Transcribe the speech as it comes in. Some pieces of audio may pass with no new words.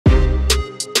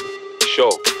Show.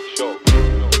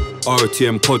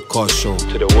 RTM podcast show.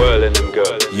 To the world and them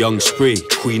girls. Young Spray,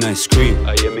 Queen Ice Cream.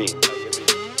 How you mean?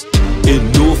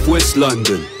 In Northwest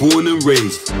London, born and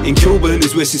raised. In Kilburn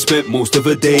is where she spent most of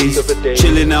her days.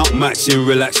 Chilling out, maxing,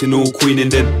 relaxing, all queening.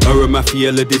 Then her and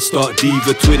Mafiella did start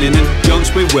diva twinning. And Young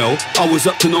Spray, well, I was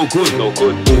up to no good.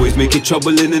 Always making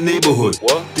trouble in the neighbourhood.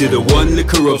 What? Did a one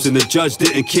liquor rubs and the judge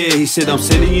didn't care. He said, I'm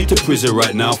sending you to prison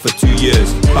right now for 2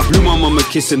 years. I blew my mama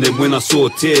kissing them when I saw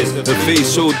tears. Her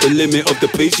face showed the limit of the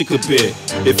pain she could bear.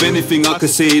 If anything I could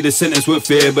say, the sentence weren't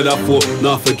fair. But I thought,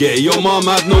 nah, forget it. Yo, mom,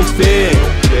 have no fear.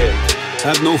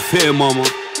 Have no fear, mama.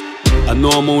 I know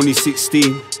I'm only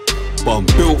 16, but I'm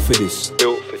built for this.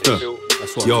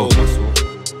 That's what Yo, I told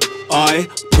myself. I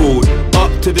pulled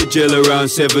up to the jail around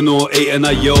 7 or 8 and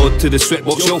I yelled to the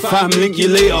sweatbox, yo fam, link you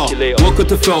later. Welcome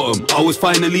to Feltham, I was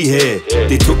finally here.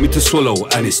 They took me to Swallow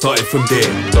and it started from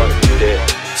there.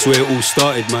 So it all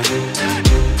started, man.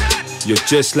 You're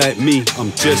just like me,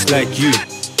 I'm just like you.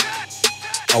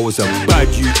 I was a bad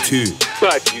you too.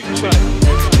 But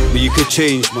you could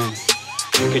change, man.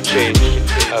 You can change.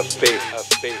 Have faith.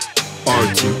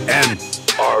 RTM.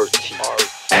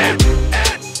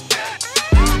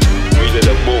 Really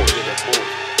the most.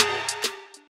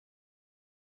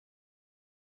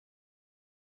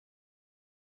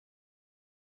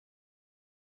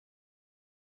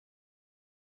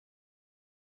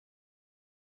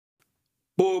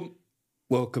 Boom.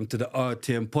 Welcome to the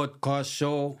RTM podcast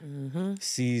show.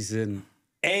 Season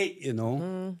 8, you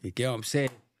know. You get what I'm saying?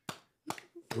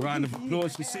 Round of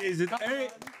applause for season 8.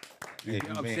 You get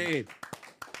what I'm saying?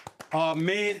 Our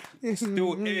mate,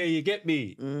 still here, you get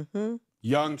me?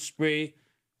 Young Spray,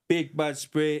 Big Bad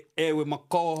Spray, here with my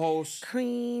co-host.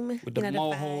 Cream. With the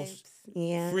mo-host.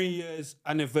 3 years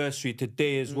anniversary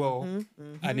today as well.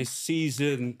 And it's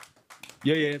season...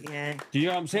 Yeah. Do you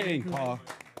know what I'm saying, Carl?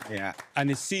 Yeah.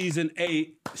 And it's season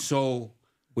 8, so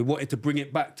we wanted to bring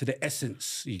it back to the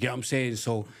essence. You get what I'm saying?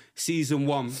 So season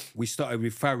 1, we started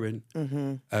with Farron.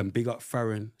 Big up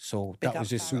Farron. So that was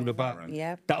just all about.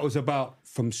 That was about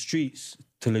from streets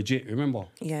to legit. Remember?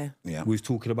 Yeah. We was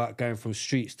talking about going from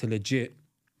streets to legit.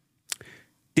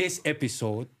 This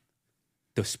episode,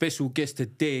 the special guest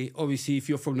today. Obviously, if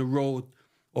you're from the road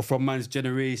or from man's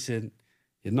generation,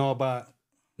 you know about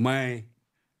my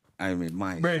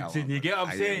Brenton, you get what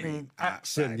I'm saying?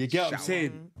 Action, you get what I'm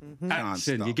saying?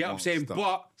 Action, you get what I'm saying?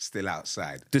 But still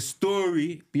outside. the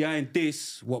story behind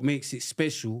this, what makes it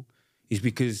special, is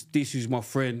because this is my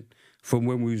friend from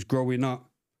when we was growing up,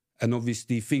 and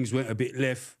obviously things went a bit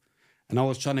left, and I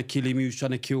was trying to kill him, he was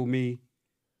trying to kill me.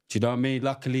 Do you know what I mean?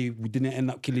 Luckily, we didn't end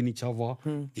up killing each other. You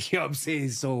know what I'm saying?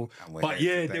 So, but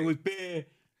yeah, there was bare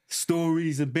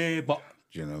stories and bare, but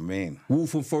Do you know what I mean?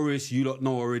 Waltham Forest, you lot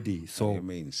know already. So, What do you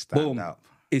mean? Stand up.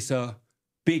 It's a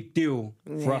big deal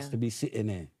for us to be sitting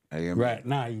there You right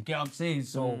now. You get what I'm saying?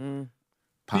 So,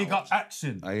 big up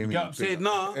action. You get what I'm saying?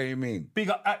 Nah, What do you mean? big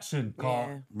up action,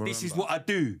 Carl. This is what I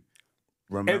do.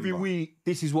 Remember. Every week,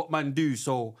 this is what man do.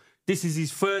 So, this is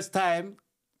his first time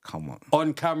Come on.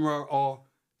 on camera, or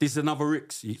this is another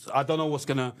Ricks. I don't know what's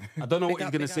gonna, I don't know what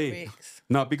he's gonna say.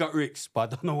 No, big up Ricks, but I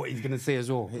don't know what he's gonna say as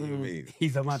well. What do you mean?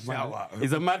 He's a madman.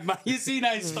 He's a madman. You see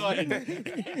how he started.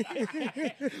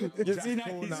 You see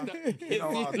how he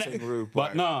started.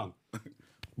 But nah,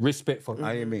 respect for. How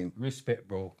you mean? Respect,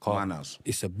 bro. Carl. Manners.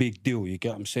 It's a big deal. You get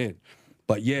what I'm saying?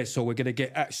 But yeah, so we're gonna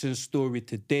get action story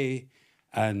today,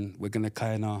 and we're gonna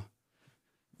kind of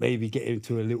maybe get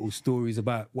into a little stories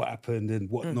about what happened and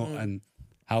whatnot and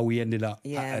how we ended up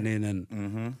patterning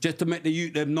and just to make the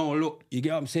youth them know, look, you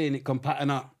get what I'm saying? It can pattern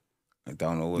up I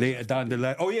don't know what. later down the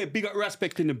line. Oh yeah, big up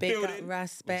respect in the Big building. up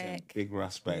respect. Big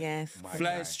respect. Yes.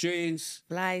 Fly strains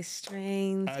Fly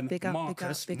strains. and Big up,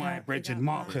 Marcus, big up, big my up, brethren big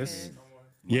up, Marcus.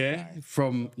 Yeah,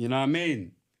 from, you know what I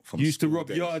mean? From Used to school rub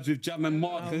days. yards with Jam and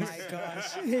Marcus. Oh my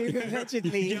gosh. You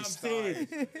Allegedly. get what I'm saying?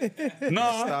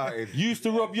 Nah, Started. used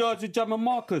to rub yards with Jam and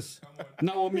Marcus.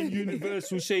 Now I'm in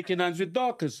Universal shaking hands with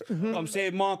Darkus. I'm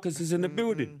saying Marcus is in the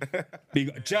building.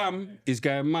 Big Jam is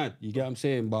going mad. You get what I'm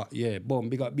saying? But yeah, boom,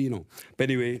 big up Bino. But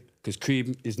anyway, because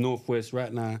Cream is Northwest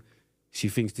right now, she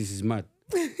thinks this is mad.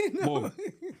 Boom.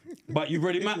 But you've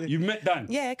already met, you've met Dan.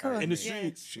 Yeah, cool. In the Yeah.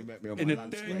 streets. She met me on In my the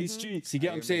lunch dirty break. streets. You get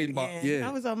what I'm saying? But yeah.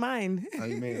 I was on mine. How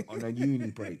you mean? On a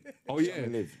uni break. Oh, That's yeah. where I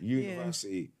live.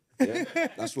 University. Yeah.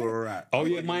 That's where we're at. Oh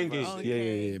yeah, mind games. University.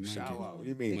 Yeah. Mind Shout games. out. What do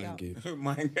you mean? Mind games.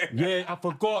 Mind game. Yeah, I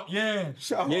forgot. Yeah.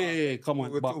 Shout Yeah, out. come on.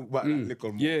 We were but, talking about that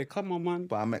liquor more. yeah, come on, man.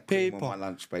 But I met Cream Paper. on my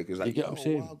lunch break. It was like, You get what I'm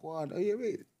saying? Wow, go on. Oh, you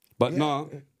mean? But nah,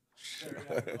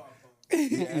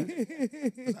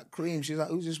 It's like Cream. She's like,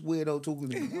 who's this weirdo talking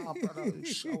to me? Oh, brother,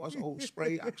 show us old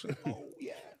spray action. Oh,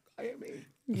 yeah. I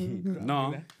mean.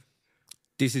 nah.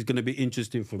 this is gonna be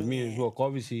interesting for me as well. 'Cause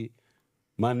obviously,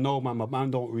 man, my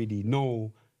man don't really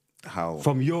know How?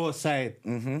 from your side.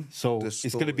 So The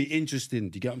it's gonna be interesting.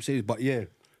 Do you get what I'm saying? But yeah,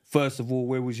 first of all,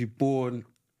 where was you born?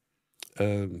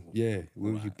 Where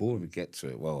was you born? We get to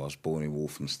it. Well, I was born in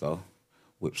Walthamstow,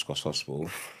 Whipscotch Hospital,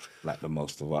 like the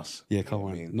most of us. Yeah, You come know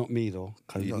what on. I mean? Not me though,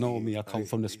 because you know me. I come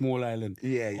from the small island.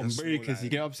 Yeah, you're on small breakers. You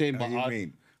get what I'm saying? Know But what you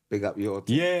mean? Big up your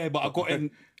team. yeah, but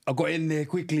I got in there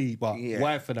quickly. But Yeah.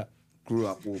 why for that? Grew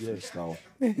up Walthamstow.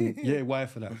 Yeah, why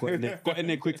for that? Got in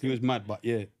there quickly. Was mad, but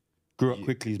yeah, grew up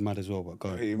quickly is mad as well. But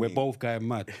God, you we're mean? both going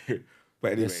mad.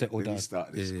 But anyway, Let's settle let me down.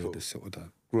 start this. Yeah, Cool. let's settle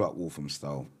down. Grew up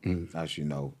Walthamstow, as you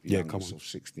know. Yeah, youngest come on. of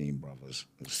 16 brothers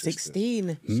and sisters.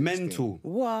 16. Mental.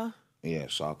 What? Yeah,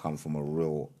 so I come from a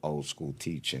real old school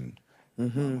teaching. My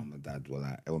mum and dad were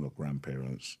like elder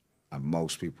grandparents, and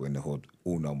most people in the hood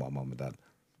all know my mum and dad.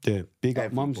 Yeah, big up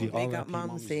Everybody. Mumsy. Big up R.I.P.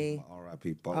 Mumsy.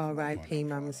 R.I.P. both. R.I.P.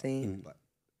 Mumsy. But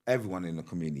everyone in the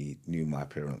community knew my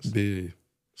parents. Yeah.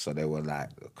 So they were like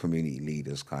community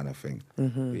leaders kind of thing.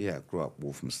 But yeah, grew up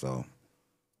Walthamstow.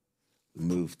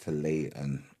 Moved to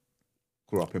Leighton.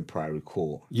 Grew up in Priory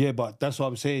Court. Yeah, but that's what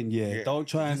I'm saying. Yeah, don't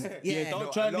try and don't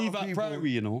Look, try a and lot leave of out people-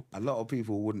 Priory. You know. A lot of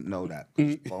people wouldn't know that.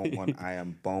 'Cause Beaumont, I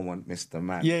am Beaumont, Mr.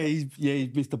 Man. Yeah, he's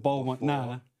Mr. Beaumont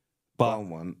now. But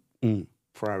Beaumont,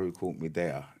 Priory Court me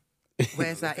there.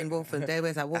 Where's that in Waltham? There,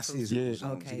 where's that That's Waltham? his Yeah.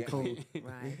 zones, Okay, you get cool. me?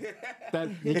 Right.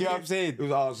 you get what I'm saying? It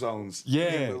was our zones.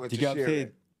 Yeah, we went do you to get what I'm share saying?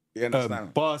 it. You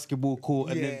understand? Basketball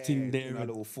court and yeah, them thing there. you know, and-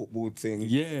 little football thing.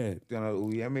 yeah. You know,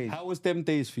 I mean, How was them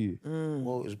days for you?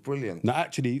 well, it was brilliant. Now,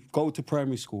 actually, go to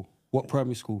primary school. What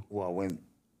primary school? Well, I went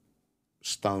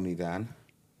Stony down.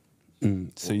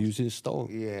 So you was in Stowe?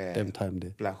 Yeah. Them time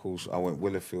there. Black Horse. I went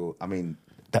Willowfield. I mean,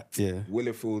 Yeah.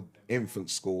 Willowfield Infant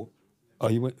School. Oh,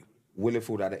 you went...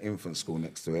 Willowfield had an infant school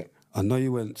next to it. I know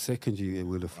you went secondary at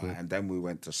Willowfield. And then we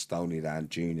went to Stony Down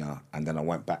Junior. And then I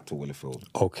went back to Willowfield.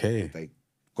 Okay. They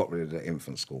got rid of the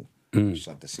infant school. Just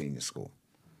had the senior school.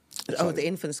 Oh, the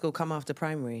infant school come after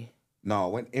primary. No, I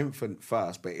went infant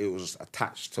first, but it was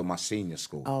attached to my senior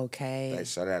school. Okay.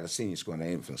 So they had a senior school and an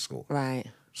infant school. Right.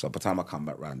 So by the time I come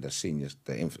back round, the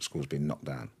infant school's been knocked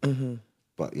down.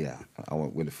 But yeah, I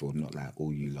went Willowfield, not like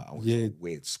all you lot. I went to a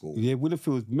weird school. Yeah,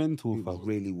 Willowfield's mental. It was fam.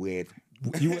 really weird.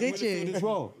 You went Did you? Willowfield as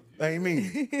well? What do you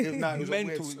mean? No, it was a Mental.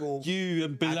 weird school. You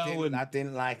and Bilal and... I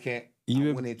didn't like it. You I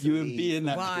and- wanted to you and leave. B and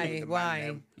that.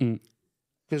 Why?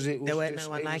 Because it was There weren't just,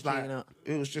 no one it was like you, not?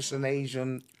 It was just an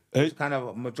Asian, it was kind of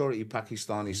a majority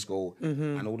Pakistani school,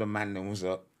 and all the man them was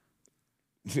up.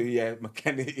 Yeah,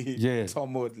 McKennedy, Yeah.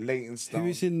 Tom Wood, Leighton Stone. Who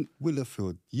is in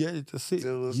Willowfield? Yeah, that's it.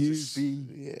 There was You, just, B.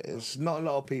 yeah, it's not a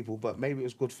lot of people, but maybe it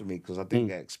was good for me because I didn't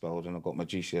get expelled and I got my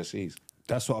GCSEs.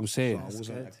 That's what I'm saying. I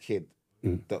wasn't a kid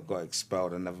that got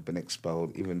expelled and never been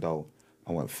expelled, even though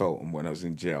I went Feltham when I was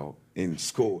in jail in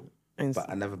school. But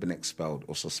I never been expelled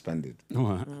or suspended. All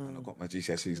right. And I got my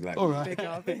GCSEs like All right.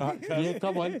 Yeah,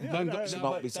 come on. No, not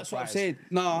but be that's what I'm surprised. saying.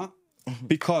 Nah,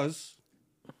 because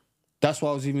that's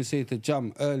what I was even saying to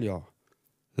Jam earlier.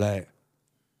 Like,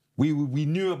 we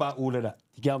knew about all of that.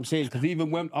 You get what I'm saying? Because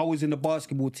even when I was in the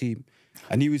basketball team,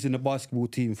 and he was in the basketball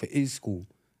team for his school,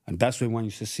 and that's when one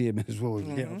used to see him as well.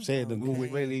 You get what I'm saying?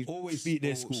 And always beat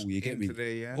their school. You get me? into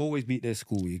there, yeah? Always beat their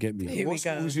school. You get me? Here we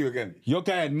go. Who's you again? You're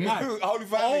going mad. Holy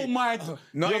family. Oh my!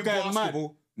 Not You're in going mad.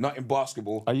 basketball. Not in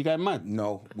basketball. Are you going mad?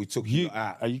 No, we took you, You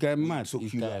out. are you going mad? Took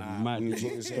He's you going out. mad. We was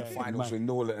always in He's finals going with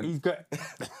Norlton. He's got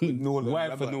Norlton. Why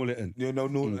for remember? Norlton? You know,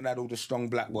 Norlton had all the strong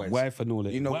black boys. Why for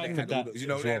Norlton? You know, Why they for had all that the, you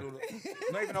know, as they had well? all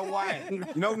the, not even know why. You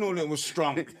know, Norlton was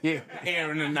strong. Yeah,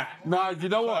 Aaron and that. Nah, you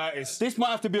know what? This might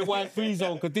have to be a white free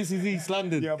zone because this is East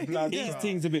London. Yeah, blood, His bro.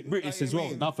 thing's a bit British What as do you well.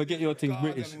 mean? Now forget your thing's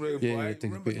Garden British. Road, Yeah, boy. your thing's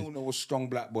Remember British. Norlton was strong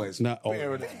black boys. Nah,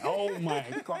 Aaron and that. oh my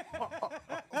god.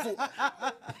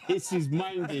 This is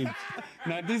mind games.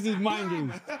 Now this is mind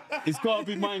games. It's gotta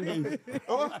be mind games.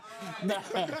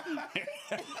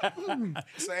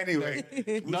 So anyway,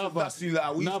 No, but- dust you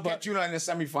out. We no, get but- you lot in the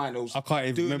semi-finals. I can't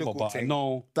even do the remember, good but I thing,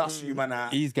 know dust you man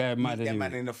out. he's going mad Get anyway.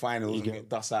 man in the finals and get- get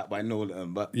dust out by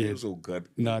Norlton, but Yeah. it was all good.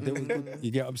 Nah, that was good.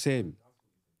 You get what I'm saying?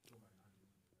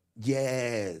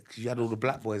 Yeah, because you had all the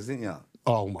black boys, didn't you?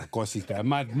 Oh my gosh, he's going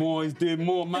mad. More, he's doing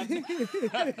more, man.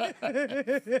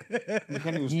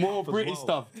 More British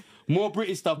stuff. More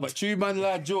British stuff. But true man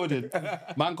like Jordan.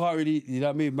 Man can't really, you know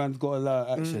what I mean? Man's got a lot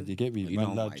of action, you get me? You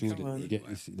Man know, like Mike, Jordan, come you get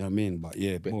me? You know what I mean? But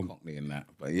yeah, Bit boom. cockney in that,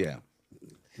 but yeah.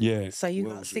 Yeah. So you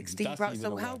got 16 that's brothers.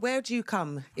 even So a while. where do you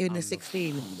come in the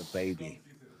 16? I'm the baby.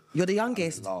 You're the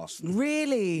youngest. last.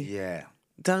 Really? Yeah.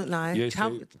 Don't lie. Yeah, How-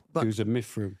 so it but was a myth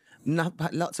for him. no,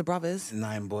 but lots of brothers.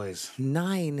 9 boys.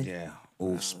 9. Yeah,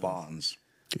 all Spartans.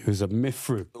 It was a myth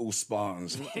through. All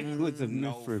Spartans. It was a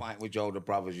No myth through. fight with your older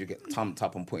brothers. You get tumped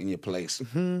up and put in your place.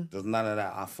 There's none of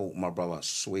that. I fought my brother.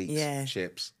 Sweets, Yeah.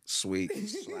 chips,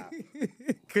 sweets, slap.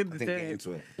 Couldn't I do didn't get it.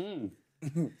 into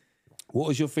it. What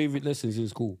was your favourite lessons in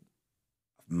school?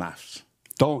 Maths.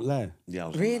 Don't lie. Yeah, I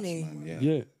was Really? a maths man.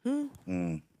 Yeah.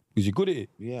 Yeah. Was you good at it?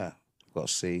 Yeah. Got a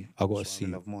C. I got a That's why C. I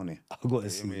love money. I got a You know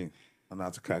what C. I mean? I know how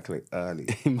to calculate early.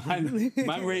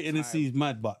 Man rating a C is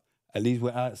mad, but at least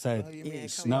we're outside. Yeah,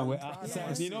 come Now on. we're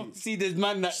outside. You know, see, there's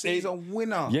man that C's a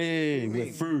winner. yeah,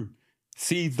 we're through.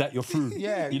 Seeds that you're through.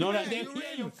 Yeah, you know that? yeah, Yeah,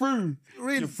 you're through.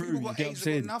 Really, You're through. people You got get what I'm A's that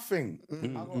saying? got nothing. I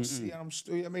got a C and I'm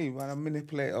still, you know what I mean? Man, I'm a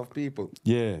manipulator of people.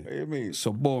 Yeah. You know what I mean?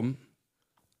 So, boom.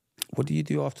 What do you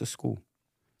do after school?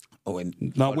 Oh, and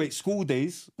Now, wait, school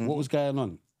days. What was going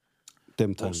on?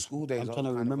 Them well, times. school days, I'm I trying to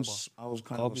was kind remember. I was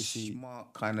kind of Obviously- a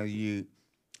smart kind of you,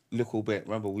 little bit.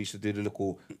 Remember, we used to do the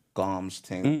little Garms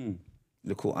thing,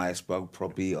 little iceberg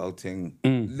probito thing,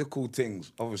 little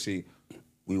things. Obviously,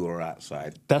 we were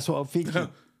outside. That's what I'm thinking.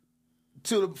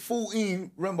 Till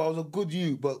 14, remember, I was a good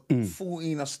youth, but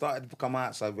 14, I started to become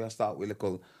outside. I started with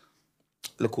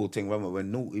little thing. Remember, we're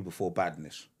naughty before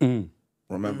badness.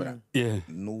 Remember that? Yeah.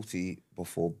 Naughty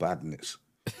before badness.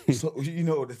 So, you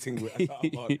know the thing we're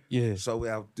talking about. Yeah. So we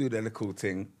have do the little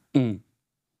thing.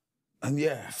 And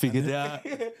yeah. Figured it out.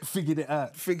 Figured it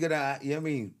out. Figured out, you know what I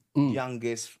mean?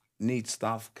 Youngest, need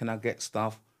stuff. Can I get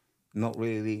stuff? Not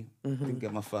really. Didn't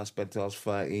get my first bed till I was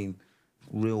 13.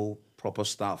 Real, proper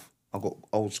stuff. I got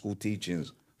old school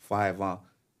teachings, fiver.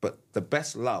 But the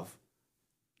best love,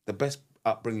 the best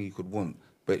upbringing you could want,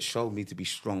 but it showed me to be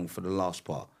strong for the last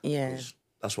part. Yeah. 'Cause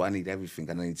that's why I need everything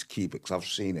and I need to keep it because I've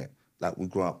seen it. Like we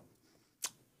grew up,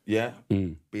 yeah,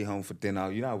 be home for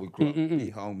dinner. You know how we grew up, be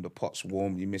home, the pot's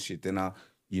warm, you miss your dinner,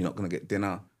 you're not going to get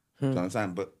dinner. Do you know what I'm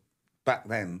saying? But back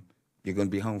then, you're going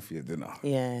to be home for your dinner.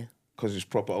 Yeah. Because it's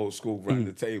proper old school around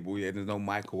the table, yeah, there's no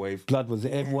microwave. Blood, was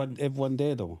it everyone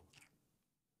there though?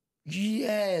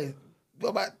 Yeah,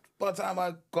 but by the time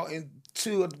I got in,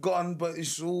 2 had gone, but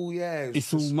it's all, yeah.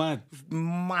 It's all just mad.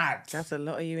 mad. That's a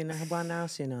lot of you in one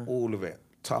house, you know. All of it.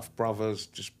 Tough brothers,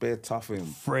 just bare tough in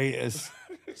Freighters.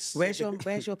 Where's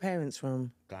your parents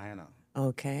from? Guyana.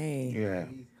 Okay. Yeah.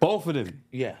 Both of them.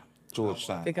 Yeah.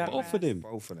 Georgetown. Big up. Both of them.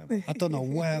 Both of them. I don't know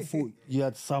why I thought you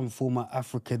had some form of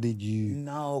Africa, did you?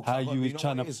 No, 'cause How I got- you was know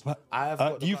trying what to... it is? I have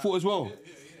got the you Ghan- thought as well?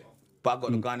 But I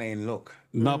got the Ghanaian look.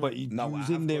 No, but you No, was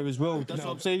I in have there got- as well. That's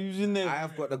what I'm saying, you was in there. I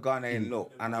have got the Ghanaian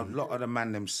look, and a lot of the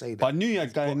man them say that. But I knew you had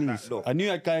He's got that Guyanese. look. I knew you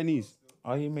had Guyanese.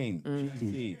 Oh, you mean?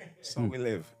 See, so we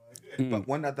live. But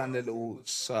when I done the little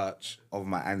search of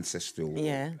my ancestry,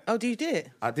 Yeah. Oh, do you do it?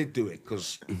 I did do it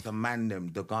because the man them,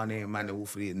 the Ghanaian man, they all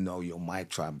didn't know you're my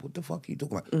tribe. What the fuck are you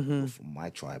talking about? You're from my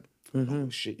tribe. Oh,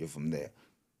 shit, you're from there.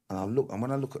 And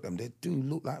when I look at them, they do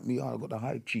look like me. I got the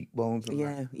high cheekbones. And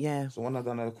Yeah, that. yeah. So when I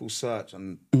done a little search,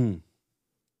 and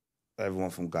everyone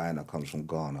from Guyana comes from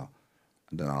Ghana,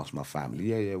 and then I asked my family,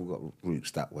 yeah, we got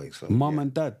roots that way. So Mum yeah.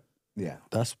 and dad, Yeah.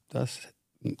 that's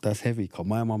heavy. Cause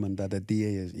my mum and dad are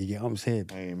DAs. You get what I'm saying?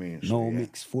 Know what I mean? No So, yeah.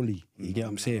 mix fully. You get what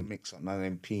I'm saying? Mix up, none of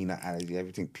them peanut allergy,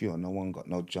 everything pure. No one got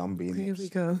no jumbie. Here we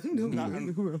go.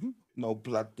 No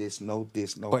blood this, no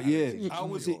this, no. But yeah,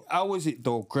 allergies. how was it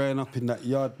though, growing up in that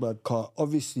yard, bad car?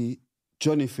 Obviously,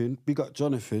 Jonathan, big up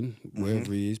Jonathan,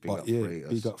 wherever he is, Big but up yeah, Freitas.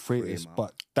 big up Freitas. Free,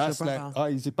 But that's Your like, brother?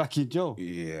 is it back in jail?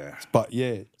 Yeah, But yeah,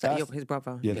 Is that that's- his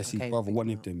brother? yeah, that's Okay. his brother, one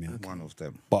of them, yeah. one of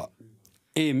them. But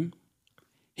him,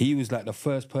 he was like the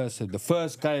first person, the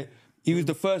first guy, he was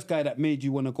the first guy that made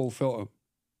you want to go Feltham.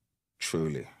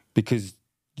 Truly. Because,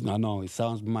 I know, it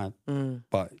sounds mad,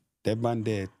 but that man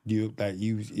there, you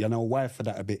know, why for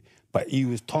that a bit, but he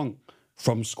was tongue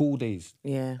from school days.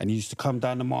 Yeah. And he used to come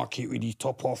down the market with his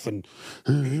top off and,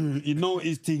 you know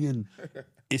his thing, and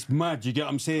it's mad, you get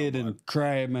what I'm saying, and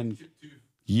crime, and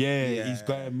yeah, he's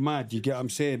going mad, you get what I'm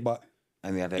saying, but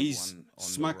And he had that he's one on the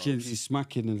smacking, road. he's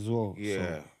smacking as well.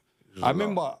 Yeah. So. I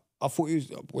remember, I thought he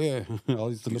was, yeah, I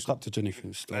used to look up to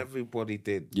Jonathan. Stuff. Everybody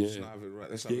did. Yeah. Let's not have it right.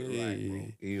 Let's have it Yeah, right, yeah, bro. yeah.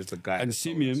 He was the guy. And that told us.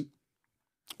 Simeon,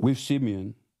 with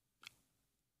Simeon,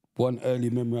 one early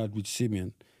memory I had with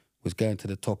Simeon was going to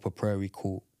the top of Prairie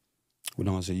Court when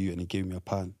I was a youth, and he gave me a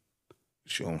pan.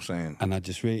 See what I'm saying? And I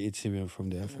just rated Simeon from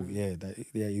there. I thought,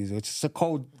 he was just a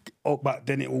cold, but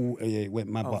then it all it went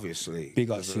mad. Obviously. But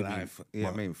big up There's a Simeon. life. Yeah,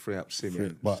 I mean, free up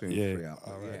Simeon. But Soon yeah, free up.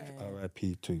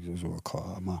 R.I.P. Twigs as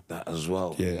well. That as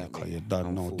well. Yeah, I mean, you're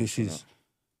done. No, this is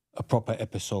a proper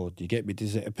episode. You get me? This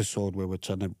is an episode where we're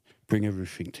trying to bring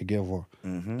everything together.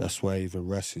 That's why even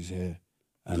Russ is here.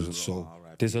 And so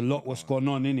there's a lot what's going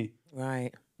on in it,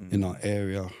 Right. in our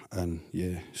area. And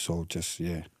yeah, so just,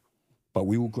 yeah. But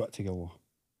we all grew up together.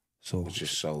 So It's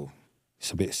just so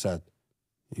it's a bit sad.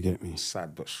 You get me?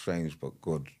 Sad but strange but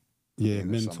good. Yeah, You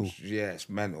know, mental. yeah, it's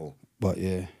mental. But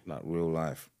yeah. Like real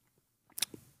life.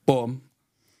 Boom.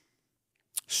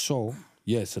 So,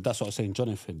 yeah, so that's what I was saying,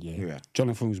 Jonathan, yeah? Yeah.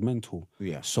 Jonathan was mental.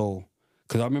 Yeah. So,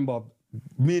 because I remember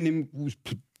me and him was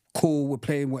cool, we're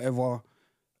playing whatever,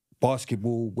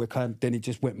 basketball, then it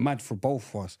just went mad for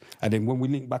both of us. And then when we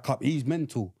link back up, he's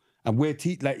mental. And we're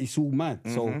like, it's all mad.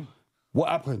 So, what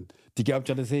happened? To get up,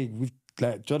 Jonathan,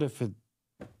 like, Jonathan,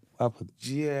 what happened?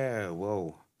 Yeah,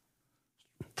 well,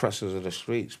 pressures of the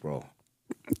streets, bro.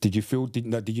 Did you feel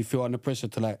under pressure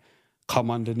to, like,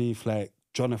 come underneath, like,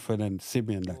 Jonathan and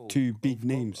Simeon, like two big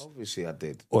names? Obviously, I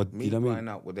did. Or, Me you know what I growing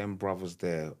mean? up with them brothers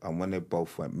there, and when they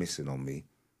both went missing on me,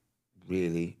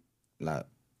 really, like,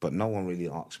 but no one really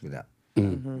asked me that,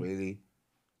 really.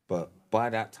 But by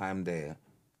that time there,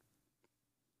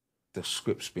 the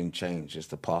script's been changed. It's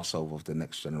the passover of the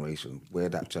next generation. We're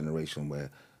that generation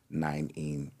where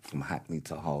 19 from Hackney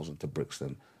to Halsall to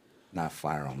Brixton, now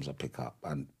firearms I pick up,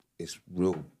 and it's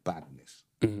real badness.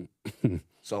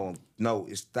 So, no,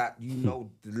 it's that, you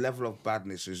know, the level of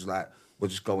badness is like, we're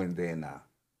just going there now.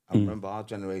 I remember our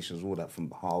generations, all that from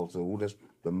Halsall, all this,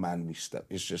 the man we step,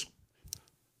 it's just,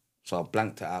 so I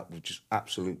blanked it out with just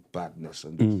absolute badness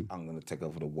and just, I'm going to take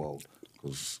over the world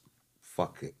because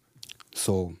fuck it.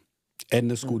 So,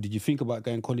 end of school, did you think about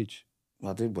going college?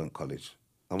 I did went college.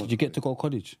 Did you get to go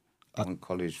college? I went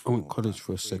college I went college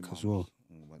for a sec as well.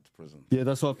 I went to prison. Yeah,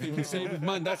 that's what I'm thinking. Same with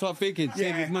man. That's what I'm thinking.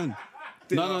 Same with man.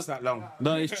 Didn't last that long.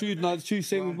 No, it's true. No, it's true.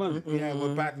 Same with man. Yeah,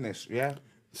 with badness, yeah.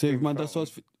 Same with man. That's what.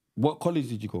 What college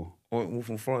did you go? I went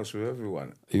Waltham Forest with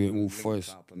everyone. You went Waltham Linked Forest.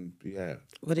 up and, yeah,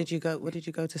 Where did you go? Where did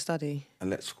you go to study?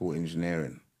 electrical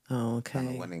engineering. Oh, And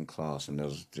I okay. went in class and there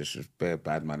was just this bare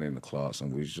bad man in the class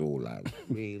and we was all like,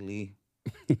 really?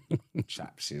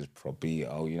 Chaps is probably, you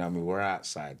know what I mean? We're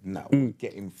outside. No, we're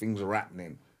getting, things are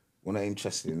happening. We're not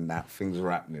interested in that. Things are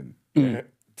happening.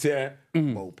 Yeah.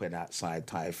 Moped outside,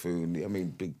 typhoon. I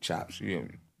mean, big chaps. You know,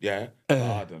 yeah.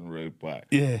 Hard and rude, but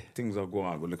Yeah. things are going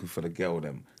on. We're looking for the girl,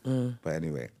 them. But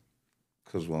anyway,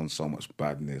 because we're on so much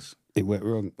badness. It went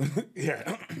wrong.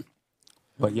 Yeah.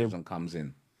 But yeah, Prison comes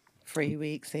in. 3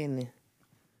 weeks in.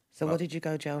 So what did you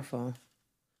go jail for?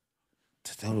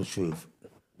 To tell the truth,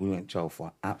 we went jail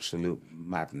for absolute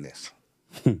madness.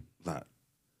 Like,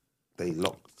 they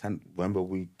locked 10. Remember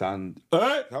we done.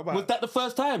 How about- was that the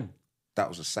first time? That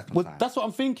was the second Well, time. that's what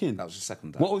I'm thinking. That was the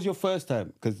second time. What was your first time?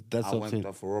 Because that's I what I'm went saying.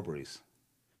 there for robberies,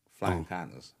 flying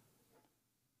counters.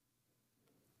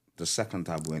 The second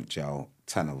time we went jail,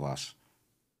 10 of us.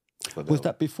 Was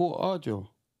that before our jail?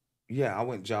 Yeah, I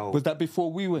went jail. Was that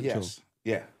before we went jail? Yes.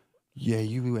 Yeah. Yeah,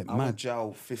 you went I went mad.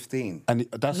 jail 15. And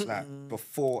that's Like,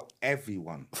 before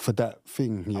everyone. for that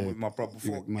thing. Yeah. I went my brother.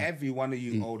 Before went mad. every one of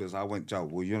you olders, I went jail.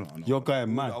 Well, you're not. You're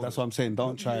going mad. That's what I'm saying.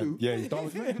 Don't try. you. Yeah,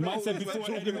 don't. Man said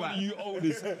before everyone you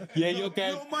oldest. Yeah, you're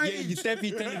going. Yeah, you're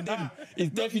definitely telling them. He's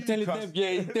definitely telling them.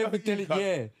 Yeah, he's definitely telling.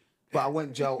 Yeah. But I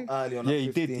went jail early on. Yeah, at he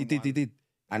did. 15 He did. He one. did.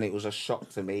 And it was a shock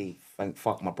to me. Thank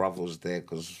fuck my brother was there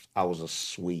because I was a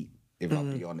sweet, if I'll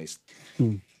be honest.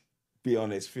 Be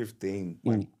honest, 15,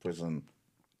 went to prison.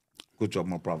 Good job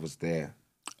my brother's there.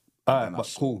 All right, I but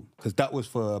saw- cool. Because that was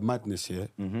for madness, yeah?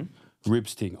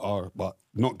 Ribs thing, but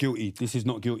not guilty. This is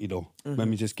not guilty, though. Let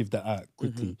me just give that out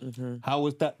quickly. How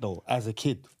was that, though, as a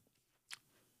kid?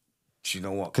 Do you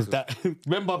know what? Because that,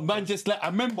 remember, man, just like, I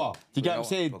remember. You get what I'm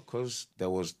saying? Because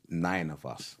there was 9 of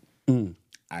us.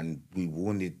 And we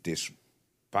wanted this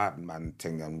bad man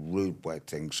thing and rude boy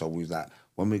thing. So we was like,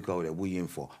 when we go there, we in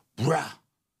for, bruh.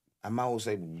 And man will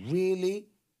say, really?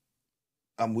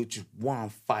 And we just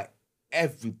want to fight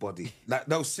everybody. Like,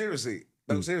 no, seriously.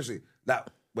 No, seriously. Like,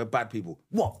 we're bad people.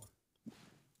 What?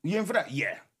 You in for that?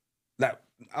 Yeah. Like,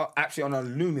 actually on a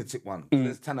lunatic one.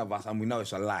 There's 10 of us and we know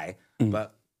it's a lie.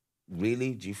 But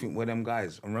really? Do you think we're them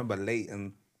guys? I remember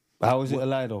Leighton. How was it a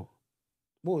lie, though?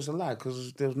 What was a lie?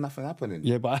 Because there was nothing happening.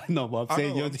 Yeah, but I know, but I'm I saying,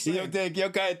 know you're, what I'm saying. you're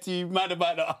going too mad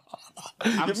about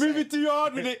that. You're moving too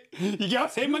hard with it. You get what I'm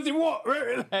saying? Man,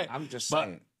 what? I'm just But-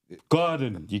 saying.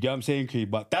 Garden, you get what I'm saying,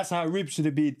 Creed? But that's how Rib should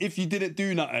have been. If you didn't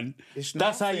do nothing, It's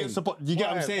that's how nothing. you're supposed. You get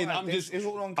what I'm Why? saying? Why? I'm just, It's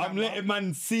all on I'm camera. letting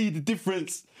man see the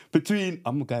difference between.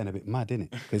 I'm going a bit mad, innit?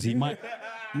 Because he might.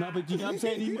 No, but you get what I'm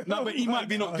saying? But he might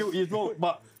be not guilty as well.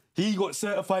 But he got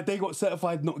certified. They got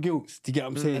certified not guilty. Do you get what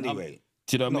I'm saying? Anyway,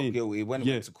 do you know what I not mean? guilty. When it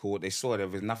Yeah. went to court, they saw there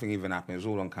was nothing even happened. It was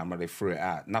all on camera. They threw it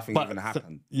out. Nothing But even so-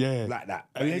 happened. yeah. Like that.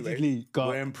 But Allegedly, anyway, God-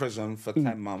 we're in prison for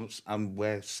 10 months and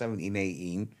we're 17,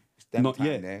 18. It's them Not time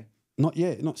yet. there. Not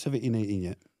yet. Not 17, 18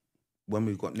 yet. When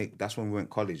we got nicked, that's when we went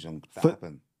college and that For-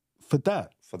 happened. For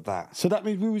that. For that. So that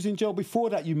means we was in jail before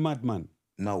that, you madman.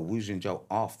 No, we was in jail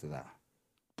after that.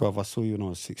 Bruv, I saw you when I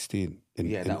was 16 in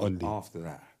Yeah, that was Only. after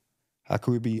that. How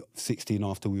could we be 16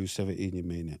 after we were 17, you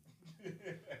mean it?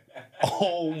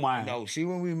 Oh, my. No, see,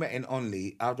 when we met in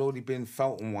Only, I'd already been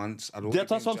Felton once. That's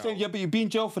what I'm saying. Yeah, but you've been in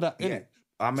jail for that, Yeah. innit?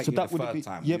 I met So you that the would third be-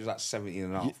 time. yeah. You was like 17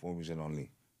 and a half when we was in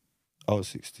Only. I was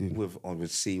 16. With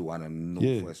C1 and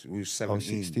Yeah. Northwest. We was I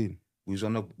 17. was 16. We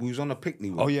was on a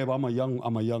picnic. Oh, yeah, but I'm a young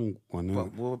one. innit?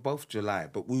 But we were both July.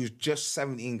 But we was just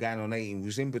 17 going on 18. We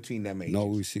was in between them ages. No,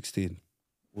 we were 16.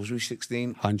 Was we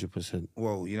 16? 100%.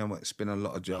 Well, you know what? It's been a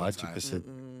lot of jail 100%.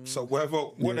 time. So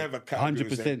whatever category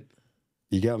it's in, 100%.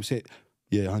 You get what I'm saying?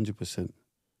 Yeah, 100%.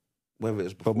 whether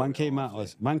it's before But man or came out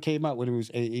after. when he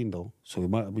was 18 though, so he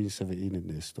might have been 17 in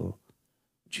this though.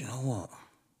 Do you know what?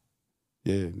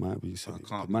 Yeah, it might be I 17.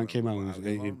 can't Man came out remember. when he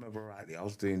was If I 18. remember rightly, I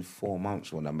was doing 4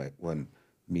 months when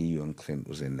me, you, and Clint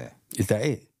was in there. Is that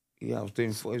it? Yeah, I was doing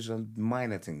it was a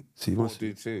minor thing. So you must-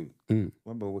 do too.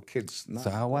 Remember, we're kids.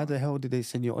 So why the hell did they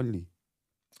send you Only?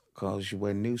 Because you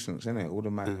were nuisance, innit? All the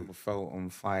man were felt on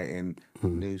fighting,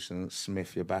 nuisance,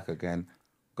 Smith, you're back again,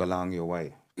 Galang your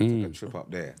way. Took a trip up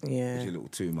there. Yeah. With your little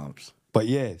 2 months. But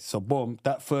yeah, so boom,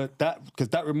 because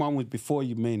that remind was before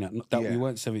you made that Yeah. we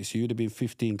weren't 17, so you'd have been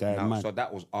 15 going No, mad. so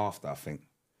that was after, I think.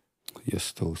 You're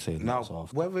still saying Now, that's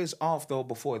after. whether it's after or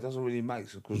before, it doesn't really matter.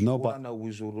 Because No, all but- I know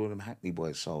was all of them Hackney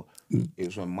boys, so it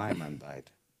was when my man died.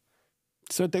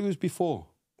 So that was before.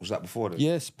 Was that before this?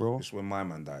 Yes, bro. It's when my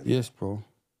man died. Yes, bro.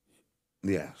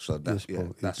 Yeah, so that's, Yes, bro.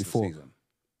 It's that's before. the season.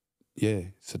 Yeah,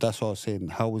 so that's what I was saying.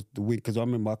 How was the week? Because I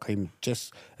remember I came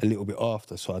just a little bit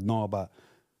after, so I know about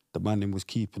the man who was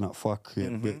keeping up fuck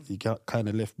it, but he kind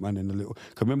of left man in a little.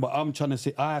 Cause remember, I'm trying to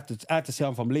say I had to say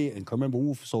I'm from Leighton. Cause remember,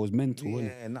 Wolfsaw was mental, innit?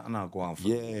 Yeah, no, go on. For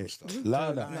Yeah, stuff.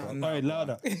 louder. No, Alright,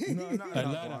 louder. No,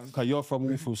 Louder. Cause you're from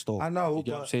Wolfenstock. I know, You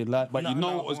get what I'm but- saying? Like, but you know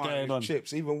No, what was go going on.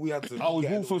 Chips, even we had to. I was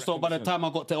get a little Wolfenstock by the recognition. time I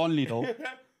got to Only though.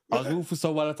 I was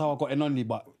Wolfenstock by the time I got in Only,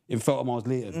 but in Feltham I was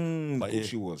Leighton. Of But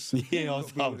course you was. Yeah, I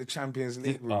was. With the Champions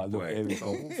League Ah, group, look, boy. here we So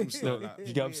go. Wolfenstock, Look, like,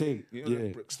 you get what I'm saying? You know, Yeah.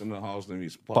 like Brixton and Harlesden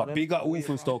used to But big up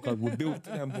Wolfenstock, cause we built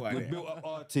Them boy we there. built up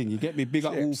our thing. You get me? Big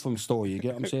up Wolfenstock, you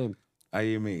get what I'm saying? How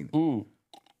you mean?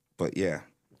 But yeah.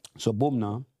 So boom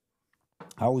now.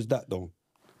 How was that though?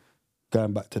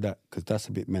 Going back to that, because that's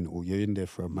a bit mental. You're in there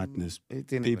for a madness. It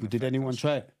didn't People, even did affect anyone us.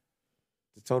 try it?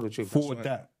 To tell the truth. Forward that's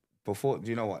that. Before, do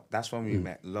you know what? That's when we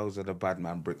met loads of the bad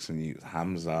man Brixton youth.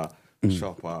 Hamza,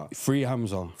 Chopper, Free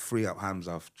Hamza. Free Up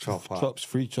Hamza, Chopper. Chops,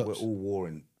 free chops. We're all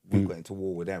warring. We got into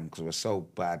war with them because we're so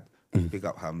bad. Big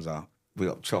up Hamza, big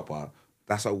up Chopper.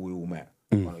 That's how we all met.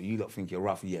 You lot think you're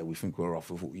rough? Yeah, we think we're rough.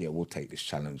 We thought, yeah, we'll take this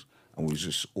challenge. And we was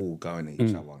just all going at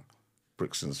each other.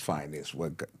 Brixton's finest.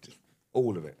 Just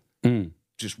all of it.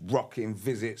 Just rocking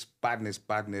visits, badness.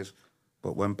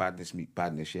 But when badness meet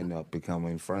badness, you end up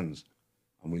becoming friends.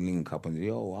 And we link up and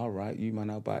yo, all right, you man,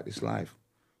 how about this life?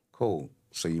 Cool.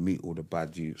 So you meet all the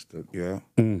bad youths, the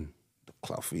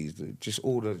Cluffies, just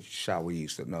all the shower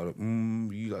youths that know that,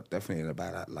 you lot definitely ain't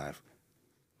about that life.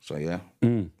 So yeah,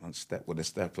 one step with the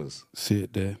steppers. See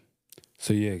it there.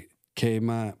 So yeah, came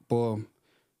out, boom,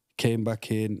 came back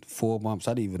in 4 months.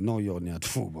 I didn't even know you only had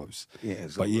 4 months. Yeah,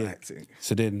 it's But all yeah, right thing.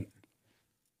 so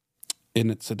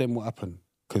then what happened?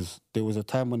 Because there was a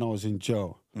time when I was in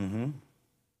jail,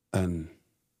 and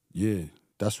yeah,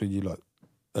 that's when you like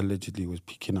allegedly was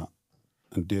picking up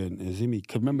and doing. Is it me?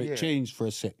 Cause remember Yeah. it changed for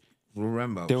a sec.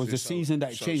 Remember, There was a season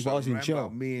that changed, but I was in remember jail.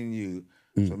 Me and you,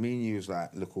 so me and you was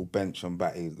like little bench and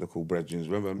batty, little brethren.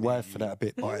 Remember me? Why and for you? that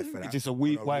bit? Why for that? Just a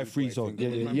wee, On why rude free boy zone? thing.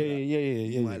 Yeah, Remember that? You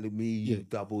yeah. and me, you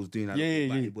doubles doing that Yeah, little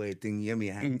yeah, batty yeah. boy thing. You and me,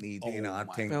 Hackney doing our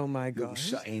thing. Oh my Little gosh.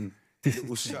 shutting,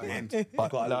 little shutting.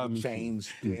 Got our little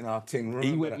chains doing our thing.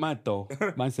 He Remember went that? mad though.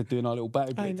 Man said doing our little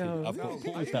batty boy I thing. know. I've got to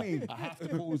What pause you that. mean? I have to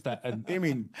pause that. And You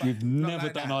mean we've not never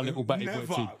like done that. our little batty boy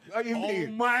Never. thing. What you Oh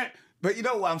mean? my! But you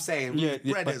know what I'm saying? Yeah,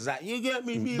 yeah, Brothers, like, you get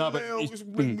me, No, but Léon, it's-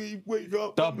 just bring me, wake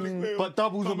up. But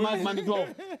Doubles a madman as well.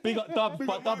 Big up Dubs, Big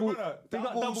but up my Doubles, brother. big up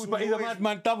Doubles Doubles, but he's a always-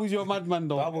 madman. Doubles, you're a madman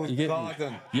though. Doubles You get me?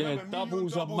 garden. Yeah, Remember, me and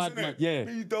Doubles a Doubles, madman. innit? Yeah,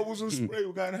 Me, Doubles and Spray,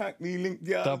 we're going Hackney, link,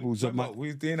 yeah. Doubles a Remember, mad. we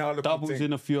was doing our little Doubles thing.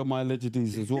 in a few of my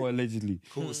allegedlies as well. Allegedly, Of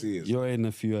course he is. you're in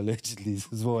a few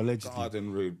allegedlies as well. Allegedly,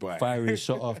 Garden rude boy. firing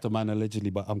shot after man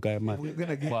allegedly, but I'm going mad. We're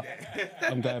gonna get- But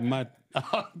I'm going mad.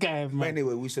 I'm going But mad.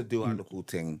 anyway, we used to do our little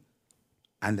thing.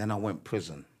 And then I went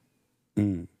prison.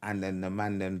 And then the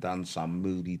man then done some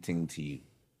moody thing to you.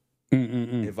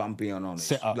 If I'm being honest.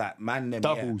 Set up. Like, man them,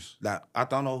 Doubles. yeah. Like, I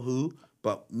don't know who,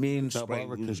 but me and Double, Spray I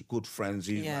reckon. was good friends.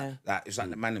 He's Yeah. like, it's like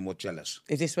the man them were jealous.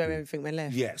 Is this where everything went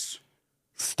left? Yes.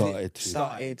 Started.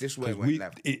 Started. This way it 'Cause went we,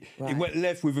 left. it Right. went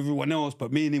left with everyone else,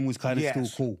 but me and him was kind of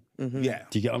Yes. still cool. Yeah.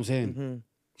 Do you get what I'm saying?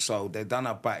 So they done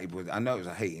a batty with. I know it was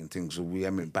a hating thing. So we,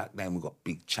 I mean, back then we got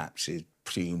big chaps,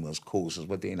 Pumas, courses.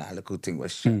 We're doing that little thing. We're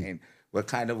shitting.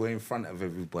 We're in front of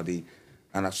everybody.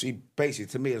 And I see,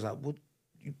 basically, to me, it's like, what,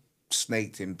 you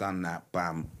snaked him, done that,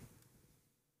 bam.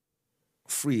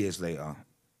 3 years later,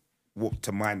 what,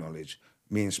 to my knowledge,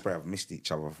 me and Spray have missed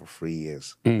each other for 3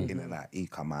 years. In and out. He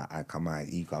come out, I come out,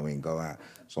 he go in, go out.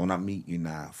 So when I meet you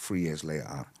now, 3 years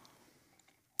later,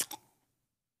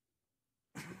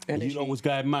 You lot was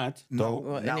going mad. no,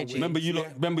 though. now Remember you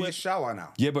lot. Remember we're you. shower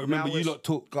now. Yeah, but remember Now you it's lot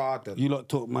took garden. You lot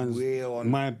took man's We're on-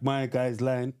 my guy's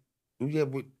line. Yeah,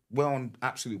 we're on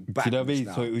absolute Do you know what I badness mean?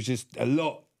 now. So it was just a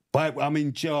lot. But I'm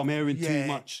in jail. I'm hearing too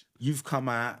much. You've come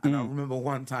out, and I remember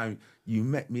one time you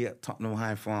met me at Tottenham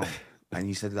High Farm, and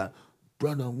you said like,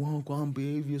 "Brother, won't go and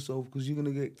behave yourself because you're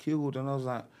gonna get killed." And I was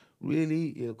like,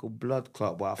 "Really? You're like a blood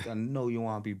clot, but after I know you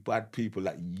want to be bad people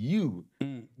like you,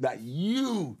 like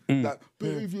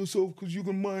behave yourself because you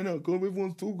can mine out. Because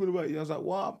everyone's talking about you." I was like,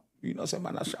 "What? You know, say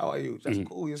man, I shower you. Just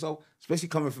cool yourself." Especially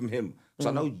coming from him, so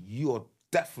I know you're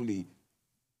definitely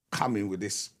coming with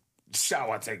this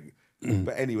shower thing.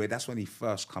 But anyway, that's when he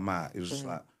first come out. It was just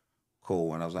like,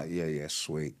 cool. And I was like, yeah,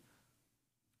 sweet.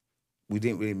 We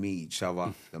didn't really meet each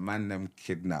other. The man them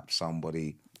kidnapped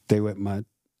somebody. They went mad.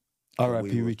 R.I.P.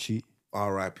 we were- Richie.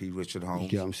 R.I.P. Richard Holmes. You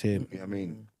get what I'm saying? You know what I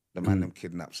mean? The man them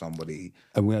kidnapped somebody.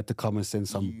 And we had to come and send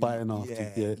some biting after.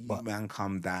 Yeah, Yeah, you but man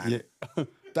come down. yeah.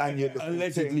 Daniel,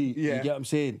 Allegedly. You yeah. get what I'm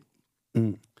saying?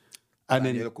 And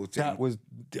Your then local thing. that was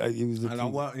it was the And I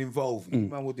thing. weren't involved. You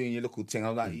man were doing your little thing. I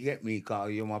was like, you get me, Carl,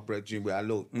 you're my brethren, where I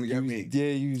look. You get me? Yeah,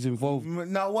 you was involved.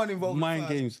 No, I wasn't involved. Mind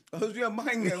first. games. I was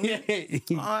mind games.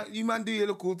 You man do your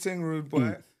little thing, rude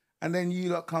boy. And then you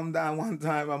lot come down one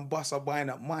time and bust a buying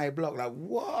up my block. Like,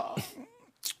 what?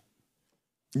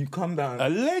 You come down.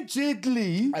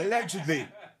 Allegedly. Allegedly.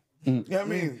 You know what I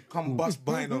mean? Come bust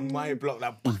buying on my block.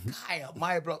 Like, high up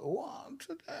my block. What?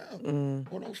 To them.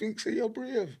 What I think, so you're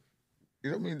brave. You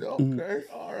know what I mean? Okay,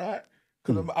 all right.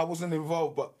 Because I wasn't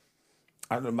involved, but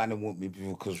I know man didn't want me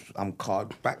because I'm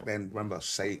card. Back then, remember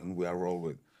Satan, we are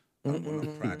rolling. I'm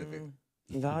not proud of it.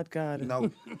 Lord God.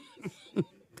 No.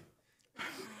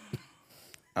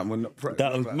 I'm not proud.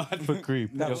 That was mad for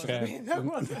creep. That was- Okay.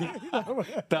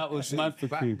 That was mad for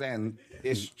Back creep. then,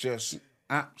 it's just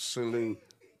absolute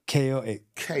Chaotic.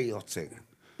 chaotic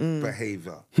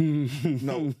behavior.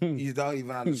 No, you don't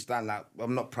even understand. Like,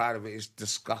 I'm not proud of it. It's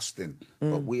disgusting.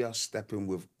 But we are stepping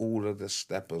with all of the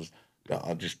steppers that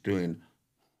are just doing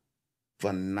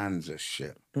bonanza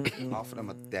shit. Half of them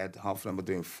are dead. Half of them are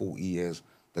doing 40 years.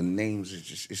 The names is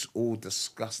just, it's all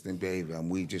disgusting behavior. And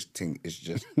we just think it's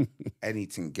just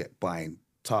anything get buying.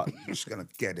 You're just going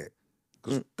to get it.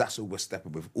 Because that's who we're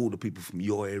stepping with. All the people from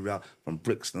your area, from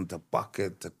Brixton to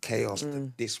Bucket to Chaos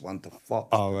to this one to Fox.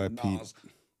 R.I.P.. Nas,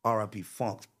 R.I.P.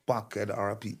 Fox, Bucket,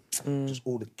 R.I.P. Just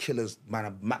all the killers,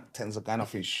 man. Mac 10s are going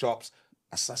off in shops.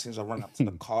 Assassins are running up to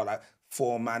the car like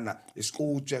 4 man. Like, it's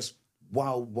all just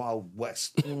wild, wild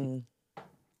west. And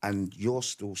you're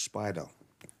still Spider.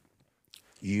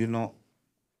 You're not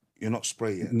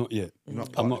Spray yet. Not yet. You're not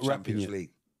I'm part not of the rapping Champions yet. League.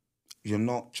 You're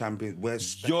not champion.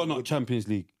 You're not Champions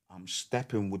League. I'm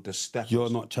stepping with the steppers. You're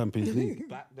not Champions League.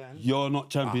 Back then. You're not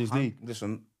Champions League.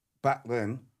 Listen, back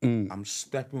then, I'm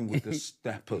stepping with the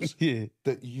steppers. Yeah.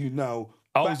 That you know.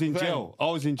 I back was in then- jail. I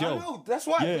was in I jail. know, that's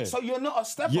why. Yeah. So you're not a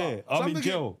stepper. Yeah, So I'm in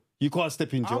thinking, jail. You can't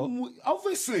step in jail.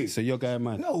 Obviously. So you're going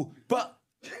mad. No, but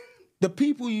the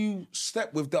people you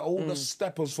step with, they're all the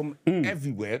steppers from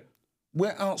everywhere.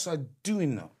 We're outside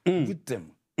doing that with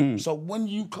them. So when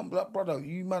you come, like, brother,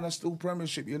 you man are still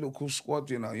Premiership, your local squad,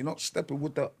 you know. You're not stepping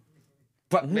with the,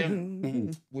 but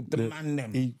them, with the man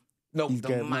them. he's The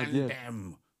getting man mad, yeah.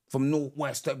 them from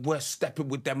Northwest, that we're stepping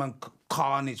with them and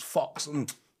Carnage, Fox,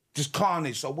 and just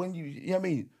Carnage. So when you know what I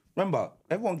mean? Remember,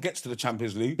 everyone gets to the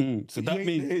Champions League. So You that ain't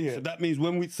means there yet. so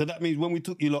that means when we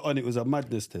took you lot on, it was a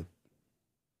madness then.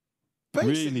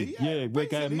 Basically, Really? Yeah, we're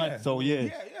going mad, so yeah.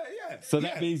 So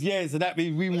that means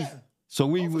we was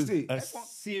Obviously, a everyone-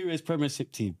 serious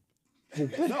Premiership team. No,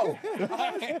 no,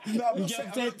 I'm not You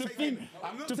saying, get what I'm saying? I'm not taking-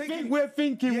 I'm not taking- We're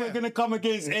thinking Yeah. we're gonna come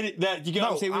against any that. You get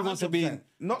what I'm saying? We must have been. 100%.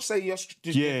 Not say you're just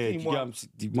Yeah, team you work. get what I'm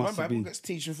saying? You must Remember, have everyone been. gets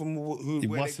teaching from who It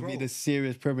where must they have grow. been a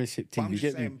serious Premiership team. I'm You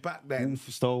just get me? saying, back then,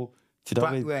 Wolfstall, do you know what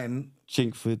I back mean? then,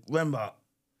 Chinkford.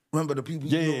 remember the people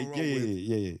Yeah, you yeah, roll yeah, with.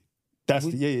 yeah. That's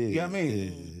the, yeah. You know what I mean?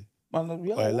 Yeah. Man,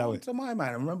 yo, allow welcome it. to my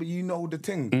man. Remember, you know the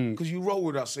thing because you roll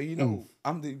with us, so you know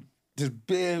I'm this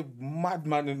big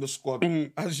madman in the squad,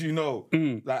 as you know,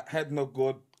 like head not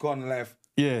good, gone left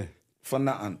Yeah. for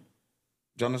nothing.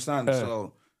 Do you understand?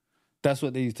 So That's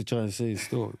what they used to try and say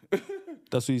still. That's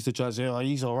what they used to try and say, oh,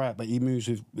 he's all right, but he moves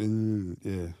with... yeah.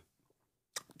 do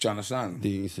you understand? They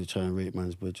used to try and rape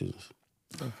man's budgets.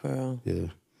 For real. Yeah.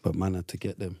 But man had to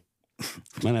get them.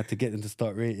 Man had to get them to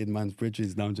start rating man's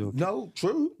bridges. Now I'm joking. No,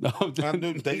 true. No, I'm joking.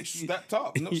 And they stepped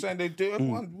up. I'm not saying they do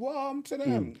everyone. Well, to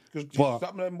them. Because But-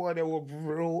 some of them boy, they were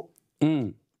real.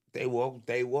 They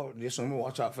were. Listen,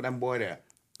 watch out for them boy there.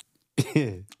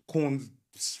 Yeah.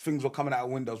 Things were coming out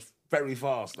of windows very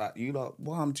fast. Like, you lot,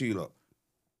 what happened to you lot?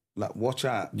 Like, watch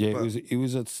out. Yeah, But it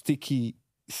was a sticky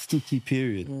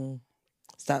period. So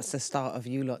that's the start of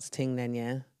you lot's ting then,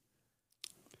 yeah?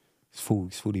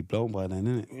 It's fully blown by then,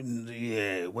 isn't it?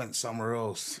 yeah, it went somewhere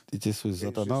else. It just was, I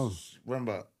It's don't know. just-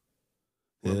 Remember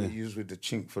when we used with the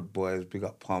Chinkford boys, big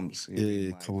up Pumps.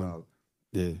 Yeah, come on.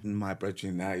 Yeah. My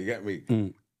brethren now, you get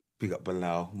me? Big up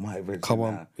Bilal, my brethren Come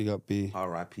on, now. big up B.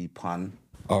 R.I.P. Pun.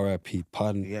 R.I.P.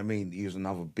 Pun. You know what I mean? He was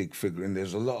another big figure. And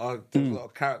there's a lot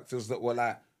of characters that were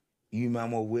like, you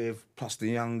man were with, plus the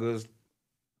youngers,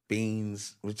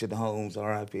 Beans, Richard Holmes,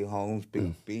 R.I.P. Holmes, big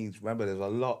up Beans. Remember, there's a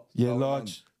lot. Yeah, going Large.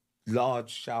 on. Large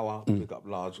shower, big up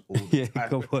Large all the Yeah, time.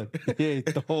 come on. Yeah,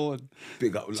 don't.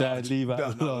 Big up Try Large. and leave out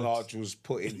Large. Large. Was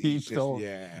put in. He's don't.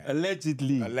 Yeah.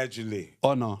 Allegedly.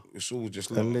 Honor. It's all just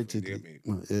love. Allegedly. You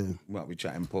know what I mean? Yeah. Might be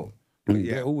chatting put. But They're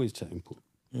yeah, always chatting.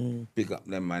 big up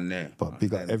them man there. But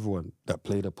big up everyone that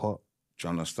played a part. Do you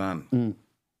understand?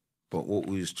 But what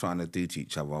we was trying to do to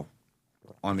each other,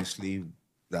 honestly,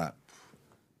 that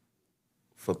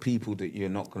for people that you're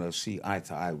not going to see eye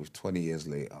to eye with 20 years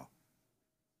later,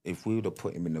 if we would have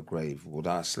put him in the grave, would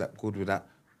I have slept good with that?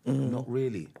 Not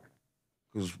really.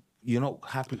 Because you're not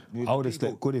happy with I would have people.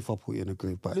 slept good if I put you in a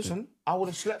grave back then. Listen, I would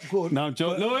have slept good. No, I'm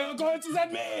joking. No, I'm going to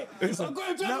admit it. I'm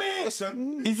going to admit it.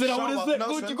 Listen, He said I shut would have up, slept no,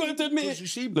 good. son. You're going to admit it. 'Cause you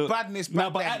see Look, badness no,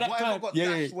 back but then. at that Whatever time, got yeah,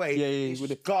 dashed away, with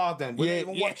the it's garden. We Yeah, ain't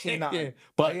even yeah, watching that. yeah. What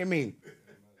But do you mean?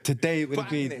 today it would have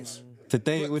been. Badness.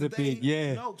 Today it But would have been. today,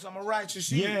 Yeah. No, because I'm a righteous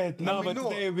youth. Yeah, no, And we but know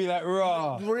today it. it'd be like,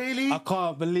 raw. Really? I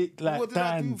can't believe, like, What did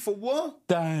I do Dan, for what?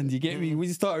 Dan, you get me? When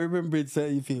you start remembering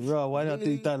certain things, raw, why did I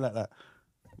do Dan like that?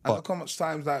 And look how much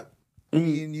times that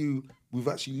me and you, we've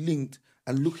actually linked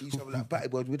and look at each other like batty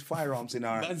boys with firearms in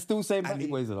our hands. Man, still saying And batty he-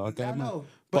 boys, though, okay, I man. know.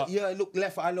 But yeah, I look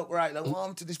left, I look right. Like, well,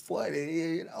 I'm to this boy. Yeah,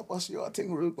 you know, boss your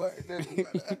thing, rude boy.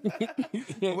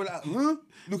 And we're like, huh?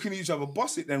 Looking at each other,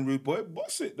 boss it then, rude boy.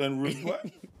 Boss it then, rude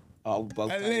boy. Oh,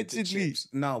 both Allegedly.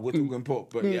 No, we're talking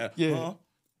pop, but yeah. yeah. Huh?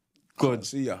 Good. Can't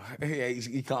see ya. Yeah,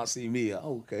 he can't see me.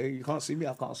 Okay, you can't see me,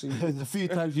 I can't see you. A few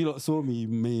times you lot saw me, you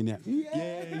maniac.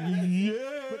 Yeah.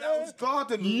 But that was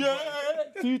garden. rude Yeah.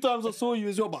 boy. A few times I saw you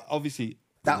as well, but obviously.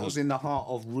 That was in the heart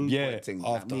of rude Yeah, boy thing.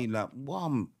 after. I mean, like,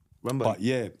 remember, But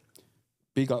yeah,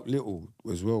 big up Little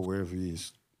as well, wherever he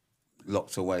is.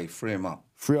 locked away, free him up.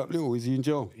 Free up Little, is he in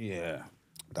jail? Yeah.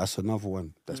 That's another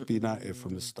one that's been out here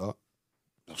from the start.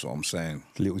 That's what I'm saying.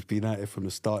 Little's been out here from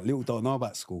the start. Little don't know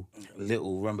about school.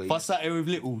 Little, remember, If I sat here with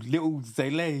Little say,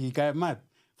 Lay, you going mad.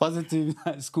 If I said to him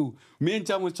at school, me and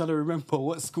Jan was trying to remember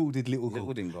what school did Little go.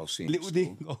 Little didn't go see him. Little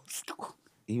didn't go to school.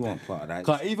 He wasn't part of that.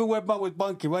 Can't, even when man was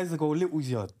bunking, why does it go Little's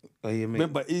yard? Oh, you mean?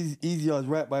 Remember, his yard's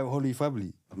right by Holy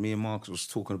Family. Me and Marcus was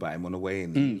talking about him on the way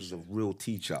in. He was a real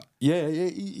teacher. Yeah,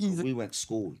 he's... We went to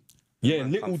school. Yeah,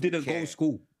 Man, Little come from didn't go care. to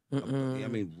school. I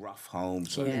mean, rough home,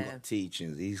 so he Yeah. got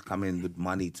teachings. He's coming with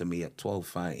money to me at 12,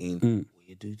 13. What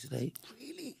you do today?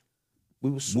 Really?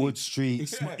 We were sweet. Wood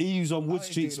Street. Yeah. He was on Wood I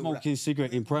ain't Street doing all that. smoking a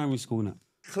cigarette in primary school now.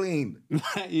 Clean.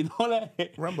 You know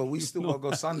that? Remember, we still got to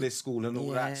go Sunday school and all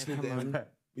Yeah, that. Still come getting, on.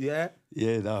 yeah?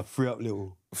 Yeah, nah, free up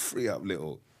Little. Free up,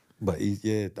 Little. But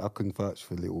yeah, I couldn't vouch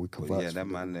for Little. We could But vouch yeah, for that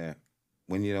Little. man there,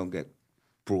 when you don't get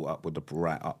brought up with the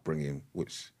right upbringing,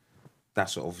 which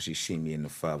that's what obviously seen me in the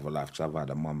further life, because I've had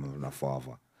a mum and a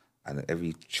father, and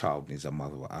every child needs a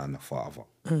mother and a father.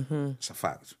 It's a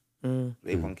fact.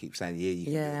 Everyone keeps saying, yeah, you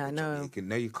can. Yeah, do it, I know. You can.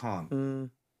 No, you can't.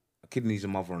 A kid needs a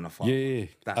mother and a father. Yeah.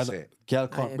 That's I don't- it. Girl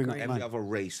can't bring up agree. Every man. other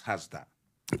race has that.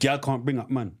 Girl can't bring up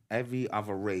man. Every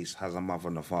other race has a mother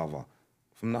and a father.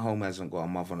 From the home hasn't got a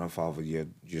mother and a father,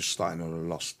 you're starting on a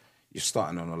loss. You're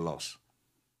starting on a loss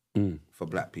for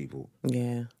black people.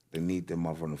 Yeah. They need their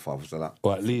mother and a father. So that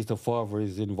Or at least the father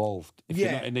is involved. If you're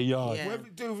Yeah. not in the yard. Yeah. Whatever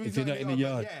you do, If you're not in the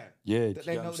yard. that Yeah, do they you get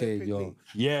know what I'm they're saying? You're, picnic.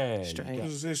 yeah. Straight.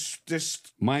 Because this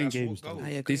Mind that's what games. goes. though. I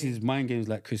agree. This is mind games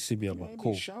like Chris Sibia, but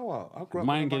cool. Shower. I grew up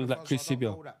Mind with a games mother, like Chris so I don't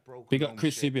Sibia. know that broken Big up home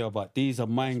Chris shit. Sibia, but these are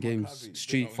mind games, cousin,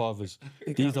 street you know. fathers.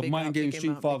 Big These up, are big mind up, games, big him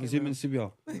street up, fathers, big him him and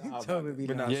Sibia. Don't be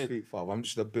Been like- a Yeah. street father. I'm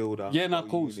just a builder. Yeah, no, Go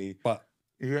cool. uni. But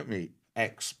You get me?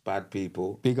 Ex-bad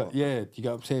people. big up, yeah, you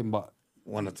get what I'm saying? But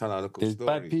Want to tell a little there's story.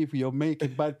 bad people, you're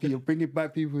making bad people, you're bringing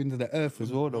bad people into the earth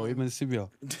as well, though, him and Sibia.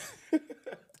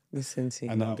 Listen to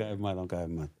you. And I'm going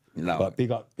mad. No. But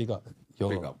big up your,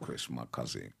 Big up Chris, my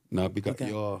cousin. no, big up Big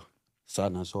up. your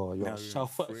son as well, your son.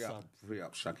 Free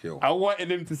up Shaquille. I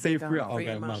wanted him to say free up, I'm Free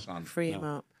going him mad. up. Free him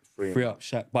up. Free up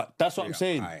Shaq. But that's what I'm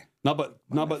saying. Aye. No, but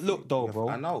look though, bro.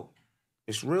 I know.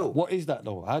 It's real. What is that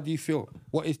though? How do you feel?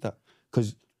 What is that?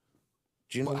 Because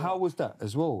Do you know how was that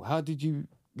as well? How did you?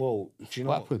 Well, do you know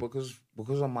What what? happened?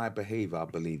 Because of my behaviour, I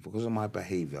believe, because of my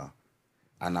behaviour,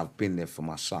 and I've been there for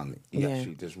my son. He Yeah.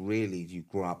 actually just really, you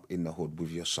grow up in the hood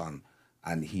with your son,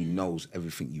 and he knows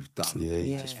everything you've done. Yeah,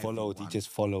 he Yeah. just followed. He just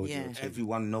followed. Yeah. you.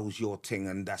 Everyone knows your thing,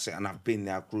 and that's it. And I've been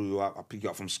there, I grew you up, I pick you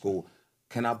up from school.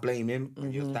 Can I blame him?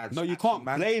 Your dad's No, you action can't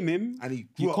man, blame him. And he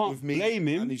You grew up can't with me. blame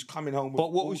him. And he's coming home with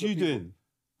But what all was the you people. doing?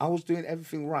 I was doing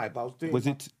everything right, but I was doing...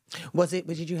 Was it?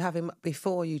 Did you have him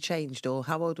before you changed, or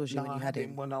how old was you No, when I you had had him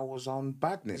him? when I was on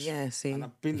badness. Yeah, see. And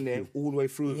I've been there all the way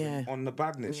through Yeah. on the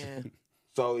badness. Yeah.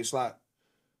 So it's like,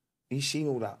 he's seen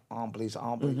all that arm bleeds,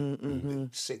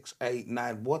 6, 8,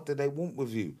 9. What do they want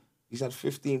with you? He's had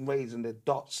 15 raids and they're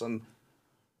dots, and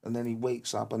then he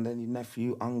wakes up, and then your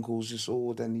nephew, uncles, just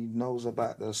all, then he knows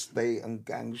about the state and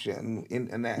gang shit and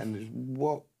internet, and just,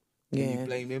 what? Can Yeah. you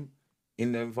blame him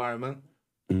in the environment?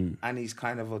 And he's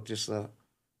kind of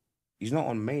he's not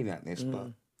on maniacness,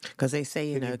 but Because they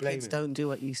say, Can you blame kids him? don't do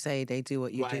what you say, they do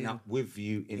what you growing do. up with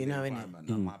you in You the know, innit? environment.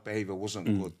 And my behaviour wasn't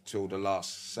good till the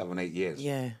last 7, 8 years.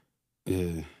 Yeah.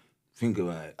 Yeah. Think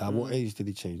about it. At what age did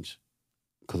he change?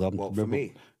 Because I'm. Well, for remember,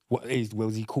 me, what age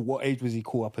was he cool? What age was he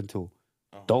cool up until?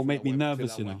 Don't make me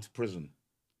nervous, till you I know. went to prison.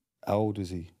 How old was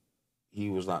he? He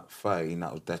was like 13,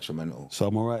 that was detrimental. So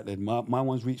I'm alright then. My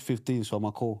one's reached 15, so I'm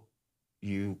a cool.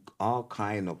 You are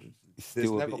kind of... Still a There's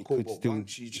bit- never it cool, could but still-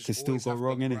 once you it just could still always go have to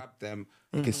wrong, innit? grab them.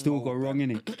 It can still go wrong,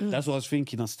 innit? That's what I was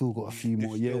thinking. I still got a few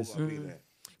more years. Still gotta be there.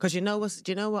 Because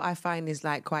do you know what I find is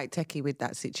like quite techie with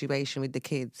that situation with the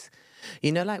kids?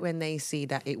 You know, like when they see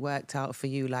that it worked out for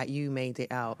you, like you made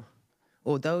it out.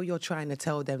 Although you're trying to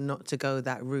tell them not to go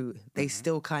that route, they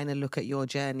still kind of look at your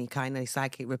journey, kind of, it's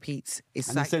like it repeats. It's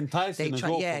And like it's enticing as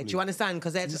well, yeah. probably. Do you understand?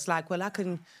 Because they're just like, well,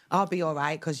 I'll be all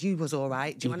right because you was all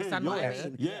right. Do you understand what I you're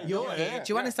mean? here. Yeah, You're you're here. here.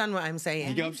 Do you understand what I'm saying?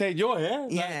 You get what I'm saying? You're here.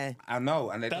 Like, Yeah, I know,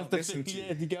 and they that's don't the listen thing. to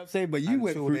Yeah, you. you get what I'm saying? But you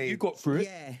went Until through it. they- You got through it.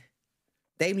 yeah.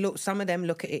 Some of them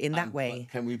look at it in that way.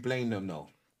 But can we blame them though?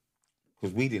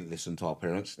 Because we didn't listen to our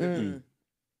parents, did we?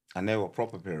 And they were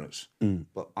proper parents.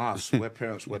 But us, we're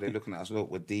parents where they're looking at us,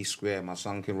 look, we're D square, my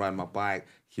son can ride my bike,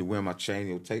 he'll wear my chain,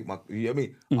 he'll take my, you know what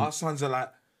I mean? Our sons are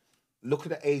like, look at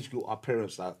the age group our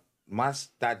parents like. My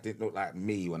dad didn't look like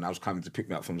me when I was coming to pick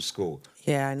me up from school.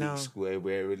 Yeah, I know. D square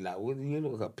wearing like, well, you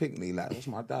look like a picnic, like, that's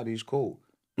my dad, he's cool.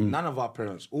 None of our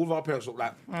parents, all of our parents look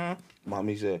like,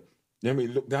 Mummy said, you know what I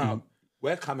mean? Look down.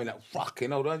 We're coming like,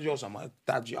 fucking hell, don't you? I'm my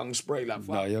dad's young spray, like,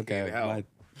 No, you're fucking okay. hell. Like,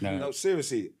 no. No,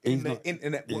 seriously, He's in the not-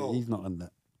 internet Yeah, world, he's not on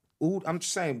that. I'm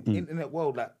just saying, internet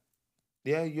world, like,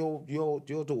 yeah, your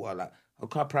daughter, like, I'm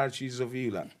quite proud she's of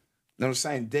you, like, you know what I'm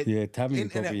saying? Yeah, Tammy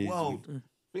internet probably is. world,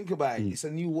 think about it, it's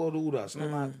a new world order. It's not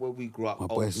like where we grew up. My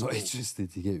old boy's not school.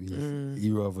 interested, you get me?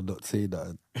 You rather not say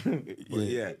that. But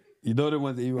yeah. You know the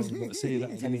ones that you rather not say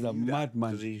that. He's a Because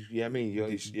madman. he's, yeah, I mean,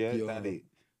 yeah, daddy.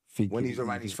 Thinking When he's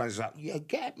around his friends, he's like, yeah,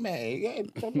 get me, yeah,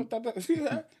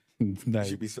 yeah. Nah, You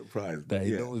should be surprised. nah, But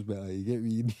he yeah. knows better. You get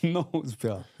me? He knows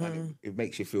better. And it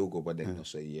makes you feel good, but then you'll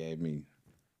say, yeah, I mean,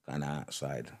 kind of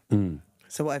outside.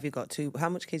 So what have you got? How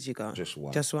much kids you got? Just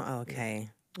one. Just one. Oh, okay.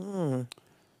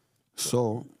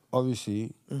 So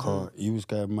obviously, car he was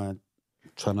going mad,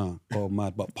 trying to go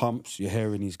mad. But Pumps, you're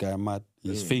hearing he's going mad.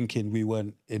 He's thinking we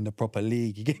weren't in the proper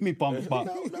league. You get me, Pumps? But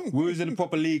we was in the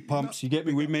proper league, Pumps. You get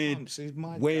me? We made Pumps, he's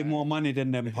my way guy. more money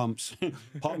than them, Pumps.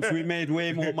 Pumps, we made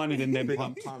way more money than them,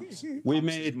 Pumps. We Pumps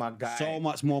made is my guy. so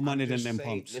much more money than Just them, say,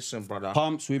 Pumps. listen, brother.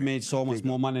 Pumps, we made so much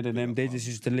more money than them. They just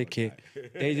used to lick it.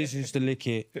 They just used to lick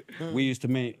it. We used to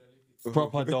make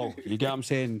proper dough. You get what I'm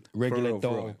saying? Regular For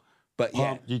dough. real. But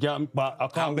yeah, You get him? But I I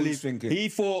can't was believe thinking- he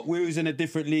thought we was in a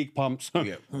different league, Pumps.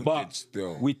 Yeah, we but did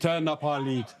still. we turned up our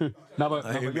league. no,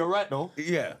 but you're right though.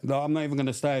 Yeah. No, I'm not even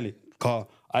gonna style it. Car.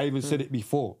 I even said it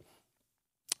before.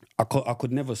 I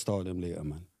could never style them later,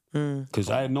 man. Because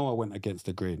I know I went against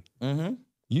the grain.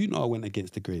 You know I went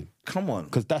against the grain. come on.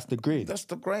 Because that's the grain. That's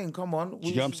the grain, come on. Do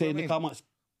you know what I'm saying? Look how much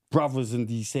brothers and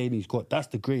he's saying he's got. That's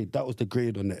the grade. That was the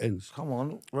grade on the ends. Come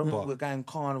on. Remember, we're going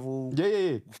carnival.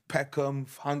 Yeah. Peckham,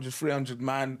 100, 300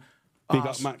 man. Big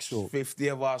us, up Maxwell. 50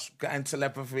 of us, getting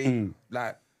telepathy,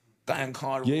 like, going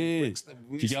carnival. Yeah. Brixton. Do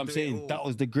We you used get what I'm to do it saying? all. That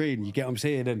was the grain. You get what I'm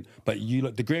saying? And but you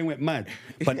look, the grain went mad.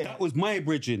 But that was my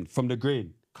bridging from the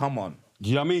grain. Come on. Do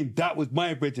you know what I mean? That was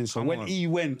my bridging. So Come when on. he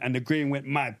went and the grain went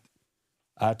mad,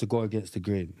 I had to go against the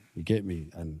grain. You get me?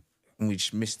 And And we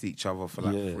just missed each other for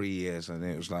like Yeah. 3 years, and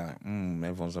it was like,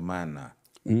 everyone's a man now.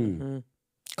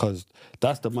 because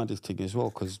that's the maddest thing as well.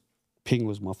 Because Ping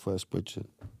was my first bridging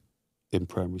in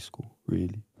primary school.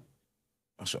 Really.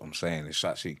 That's what I'm saying. It's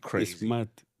actually crazy. It's mad.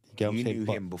 You get what I'm You saying? knew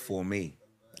But- him before me.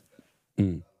 Do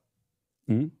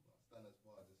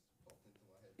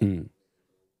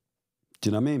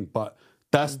you know what I mean? But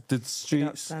that's the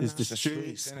streets. It's the It's the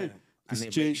streets. innit? The And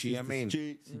it streets. makes you, It's I mean. the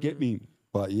streets. You get me?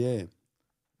 But yeah,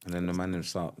 And then the man them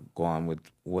start going with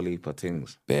Wally for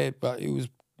things. bad. But it was.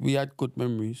 We had good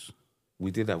memories. We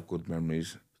did have good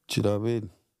memories. Do you know what I mean?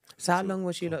 So how long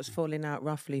was you lot's falling out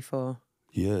roughly for?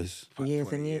 Yes. Years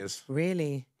 20 and years. years.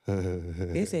 Really?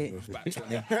 Is it? About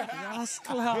 20.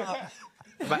 Rascal out.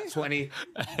 About 20.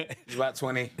 It's about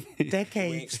 20. We ain't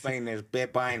Decades. explaining this bare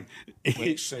buying.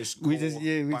 We just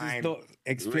not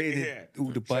explaining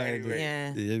all the buying.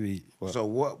 Yeah. So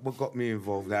what got me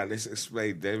involved now? Let's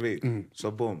explain, David. So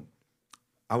boom.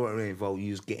 I wasn't really involved.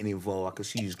 You was getting involved. I could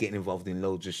see you was getting involved in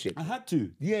loads of shit. I had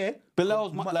to. Yeah.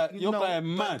 Bilal's like, you're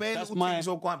going mad. That's my.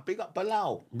 All going big up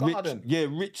Bilal. Garden.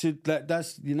 Richard, like,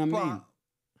 that's, you know what I mean?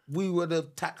 But we were the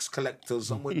tax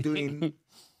collectors and we're doing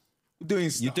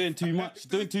stuff. You're doing too much.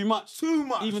 Doing too much. Too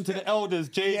much. Even to the elders,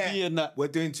 JB and that. We're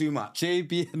doing too much.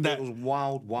 JB and that. It was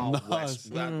wild west.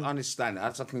 I understand that.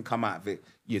 As I can come out of it,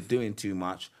 you're doing too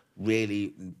much.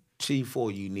 Really,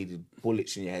 T4, you needed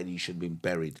bullets in your head. You should have been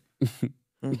buried.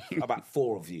 About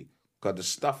 4 of you. Because the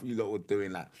stuff you lot were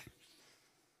doing, like,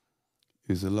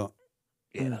 It was a lot.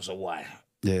 yeah, that's a why.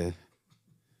 Yeah.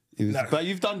 It was, But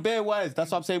you've done bare wise.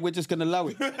 That's what I'm saying. We're just gonna allow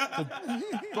it.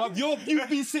 But you've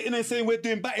been sitting there saying we're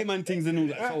doing Batman things and all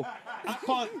that. So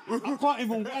I can't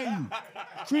even weigh you.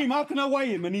 Cream, how can I weigh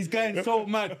him? And he's going so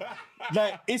mad.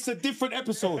 Like, it's a different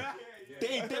episode.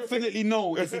 They definitely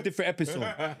know it's a different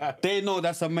episode. They know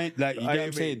that's a mate. Like, you get what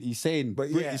I'm saying? He's saying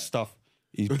But British yeah. stuff.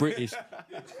 He's British.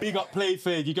 Big up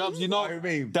Playfair. You know I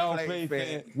mean, down Playfair.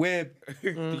 Playfair. Where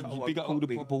big up all the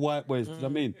proper white boys. Do you know what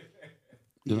I mean?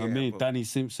 You know what I mean? but- Danny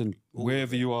Simpson,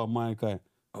 wherever you are, my guy.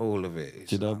 All of it.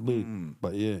 Do you know what I mean?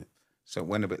 But yeah. So it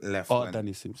went a bit left. Oh,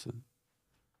 Danny Simpson.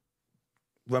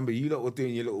 Remember, you lot were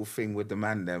doing your little thing with the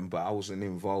man then, but I wasn't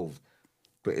involved.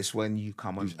 But it's when you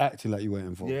come on. Acting like you weren't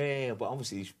involved. Yeah, but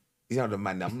obviously, you know the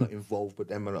man. I'm not involved, but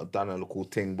them are not done a little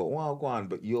thing. But well, go on.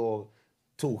 But you're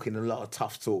talking a lot of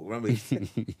tough talk. Remember,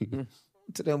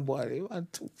 to them boy, they were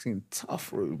talking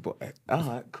tough, rude boy. All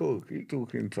right, cool. Keep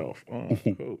talking tough. Oh,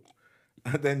 cool.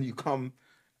 And then you come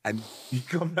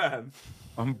down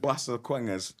and bust the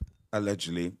quangers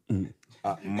allegedly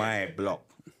at my block,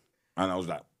 and I was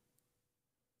like,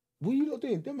 "What are you not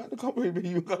doing? Them man, come with me.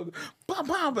 You go, bam,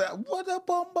 bam, bam. What a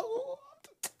bomb?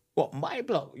 What, my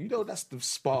block? You know that's the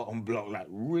Spartan block. Like,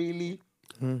 really?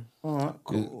 All right,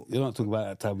 cool. You're not talking about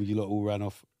that time when you lot all ran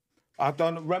off. I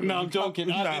don't remember. No, I'm joking.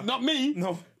 Nah. Not me.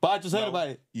 No. But I just heard about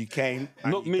it. You came.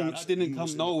 and Not you me. done- I didn't you come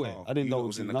was in the nowhere. car. I didn't You know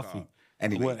was it in was the nothing. car.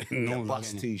 Anyway, Well, no the one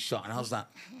bus was two shot, and I was like,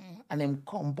 and then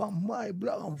come by my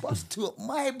block and bus two up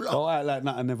my block. Don't act like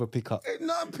nothing never pick up.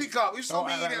 Not pick up. You saw Don't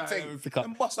me act in like that that thing. never pick up.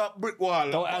 And bust up brick wall.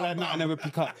 Don't act like nothing never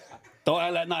pick up. Don't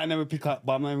act like nothing never pick up.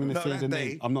 But I'm not even No, gonna say that the day-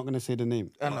 name. I'm not gonna say the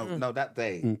name. No, that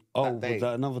day. Oh, that day. was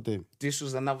that another day? This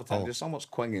was another time. There's so much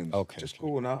quanging. Okay. Just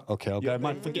cool now. Okay, okay,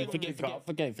 man. Forget.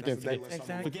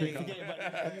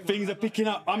 Things are picking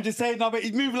up. I'm just saying, no, but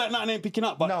he's moving like nothing ain't picking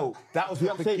up. But No, that was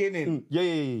the beginning.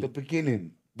 Yeah. The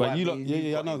beginning. But Why you me lot, and yeah,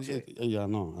 I got know. into it. Yeah, I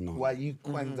know. Why you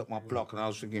quanged up my block, and I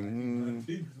was thinking,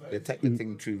 they take the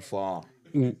thing too far.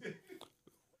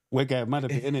 We're getting mad a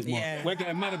bit, innit, man? Yeah. We're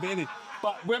getting mad a bit, innit?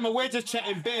 But remember, we're just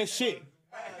chatting bare shit.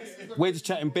 We're just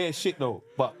chatting bare shit, though.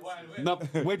 But no,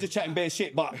 we're just chatting bare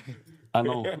shit, but I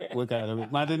know we're getting a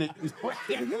bit mad, innit?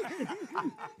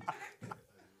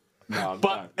 No,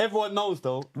 But everyone knows,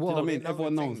 though. Do you know what I mean?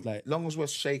 Everyone knows, like... long as we're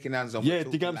shaking hands and Yeah, we're do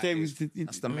you get what I'm talking saying? like this,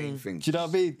 that's the main thing. Do you know what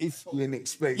I mean? It's... We didn't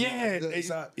expect. Yeah, it's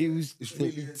like, it was... it's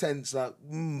really tense. Like,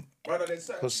 Brother, there's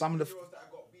certain 'Cause some of the- girls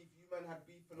that got beef. You man had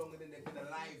beef for longer than they've been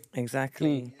alive.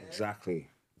 Exactly. exactly.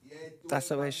 Yeah, That's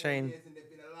what we're saying. years and they've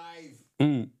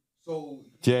been alive. So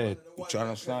Yeah. you Do you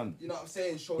understand? You know what I'm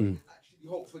saying? Showing actually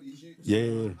hope for these youths.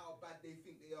 Yeah. How bad they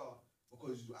think they are.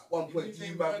 Because at one point,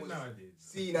 you man was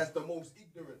seen as the most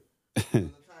ignorant.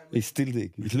 He's still there.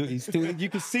 Look, he's still. You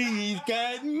can see he's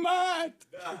getting mad.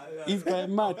 He's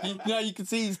getting mad. You can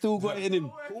see he's still got it in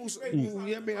him. Also,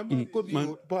 yeah, me, I'm good,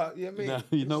 man. but yeah, me. Nah,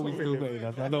 you know we still got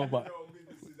it. I know, but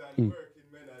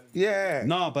Yeah.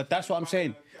 no, but that's what I'm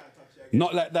saying.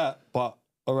 Not like that. But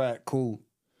all right, cool.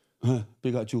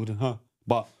 Big up Jordan, huh?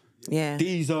 But Yeah.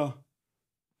 these are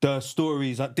the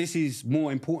stories. This is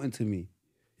more important to me,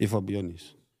 if I'll be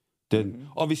honest. Then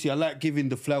obviously I like giving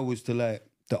the flowers to like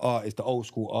the artists, the old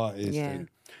school artists. Yeah. And-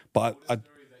 but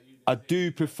I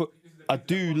do prefer. I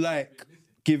do like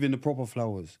giving the proper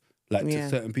flowers, like Yeah. to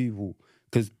certain people,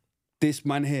 because this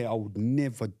man here, I would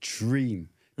never dream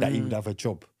that he would have a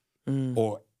job.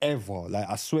 or ever. Like,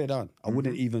 I swear down, I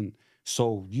wouldn't even.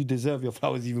 So you deserve your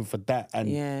flowers even for that, and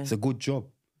it's a good job.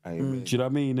 Do you know what I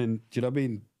mean? And do you know what I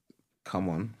mean? Come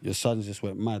on. Your son just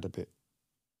went mad a bit,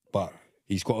 but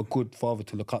he's got a good father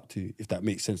to look up to, if that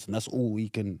makes sense, and that's all he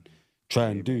can try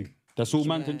and do. That's all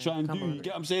man can try and do. You get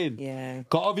what I'm saying? Yeah.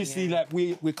 Because obviously, like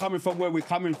we're coming from where we're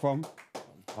coming from.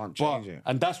 Can't change it.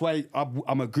 And that's why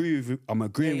I'm agreeing with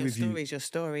Your you. story's your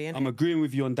story, innit? I'm agreeing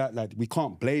with you on that. Like, we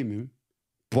can't blame him,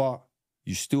 but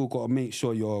you still got to make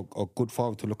sure you're a good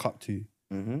father to look up to,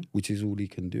 which is all he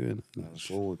can do. Innit?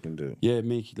 That's all we can do. Yeah,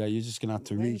 make like you're just gonna have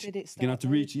to When reach. did it You're gonna have to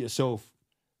start, reach it yourself.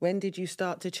 When did you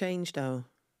start to change, though?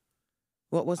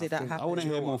 What was it that happened? I want to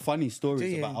hear more funny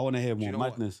stories about. I want to hear more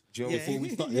madness. Do you know Before we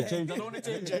start the change, I don't want to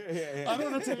change it. I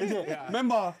don't want to change it. Yeah.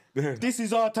 Remember, this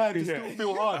is our time to still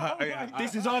feel hard.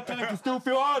 This is our time to still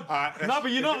feel hard. No,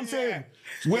 but you know what I'm saying?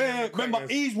 Where remember,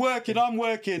 he's working, I'm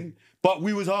working, but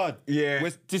we was hard. Yeah.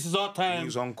 This is our time. He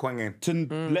was on quanging. To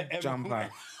let everyone Jump out.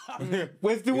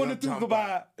 We still want to talk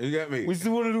about. You get me? We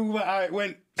still want to talk about how it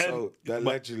went. So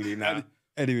allegedly now.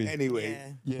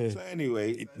 Anyway. Yeah. So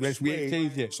anyway, we ain't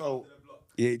changed it. So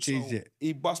Yeah, it changed it.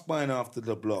 he bust by after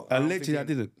the block. Allegedly, I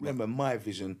didn't. Remember my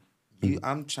vision.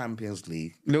 I'm Champions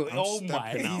League. Look, I'm oh my,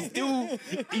 stepping out.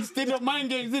 he's still at mind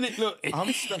games, isn't it? Look,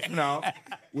 I'm stepping out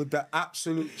with the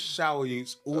absolute shower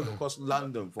youths all across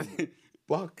London, from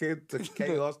Bucket to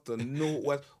Chaos to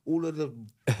Northwest, all of the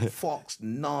Fox,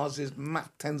 Nazis,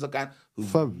 Mac 10s again.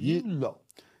 Fam, you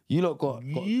lot got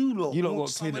want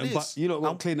some of Clinton, this. you lot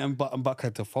got Clinton and Bucker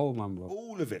to fold, man, bro.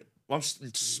 All of it.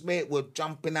 Smith were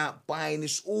jumping out, buying.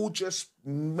 It's all just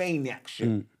maniac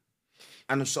shit.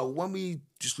 And so when we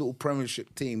just little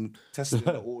Premiership team tested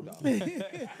the order.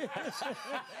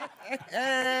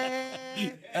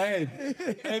 Hey,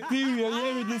 Pee-wee, are you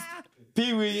hearing this?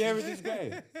 Pee-wee, you hearing this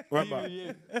guy? Remember,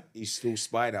 he's still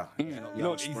Spider.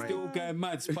 Look, he's still going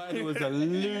mad. Spider was a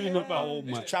loon. Oh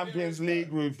my. Champions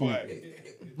League roof, boy.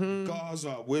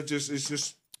 Gaza, it's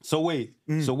just. So wait,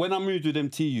 so when I moved with them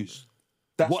TUs,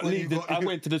 what when league you did got- I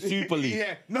went to the Super League?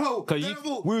 Yeah, no. Because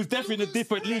devil. we was definitely in a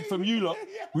different league from you lot.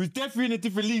 We was definitely in a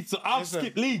different league, so I've Listen,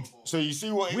 skipped leagues. So you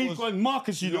see what it We've was? gone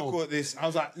Marcus, you Look know. at this. I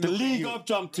was like, The look at league you. I've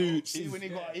jumped to See is, when he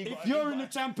got if you're in the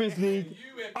Champions League,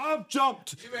 I've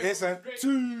jumped Listen.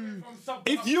 to.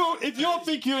 If you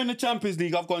think you're in the Champions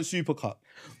League, I've gone Super Cup.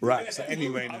 Right, so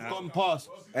anyway I've now. gone past.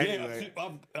 Anyway. Yeah,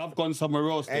 I've gone somewhere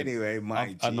else. Then. Anyway,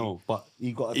 my I G, know, but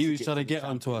you got a he was ticket trying to to the get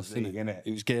onto us, Champions innit? League, innit?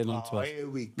 He was getting onto us. Here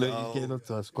we Look, go. he was getting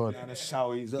onto us. Go on. And the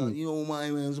shower, he's like, you know,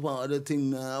 my man's part of the thing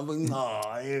now.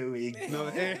 Oh, here we go.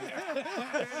 Here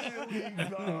we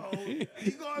go.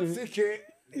 He got a ticket.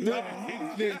 Look,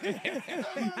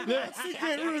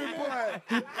 ticket room, boy.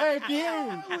 Hey,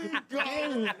 King!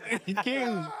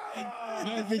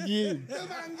 I think you. The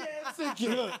man get a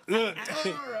ticket. Look.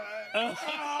 All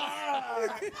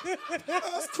right.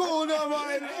 That's cool now,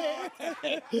 man.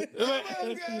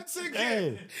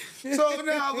 Hey. So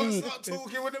now I'm going to start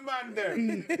talking with the man there.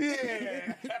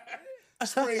 Yeah.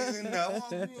 It's crazy now.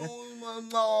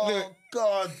 Oh,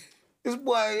 God. This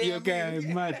boy. You're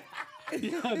going mad.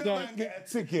 The man get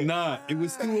a ticket. Nah, it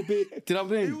was still a bit. Did I It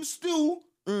mean? was still.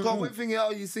 Because one thing,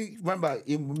 you see, remember,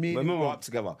 me and you grew up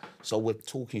together. So we're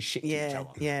talking shit to each other.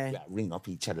 Yeah. We ring up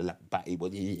each other like batty,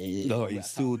 but No, he's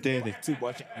still doing it.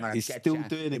 He's still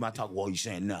doing They it. might talk, what are you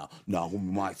saying now? No, we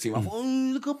might see. Oh,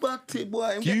 look at batty,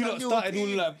 boy. You lot started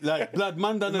all like blood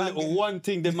man done a little one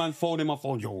thing. The man phoned him my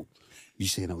phone. Yo, you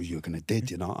saying that you're gonna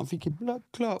dead? You know? I'm thinking blood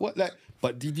clot. What like?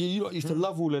 But did you lot used to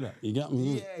love all of that? You get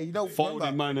me? Yeah, you know, Phone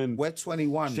him, man, and we're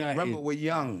 21. shouting. Remember, we're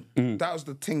young. That was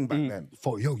the thing back then.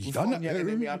 thought, yo, you done Phone that? your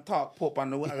enemy and talk pop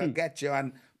and we're gonna get you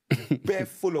and bare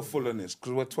full of fullness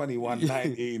because we're 21,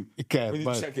 19. Okay, when you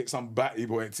but- check it, some batty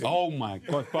boy thing. Oh my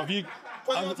god, bruv,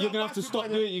 you're gonna have to stop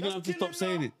doing it. You're gonna have to stop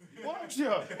saying it. Watch you.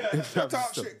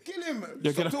 Talk shit. Kill him.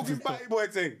 You're Stop gonna have to talking stop. batty boy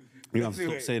thing. You have to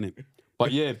stop saying it.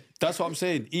 But yeah, that's what I'm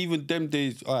saying. Even them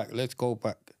days. All right, let's go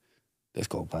back. Let's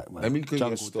go back, man. Let me tell you a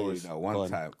Jungle story days. now. Go One on,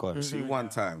 time. go on. See,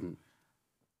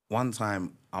 one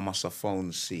time I must have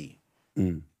phoned C.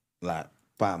 Like,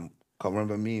 bam. Cause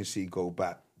remember me and C go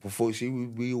back. Before, see,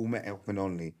 we all met up in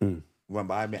Only.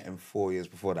 Remember, I met him 4 years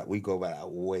before that. We go back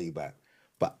way back.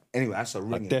 But anyway, that's a I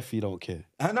ring. definitely don't care.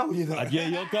 I know you don't. Yeah,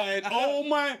 you're going. Oh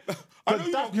my! I know Cause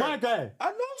you that's don't my care. guy.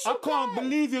 I know I some can't guy.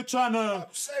 believe you're trying to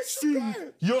saying see some guy.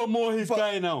 you're more his But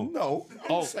guy now. No,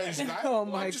 Oh. I'm saying that. Oh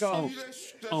my I'm just God. telling you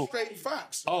the straight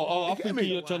facts. Oh, You I'm get thinking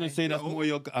me? you're trying to say that's No. more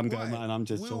your. I'm going, Why? man. I'm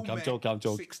just We all joking. I'm met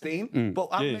joking. 16, but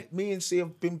yeah. me and C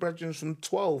have been brethren from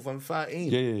 12 and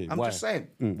 13. Yeah. I'm Why? just saying.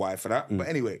 Why for that? But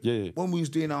anyway, Yeah. when we was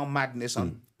doing our madness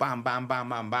on bam, bam, bam,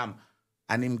 bam, bam,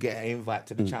 and him get an invite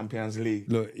to the Champions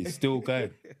League. Look, he's still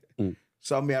going.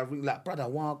 So me, I ring like, brother,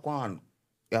 go on.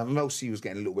 Yeah, I know she was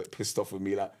getting a little bit pissed off with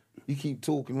me. Like, you keep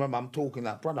talking. Remember, I'm talking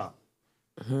like, brother,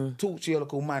 talk to your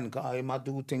local man. Guy, I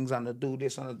do things and I do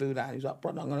this and I do that. And he's like,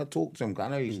 brother, I'm going to talk to him. 'Cause I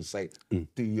know he used to say,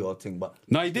 do your thing. But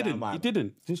No, he just didn't. allow He my-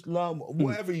 didn't. Just allow,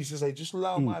 whatever he used to say, just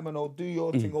allow my man or do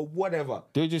your thing or whatever.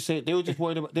 They were just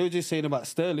worried about. They were just saying about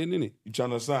Sterling, innit? You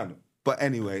understand? But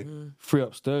anyway, Free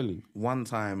up Sterling. one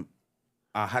time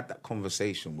I had that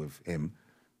conversation with him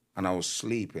and I was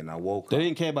sleeping. I woke They up.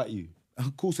 didn't care about you.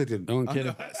 Of course they didn't. No one cared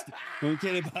about. No one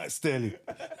cared about Sterling.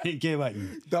 They didn't care about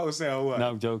you. Don't say a word. No,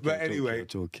 I'm joking. But I'm joking, anyway, I'm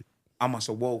joking. I must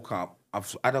have woke up.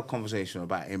 I've had a conversation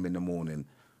about him in the morning.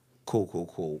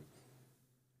 Cool.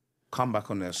 Come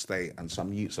back on the estate and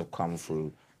some youths have come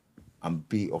through and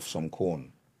beat off some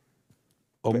corn.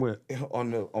 On where?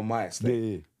 On my estate.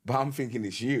 Yeah. But I'm thinking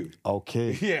it's you.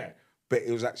 Okay. Yeah. But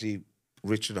it was actually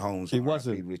Richard Holmes. It R.I.P.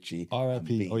 wasn't. Richie.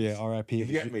 R.I.P. and Oh, yeah, Beans. R.I.P. You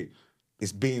get me?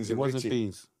 It's Beans It and wasn't Richie.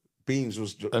 Beans. Beans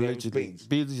was Allegedly. Beans.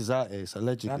 Beans is out there. It's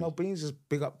allegedly. I know Beans is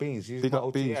big up Beans. He's Big my up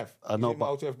OTF. Beans. I know, He's in my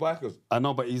but- OTF bikers. I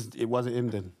know, but it wasn't him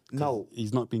then. 'Cause No.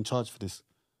 He's not been charged for this.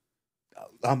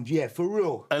 Yeah, for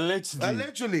real. Allegedly.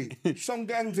 Allegedly. Some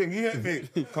gang thing, you get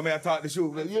me? Come here, talk the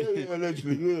shoot. Like, yeah,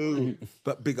 allegedly. Yeah.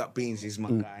 But big up Beans is my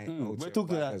guy. We're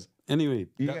talking about. bikers. Anyway.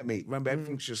 You that- get me? Remember,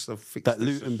 everything's just a fixed That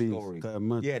Luton Beans, story. that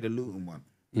mad. Yeah, the Luton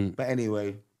one. But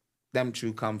anyway, them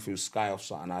two come through, sky off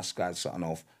something, I skied something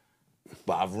off.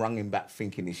 But I've rung him back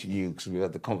thinking it's you because we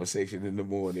had the conversation in the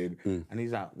morning. And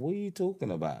he's like, what are you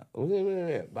talking about?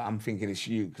 But I'm thinking it's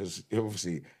you because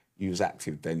obviously you was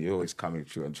active then. You're always coming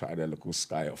through and trying their little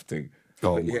sky off thing.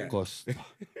 Oh But my yeah. gosh.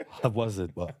 I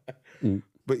wasn't, but.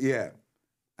 But yeah,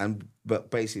 but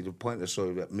basically the point of the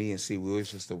story that me and C, we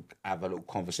always just to have a little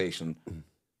conversation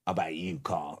about you,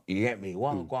 Carl. You get me? Go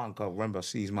on, Carl. Remember,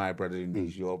 C's my brother and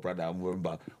he's your brother. And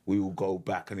remember, we will go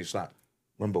back and it's like,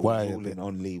 remember, Why? we're rolling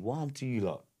on Lee. What happened to you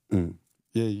lot?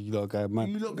 Yeah, you lot guy, man.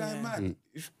 You lot going mad.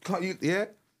 Can't you, yeah?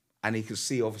 And he can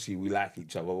see, obviously, we like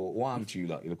each other. But what happened to you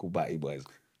lot, you little batty boys?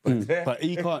 But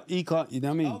he can't, you know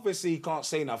what I mean? Obviously, he can't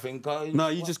say nothing. No,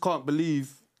 you just can't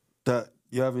believe that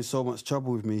you're having so much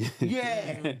trouble with me.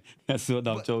 Yeah. That's what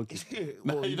I'm joking.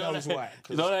 Well, he you know knows that- why.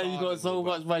 You know that you got so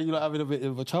much, man. You're not having a bit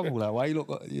of a trouble. Like, why you not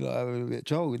having a bit of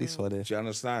trouble with this one? There? Do you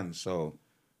understand? So,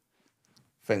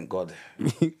 thank God,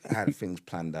 I had things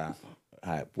planned out.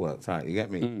 How it worked out. You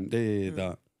get me? Yeah,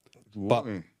 that. But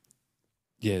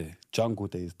yeah, jungle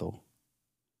days though.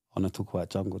 I want to talk about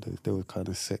jungle days. They were kind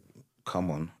of sick.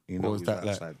 Come on, you know What was who's that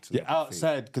outside like? to Yeah, look at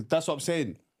outside, because that's what I'm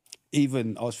saying.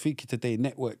 Even I was thinking today,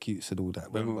 network youths and all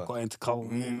that. When we Remember? got into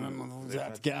cold, we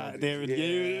had to get out there.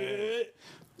 And,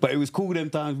 But it was cool them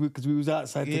times because we was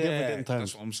outside feet. together Yeah, them that's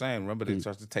times. what I'm saying. Remember, they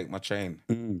tried to take my chain.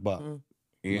 But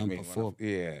You get Man me? performed.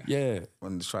 Yeah.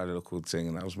 When they tried the local thing,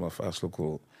 and that was my first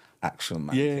local action,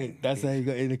 man. yeah, thing. that's how you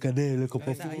got in the career, look a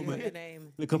Is that your performance,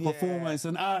 name? look a performance,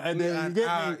 and out and then you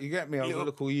get me. You get me? I was a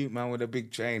little youth man with a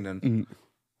big chain, and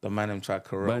the man them tried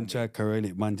correct. Man tried correct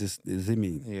it, man just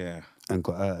zimmy Yeah. and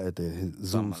got out of there.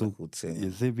 Some Zoom, zoom, little thing. yeah, You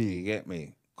zimmy. get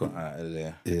me? Got out of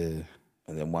there. Yeah.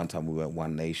 And then one time we went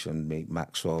One Nation, meet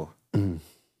Maxwell, and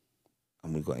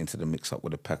we got into the mix up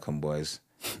with the Peckham boys.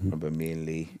 Remember me and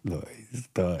Lee? Look, he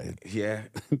started. Yeah.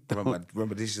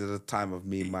 remember this is the time of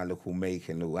me and my little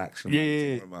making little action. Yeah, man.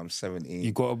 yeah. Remember I'm 17.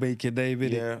 You got to make your name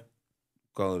in it. yeah.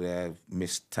 Go there,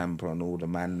 miss temper and all the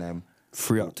man them.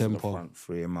 Free up Walk to the tempo. front,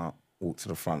 free him up. Walk to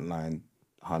the front line,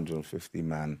 150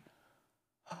 man.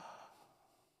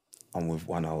 I'm with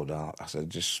one older. I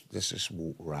said, let's just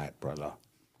walk right, brother.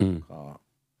 You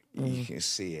can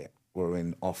see it. We're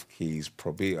in off keys,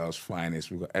 Probito's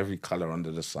finest. We've got every colour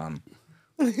under the sun.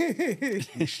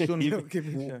 You shouldn't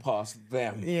walk past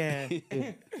them. Yeah.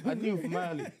 I knew from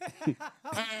early.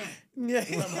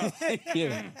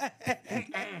 Yeah.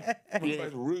 Yeah.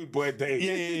 Rude boy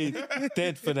days. Yeah.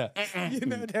 Dead for that. You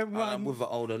know them And I'm one. with the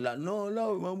older, like, no,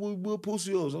 man, we're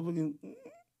pussies. I'm thinking,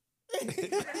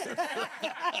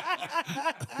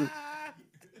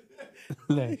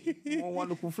 Like, one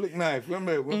little flick knife.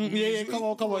 Remember? yeah, come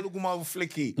on. Look at my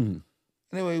flicky.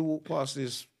 Anyway, we walked past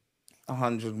this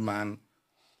 100 man.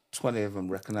 20 of them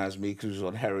recognised me because we was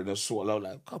on heroin and swallow.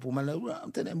 Like, a couple man, like, right,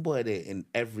 I'm to them boy there in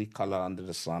every colour under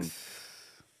the sun.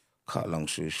 Cut a long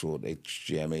story short, they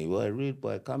GM me. Well, rude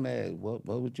boy, come here. What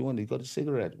would you want? You got a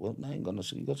cigarette? Well, no, I ain't got no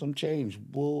cigarette. You got some change?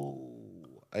 Whoa.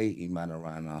 80 man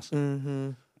around us.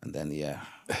 And then, yeah,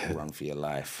 run for your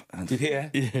life. And yeah,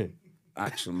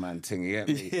 action man thing, you get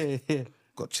me? yeah.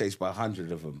 Got chased by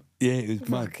 100 of them Yeah, it was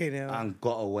mad. Fucking hell. and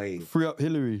got away. Free up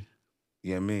Hillary.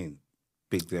 You know what I mean?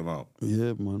 Big them up.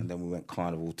 Yeah, man. And then we went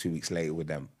carnival 2 weeks later with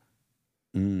them.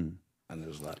 And it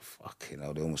was like, fucking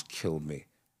hell, they almost killed me.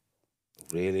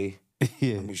 Really?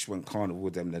 Yeah. And we just went carnival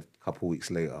with them a couple of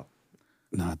weeks later.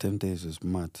 Nah, them days was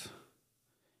mad.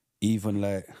 Even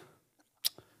like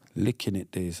licking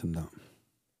it days and that.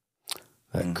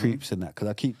 Like creeps and that. Because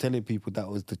I keep telling people that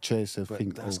was the choice of But thing.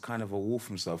 that's kind of a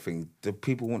Waltham style thing. The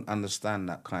people won't understand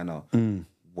that kind of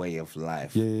way of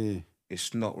life. Yeah.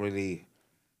 It's not really,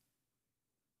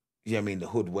 yeah, I mean, the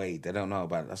hood way. They don't know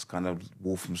about it. That's kind of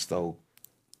Waltham style,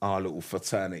 our little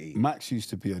fraternity. Max used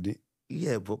to be on it.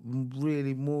 Yeah, but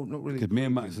really more, not really. Because me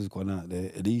and Max has gone out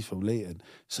there, and he's from Leighton.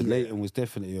 So Leighton was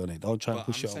definitely on it. Don't try and But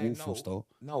push I'm it on saying Waltham style.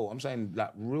 No, I'm saying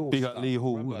like real Big stuff. up Lee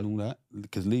Hall Remember, and all that.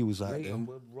 Because Lee was out there. Leighton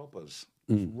were robbers.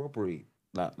 Robbery.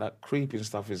 Like creeping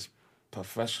stuff is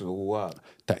professional work.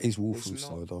 That is Waltham It's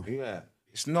style not, though. yeah.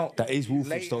 It's not. That is Waltham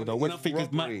Leighton style though. When I is think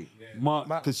of robbery. Mark,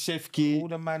 because Shefki, All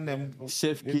the man them.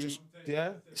 Shefki, you just-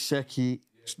 yeah. Sheki,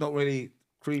 It's not really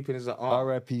creeping as an art.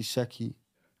 R.I.P. Sheki.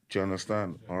 Do you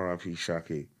understand? R.I.P.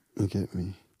 Shaki. You get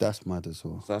me? That's mad as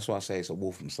well. So that's why I say it's a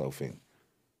Waltham style thing.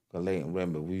 But Leighton,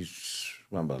 remember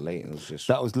Leighton was just.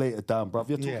 That was later down, bruv.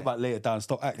 You're talking Yeah. about later down.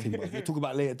 Stop acting, bruv. You're talking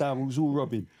about later down. We was all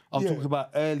robbing. I'm talking about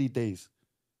early days.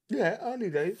 Yeah, early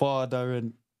days. Father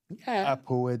and Yeah.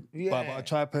 Apple and Yeah. but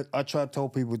I try to tell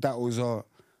people that was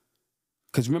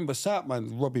because remember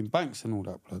Southman robbing banks and all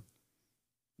that, blood.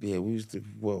 Yeah, we used to,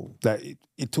 well. That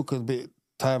it took a bit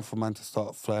time for man to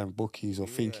start flying bookies or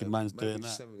thinking man's maybe doing that.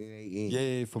 17, 18.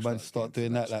 Yeah, for man to start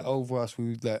doing that. Like stuff. over us, we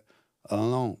was like, I don't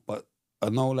know, but I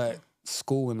know like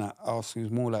school and that house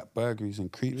was more like burglaries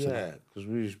and creeps. And Yeah, that. because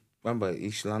we was, remember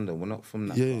East London, we're not from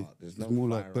that Yeah, part. There's it's no more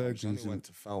like firearms. I burglaries only and- went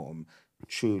to Feltham,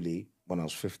 truly, when I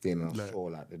was 15 and I saw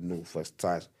like the Northwest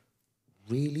ties.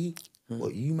 Really?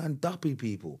 What, you man duppy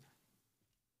people?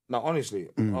 No, honestly,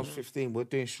 when I was 15, we're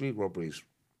doing street robberies.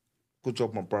 Good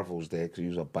job my brother was there because he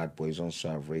was a bad boy, he's on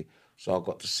survey. So I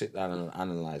got to sit down and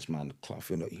analyse, man. I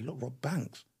feel like, you lot rob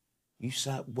banks. You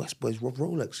sat West Boys rob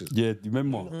Rolexes. Yeah, you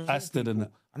remember Aston and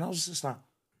that. And I was just like,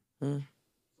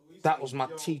 that was my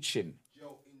teaching.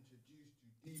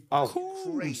 Oh,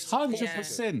 crazy.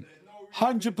 100%.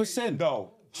 100%.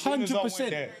 No.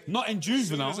 100%. Not in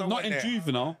juvenile. Not in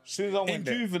juvenile. Soon as I In went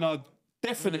there. juvenile,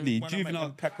 definitely. When I met Juvenile.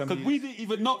 them Peckham Because we didn't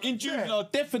even know. In juvenile,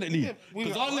 definitely. we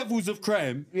Because were- our levels of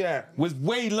crime Yeah. was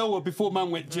way lower before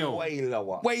man went jail. Way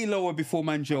lower. Way lower before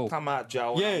man jail. Come out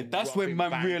jail. Yeah, and that's when robbing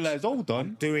man banks, realised, hold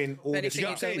on. doing all But this if you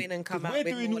stuff. go in and come 'Cause out we're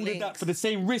with doing more all of that links. for the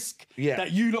same risk Yeah.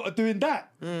 that you lot are doing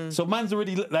that. So man's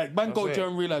already, like, man go That's jail it.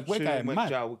 and realise, we're Soon as going we went mad.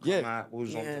 jail, we come Yeah. out, we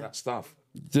was onto that stuff.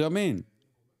 Do you know what I mean?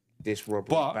 This robbery,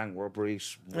 But- bank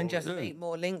robberies. And just make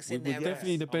more links in We there. was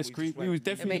definitely the best creep. We was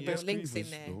definitely make the best more links in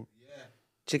creepers, there. bro.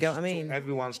 Do you get what I mean?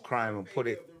 Everyone's crime and put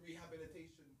it. The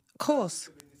rehabilitation Of course.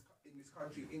 in this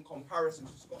country in comparison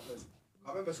to Scotland. I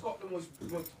remember Scotland was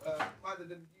madder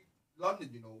than London,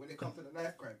 you know, when it comes to the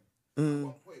knife crime. At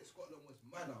one point, Scotland was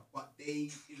madder, but they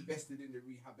invested in the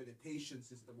rehabilitation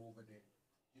system over there.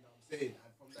 You know what I'm saying?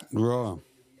 And from that, Right. investment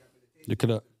in the rehabilitation Look at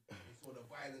that. system, they saw the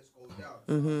violence go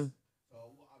down. So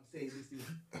what I'm saying, this is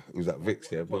Who's that Vix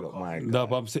there? Big up mine. No,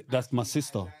 but that's my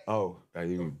sister. Oh,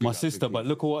 you My sister, but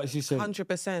look at what she said.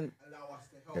 100%. allow us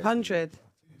to help. 100.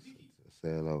 Say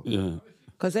hello. Yeah.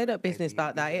 Because they're not business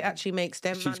about that. It actually makes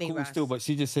them She's money, cool Ras. still, but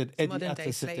she just said Eddie modern had day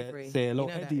to sit there, slavery. say hello. You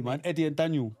know that, Eddie, man. innit? Eddie and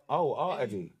Daniel. Oh,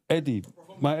 Eddie. Eddie.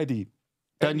 My Eddie.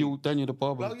 Daniel the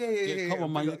barber. Oh, yeah. Come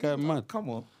on, man. You're going mad. Come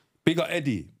on. Big up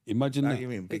Eddie. Imagine How that. you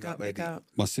mean? Big up, big up.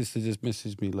 My sister just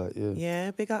messaged me like, yeah.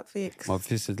 Yeah, big up, Vix. My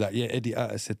sister's like, yeah, Eddie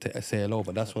Atta said to say hello,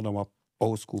 but that's one of my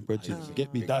old school brethren. You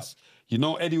get me? That's, you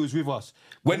know, Eddie was with us.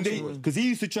 When they, because they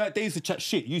used to chat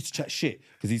shit. He used to chat shit.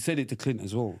 Because he said it to Clint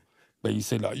as well. But he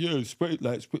said like, yeah, spit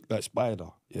like Spider.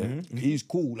 Yeah. He's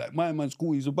cool. Like my man's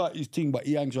cool. He's about his thing, but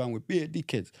he hangs around with beer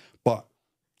dickheads. But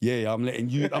yeah, I'm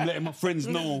letting my friends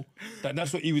know that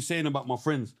that's what he was saying about my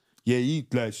friends. Yeah, he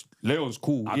like Leon's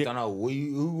cool. I Yeah. don't know.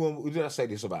 Who did I say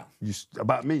this about?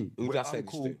 About me. Who did I I'm say this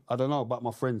cool. to? I don't know about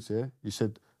my friends, yeah? You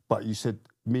said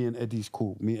me and Eddie's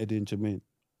cool. Me, Eddie and Jermaine.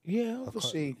 Yeah,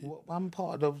 obviously. I'm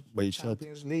part of But the he tried-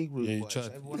 Champions League group. Yeah, he boys. tried,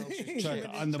 Everyone else is tried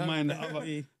to undermine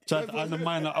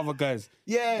the other guys.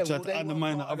 Yeah, He tried to they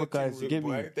undermine weren't the other part of guys. the You team, get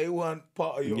me? right? They weren't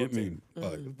part of You your get me? team.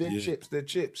 But, They're yeah. chips. They're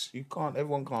chips.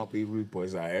 Everyone can't be rude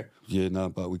boys out here. Yeah, no,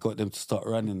 but we got them to start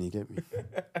running. You get me?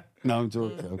 No, I'm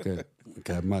joking.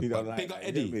 Okay, mad. You don't But like big that, up you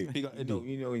Eddie. get me? Big up Eddie.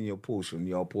 You know in your portion.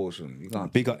 You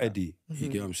can't. Big up Eddie. You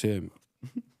get what I'm saying?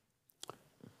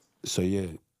 So yeah,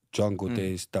 Jungle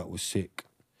Days, that was sick.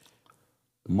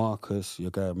 Marcus, you're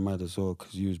going mad as well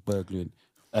because he was burgling.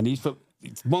 And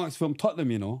Mark's from Tottenham,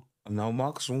 you know? No,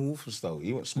 Marcus from Wolfenstone.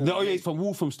 He went small. No, yeah, he's from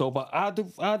Walthamstow, but how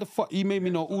the fuck he made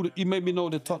me know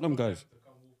the Tottenham guys.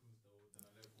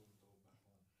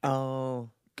 Oh.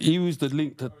 He was the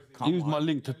link to He was my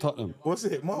link to Tottenham. Was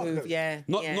it, Mark? Move, yeah.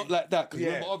 Not yeah. not like that, because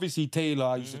Yeah. obviously Taylor,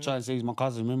 I used to try and say he's my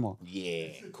cousin, remember? Yeah,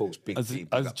 of course, big I T.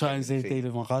 was trying to say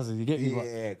Taylor's my cousin, you get me? But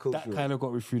Yeah, of course. that kind of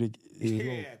got me through the...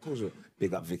 Yeah, of course.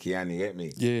 Big up Vicky Ann, you get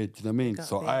me? Yeah, do you know what I mean? up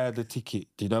So Vic. I had the ticket,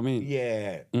 do you know what I mean?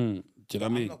 Yeah. Do you know what I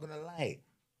I'm mean? not gonna lie.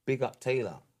 Big up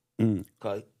Taylor. Mm.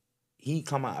 Cause he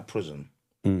come out of prison.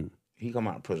 He come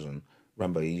out of prison.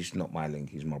 Remember, he's not my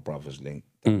link. He's my brother's link.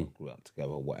 We grew up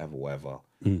together. Whatever.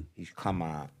 He's come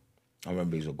out. I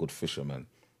remember he's a good fisherman.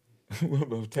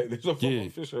 Remember Taylor's a proper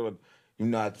fisherman. You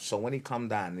know. So when he come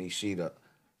down and he see that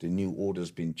the new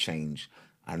order's been changed,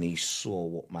 and he saw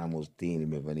what man was dealing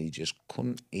with, and he just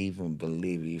couldn't even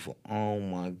believe it. He thought, "Oh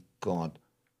my God,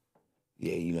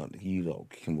 yeah, you lot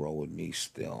can roll with me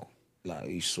still." Like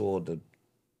he saw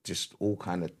just all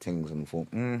kind of things and thought,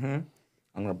 I'm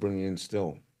gonna bring you in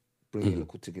still. Bring you a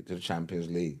little ticket to the Champions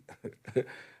League.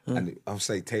 And I'll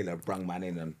say Taylor brung man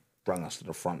in and brung us to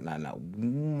the front line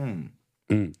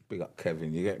like, big up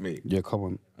Kevin, you get me? Yeah, come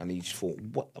on. And he just thought,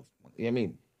 what the fuck? You know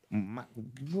what I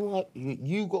mean? What?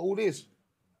 You got all this?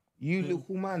 You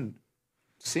little man.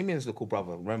 Simeon's little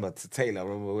brother, remember, to Taylor,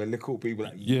 remember we're little people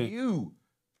like, you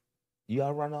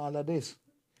run all of this.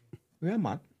 Yeah,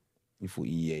 man. You thought,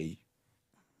 yeah,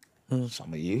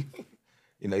 some of you.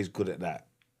 You know, he's good at that.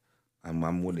 And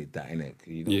man wanted that, innit?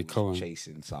 You know, come on.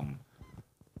 chasing some,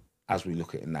 as we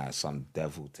look at it now, some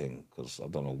devil thing, because I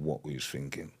don't know what we was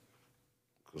thinking.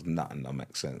 Because nothing that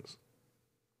makes sense.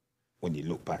 When you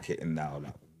look back at it now,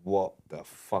 like, what the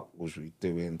fuck was we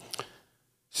doing?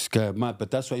 Scared mad,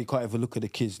 but that's why you can't ever look at the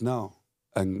kids now.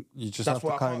 And you just have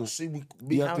to kind of... see.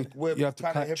 You have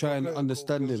to try and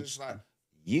understand them. It's like,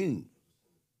 you.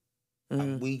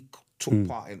 And we took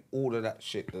part in all of that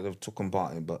shit that they've taken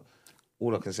part in, but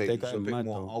all I can say is got a bit mad,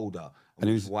 more though. older and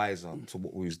he was wiser to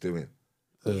what we was doing.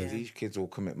 These kids will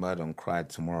commit murder and cry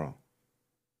tomorrow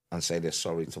and say they're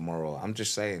sorry tomorrow. I'm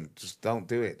just saying, just don't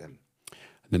do it then.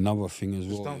 And another thing as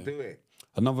well. Just don't do it.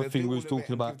 Another They'll thing do we was all of it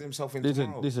talking and about. give themselves in Listen,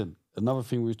 tomorrow. listen. Another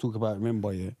thing we was talking about,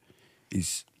 remember,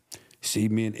 is see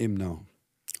me and him now.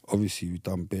 Obviously, we've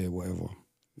done beer,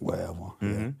 whatever.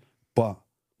 Yeah. But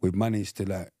we've managed to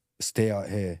like stay out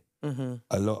here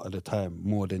a lot of the time,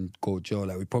 more than go jail.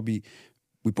 Like we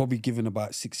probably given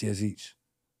about 6 years each.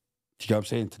 Do you get what I'm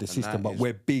saying, to the system? But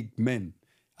we're big men,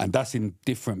 and that's in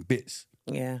different bits.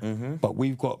 Yeah. But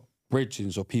we've got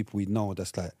bridges or people we know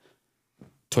that's like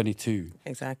 22,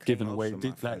 Exactly. giving away Most of my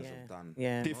like friends have done.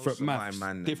 Yeah. different Most of my maths,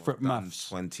 man different have done maths,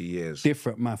 20 years.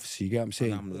 different maths. You get what I'm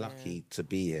saying? And I'm lucky to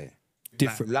be here.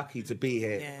 Different. Lucky to be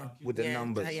here Yeah. with the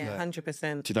numbers. Yeah, like,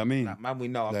 100%. Do you know what I mean? like, man, we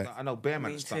know. Like, I know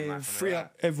Bearman's Me done too. life. Free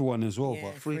up everyone as well, Yeah,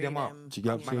 but Free them up. Do you get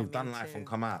what I'm Man, saying? I've done life and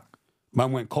come out.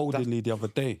 Man went coldly the other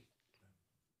day.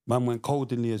 Man went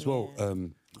coldly as well.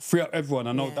 Free up everyone.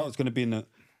 I know that was going to be in the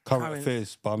current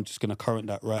affairs, but I'm just going to current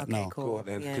that right now. Cool. Go on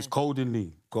then. Yeah. Because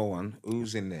coldly, Go on.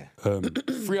 Who's in there?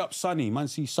 free up Sonny. Man,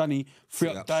 see Sonny, free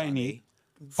up Diney.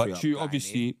 Free But up you, Diney.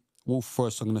 obviously, Wolf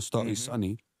first, I'm going to start with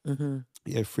Sonny.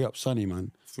 Yeah, free up Sonny,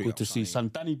 man. Free Good up to see Sonny.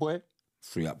 son. Danny boy.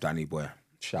 Free up Danny boy.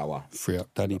 Shower. Free up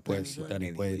Danny boy. See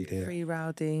Danny boy in there. Free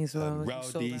Rowdy as well.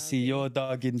 Rowdy, see your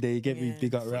dog in there. You get me?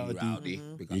 Big up Rowdy. Rowdy.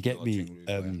 Big up You get your me? thing,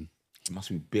 really, boy. It must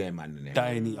be Bearman in there.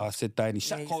 Diney, I said Diney.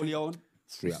 Shaq Coleon.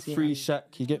 Free up. Free Shaq,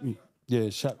 you get me? Yeah,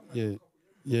 Shaq,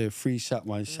 yeah, free Shaq,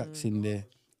 man. Shaq's in there.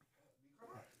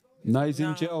 No, he's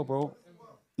in jail, bro.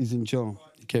 He's in jail.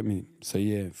 You get me? So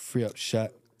yeah, free up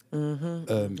Shaq. A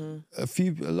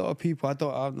lot of people.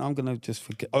 I'm gonna just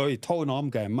forget. Oh, yeah, Toner, I'm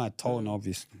going mad. Toner,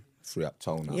 obviously. Free up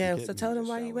Toner. Yeah, so tell them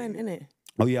why you went, innit?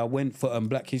 Oh yeah, I went for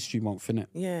Black History Month, innit?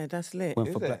 Yeah, that's lit.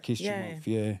 Went for it? Black History Yeah. Month,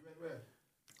 yeah.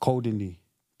 Coldly,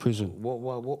 prison.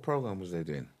 What program was they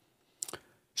doing?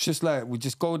 It's just like we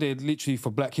just go there literally for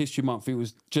Black History Month. It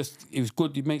was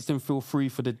good. It makes them feel free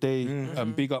for the day.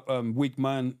 Big up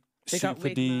Wigman, Big up Super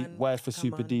D, Wigman, wife for come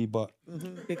Super on. D, but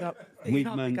Big up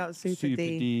Wigman, Super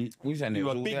D. We saying it You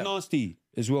was are all Big them. Nasty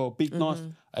as well. Big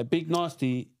Nasty. Big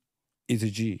Nasty is a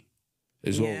G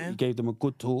as well. Yeah. He gave them a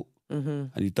good talk, and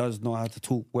he does know how to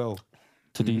talk well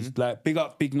to these. Like big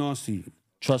up Big Nasty.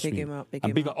 Trust Big me. him up, big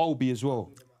and him big up. up Obi as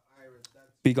well.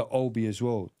 Big up Obi as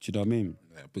well. Do you know what I mean?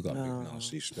 Yeah, big up Big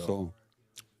Nasty still. So,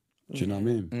 do you know what I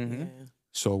mean?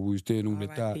 So we was doing all of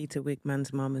that. R.I.P. to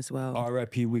Wigman's mum as well.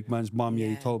 R.I.P. Wigman's mum. Yeah,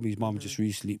 he told me his mum just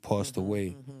recently passed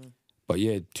away. But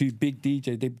yeah, two big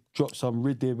DJ. They dropped some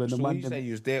rhythm and the So man. you say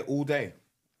you was there all day?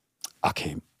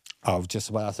 I was just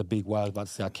about. That's a big why. I was about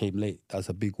to say I came late. That's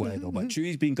a big why though. But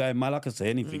Chewy's been going mad. I can say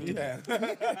anything. He's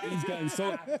going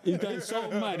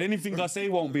so mad. Anything I say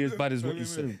won't be as bad as what you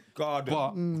say. God.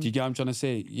 But do you get what I'm trying to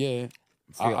say? Yeah,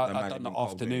 Free up the I man done in the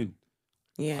Kobe. afternoon.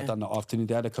 Yeah. I done that afternoon.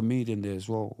 They had a comedian there as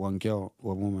well. One girl,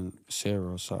 one woman,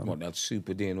 Sarah or something. What, that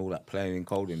Super D and all that playing in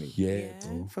cold in it? Yeah,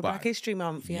 bro. For Black History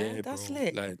Month, yeah, that's bro.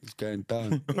 lit. Like, it's going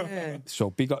down. Yeah. So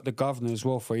big up the governor as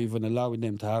well for even allowing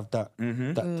them to have that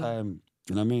time.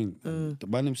 You know what I mean? And the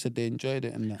man them said they enjoyed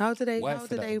it and that. How do they? Why How for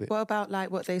do that they? a bit? What about like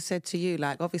what they said to you?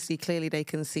 Like obviously, clearly they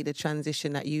can see the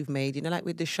transition that you've made. You know, like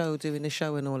with the show, doing the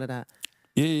show and all of that.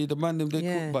 Yeah, the man them, they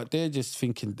Yeah. cool, but they're just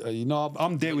thinking, you know,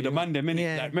 I'm there with the man them, innit?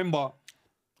 Yeah. Like, remember,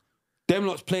 them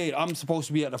lots played, I'm supposed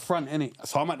to be at the front, innit?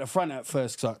 So I'm at the front at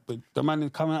first, but the man is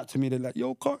coming out to me, they're like,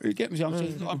 yo, can't you get me? I'm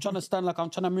saying, I'm trying to stand like, I'm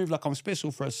trying to move like I'm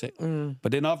special for a sec.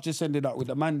 But then I've just ended up with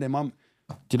the man them,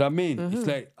 do you know what I mean? It's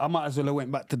like, I might as well have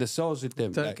went back to the cells with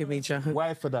them. Don't like, give me John.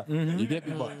 why for that? You get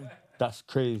me? But that's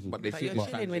crazy. But they But feel you're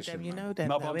the chilling with them, transition, you man. know them.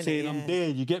 No, though, but I'm innit? saying I'm Yeah. there.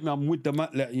 You get me? I'm with the man,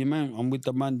 like, you man. I'm with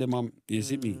the man. Them. You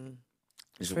see me?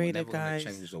 Listen, Free we're the never gonna guys.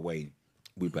 change the way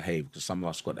we behave because some of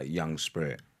us got that young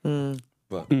spirit.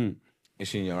 But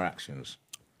it's in your actions.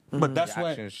 But that's Your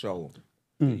why. actions show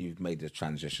that you've made the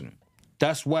transition.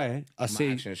 That's why I My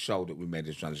say, actions show that we made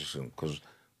the transition because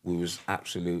we was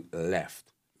absolute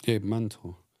left. yeah,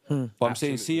 mental. But I'm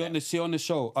saying, see on the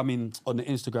show. I mean, on the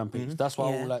Instagram page. That's why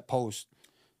I Yeah. will like post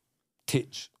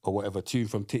Titch or whatever tune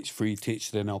from Titch, free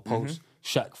Titch. Then I'll post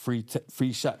Shaq, free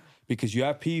Shaq, because you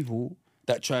have people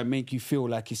that try and make you feel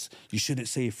like you shouldn't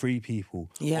say free people.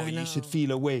 Yeah, or I you know. should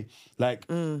feel away. Like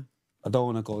I don't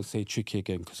want to go say Tricky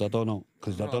again because I don't know.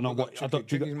 Because I don't know what. I don't,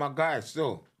 Tricky's my guy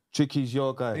still. Tricky's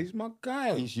your guy. He's my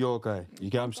guy. He's your guy. You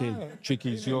get what I'm saying?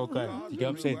 Tricky's your guy. You get what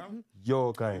I'm saying?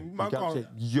 Your guy. You get what I'm saying?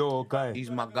 Your guy.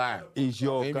 He's my guy. He's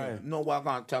your Ain't guy. it? No one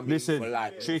can't tell me Listen, for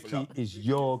life. Tricky is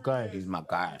your guy. He's my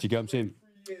guy. Do you get what I'm saying?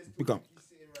 Big up.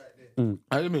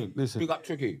 I mean, Listen. big up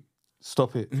Tricky.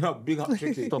 Stop it. No, big up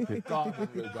Tricky. Stop it. Garden,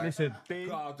 little guy. Listen,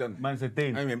 Garden. man said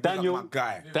Dane. I mean, big Daniel, up my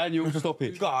guy. Daniel, stop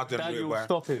it. Garden, Daniel, little boy.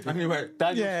 stop it. Anyway,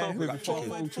 Daniel, Yeah. stop it before I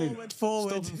phone clean.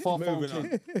 Forward. Stop it before I phone Moving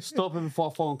clean. Stop it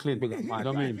before I phone clean. You know what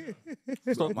I mean?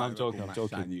 Stop. my I'm joking. I'm man,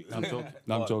 joking. shine you. I'm joking.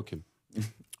 No, I'm joking.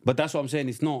 But that's what I'm saying.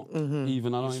 It's not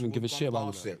even. I don't even give a shit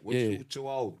about it. it. We're Yeah, too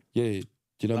old. yeah.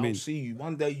 Do you know what I I'll mean? see you.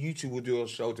 One day you two will do a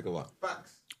show together.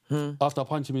 Facts. After I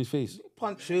punch him in his face.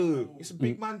 Punch you. It's a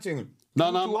big man thing. No,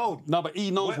 You're too no, old. no, but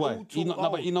he knows We're why. all too No,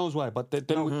 but he old. knows why. But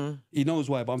he knows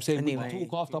why. But I'm saying we Anyway.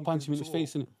 talk after I punch him in his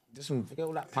face, innit? Listen, forget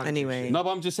all that punch. Anyway. No, but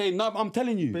I'm just saying. No, but I'm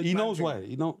telling you, Big he man knows thing. why.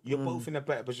 You know. You're both in a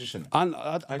better position. And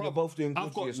you're both doing good I've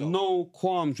for got yourself. no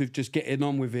qualms with just getting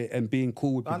on with it and being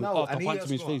cool with I people know, after and he punching has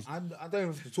him in got, his face. I don't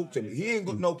have to talk to him. He ain't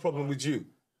got no problem with you.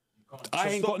 I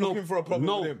ain't stop got no looking for a problem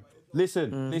no. with him.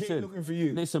 Listen, He ain't looking for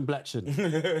you. Listen, Blackson.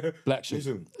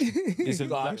 Blackson. Listen,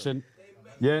 Go on. Blackson.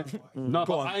 Yeah. No,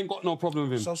 but on. I ain't got no problem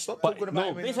with him. So stop But talking about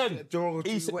no, him in listen. a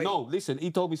derogatory He said, way. no, listen. He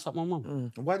told me something, my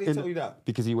mum. Why did he tell you that?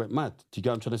 Because he went mad. Do you get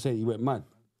what I'm trying to say? He went mad.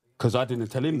 Because I didn't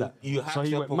tell him that. You have so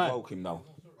he to went mad. provoke him, though.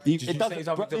 He, Did it you doesn't. say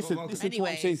something to Listen, provoke listen him? to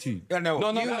what I'm saying to you. Yeah, no,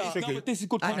 no, you no, tricky. but this is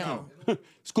good I content.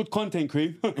 It's good content,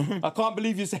 Cream. I can't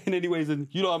believe you're saying anyways, and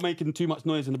you lot are making too much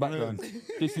noise in the background.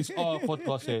 This is our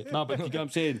podcast here. No, but you get what I'm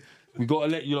saying? We got to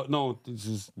let you lot know,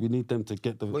 we need them to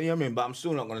get the... Well, you know what I mean? But I'm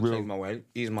still not going to Real. change my way.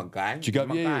 He's my guy. Do you get He's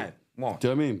my yeah, guy. yeah. What? Do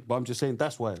you know what I mean? But I'm just saying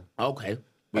that's why. Okay.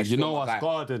 But And he's you still know my us, guy.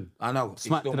 Garden. I know. He's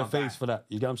Smack to still the my face guy. for that.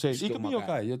 You get what I'm saying? He Still could my be your guy.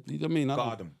 guy. You know what I mean?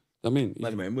 Garden. I mean,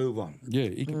 Wait a minute, move on. yeah,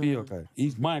 he could be your guy.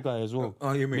 He's my guy as well.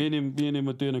 Oh, you mean? Me and him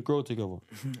are doing a grow together.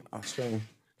 I'm saying.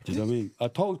 Do you know what I mean? I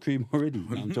told Cream already.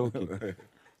 No, I'm joking.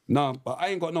 No, but I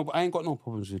ain't got no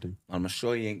problems with him. I'm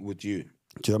sure he ain't with you.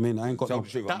 Do you know what I mean? I ain't got Tell no. the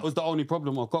truth, That was the only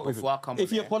problem I've got with Before I him. come If on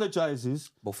he there-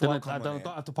 apologises, Before then I come on don't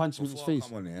there- have to punch him in his Before I face.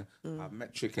 come on here, I've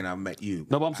met Trick and I've met you.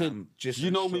 No, but I'm saying, just you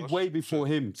know me shush, way before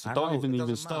him, so I don't know, even it even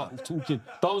doesn't start matter. talking.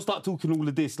 Don't start talking all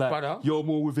of this like Brother. you're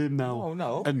more with him now. No,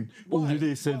 no. And all Why? of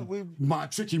this and Why? my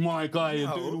Tricky my guy and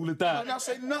No. doing all of that. I'm not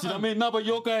saying Do you know what I nothing. mean? No, but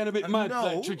you're going a bit mad, No.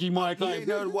 like Tricky my You guy. ain't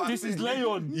heard what I This is said.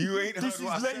 Leon. You ain't heard This is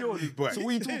what I said, Leon. rude boy. So what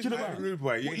are you talking about? Rude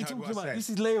boy. You What are ain't you heard talking what I about? said. This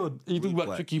is Leon. You talking about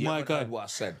But Tricky you my haven't guy. heard what I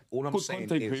said. All I'm Good saying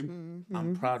content, is, Cream.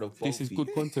 I'm proud of both This is of you.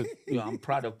 good content. Yeah, I'm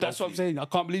proud of both That's what I'm of you. saying. I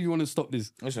can't believe you want to stop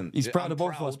this. Listen, He's proud I'm of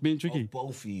both of us being tricky. of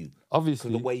both of you.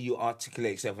 Obviously. The way you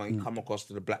articulate yourself and you come across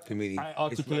to the black community. I it's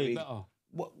articulate very- better.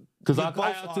 What? 'Cause You I both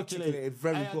articulate-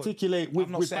 very I good. articulate with-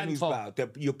 I'm not with saying who's banter.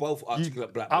 bad. You're both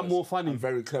articulate black I'm boys more funny. and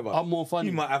very clever. I'm more funny.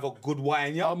 You might have a good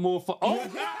wine, yeah? I'm more fun. Oh!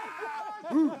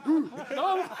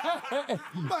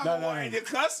 no. You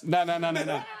cuss? No.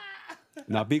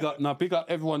 Now big up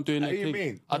everyone doing What their do you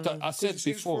thing. mean? I said It's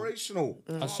before. inspirational.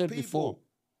 I said before.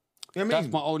 You know what I That's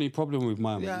mean? my only problem with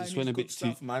mine. Yeah, Man. It's he's went a good bit too,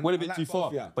 stuff, man. went a I bit like too both far.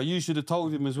 of ya. But you should have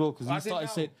told him as well because I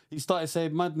didn't know. he started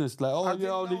saying madness like, oh I yeah, didn't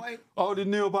only know, eh? only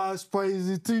knew about his praise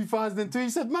in 2002. He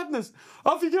said madness.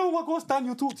 I think, oh my gosh,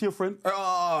 Daniel, talk to your friend.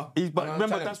 Oh, But I'm remember,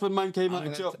 telling that's him. when man came out I'm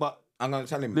of gonna jail. But I'm going to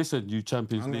tell him. Listen, you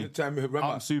Champions I'm going to League. tell him, remember,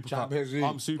 I'm Super Cup. Champions League.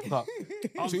 I'm Super Cup.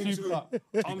 I'm Super Cup.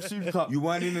 I'm Super Cup. You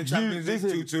weren't in the Champions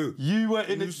League too. You weren't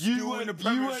in the. You still You weren't in the in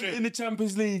Premiership. the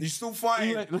Champions League. You still fighting.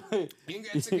 You You didn't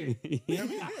get a ticket. You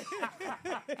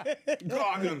know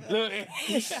what I mean? Go on,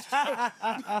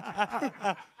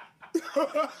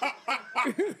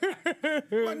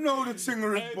 I know the thing,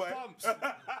 rude boy. Pumps,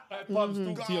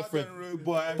 talk to your friend. Rude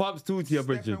boy. Pumps, talk to your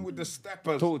Stepping brethren. with the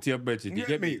steppers. Talk to your brethren. You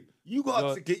get me? You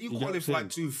got a ticket. You get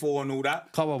qualified thing. 2-4 and all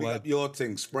that. Come on, Pick man. up your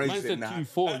thing. Spray Man it said now.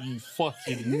 2-4, you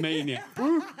fucking maniac.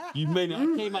 You maniac.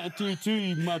 I came out in 2-2,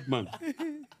 you madman.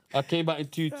 I came out in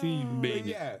 2-2, you maniac.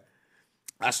 Yeah.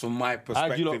 That's from my How'd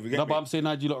perspective. you lot, you get no, me? but I'm saying,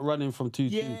 how'd you lot running from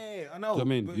 2-2? Yeah, I know. Do you know what I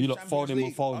mean? but You lot Champions folding my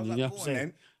League, phone, I was you like, know what go I'm on saying?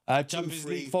 then. I had Champions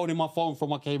League folding my phone from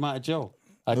when I came out of jail.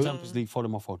 I had Champions League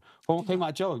folding my phone. From when I came out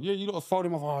of jail, yeah, you lot are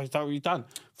folding my phone. Oh, is that what you done?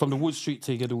 From the Wood Street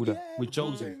thing and all that, with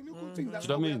Josie. Do you know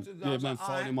what I mean? Yeah, man,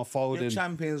 folding my phone in and-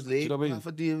 Champions League. you know what I mean? Have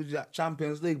to deal with that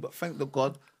Champions League, but thank the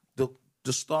God,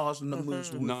 the stars and the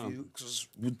moons were with No. you. Because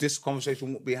this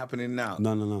conversation won't be happening now.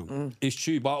 No. It's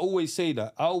true, but I always say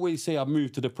that. I always say I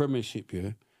moved to the Premiership, yeah?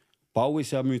 But I always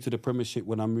say I moved to the Premiership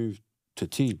when I moved to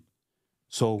team.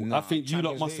 So No, I think you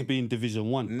lot Champions must have League. been Division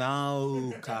 1.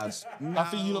 No, cuz. I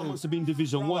think you lot must have been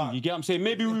Division 1. You get what I'm saying?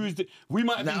 Maybe we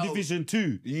might have been No. Division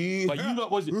 2. Yeah. But you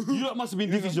lot must have been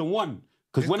Division 1.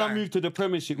 Because when I moved to the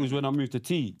Premiership was when I moved to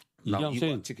T. You No, get what I'm you got a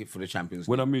saying? ticket for the Champions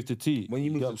League. When I moved to T. When you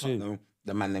get moved what to I'm saying? Tottenham,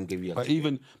 the man then give you a But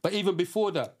ticket. even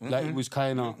before that, like it was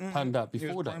kind of panned out It was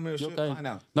before that. Premiership You're going- panned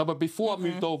out. No, but before I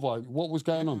moved over, what was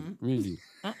going on, really?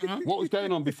 What was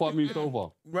going on before I moved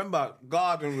over? Remember,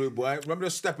 Garden Route, boy. Remember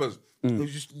the steppers? It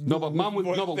was just No, but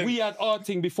we had our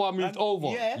thing before I moved over.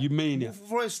 Yeah. You maniac.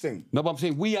 Forest thing. No, but I'm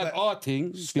saying we had our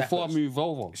thing before I Steppers. moved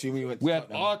over. See, we went to We had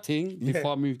Tottenham. our thing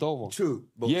before I moved over. True,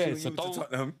 but Yeah, see, when so you went to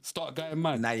Tottenham, don't start getting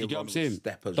mad. now You you're get what I'm going saying?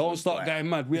 steppers, Don't right? start getting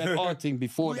mad. We had our thing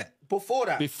before that. Before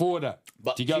that, Before that.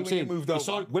 But Do you get what I'm see, when saying? you moved It's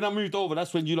over- all- when I moved over,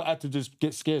 that's when you lot had to just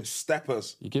get scared.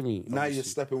 steppers. You get me? Now you're Obviously.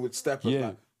 stepping with steppers. Yeah.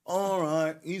 Like, all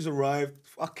right, he's arrived.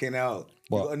 Fucking hell.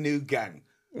 What? You got a new gang.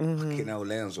 Fucking hell,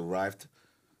 Léon's arrived.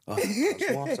 Oh,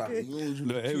 cuz, what's happening?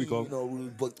 Look, here we go. You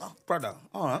know, but, brother,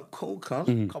 all right, cool,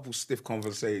 cuz. Couple stiff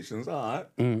conversations. All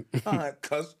right. All right,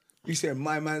 cuz. You said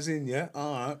my man's in, yeah?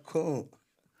 All right, cool.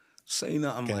 Say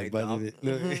nothing, mate. dog.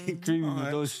 Look, creamy All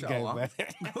right, those shut gang, up. man.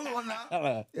 Go on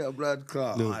now. Yeah, blood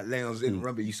clot. All right, Léon's in.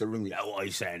 Remember, you used to ring me. What are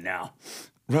you saying now?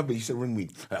 Remember, you used to ring me.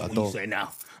 What are you don't. saying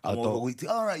now? I'm don't. all the way to-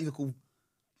 all right, you cool.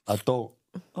 I don't.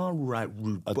 All right,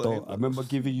 rude I boy. don't. I remember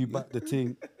giving you back the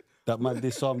thing that man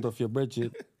disarmed off your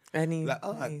brethren. Any, Like,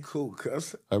 all right, cool,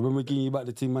 cuz. I remember giving you back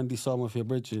the thing man disarmed off your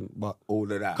brethren. But All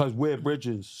of that. because we're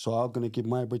brethren, so I'm going to give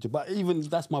my brethren. But even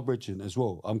that's my brethren as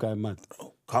well. I'm going mad.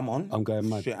 Come on. I'm going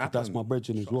mad. Shit That's happened. my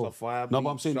brethren as Shots well. of fire, No, but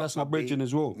I'm beat, saying shots that's my of brethren beat.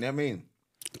 as well. You know what I mean?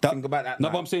 That- Think about that No,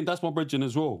 night. but I'm saying that's my brethren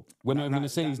as well. We're not going to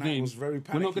say that his night name. was very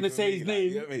We're not going to panicky say for his me, like,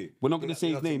 name. you get me? We're not going to say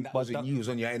his I think name. That But was that, you was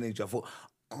on your energy. I thought,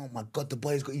 oh my God, the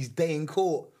boy's got his day in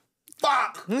court.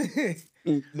 Fuck!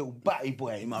 Little batty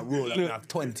boy in my roll. I have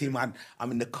 20 man.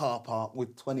 I'm in the car park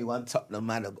with 21 Tottenham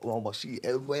man. I've got all my shit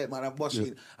everywhere, man. I'm washing.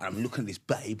 And I'm looking at this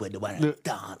batty boy, the one that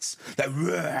dance. Like,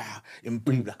 rah, and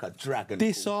breathe like a dragon.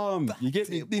 disarm. You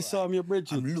get me? Batty boy. Disarm your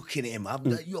brethren. I'm looking at him. I'm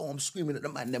like, yo, I'm screaming at the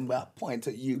man. Then I point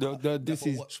at you. This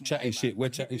is chatting shit. We're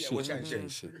chatting shit. We're chatting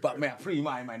shit. But man, free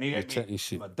my man. We're chatting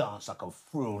shit. I dance like a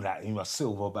fool, like in my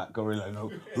silverback gorilla.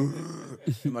 You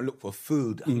know, I look for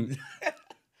food, and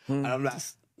I'm like,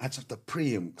 I just have to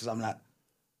pre him because I'm like,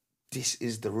 this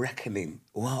is the reckoning.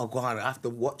 Wow, go on, I have to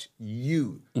watch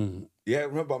you. Yeah,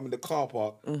 remember I'm in the car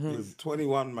park with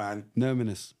 21 man.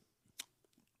 Nerminous.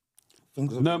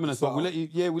 Things have been Nerminous, but we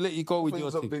disarmed. let you go with your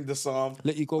Things have thing. been disarmed.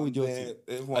 Let you go with I'm your there, thing.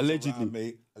 everyone's Allegedly. around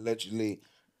me. Allegedly.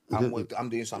 I'm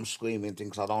doing some screaming thing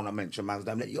because I don't want to mention man's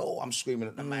name. Like, yo, I'm screaming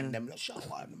at the man. Them like, shut up,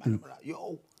 the man. I'm like,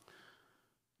 yo,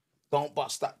 don't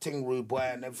bust that thing, rude boy,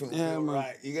 and everything. Yeah, Yeah, man.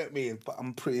 right. You get me? But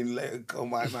I'm pretty late. Come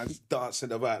my man's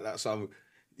dancing about like some.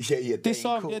 Yeah.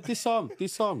 Disarm, day in yeah, court.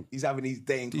 disarm. He's having his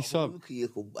day in court. Disarm. Look at you,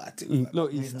 cool batty.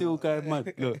 Look, he's still going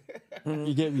mad. Look,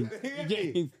 you get me? You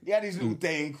get me? He had his little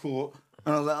day in court.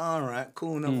 And I was like, all right,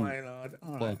 cool, no way, Lord.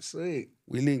 All right, sweet.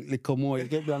 We link little more. You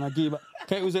get me? And I give back.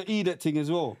 Okay, it was an edict thing as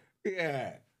well.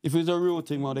 Yeah. If it was a real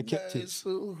thing, well, they kept it. It's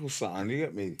something, you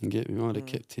get me? You get me? Well, they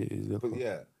kept it. It's like But a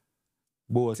yeah.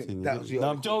 Boar think thing. that was your No,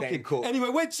 I'm little day joking. in court. Anyway,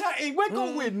 we're chatting. We're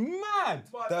going mad.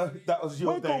 That was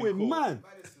your We're day in going court. mad.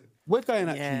 We're going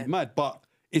actually Yeah. mad, but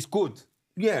it's good.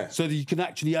 Yeah. So that you can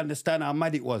actually understand how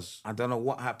mad it was. I don't know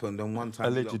what happened, and one time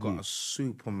you lot Allegedly. got a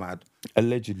super mad,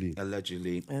 Allegedly.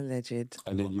 allegedly, alleged.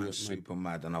 And then got you man super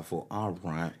mad, and I thought, all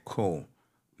right, cool.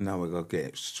 Now we're gonna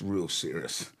get real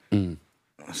serious.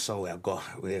 So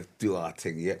we do our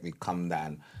thing. You get me? Come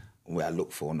down, and we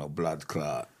look for no blood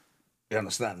clot. You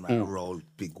understand, man? Roll,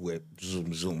 big whip,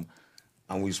 zoom, zoom.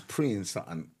 And we was praying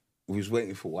something. We was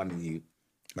waiting for one of you,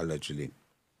 allegedly.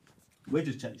 We're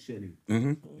just chatting shit.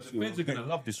 The fans are gonna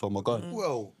love this one, my God.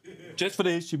 Well, Just for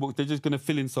the history book, they're just gonna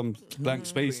fill in some blank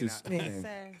spaces.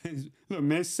 Look,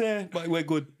 messy, but we're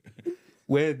good.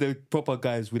 We're the proper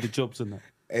guys with the jobs and that.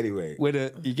 anyway,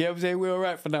 You get what I'm saying? We're all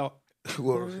right for now.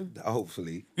 well,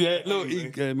 hopefully. Yeah, look,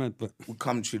 yeah, man. But We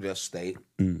come to the estate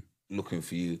looking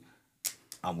for you,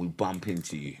 and we bump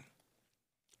into you,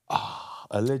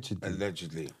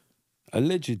 allegedly.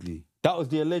 allegedly. That was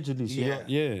the allegedly. So Yeah.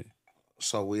 yeah.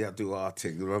 So we had to do our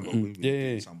thing. Remember, we been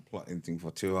doing some plotting thing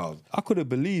for 2 hours, I couldn't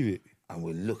believe it. and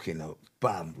we're looking up.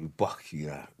 Bam, we buck. You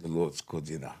know, the Lord's good.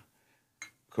 You know.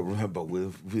 Cause remember,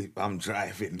 I'm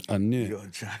driving. I knew it. You're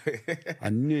driving. I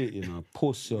knew it, you know.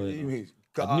 Pussy. You You know. mean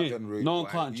I knew it. garden route, No one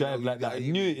right? can't You drive know, like that. I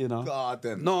you knew mean it, you know.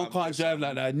 Garden. No one can't drive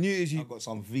like that. I knew it. I got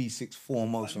some V6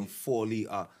 4Motion 4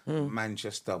 litre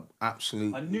Manchester.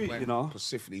 Absolute. I knew it, went you know.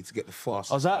 Specifically to get the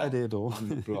fastest. I was out of there, though. on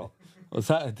the block. I was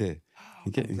out of there.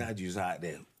 You get I'm me? glad you was out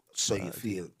there. So you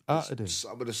feel Out of there.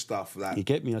 some of the stuff like, You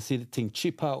get me? I see the thing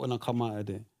chip out when I come out of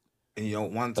there. and you know,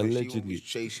 one time she Allegedly. was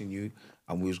chasing you,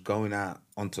 and we was going out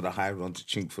onto the high road to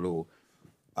Chinkford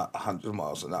at 100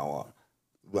 miles an hour.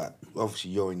 Like,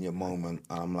 obviously you're in your moment,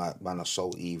 and I'm like, man, I'm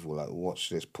so evil. Like, watch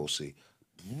this pussy.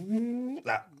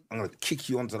 Like, I'm gonna kick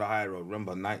you onto the high road.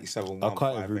 Remember 97? I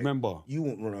can't even remember. You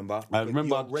won't remember. I but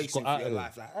remember you're I just racing got out for your of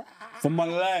life. there. Like, For my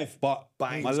life, but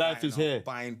buying, my life is here.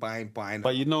 Buying.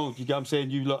 But you know, you get what I'm saying?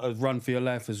 You lot have run for your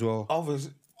life as well.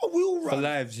 Obviously, we all For run.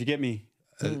 lives, you get me?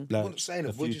 We're not saying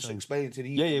it. We're just explaining to the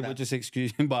Yeah, youth we're that- just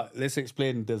excusing, but let's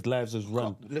explain there's lives as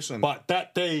run. Listen. But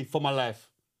that day for my life.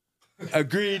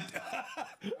 Agreed.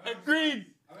 Agreed.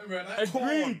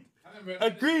 Agreed.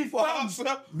 Agreed, fam.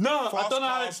 No, I don't know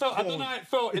how it felt. I don't know how it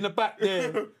felt in the back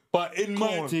there. But in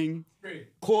my thing,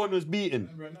 corn was beaten.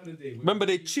 Remember,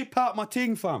 they chip out my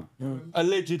thing, fam.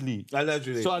 Allegedly.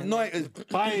 Allegedly. So I know it was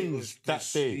binds that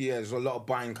day. Yeah, there's a lot of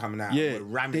buying coming out. Yeah, We're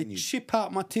ramming they you. chip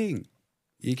out my thing.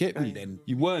 You get me? then-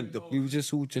 You weren't. We were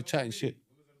just all just chatting shit.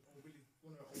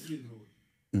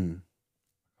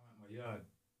 My yard,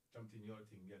 jumped in your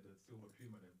thing, you had the silver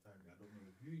Puma them time. I don't know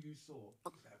who you saw.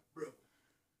 Like, bro.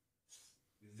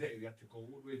 We had to go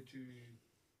all the way to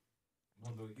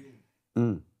Mother Hill.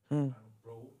 And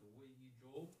bro, the way he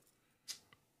drove,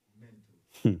 mental.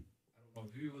 I don't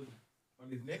know who was on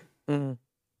his neck. Like,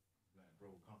 bro,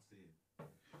 can't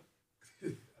see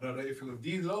it. I don't know if it was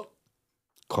these lot.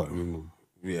 Can't remember.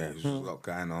 Yeah, there's a lot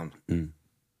going on. And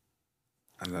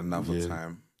another Yeah.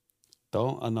 time.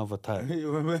 Don't another time.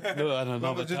 You remember? No, and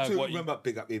another Remember, time. What remember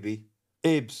Big Up Ibby?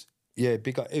 Ibs. Yeah,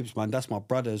 big up Ibs, man. That's my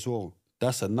brother as well.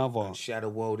 That's another. Shadow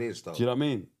World is, though. Do you know what I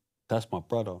mean? That's my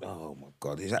brother. Oh, my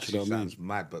God. It actually know what I mean? sounds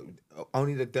mad, but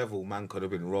only the devil man could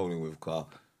have been rolling with, car.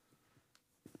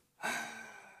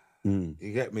 You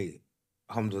get me?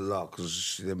 Alhamdulillah,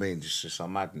 because, I mean, it's just a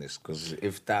madness, because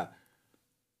if that...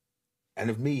 And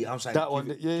if me, I'm saying, That give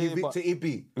one, it, yeah, give yeah, it to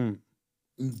Ibby.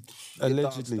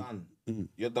 Allegedly. Your dance done.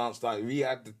 Your dance done. We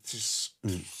had the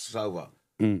it's over.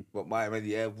 But my man,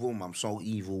 yeah, boom, I'm so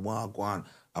evil. Wow, go on.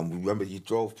 And remember, you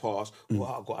drove past.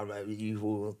 Wow, go on, man,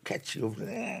 evil. Catch you over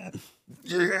there.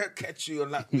 Yeah, catch you.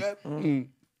 And like, yeah,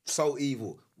 so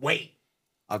evil. Wait.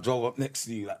 I drove up next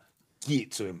to you, like, get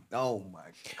it to him. Oh my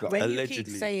God. When you Allegedly.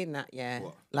 keep saying that, yeah,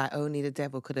 What? like only the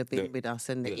devil could have been with us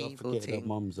and the Don't evil forget the thing.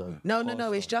 mums, though.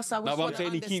 No, it's just I was No, but I'm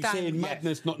saying he keeps saying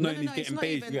madness, not knowing he's getting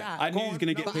paid. I knew he was going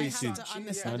to get But I paid have soon. to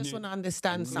understand. I just want to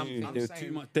understand something. There was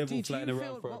too much devil Did flying you around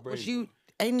feel for a what break. was you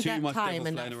in Too that much time devil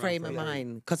and flying that around frame for of a break.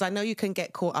 mind? Because I know you can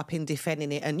get caught up in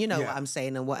defending it, and you know what I'm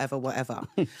saying, and whatever.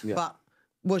 But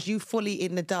was you fully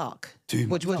in the dark? Too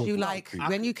Was much you devil like for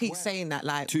when you keep saying that,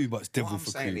 like Too much What devil I'm for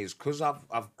saying cream. is, because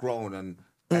I've grown and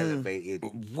elevated.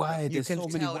 Why? you There's can so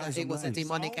many tell ways that it and was a ways.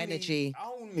 demonic energy.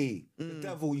 Only the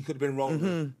devil you could have been rolling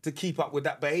with to keep up with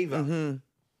that behaviour.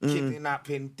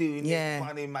 Kidnapping, doing Yeah. it,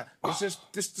 funny, man. It's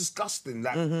just disgusting.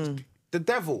 Like, the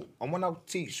devil. And when I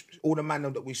teach all the man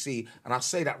that we see, and I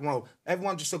say that wrong,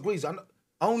 everyone just agrees.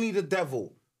 Only the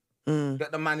devil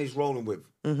that the man is rolling with.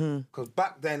 Because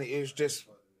back then it was just,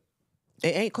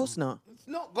 It ain't, of course not. it's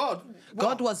not God.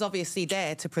 God was obviously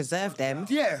there to preserve them.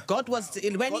 Yeah. God was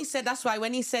when he said that's why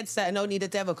when he said certain only the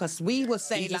devil, because we would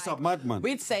say He's just like a madman.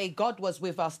 we'd say God was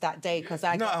with us that day because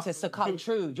I got to succumb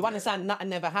true. Do you understand? Nothing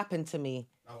never happened to me.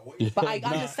 But I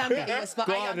understand what he was. But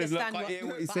I God, understand look, what, I hear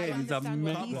what he's but saying. I He's a understand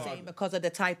what he's madman. saying because of the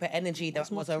type of energy that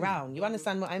was around. You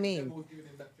understand what I mean?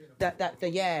 The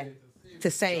yeah, to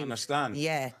say understand?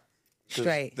 Yeah, 'Cause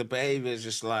straight. the behaviour is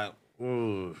just like,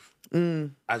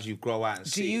 as you grow out and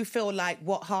Do see. you feel like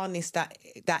what harnessed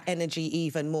that energy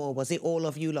even more? Was it all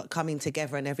of you lot coming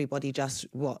together and everybody just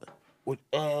what?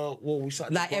 Well, we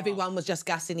started Like to grow up. everyone was just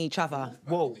gassing each other.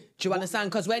 Whoa. Do you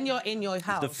understand? Because when you're in your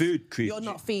house, food, Creech. you're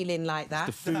not feeling like that.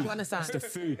 The food. Do you understand? It's the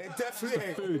food. It definitely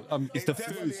ain't. Food. It's the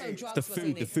definitely food. ain't. It's the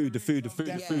food. The food. The food. The food.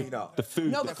 The Definitely food. not. The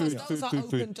food. No, the because food, those food, are food,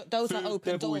 open. food. Those are Food,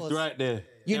 open devil doors. is right there.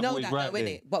 You Devil know is that, right though, there.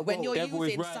 innit? But when you're Devil is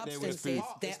using right there with substances, food.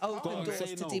 they're Go open on, doors say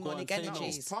to no, go on, demonic say no.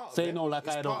 energies. Say no like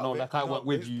I don't know, like I went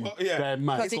with you. yeah. Going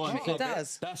mad. 'Cause it Go on, really say-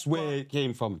 does. That's where it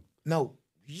came from. No.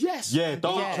 Yes. Yeah,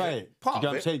 don't Yeah. try it. Part You know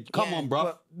of what I'm it. saying? Come Yeah. on, bruv.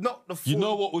 But not the full. You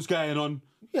know what was going on.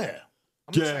 Yeah.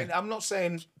 I'm not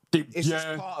saying it's just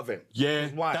part of it. Yeah,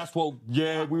 Because why? that's what.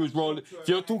 Yeah, we was rolling. If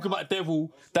you're talking about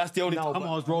devil, that's the only No, time but-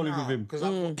 I was rolling no, with him. 'cause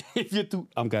If you do,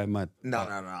 I'm going mad. No.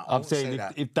 I I'm won't say saying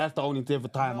that. if that's the only ever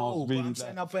time I No, was but really. I'm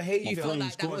saying our You behaviour. feel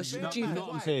like that gone. was You know stupid.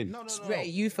 what I'm saying? No. Ray,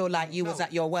 you feel like you was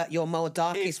at your more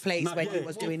darkest place no, when yeah. you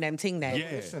was doing them thing there. Yeah.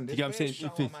 Listen, You there's get what I'm saying? shower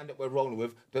If it's- man that we're rolling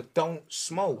with that don't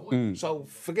smoke. So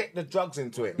forget the drugs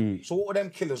into it. So what are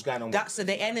them killers going on with? That's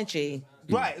the energy.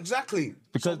 Right, exactly.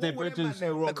 Because So they're what were them brethren. man they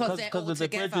rolling Because with? they're Because all of the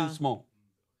together. brethren smoke.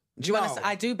 Do you No. understand?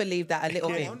 I do believe that a little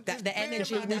Come bit. on, That the just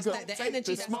energy, bear in that's mind, like the take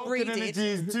energy the that's Smoking breeded. energy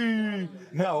is too.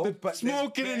 No, The but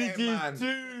smoking there's energy bare is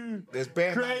man. too There's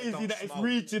bare man that crazy don't that it's smoke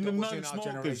reaching the that was in our non-smokers.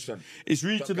 generation. It's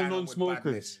reaching the That going on with non-smokers.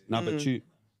 badness. Nah, but you.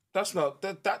 That's not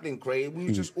that didn't create. We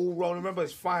were just all rolling. Remember,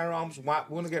 it's firearms. We want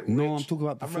to get rich. No, I'm talking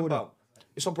about I before remember,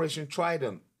 it's Operation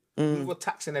Trident. We were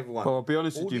taxing everyone. Bro, I'll be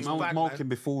honest All with you, these man was bad smoking man-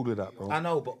 before all of that, bro. I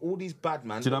know, but all these bad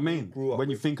man. Do you know what I that we mean? grew up When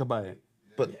you with- think about it,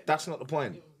 but that's not the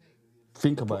point.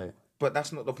 think about it. But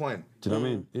that's not the point. Do you know what I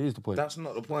mean? It is the point. That's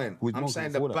not the point. With I'm smoking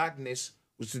saying the before that. badness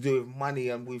was to do with money,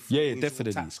 and we Yeah, we was all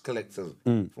definitely. tax collectors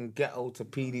from ghetto to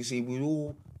PDC. We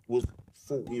all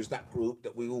thought we was that group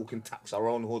that we all can tax our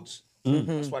own hoods.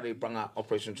 That's why they brought out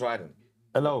Operation Trident.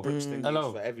 Hello.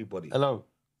 Hello. For everybody. Hello.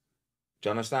 Do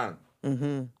you understand?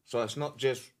 So it's not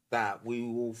just that we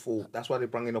all thought. That's why they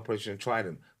brought in Operation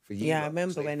Trident for you. Yeah, I lot, remember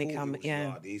 'cause they when it thought come- was yeah.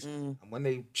 Yardies. And when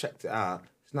they checked it out,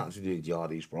 it's nothing to do with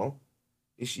Yardies, bro.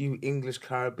 It's you English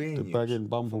Caribbean. The youths bagging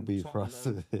bumblebee from for us.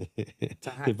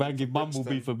 Tottenham The bagging bumblebee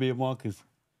Brixton. for being Marcus.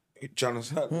 Do you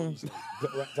understand? What you said?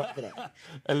 Got wrapped up for that.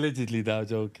 Allegedly, now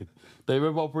joking. They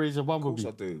remember Operation Bumblebee?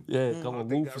 I do. Yeah, come I on,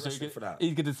 did Wolf. get arrested for that.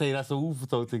 He's gonna say that's a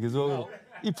Wolfenstoll thing as well.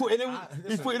 He put in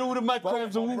all the mad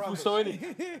crimes on Wolfenstoll,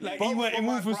 innit? Like he went in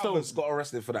Both my brothers Wolfenstoll. got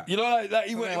arrested for that. You know, like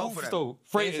he went in both of them. Wolfenstoll.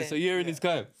 Freitas, a year in his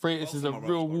guy. Freitas is a my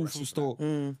real brothers got arrested for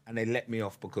Wolfenstoll. And they let me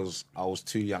off because I was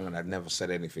too young and I'd never said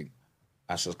anything.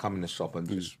 I just come in the shop and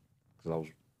just because I was,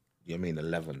 you know what I mean,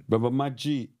 11. Remember Mad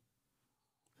G?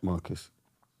 Marcus.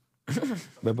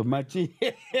 Remember Mad G?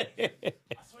 I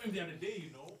saw him the other day,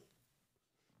 you know.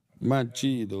 Mad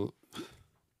G, though.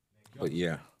 But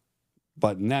yeah,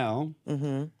 But now,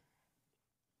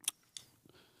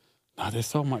 there's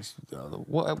so much.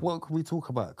 What can we talk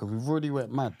about? Because we've already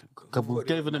went mad. Because we've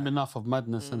given him enough of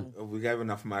madness, innit? we gave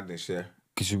enough madness. Yeah,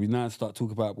 Because should we now start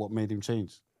talking about what made him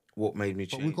change? what made me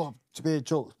But change? we got bare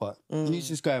jokes, but he's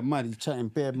just going mad. He's chatting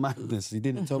bare madness. He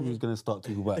didn't tell me he was going to start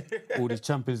talking about all this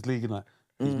Champions League and that.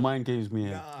 His mind games me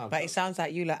here. But it sounds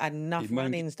like you like had enough It mind-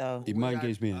 run-ins though. He mind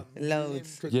games me here.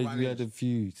 Loads. Yeah, you had a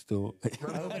few still.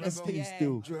 Over a few yeah.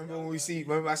 still. Do you remember when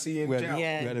remember I see you in We had, jail?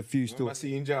 Yeah. we had a few Remember still. I see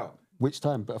you in jail? Which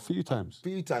time? But a few times.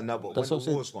 Few times, no, but That's when what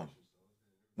the I'm war's gone.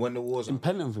 When the war's In on.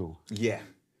 Pentonville. Yeah.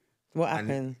 What And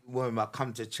happened? when I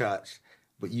come to church,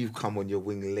 but you've come on your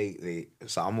wing lately,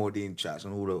 so I'm already in church,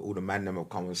 and all the man them have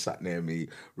come and sat near me,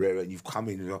 and you've come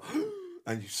in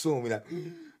and you saw me like,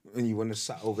 and you want to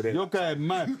sat over there. You're going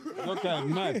mad. You're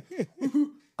going mad.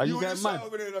 Are you wanna going sit mad?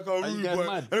 over there like a Are you rude going boy.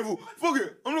 mad? And I thought, fuck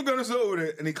it, I'm not gonna sit over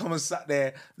there. And he come and sat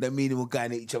there. Then me and him were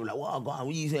going at each other like, what what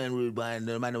you saying, rude boy? And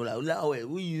the man was like, no, wait,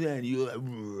 what you saying? You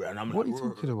and I'm What like, are you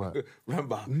talking about?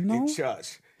 Remember, No. in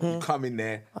church, you come in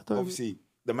there. don't- Obviously,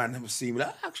 the man never seen me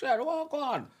like, actually, what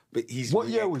on? But he's What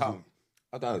year was come. it?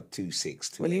 I don't know,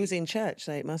 2-6. Well, he was in church,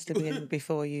 so it must have been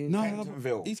before you. No,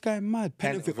 Pentonville. he's going mad.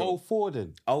 Pentonville. Pentonville. 04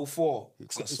 then. 04.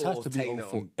 It has to be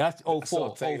 04. That's I 04.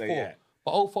 saw Taylor, 04. yeah.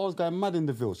 But 04 was going mad in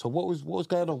the Ville. So what was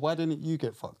going on? Why didn't you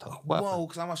get fucked up? What Whoa, happened?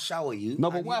 because I'm going to shower you.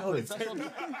 No, but and what you know happened?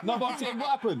 this. No, but I'm saying, what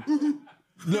happened?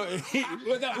 No,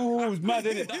 that all was mad,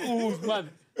 innit? That all was mad.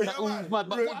 That all was mad.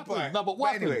 But Rude what happened? boy. No, but what But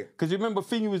happened? anyway. Because you remember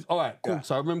Thingy was... All right, cool. Yeah.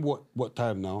 So I remember what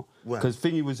time now. When? Because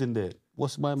Thingy was in there.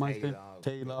 What's my man's name?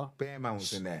 Taylor. Bear man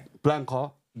was in there.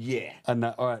 Blanca. Yeah. And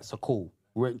that, all right, so cool.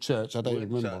 We went to church. I don't We're even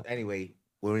in remember. church. Anyway,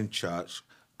 we're in church.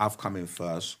 I've come in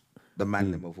first. The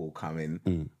man them have all come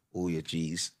in. All your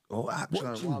G's. Oh, actually,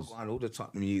 all the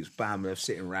Tottenham youths, bam, they're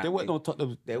sitting around. There weren't no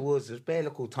Tottenham... There's bare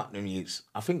local Tottenham youths.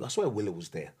 I swear Willow was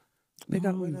there. Big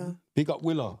up Willow. Big up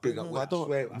Willa. Big up Willa.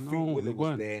 I think Willa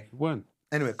was there. He weren't.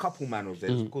 Anyway, a couple man was there.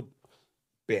 It was a good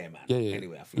bear man. Yeah, yeah.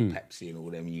 Anyway, I think Pepsi and all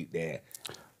them you there.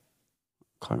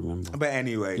 Can't remember. But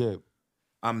anyway, Yeah.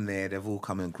 I'm there. They've all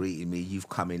come and greeted me. You've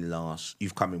come in last.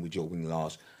 You've come in with your wing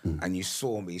last, and you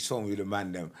saw me. With the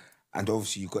man them, and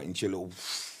obviously you got into your little.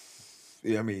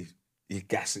 You know what I mean? Your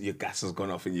gas has gone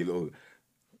off in your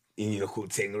little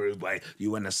tingaroo, but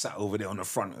you went and sat over there on the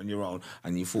front on your own,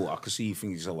 and you thought, I could see you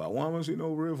thinking to yourself, why am I sitting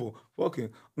over here for? Fucking,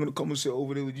 I'm gonna come and sit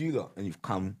over there with you lot. And you've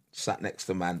come, sat next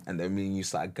to man, and then me and you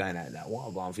started going at that. What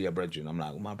am I going for your brethren? I'm like,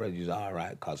 well, my brethren's all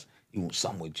right, cuz you want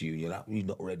some with you. You're like, you're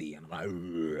not ready. And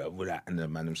I'm like, with that. And the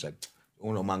man said,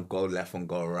 oh no, man, go left and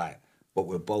go right. But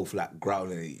we're both like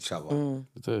growling at each other.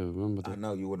 I do remember that. I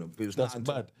know you wouldn't. It was That's nothing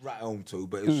to bad. write home to,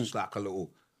 but it was just like a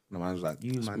little. And the man was like,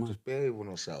 you man, just behave on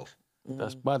yourself.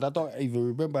 That's bad. I don't even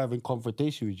remember having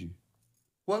confrontation with you.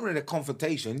 Wasn't really a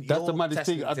confrontation. That's Your the maddest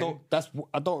thing. testing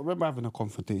I don't remember having a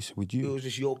confrontation with It you. was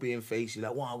just your being faced. You're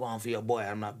like, what I want for your boy?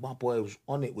 I'm like, my boy was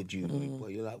on it with you. But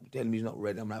you're like, telling me he's not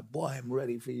ready. I'm like, boy, I'm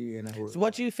ready for you. You know? So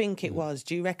what do you think it was?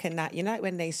 Do you reckon that, you know,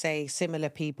 when they say similar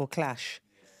people clash,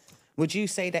 would you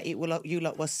say that you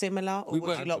lot was similar, or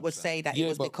would you lot would say that it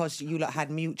was because you lot had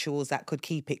mutuals that could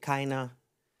keep it kind of?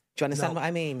 Do you understand what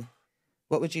I mean?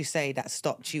 What would you say that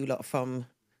stopped you lot from?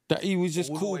 That he was just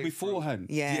All the cool way beforehand.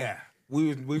 Yeah.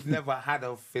 We've never had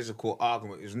a physical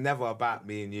argument. It was never about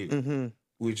me and you.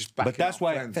 We were just back. But that's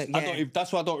why friends.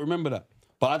 that's why I don't remember that.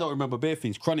 But I don't remember bare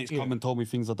things. Chronic's come and told me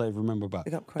things I don't even remember about.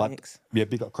 Big up But- Chronics. yeah,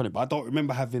 big up Chronic. But I don't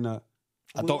remember having a.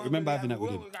 I don't remember having that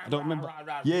with him. I don't remember.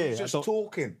 We Yeah, were just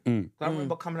talking. I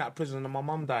remember coming out of prison and my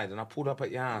mum died, and I pulled up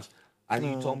at your house, and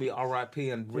you told me R.I.P.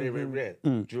 and rare.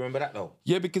 Do you remember that though?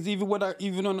 Yeah, because even when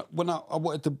I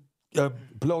wanted to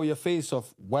blow your face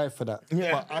off, why for that?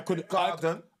 Yeah, but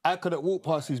Garden. I couldn't walk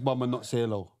past his mum and not say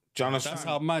hello. Do you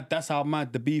understand? That's how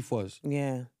mad the beef was.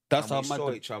 Yeah. That's how We mad. saw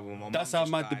The, each other. My mum that's how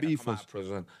just mad the died, I beef come out was. of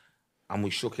prison, and we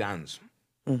shook hands.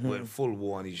 We're in full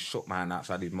war, and he shook my hand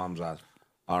outside his mum's house.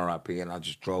 R.I.P. And I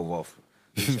just drove off.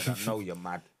 He said, I know you're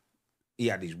mad. He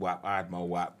had his whap, I had my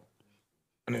whap.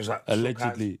 And it was like,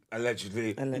 Allegedly.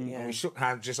 Allegedly. Yeah. And we shook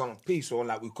hands just on a piece, or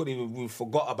like we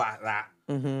forgot about that.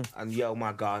 And yo,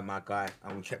 my guy,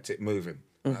 and we kept it moving.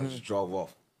 And I just drove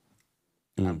off.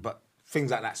 But things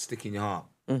like that stick in your heart.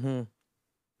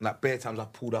 Like bare times I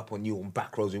pulled up on you on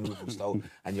back roads in Wolverhampton,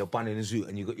 and you're bunning a zoo,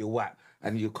 and you got your whap,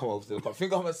 and you come over to the car.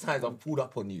 Think how much times I've pulled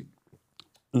up on you,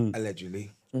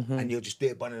 allegedly. And you're just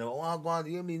there bunning, oh, go on,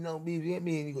 you hear me? No, me, you hear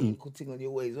me? And you got your cool thing on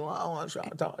your waist. Oh, I want to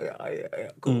shout out.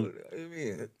 Yeah, cool. You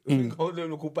hear me? Think how the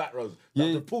local back roads. I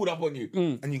just pulled up on you,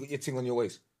 and you got your thing on your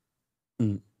waist.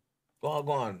 Oh,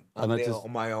 go on. I'm there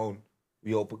on my own.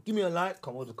 Yo, but give me a light.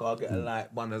 Come over the car, get a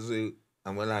light, bun a zoo.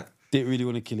 And we're like, Didn't really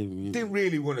want to kill him. Yeah. didn't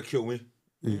really want to kill me.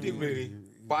 Didn't really.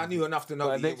 But I knew enough to know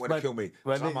that he didn't want to kill me.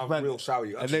 So I'm real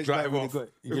sorry. I just drive off.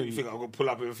 You think I'm going to pull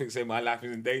up and think, say my life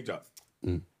is in danger.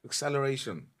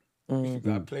 Acceleration. You think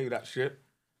I play that shit?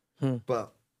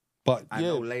 But I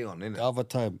know Léon, innit? The other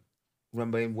time.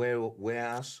 Remember in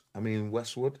warehouse? I mean,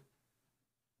 Westwood?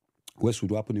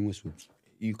 Westwood, what happened in Westwood?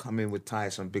 You come in with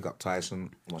Tyson, big up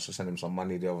Tyson. I must have sent him some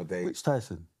money the other day. Which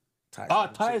Tyson?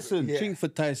 Tyson. Tyson. Yeah. Ching for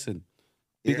Tyson.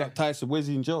 Big up Tyson. Where's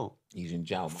he in jail? He's in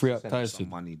jail. Free Must up have sent him Tyson. some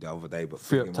money the other day, but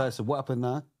Free free up him Tyson. What happened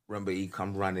now? Remember, he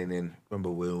come running in. Remember,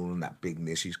 we're all on that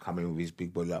bigness. He's coming with his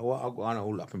big boy, like, well, I'll go on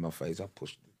all up in my face. I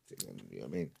pushed the thing, you know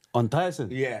what I mean? On Tyson?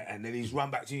 Yeah, and then he's run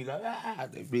back to you, like,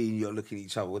 me and you're looking at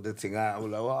each other with the thing out. We're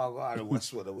like, well, I'll go on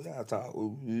Westwood.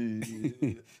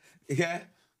 Yeah?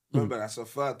 Remember, that's the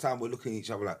third time we're looking at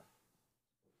each other, like,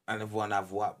 and everyone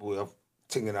have what? We're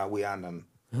tinging our way on.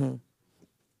 And,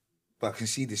 but I can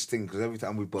see this thing, because every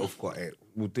time we both got it,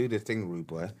 we'll do the thing, rude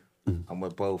boy, and we're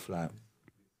both like,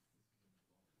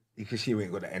 you can see we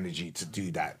ain't got the energy to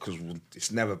do that because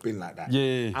it's never been like that.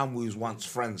 Yeah. And we was once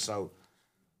friends, so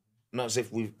not as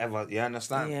if we've ever, you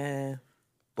understand? Yeah.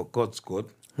 But God's good.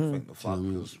 Thank the fuck.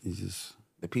 'Cause He's just...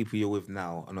 the people you're with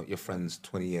now are not your friends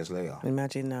 20 years later.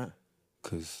 Imagine that.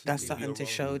 Cause That's something to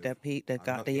show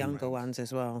the younger ones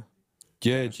as well.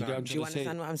 yeah, do you get what I'm Do you trying to say?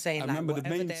 understand what I'm saying? I Like, remember the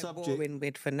whatever main they're subject. boring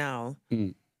with for now,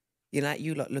 you like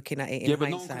you lot looking at it in Yeah, but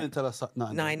no one hindsight. couldn't tell us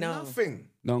nothing. No, I know. Nothing.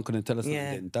 No one couldn't tell us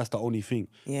Yeah. nothing. That's the only thing.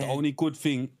 Yeah. The only good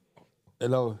thing.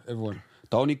 Hello, everyone.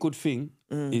 The only good thing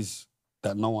is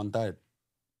that no one died.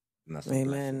 And that's a blessing.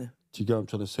 Amen. Do you get what I'm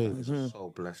trying to say?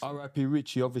 So blessed. R.I.P.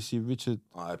 Richie, obviously Richard,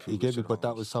 R.I.P. he gave it, Richard but that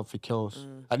Holmes. was something else.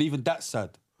 And even that's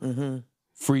sad.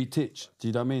 Free Titch, do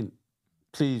you know what I mean?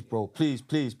 Please, bro, please,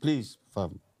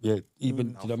 fam. Yeah,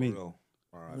 even, do you know what I mean?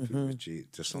 R.I.P. Richie.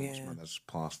 Just so much man has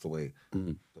passed away.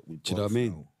 That we Do you know what I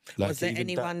mean? know. Like, Was there even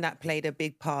anyone that played a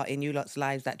big part in you lot's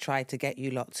lives that tried to get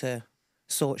you lot to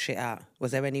sort shit out?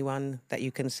 Was there anyone that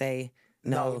you can say,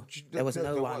 no, there was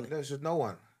no one? There's just no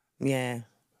one. Yeah.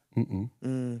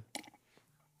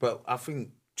 But I think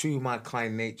through my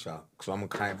kind nature, because I'm a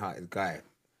kind-hearted guy,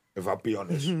 if I be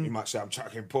honest, you might say I'm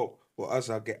chatting pop, but as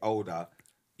I get older,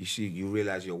 you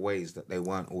realise your ways that they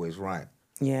weren't always right.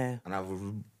 Yeah.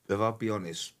 And if I be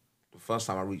honest, the first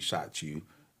time I reached out to you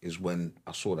is when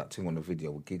I saw that thing on the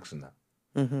video with gigs and that.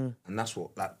 And that's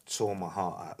what tore my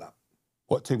heart out. Like,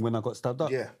 what thing when I got stabbed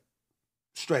up? yeah,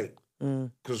 straight.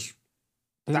 Because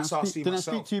that's how I see Didn't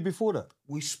myself. I speak to you before that?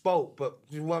 We spoke, but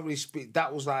you weren't really speak.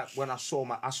 That was like when I saw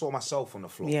myself on the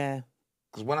floor. Yeah.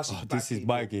 Because when I see This is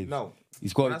my game. No,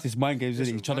 He's got this mind games, isn't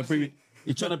he? He's trying to bring me.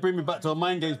 He's trying to bring me back to a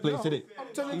mind games place, isn't it?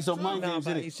 He's on mind games,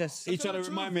 but isn't he's it? just- He's trying to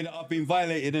remind me that I've been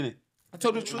violated, isn't it? I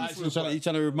told the truth. He's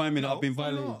trying to remind me that I've been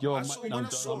violated. no. Yo, I saw- when I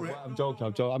saw it- I'm joking.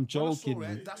 I'm joking. When I saw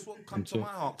man. it, that's what come to my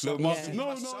heart. 'cause Look, I Mark, can see no,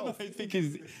 myself. I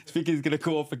think he's gonna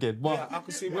go off again. Mark, Yeah, I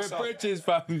can see we're myself. bridges,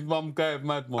 fam. I'm going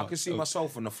mad, Mark. I can see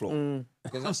myself on the floor.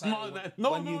 Because that's how,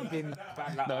 No, when no, you've no. been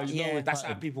bad, like, No, you yeah, know, it's that's how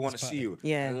pattern. people want to see you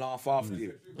Yeah. and laugh after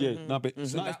you. Yeah, no, but So no,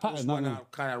 it's that was pattern. No, when no. I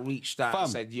kind of reached out Fam.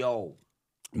 and said, yo,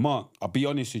 Mark, I'll be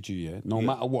honest with you, yeah. No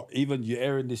matter what, even you're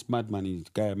airing this madman, he's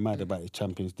going mad about his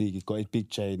Champions League. He's got his big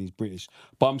chain, he's British.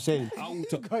 But I'm saying, I'll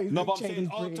tell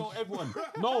everyone,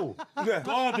 no,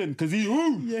 Garden, because he's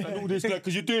and all this, like,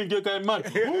 because you're going mad.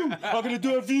 I'm gonna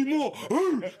do a few more.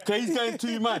 Because he's going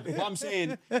too mad. But I'm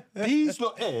saying, these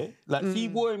lot here, like, see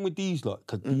warring with these lot,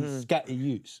 because these scatty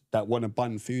youths that want to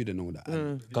bun food and all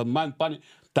that, because man bun it,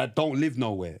 that don't live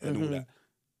nowhere and all that.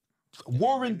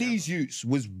 Warring these youths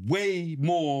was way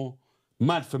more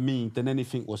mad for me than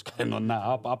anything was going on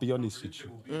now. I'll be honest with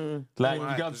you. Like, you know what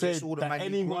I'm 'cause it's saying? all the That man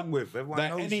you grew up anyone, with, everyone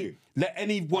that knows you. let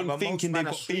anyone but thinking most they men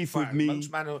are got street beef with fighting. me.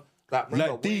 Most men are, like, remember,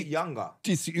 Like, we're the- younger. It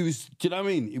was, do you know what I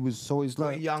mean? It was so it's We're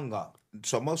like, younger.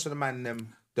 So most of the man,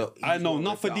 I know,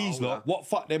 not for these lot. What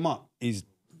fucked them up is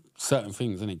certain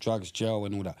things, isn't it? Drugs, jail,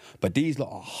 and all that. But these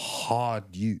lot are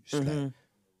hard youths, like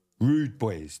rude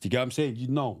boys. Do you get what I'm saying? You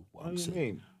know what I'm What do you saying?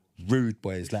 mean? Rude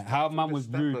boys. Like how man the was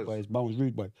rude steppers. boys, man was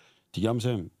rude boys. Do you get what I'm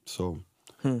saying? So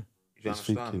You He's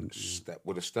understand? thinking-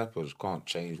 With the steppers can't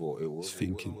change what it was.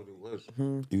 thinking. What it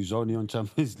was. he was only on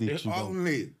Champions League. If you know.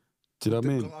 only. Do you know what I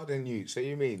The mean? garden you. So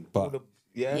you mean? But all the,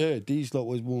 yeah? yeah, these lot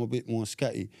was a bit more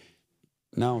scatty.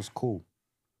 Now it's cool.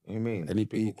 You mean?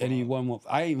 Anyone,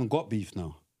 I ain't even got beef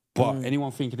now. But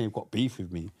anyone thinking they've got beef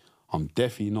with me, I'm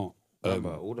definitely not.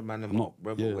 Remember, all the men I'm them not-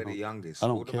 are yeah, we're I the don't- youngest. I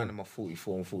don't All the care. men them are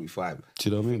 44 and 45. Do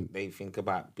you know what I mean? They think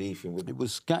about beefing with It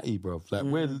was scatty, bruv. Like,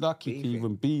 we're lucky to Beefing.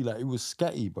 even be like, it was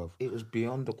scatty, bruv. It was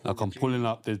beyond the Like, I'm pulling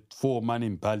up the 4 man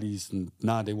in Bally's and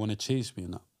now they want to chase me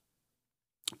and that.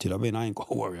 Do you know what I mean? I ain't got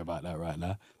to worry about that right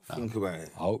now. Think about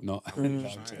it. I hope not.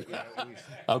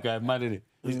 Okay, mad in it.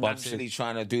 He's But I'm actually saying-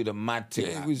 trying to do the mad thing.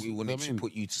 Yeah, it like, was- we wanted I to mean-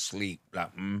 put you to sleep.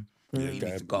 Like, you need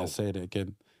to go. I'll say it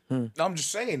again. No, I'm just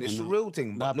saying, it's the real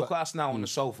thing. But Nah, look but- at us now on the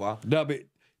sofa. No, but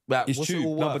Like, it's what's it true.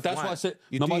 all No, worth? but that's Why? what I said.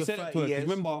 You No, do but I your said it to 30 her. 'Cause years,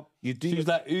 remember, you do she was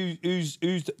your- like, who's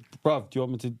the... Bruv, do you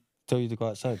want me to tell you to go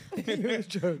outside?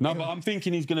 No, but I'm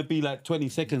thinking he's going to be like 20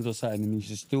 seconds or something and he's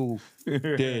just still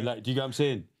there. Like, do you get what I'm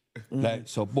saying? Like,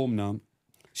 so boom now.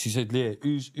 She said, yeah,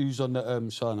 who's on the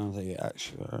show? And I was like, yeah,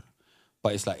 actually.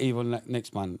 But it's like, even like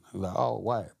next man, I was like, oh,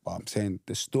 why? But I'm saying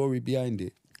the story behind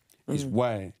it is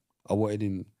why I wanted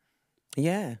him.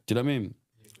 Yeah. Do you know what I mean?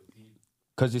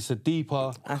 Because it's a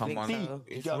deeper... I Come think on, so.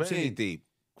 it's You know what I'm really saying? deep.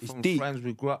 It's From deep. friends,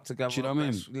 we grew up together. Do you know what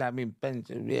I mean? Like me, Ben,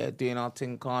 yeah, doing our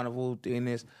thing, carnival, doing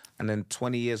this, and then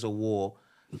 20 years of war.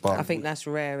 I think that's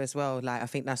rare as well. Like, I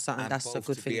think that's something And that's a both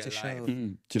good to thing be to show. alive. Do you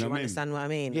know Do you what I mean? understand what I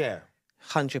mean? Yeah,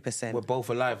 100%. we're both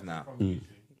alive now.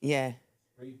 Yeah.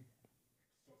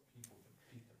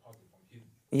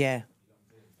 Yeah.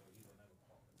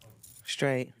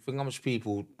 Straight. I think how much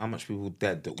people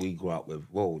dead that we grew up with.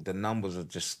 Whoa, the numbers are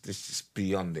it's just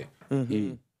beyond it.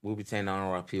 We'll be saying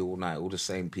RIP all night, all the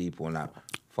same people and that.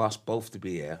 For us both to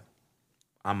be here,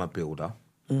 I'm a builder.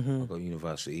 I got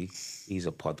university. He's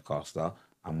a podcaster,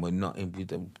 and we're not in with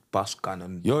the bus gun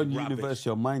and. You're in rubbish. university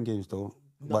on mind games though.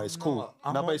 But it's cool.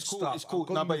 I'm No, not but it's cool. stuck. It's cool. I've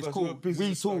got No, but it's university cool. of business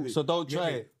We talk, studies. so don't Yeah, try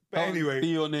yeah. it. But Don't anyway,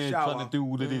 be on there shower. trying to do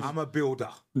all of this. I'm a builder.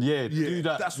 Yeah, do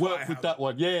that. that's what Work I with have. that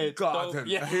one. Yeah, Garden. don't-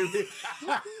 yeah.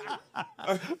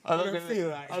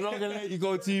 I'm not gonna let you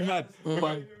go too mad.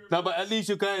 But, no, but at least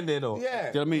you're going there though.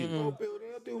 Yeah. Do you know what I mean? I'll build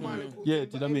it, I'll do my little Yeah, thing, do you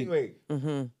but know what I mean?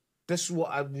 anyway, this is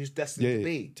what I was destined Yeah, to do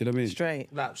be. you know what I mean?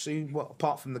 Straight. Like, see,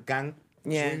 apart from the gang,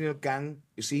 Yeah. so in your gang,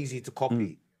 it's easy to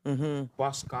copy.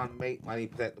 Boss can't make money,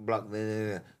 protect the block.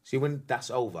 See, when that's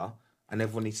over, and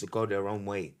everyone needs to go their own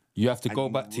way. You have to And go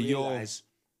you back to your... realise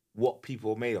what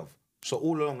people are made of. So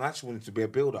all along, I just wanted to be a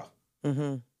builder.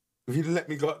 Mm-hmm. If you'd let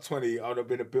me go at 20, I would have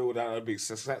been a builder. I'd be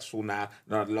successful now,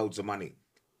 and I had loads of money.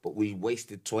 But we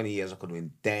wasted 20 years. I could have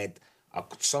been dead.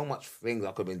 So much things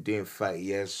I could have been doing 30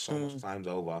 years, so much time's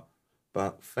over.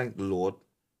 But thank the Lord,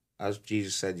 as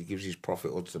Jesus said, he gives his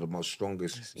prophet to the most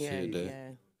strongest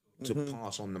to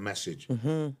pass on the message.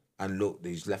 And look,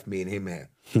 he's left me and him here.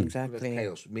 Exactly.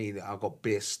 Chaos. Me, I got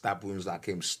bare stab wounds like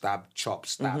him. Stab, chop,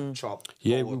 chop.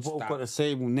 Yeah, forward, we've all stab, got the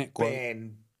same neck one.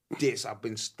 bend, this. I've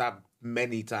been stabbed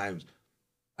many times.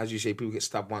 As you say, people get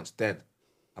stabbed once, dead.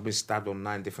 I've been stabbed on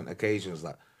 9 different occasions.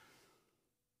 Like,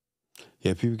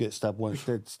 Yeah, people get stabbed once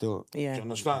dead still. do Yeah. you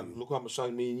understand? Look how much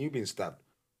time me and you been stabbed.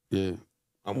 Yeah.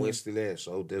 And we're still here.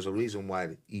 So there's a reason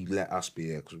why he let us be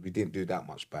here, because we didn't do that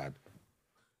much bad.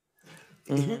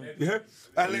 Yeah,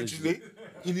 allegedly.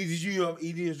 He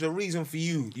needed a reason for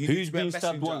you. Who's been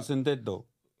stabbed once and dead though?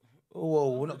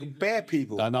 Oh, we're not bear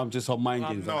people. And I'm just on mind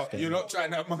games. You're not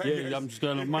trying to mind Yeah, games. I'm just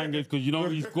going on mind games because you know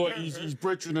he's got his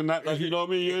brethren and that, like, you know what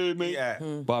I mean? Yeah, mate.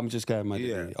 Yeah. But I'm just going mad.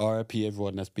 Yeah. R.I.P.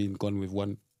 everyone that's been gone with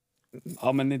one.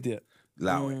 I'm an idiot.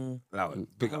 Allow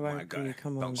it. Big up my R.I.P., guy.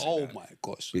 come on. Don't say Oh that. my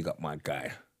gosh. Big up my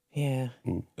guy. Yeah.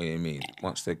 You know what I mean?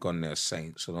 Once they're gone, they're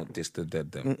saints, so don't diss the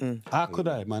dead them. How could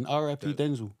I, man? R.I.P.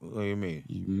 Denzel. What do you mean?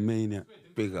 You maniac.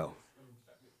 Big up.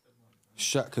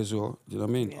 Shaq as well. Do you know what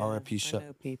I mean? R.I.P. I Shaq.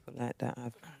 know people like that.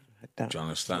 I've had that Do you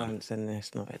understand? once, and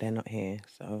they're not here.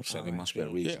 So there must be a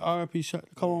Yeah, reason. R.I.P. Shaq.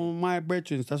 Come on, my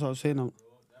brethren. That's what I'm saying.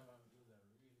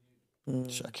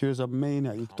 Shakira's a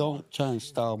maniac. You don't try and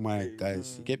style my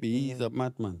guys. You get me? He's a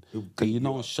madman. Because you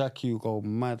know Shaq, you go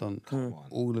mad on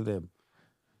all of them.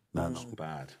 Nah, That's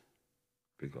bad.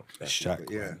 Big up. Shaq.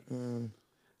 Yeah.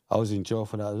 I was in jail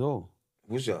for that as well.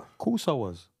 Was ya? Of course I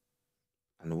was.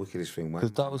 And the wickedest thing,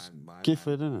 Because that was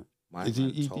Gifford, innit? my Is man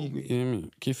he, told you me. know what I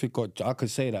mean? Gifford got... I could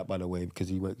say that, by the way, because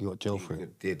he got jail for it. He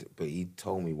did, but he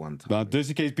told me one time. Now, just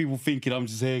in case people thinking I'm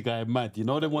just here guy mad, you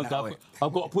know them ones that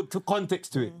I've got to put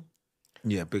context to it.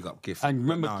 Yeah, big up Gifford. And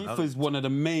remember, But no, Gifford's one of the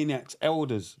maniacs,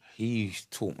 elders. he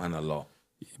taught man a lot.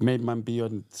 Made man be on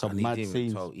And some he mad didn't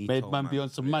scenes. tell- he Made told man be man. on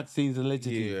some mad scenes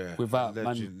allegedly. Yeah. Without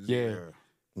Legend, man. Yeah.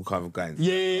 What kind of guy?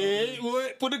 Yeah,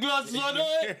 wait, put the glasses on,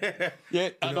 wait. Yeah,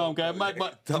 I know I'm going mad,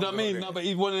 but do you know what I mean? No, but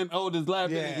he's one of them elders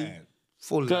liability. Yeah.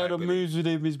 Full Guy that liability. moves with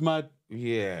him is mad.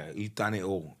 Yeah, he's done it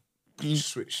all.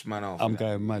 Switched man off. I'm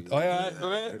going mad. All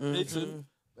right, listen.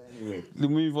 We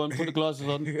move on, put the glasses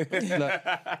on. Like,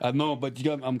 I know, but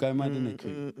I'm going mad,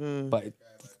 innit? But,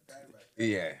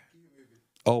 Yeah.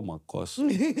 oh my gosh. You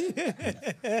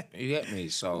get me?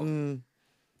 So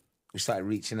we started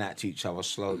reaching out to each other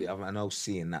slowly. I know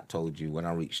seeing that told you when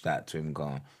I reached out to him,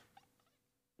 going,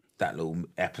 that little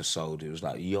episode, it was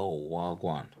like, yo,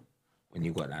 wagwan, when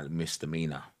you got that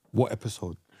misdemeanor. What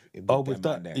episode? With Oh, with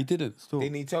them man that? there. He didn't still.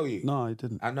 Didn't he tell you? No, he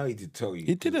didn't. I know he did tell you.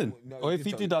 He didn't. No, Or if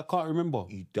he tell did, you. I can't remember.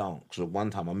 You don't. Because one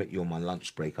time I met you on my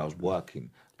lunch break, I was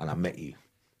working, and I met you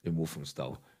in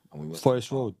Walthamstow. And we went to Forest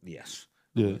the park. Road? Yes.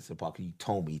 Yeah. We went to the park. You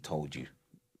told me he told you.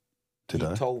 Did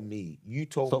I? He told me. You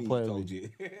told Stop me he playing told with you.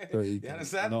 Sorry, You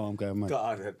understand? No, I'm going mad.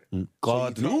 God.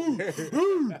 God. So you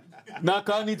told- Now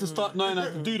I need to start knowing how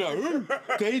to do that.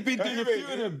 Okay, he's been doing a few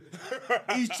of them.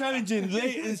 He's challenging.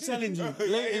 Leighton's challenging.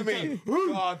 Leighton's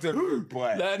God, the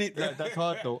boy. That's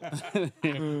hard though.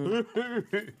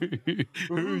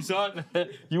 Who's hard?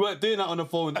 You weren't doing that on the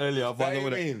phone earlier. I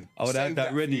would have had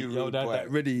that ready. I would have had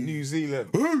that ready. New Zealand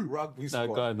rugby No, squad.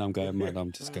 God, I'm going mad.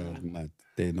 I'm just going mad.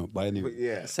 They're not. But anyway, But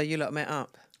yeah. So you lot met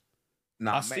up?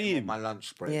 No, I I met see him him. on my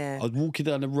lunch break. Yeah. I was walking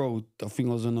down the road. I think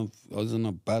I was in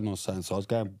a ban or something. So I was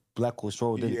going Black Horse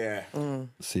Road. Innit? Yeah.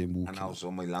 See him walking. And I was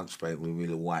on my lunch break with me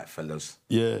little white fellas.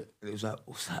 Yeah. And it was like,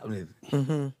 what's happening?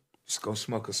 Just go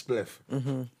smoke a spliff.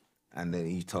 And then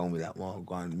he told me that, well, I'm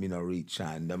going, reach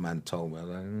out. And the man told me, I was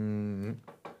like, And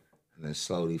then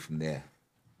slowly from there,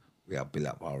 we have built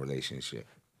up our relationship.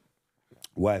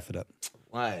 Why for that?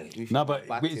 Why? No, but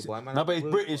it's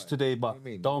British today. But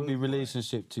don't be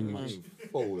relationship too much.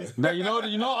 Now you know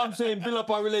what I'm saying. Build up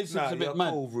our relationship a bit,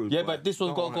 man. Yeah, but this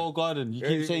one's got to go garden. You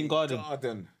keep saying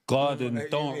garden. Garden.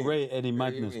 Don't rate any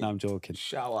madness. No, I'm joking.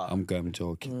 Shower. I'm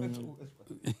joking.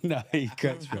 Nah, he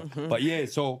cracks me up. But yeah,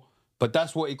 but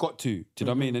that's what it got to. Do you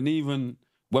know what I mean? And even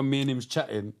when me and him was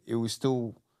chatting, it was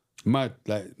still mad.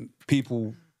 Like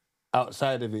people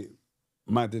outside of it,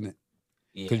 mad, innit?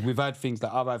 Because we've had things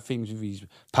like I've had things with his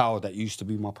pal that used to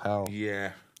be my pal.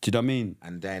 Yeah. Do you know what I mean?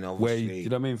 And then Where obviously, do you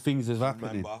know what I mean? Things has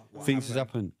happened. Things has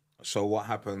happened. So what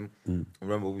happened?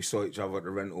 Remember we saw each other at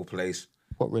the rental place.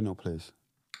 What rental place?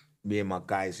 Me and my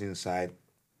guys inside.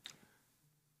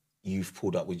 you've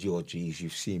pulled up with your G's,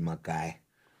 you've seen my guy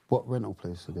What rental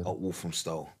place again? at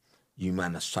Walthamstow. You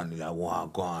man are suddenly like, wow,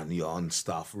 go on, you're on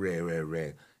stuff,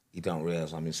 rare. You don't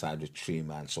realise I'm inside the tree,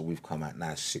 man. So we've come out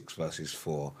now 6 versus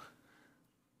 4.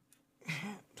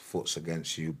 Foot's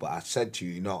against you. But I said to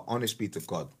you, you know, honest be to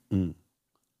God.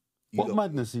 What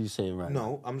madness are you saying right now?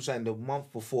 No, I'm saying the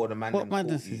month before the man What them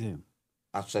madness caught is you, him?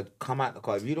 I said, come out the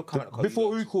car. If you don't come out the car...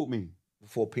 Before who caught me?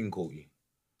 Before Ping caught you.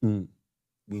 Mm.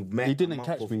 We met He a didn't month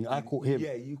catch before- me. I caught him.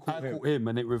 Yeah, you caught him. I caught him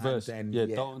and it reversed. then, yeah,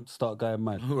 yeah. don't start going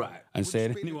mad. Right. And Would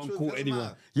saying you speak the anyone truth, caught doesn't anyone.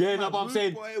 matter. Yeah, no, Man, but I'm rude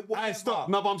saying boy, I whatever. stopped.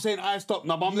 No, but I'm saying I stopped.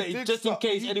 No, but I'm You letting did just in stop.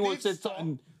 case You anyone did said stop.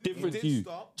 something You different did to you.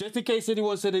 stop. Just in case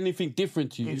anyone said anything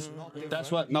different to you. It's not different. That's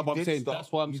what. No, You but I'm did saying stop.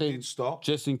 that's what I'm You saying. did stop.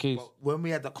 Just in case. But when we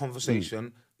had that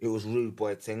conversation, it was rude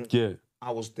boy thing. Yeah.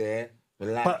 I was there. We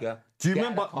like But you. do you Get out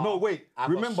remember? the car. No, wait. I got-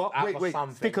 Remember? I Wait, got wait.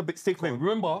 something. Stick a bit. Stick with me.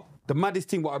 Remember the maddest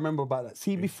thing? What I remember about that.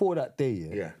 See, before that day,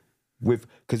 Yeah. With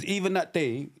because even that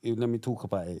day, let me talk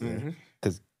about it. Yeah.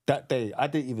 Because that day, I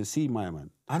didn't even see my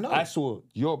man. I know. I saw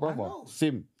your brother, know.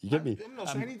 Sim. You get me? I'm not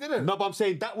saying he didn't. No, but I'm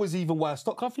saying that was even why I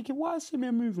stopped. I'm thinking, why is Sim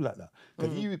moving like that?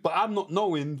 But I'm not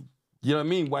knowing. You know what I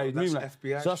mean? Why he's that's moving like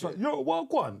FBI So that's shit. like, yo, well,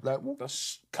 go on. Like, what?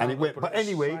 That's And it went. But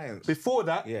anyway, science. before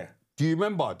that, Yeah. do you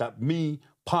remember that me,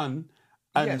 Pun,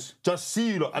 and Yes. just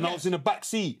see you lot, and I was in the back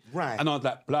seat, Right. And I was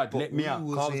like, blood, But let me out.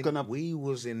 'Cause I was gonna. We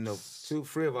was in the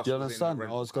 2-3 of us. Do you was in the understand? I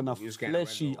rental was gonna car. We was getting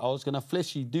fleshy. rental. I was gonna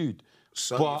fleshy, dude.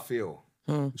 So but you feel.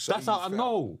 So that's you how I felt.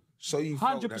 know. So you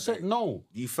felt 100% that day. no.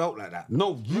 You felt like that.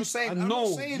 No, I'm you not saying. I I'm not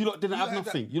know saying you lot didn't have had that.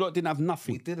 nothing. You lot didn't have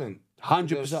nothing. We didn't.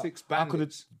 100%. 6 I could have,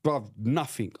 bandits. bruv,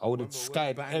 nothing. I would have Remember, we're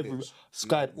skied bandits.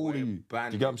 skied No, all of we're you. You get what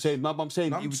I'm bandits. saying? No, but I'm saying,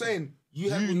 No, it I'm was- saying you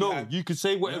had you what you know, had. you can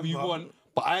say whatever you Remember? want,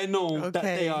 but I know that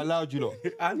Okay. day I allowed you lot.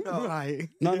 I know. Right.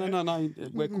 No,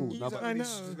 we're cool. No, He's but, having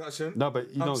this discussion. No, but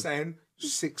you I'm know- saying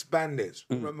 6 bandits.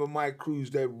 Remember my crews?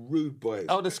 They're rude boys.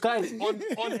 I would have skied it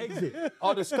on exit. I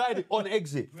would have skied it on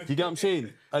exit. You get what I'm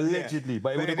saying? Allegedly,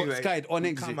 but it would have got skied on we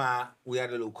exit. Come out. We had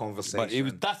a little conversation. But it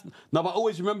was that's no, but I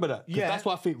always remember that. 'Cause Yeah. that's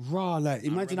why I think raw. Like,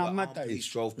 imagine how Remember mad our that police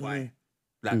is. drove by.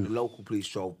 Like the local police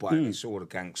drove by. They saw the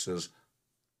gangsters.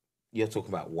 You're talking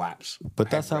about waps.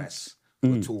 But that's how- headrests.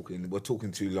 We're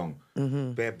talking too long.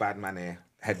 Bare bad man here.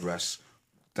 Headrests.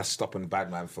 That's stopping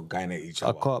bad man from going at each I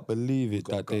other. can't believe it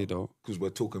that day though. Because we're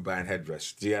talking about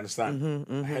headrests. Do you understand?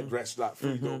 Headrests like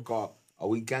 3-door car. Are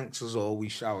we gangsters or are we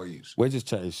shower use? We're just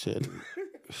chatting shit.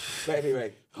 But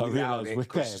anyway, I we allowed realise it. we're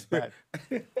 'cause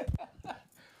getting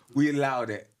we allowed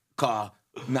it. Car,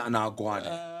 nah, go on.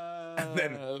 And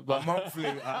then a month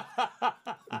later,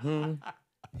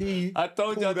 he I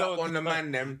told you I pulled up don't- on the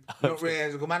man them, not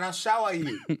realize, go, man, I'll shower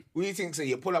you. What do you think? So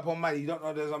you pull up on man, you don't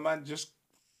know there's a man just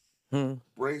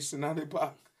bracing on the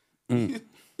back.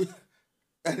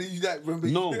 And you like, remember?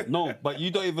 No, but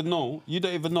you don't even know. You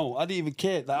don't even know. I didn't even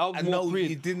care. Like, I was I more know praying.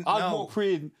 you didn't I was know. more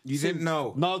praying. You Sim. didn't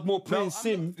know. No, I was more praying I'm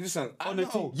Sim. not- listen, I on the know.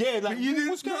 team. Yeah, like, But you didn't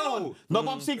what's going know. on? No,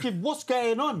 but I'm thinking, what's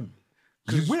going on?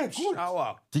 We're good.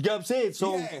 Shower. Do you get what I'm saying?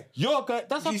 So Yeah. you're going.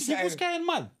 That's how You I'm thinking, what's saying- going,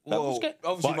 man? Like, Well, what's going?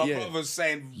 obviously, But my yeah. brother's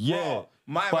saying, Yeah. yeah,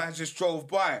 my But- man just drove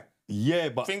by. Yeah,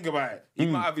 but Think about it. He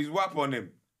might have his whap on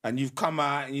him, and you've come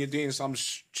out and you're doing some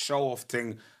show off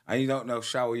thing, and you don't know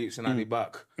shower utes and the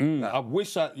back. I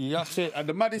wish I said. And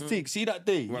the maddest thing, see that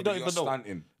day, you don't You're even know.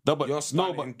 stunting. No, but You're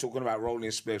stunting, no, but talking about rolling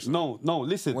spliffs. no.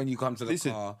 Listen. When you come to the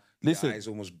listen, car, listen, your eyes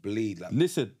almost bleed. Like,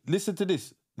 listen to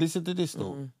this. Listen to this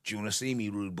though. do you want to see me,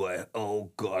 rude boy?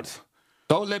 Oh God.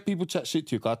 Don't let people chat shit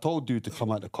to you. 'Cause I told you to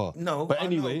come out the car. No, but I know,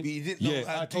 anyway, but you didn't know yeah,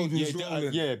 how I told dude you. was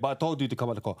rolling. Yeah, but I told you to come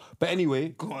out the car. But anyway,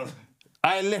 Go on.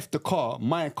 I left the car,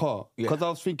 my car, because I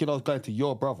was thinking I was going to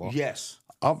your brother. Yes.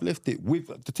 I've left it with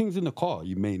the things in the car.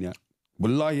 You maniac.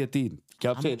 Wallahi, Dean. You get what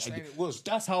I'm not saying? saying it was.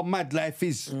 That's how mad life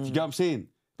is. You get what I'm saying?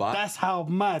 But that's how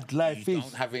mad life You is.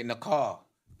 don't have it in the car.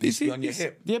 It's It's on your it's-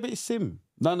 hip. Yeah, but it's Sim.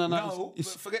 No. No,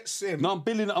 it's, but forget Sim. no, I'm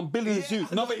billing the Yeah, suit.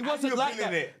 I No, know, but it and wasn't you're like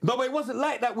billing that. it. No, but it wasn't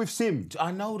like that with Sim.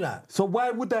 I know that. So why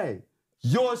would I?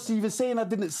 You're even saying I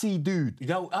didn't see, dude. You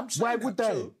know, I'm saying Why that would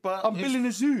I? too, but I'm if- billing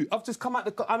the suit. I've just come out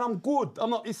the car and I'm good.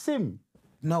 I'm not. It's Sim.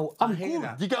 No, I'm I hear good.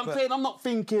 that. You get what I'm but- saying? I'm not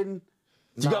thinking.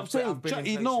 Do you No, get what I'm saying? I've been in Jackie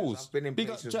places- knows. I've been in Big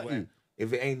up places Jackie. where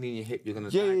if it ain't in your hip, you're gonna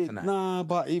Yeah, die tonight. nah,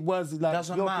 but it was like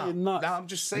Doesn't you're matter. being nuts. No, I'm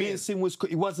just Me saying. and Sim was.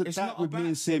 It wasn't It's that not with me about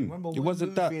and Sim. Remember, It we're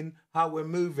wasn't that. moving, how we're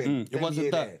moving. It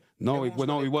wasn't that. No, it weren't.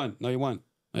 No, it weren't.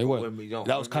 It weren't.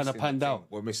 That was kind of panned out.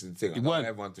 We're missing the thing. I It don't want weren't.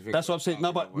 everyone to think That's what I'm saying.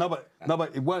 No, but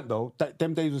it weren't though.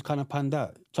 Them days was kind of panned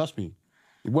out. Trust me,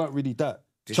 it weren't really that.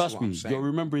 This is Trust what me, I'm saying. you're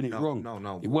remembering it No, wrong. no.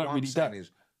 It What weren't I'm really saying that.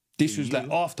 is, This to was like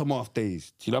you- aftermath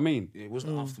days. Do you know what I mean? It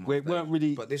wasn't aftermath. Where it days. weren't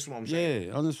really. But this is what I'm saying.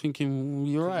 Yeah, I was thinking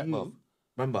you're right, You- bro.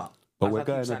 Remember, But as we're I keep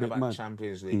going a saying bit about mad.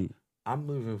 Champions League. I'm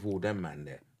moving for all them man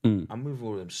there. I'm moving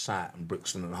all them sat and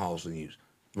Brixton and Harlesden use.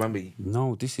 Remember?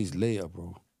 No, this is later,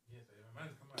 bro.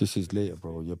 This is later,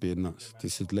 bro. You're being nuts.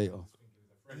 This is later.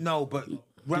 No, but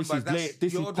remember, is late.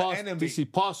 This you're is the past- enemy. this is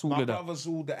past all My of that. brother's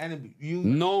all the enemy. You,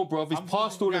 No, bro, it's I'm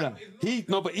past all of talking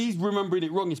that. But he's remembering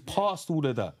it wrong. It's past all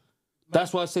of that.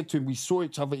 That's why I said to him, we saw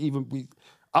each other even.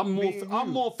 I'm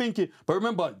more thinking. But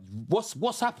remember,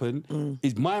 what's happened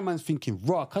is my man's thinking,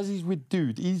 raw, because he's with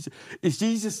dude. It's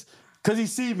Jesus, because he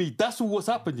see me. That's all what's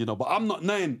happened, you know. But I'm not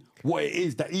knowing what it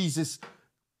is that he's just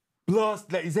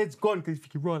blast. Like his head's gone because he's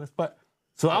thinking, raw, that's bad.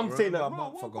 So I'm saying that, remember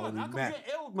a month ago how we come you met. ain't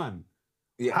held, man?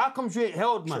 Yeah. How come you ain't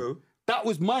held, man? True. That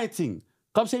was my thing.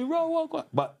 I'm saying, raw,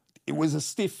 but it was a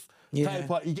stiff Yeah.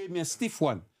 type. He gave me a stiff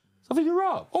one. So I'm thinking,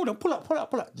 raw, hold on, pull up. Do you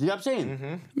know what I'm saying?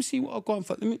 Let me see what I've gone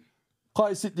for. Let me.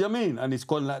 Can't sit, you know what I mean? And it's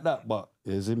gone like that, but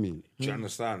is it me? Do you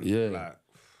understand? Yeah. Like,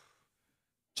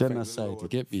 Genocide, Lord, you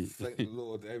get me? Thank the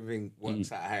Lord, everything works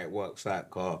out how it works out,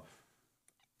 car.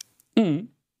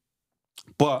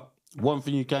 But one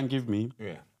thing you can give me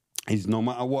Yeah. is no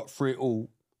matter what, through it all,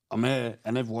 I'm here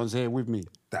and everyone's here with me.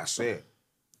 That's it.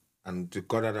 And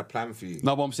God had a plan for you.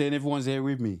 No, but I'm saying everyone's here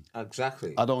with me.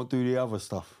 Exactly. I don't do the other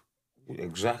stuff.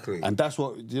 Exactly. And that's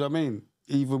what, do you know what I mean?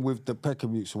 Even with the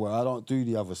peckamutes, where I don't do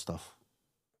the other stuff.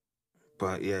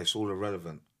 But yeah, it's all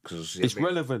irrelevant. Cause, It's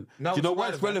relevant. No, Do you know it's why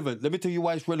it's relevant? Let me tell you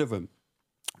why it's relevant.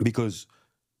 Because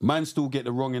man still get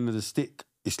the wrong end of the stick.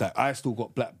 It's like I still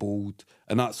got blackballed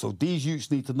and that. So these youths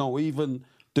need to know, even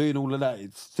doing all of that,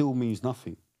 it still means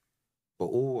nothing. But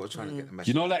all we're trying to get the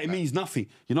message. You know, like it means nothing.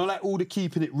 You know, like all the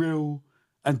keeping it real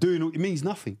and doing all, it means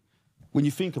nothing when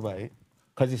you think about it.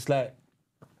 Because it's like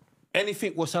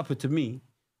anything what's happened to me,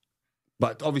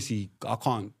 but obviously I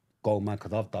can't go mad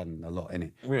because I've done a lot,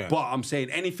 innit? Yeah. But I'm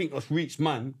saying anything that's reached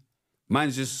man's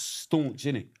just staunch,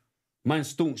 innit? Man's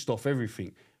staunched off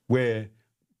everything. Where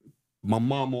my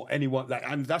mum or anyone, like,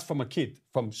 and that's from a kid,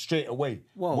 from straight away.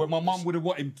 Well, where my mum would have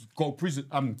wanted him to go prison,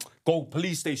 go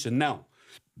police station now.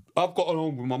 I've got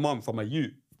along with my mum from a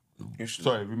youth.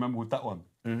 Sorry, remember with that one?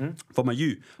 From a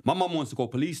youth. My mum wants to go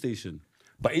police station.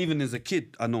 But even as a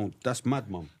kid, I know, that's mad,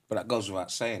 mum. But that goes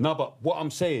without saying. No, but what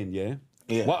I'm saying, yeah?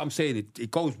 What I'm saying, it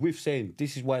goes with saying,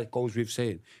 this is why it goes with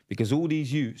saying. Because all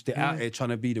these youths, they're out there trying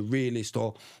to be the realist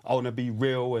or I want to be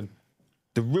real. And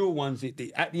the real ones, at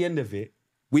the end of it,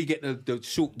 we get the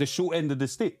short end of the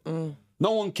stick. No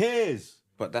one cares.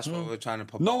 But that's what we're trying to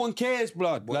promote. No one cares,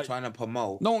 blood. We're trying to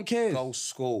promote. No one cares. Go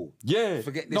school. Yeah,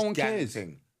 Forget this no one gang cares.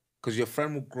 thing. Because your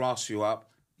friend will grass you up.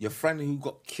 Your friend who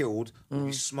got killed will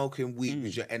be smoking weed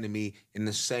with your enemy in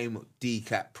the same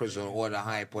DCAT prison or the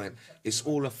High Point. It's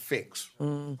all a fix.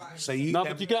 So you No,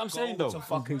 but you get what I'm saying, though? To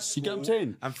fucking You get what I'm school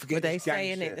saying? And forget But they this gang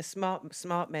say, innit, shit. the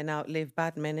smart men outlive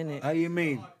bad men, innit? How you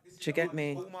mean? Do you get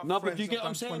me? All my No, but friends you get have what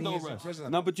I'm done saying, 20 though, years in Russ.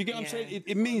 prison. No, but you get what I'm saying?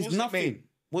 It means What does it nothing. mean?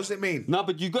 What does it mean? No,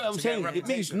 but you get what I'm To get a saying? It means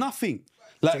reputation. nothing.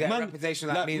 To get a reputation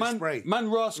like me and man, Spray. Man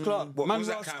Ross Clark. What Man does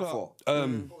that Ross count Clark.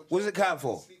 for? What does it count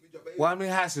for? Well, how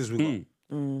many houses we got?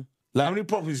 Like, How many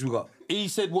properties we got? he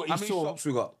said what he How many saw. shops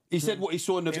we got? He said what he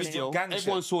saw in the Just video. gang shit.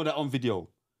 Everyone saw that on video.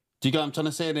 Do you get what I'm trying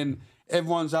to say? Then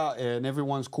everyone's out there and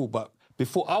everyone's cool. But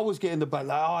before I was getting the back,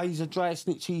 like, oh, he's a dry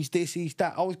snitch, he's this, he's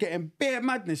that. I was getting bare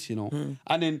madness, you know.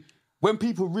 And then when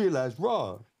people realised,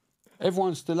 raw,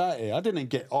 everyone's still out here. I didn't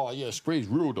get, oh yeah, Spray's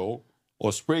real though.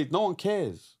 Or Spray's, no one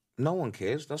cares. No one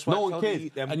cares. That's why No I one told cares. you,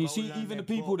 them And you go see down even the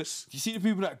their people books. that, you see the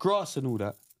people that grass and all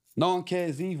that, no one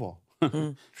cares either.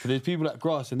 But there's people that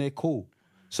grass and they're cool.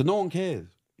 So no one cares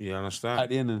You understand? at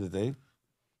the end of the day.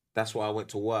 That's why I went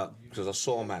to work, because I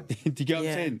saw a man. Do you get what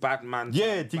I'm saying? Bad man. Yeah,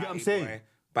 turned do you get what I'm batty saying? boy,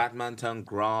 bad man turned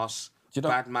grass. you know-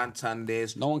 Bad man turned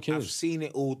this. No one cares. I've seen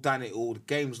it all, done it all. The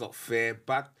game's not fair.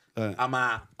 I'm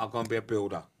out. I'm going to be a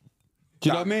builder. Do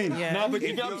you know what I mean? Yeah. No, but you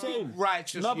If get what I'm you're saying?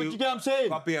 righteous, No, but you get what I'm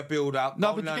saying? I'll be a builder. No,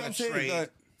 Go but you learn get what a I'm saying? trade.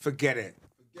 Like- Forget it.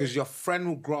 Because your friend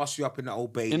will grass you up in that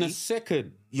old baby. In a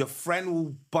second. Your friend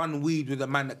will bun weed with the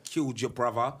man that killed your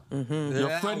brother. Your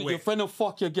friend will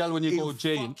fuck your girl when you go He'll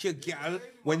jail. fuck your girl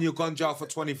when you've gone jail for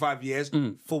 25 years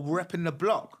for repping the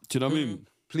block. Do you know what I mean?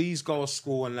 Please go to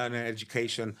school and learn an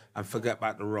education and forget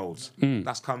about the roads.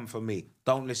 That's coming from me.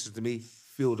 Don't listen to me.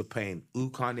 Feel the pain. Who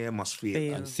can't hear must feel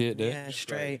it. And see it there. Yeah,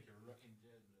 straight.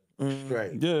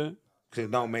 Straight. Yeah. Because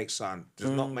it don't make sense. There's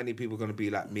not many people going to be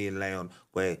like me and Léon,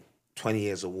 where 20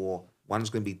 years of war, one's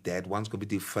going to be dead, one's going to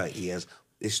be do 30 years.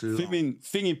 It's long.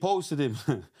 Thingy posted him.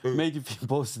 Made you think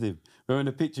posted him.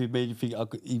 Remember the picture he made you think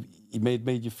he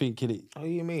made you think, innit? Oh,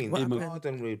 you mean? What Him happened?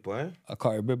 Garden rude boy. I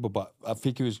can't remember, but I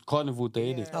think it was Carnival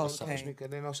Day, innit? Oh, That's okay.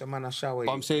 Then I said, man, I shower.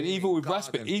 But I'm saying, even with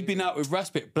Raspet, he's been out with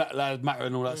Raspet, Black Lives Matter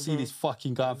and all that. See this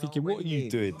fucking guy, I'm thinking, what are you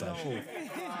doing, Dad?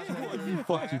 What are you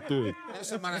fucking doing?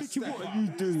 That's a man. Vicky, what are you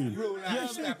doing?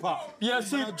 Step up. Yeah,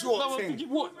 see, No, no, I'm thinking,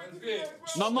 what?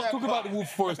 No, I'm not talking about the Wolf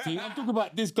Forest thing. I'm talking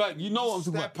about this guy. You know what I'm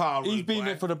talking Step about. out, He's rude been boy.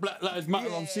 there for the Black Lives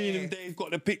Matter. I'm seeing him there. He's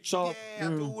got the picture. Yeah, I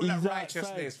do all that He's righteousness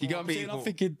outside. for You get what I'm saying? people. I'm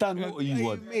thinking, Dan, what are you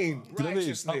What on? do you mean? Do you know what I mean?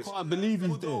 Righteousness. I can't believe he's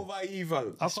Good there. over evil.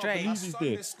 I can't Straight. believe he's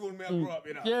Sunday there. school me I grew up,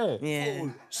 you know. Yeah. Yeah.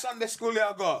 Cool. Sunday school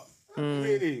I got.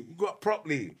 Really, we grew up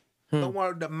properly. Don't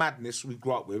worry the madness we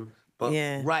grew up with. But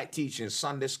Yeah. right teaching,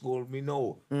 Sunday school, we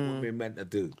know what we're meant to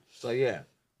do. So yeah.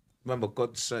 Remember,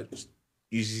 God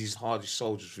uses his hardest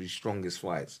soldiers for his strongest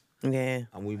fights. Yeah.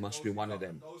 And we must be one of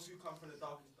them. Those who come from the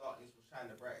darkest darkness will shine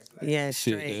the brightest light. Yeah,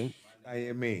 Shit, straight. yeah. Know what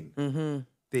I mean?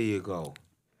 There you go.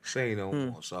 Say no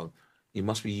more. So you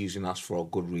must be using us for a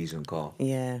good reason, Carl.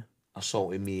 Yeah.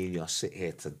 Assaulting me and you sit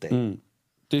here today.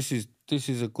 This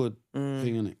is a good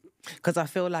thing, isn't it? Because I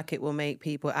feel like it will make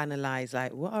people analyse,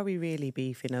 like, what are we really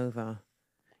beefing over?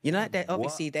 You know, like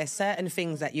obviously there's certain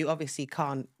things that you obviously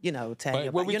can't, you know, tell But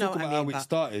you. when But we you know talk what I about mean? how it But-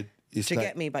 started, it's do you like,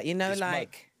 get me? But you know, it's mad.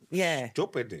 like, yeah,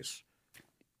 Stupidness.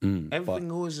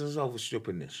 Everything always is over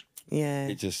stupidness. yeah.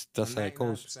 it just, that's how it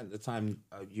goes. 99% of the time,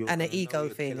 you're And an gonna know ego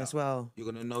your thing killer. as well. You're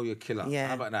gonna know your killer. Yeah.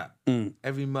 How about that?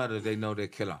 Every murder, they know their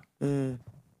killer.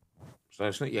 So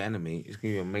it's not your enemy. It's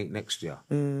gonna be your mate next to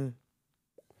you.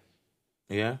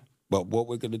 Yeah. But what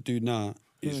we're going to do now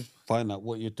is find out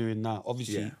what you're doing now.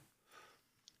 Obviously, Yeah.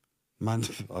 man,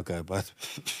 okay, but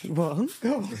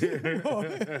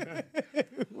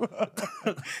What?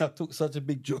 I took such a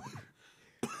big joke.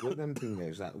 What them thing there?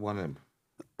 Is that one of them?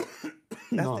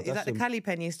 Is that the Cali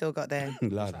pen you still got there?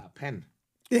 Is Lad, that a pen?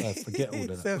 forget all of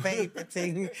It's that. a vape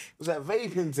thing. Was that a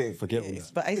vaping thing? Forget all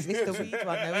that. But it's the weed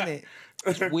one, though, isn't it?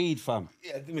 It's weed, fam.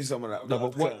 Yeah, give me some of that. No,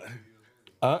 but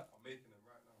what?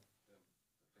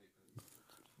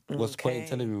 What's the point in Okay.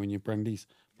 telling me when you bring these?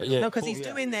 But yeah, No, because he's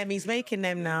doing them. He's making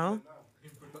them now.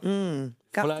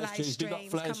 Got fly fly chains, big up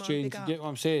strains. fly Come on, strains. big You up. get what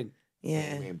I'm saying?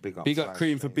 Yeah. Big up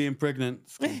cream for being pregnant.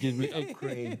 Give me,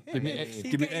 cream. give me, ex, He's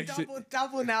give me getting extra,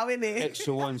 double now, isn't it?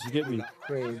 extra ones. You get me?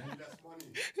 Cream.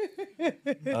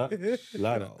 Like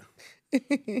that.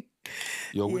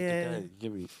 You're with Yeah. the guy. You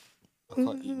get me? I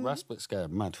can't eat Raspberry guy,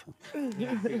 mad.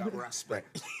 Big up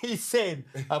respect. He's saying,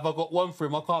 have I got one for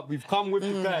him? I can't. We've come with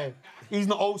the guy. He's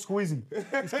not old school, is he?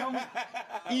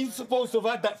 He's supposed to have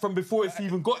had that from before it's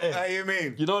even got here. How you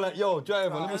mean? You know, like, yo,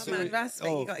 driver, let me see. Man, respect,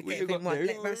 you got to what get him one. there?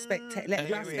 Let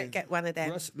respect mean? get one of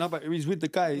them. No, but he's with the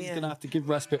guy. He's Yeah. gonna have to give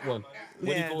respect one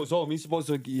when Yeah. he goes home. He's supposed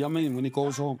to. You know what I mean, when he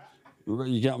goes home,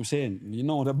 you get what I'm saying. You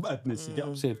know the badness. You get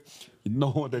what I'm saying. You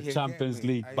know the get Champions me?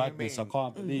 League How you badness. I mean?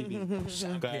 can't believe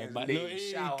it. Guy, mad. League, No,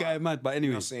 he shout guy out. mad. But You know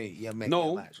anyway, what I'm saying? Yeah, make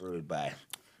No. that match rude bad.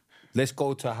 let's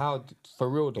go to how for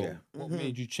real though. Yeah. What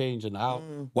made you change and how?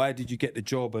 Why did you get the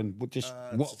job and what just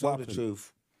To what tell the happened?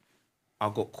 truth, I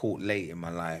got caught late in my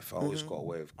life. I always got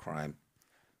away with crime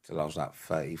till I was like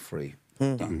 33.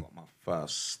 I got my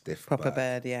first stiff Proper bird,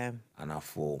 bird, yeah. and I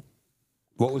thought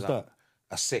What was that?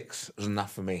 a 6 was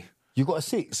enough for me. You got a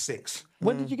 6. 6.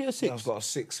 When did you get a I 6? got a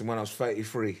 6 when I was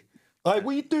 33. What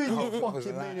are you doing? You fuck was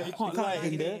fucking that? maniac. You can't lie in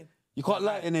lie there. in. You can't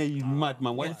lie in there, you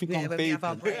madman. Why do you think Yeah, I'm when we have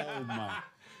our vaping? break. Oh, man.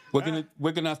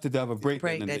 We're gonna have to have a break,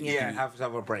 Break then. then, innit? yeah. Have to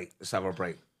have a break. Let's have a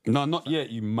break. No, not yet,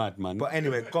 you madman. But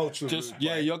anyway, go to Just rude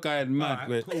yeah, boy. you're going mad.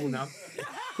 Alright, but cool now.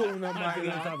 Cool now, man.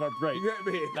 let's have a break. You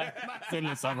get me?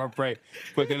 Let's have a break.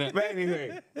 We're gonna. But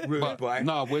anyway, rude But, boy.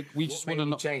 no, we just made want to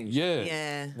me know. change? Yeah.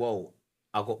 Yeah. Well,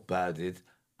 I got birded,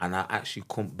 and I actually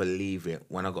couldn't believe it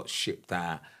when I got shipped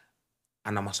out.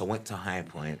 And I must have went to High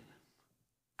Point,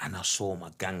 and I saw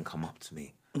my gang come up to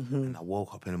me. And I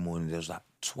woke up in the morning. There was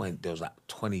like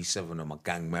 27 of my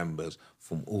gang members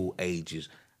from all ages,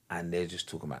 and they're just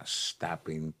talking about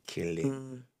stabbing,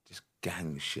 killing, just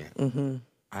gang shit. And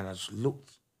I just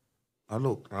looked. And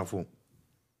I thought.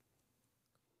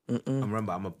 I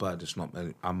remember, I'm a bird that's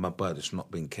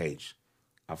not been caged.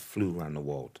 I've flew around the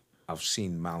world. I've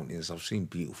seen mountains. I've seen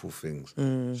beautiful things.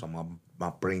 So my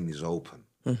brain is open.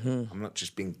 I'm not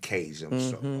just being caged.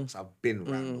 I've been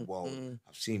around the world.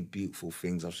 I've seen beautiful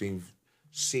things. I've seen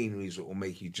sceneries that will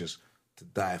make you just to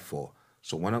die for.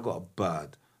 So when I got a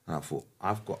bird, and I thought,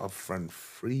 I've got a friend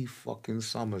 3 fucking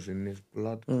summers in this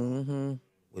blood.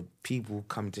 With people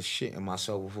come to shit in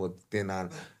myself before dinner.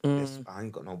 And I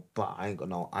ain't got no butter. I ain't got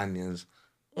no onions.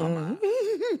 I'm like,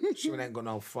 she ain't got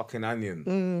no fucking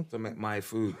onion to make my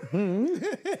food.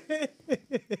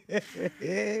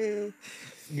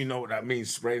 You know what that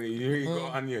means, spraying it. You ain't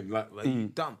got onion. Like you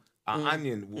dumb. An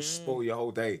onion will spoil your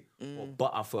whole day. Or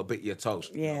butter for a bit of your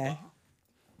toast. Yeah.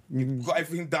 You got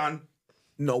everything done,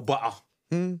 no butter.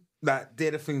 Like,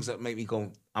 they're the things that make me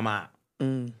go, I'm out.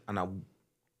 And I've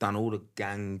done all the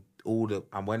gang,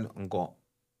 I went and got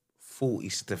 40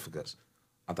 certificates.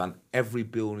 I've done every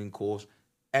building course,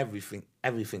 everything.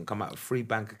 Come out with 3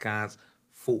 bank accounts,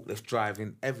 forklift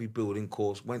driving, every building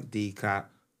course, went DCAT.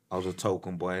 I was a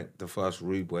token boy, the first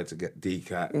rude boy to get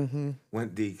DCAT.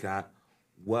 Went DCAT,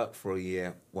 worked for a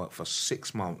year, worked for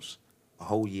 6 months, a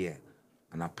whole year,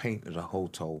 and I painted a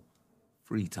hotel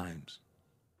 3 times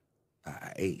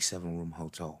at an 87-room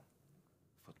hotel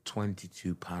for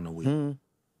 £22 a week.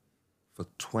 For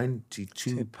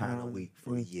 £22 a week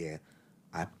for a year,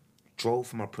 I drove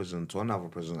from a prison to another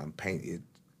prison and painted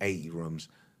 80 rooms.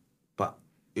 But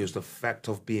it was the fact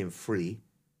of being free,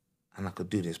 and I could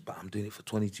do this, but I'm doing it for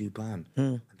 £22.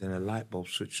 And then a light bulb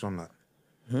switched on that.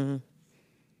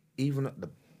 Even at the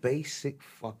basic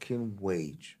fucking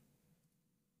wage,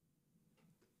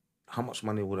 how much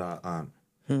money would I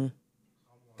earn?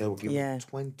 They were giving me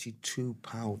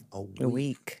 £22 a week. A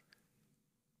week.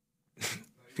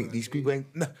 I think these people ain't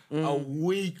a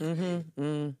week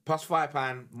plus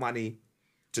 £5 money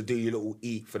to do your little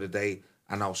eat for the day,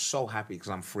 and I was so happy because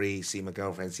I'm free. See my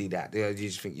girlfriend, see that. You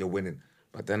just think you're winning,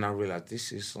 but then I realized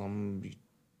this is some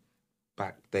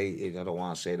backdated. I don't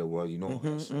want to say the word, you know.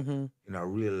 In our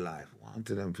real life, one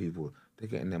to them people, they're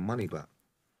getting their money back.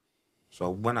 So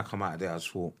when I come out of there, I just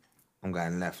thought I'm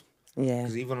going left. Yeah.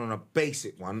 Because even on a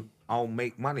basic one, I'll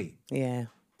make money. Yeah.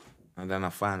 And then I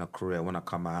find a career. When I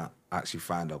come out, I actually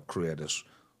find a career that's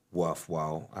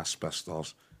worthwhile,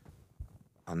 asbestos.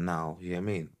 And now, you know what I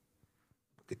mean?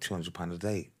 I get £200 a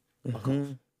day. Fuck off.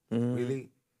 Really?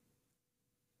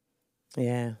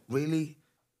 Yeah. Really?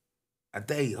 A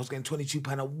day. I was getting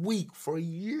 £22 a week for a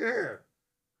year.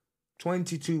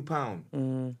 £22.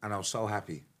 And I was so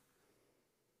happy.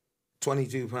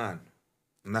 £22.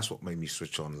 And that's what made me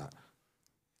switch on. Like,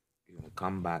 you want to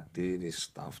come back, do this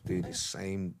stuff, do the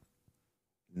same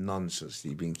nonsense that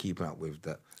you've been keeping up with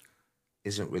that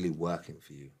isn't really working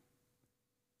for you.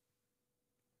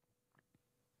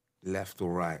 Left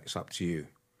or right, it's up to you.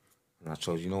 And I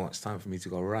told you know what, it's time for me to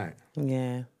go right.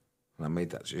 Yeah. And I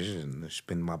made that decision. It's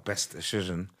been my best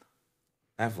decision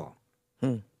ever.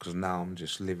 Because now I'm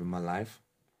just living my life,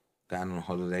 going on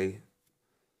holiday.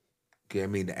 You know what I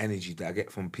mean? The energy that I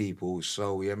get from people is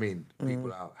so, you know what I mean?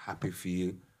 People are happy for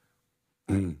you.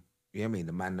 You know what I mean?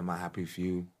 The man them are happy for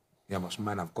you. You know how much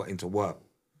man I've got into work.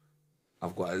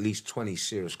 I've got at least 20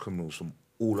 serious criminals from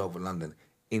all over London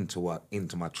into work,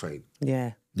 into my trade.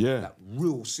 Yeah. Yeah. Like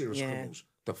real serious criminals.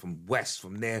 They're from West,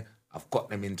 from there. I've got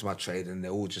them into my trade and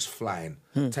they're all just flying.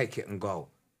 Take it and go.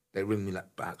 They ring me like,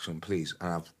 action, please.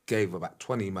 And I've gave about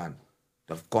 20 man.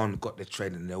 They've gone, got their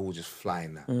trade and they're all just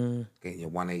flying now. Getting your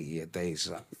 180 a day. It's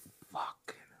like,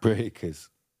 fuck. Breakers.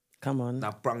 Come on.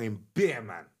 I've brung in beer,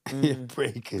 man. Yeah,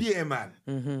 breakers. Beer, man.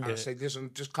 And I say,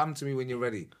 listen, just come to me when you're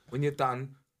ready. When you're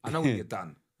done, I know when you're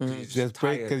done. You're just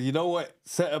tired. Because you know what?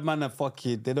 Certain man are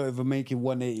fucking, they're not even making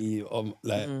 180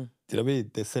 like, do you know what I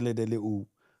mean? They're selling their little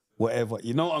whatever.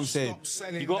 You know what I'm saying?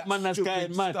 selling You got that man that's stupid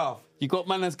going mad. stuff. You got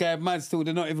man that's going mad still.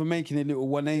 They're not even making a little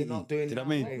 180. They're not doing do you know what I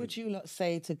mean? What would you lot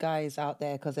say to guys out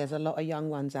there? Because there's a lot of young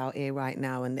ones out here right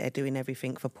now and they're doing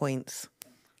everything for points.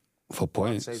 For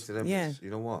points. Say to them, Yeah. you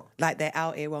know what? Like they're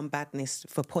out here on badness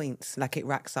for points. Like it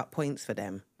racks up points for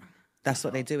them. That's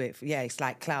what they do it for. Yeah, it's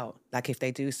like clout. Like if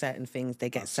they do certain things, they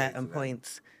get certain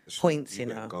points. Points, you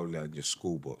better know. go learn your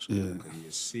school books. Yeah. You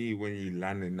see when you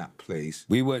land in that place.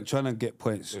 We weren't trying to get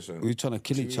points. Listen, we were trying to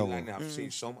kill each other. I've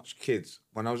seen so much kids.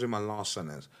 When I was in my last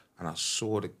sentence and I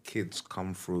saw the kids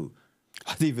come through.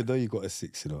 I didn't even know you got a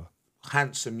 6, you know.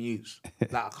 Handsome youths.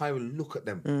 Like, I can't even look at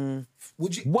them.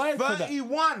 Would you? Why for that?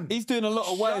 31. He's doing a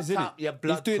lot of wires, isn't up, it? you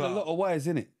blood He's doing clot. a lot of wires,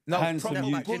 isn't it? No, handsome proper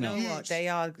youths. You good know youths. what? They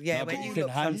are, yeah, No, when but you he said look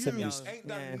handsome from youths. Ain't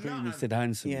done yeah. nothing. He said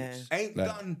handsome Yeah. youths. Ain't Like,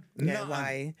 done Yeah, nothing.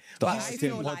 why? The But I RTM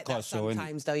feel like that podcast show, innit?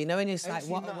 sometimes, though, you know, when it's like,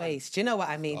 what a waste. Do you know what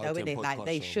I mean, though, RTM innit? Like,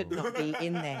 they podcast show. should not be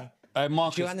in there.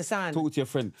 Marcus, Do you understand? Talk to your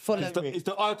friend. Follow It's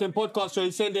the RTM podcast show.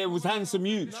 He said there was handsome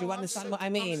youths. Do you understand what I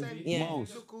mean? Yeah.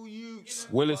 Miles. Local youths.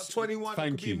 Well, Like it's- 21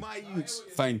 thank could be you. my youths.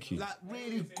 Thank you. Like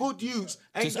really good youths.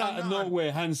 Ain't Just done out of nothing.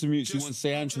 nowhere, handsome youths. You Just- want to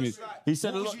say handsome just youths. like, He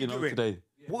said a what lot, was you know, doing? today.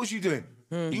 What was you doing?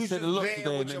 He You said a just lot there today.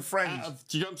 with and your then friends.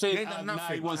 do you know what I'm saying? You ain't done Now he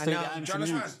nothing. wants I to say know. the Do you handsome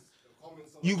understand? youths.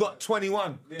 You got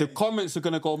 21. The comments are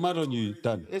going to go mad on you,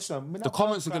 Dan. Listen, The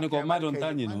comments are going to go mad on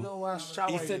Dan, you I know. know I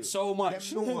shower He said you. so much.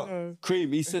 Them know what?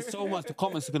 Cream, he said so much, the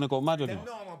comments are going to go mad on Them him.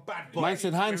 know I'm a bad boy. Man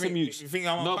said handsome youths. You think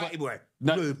I'm No, a but- batty boy?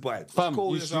 No, Rude boy. Fam,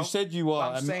 Call you yourself. said you are,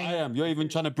 I'm and saying- I am. You're even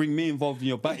trying to bring me involved in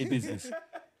your batty business.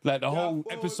 Like the whole well,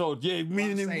 episode, yeah, me I'm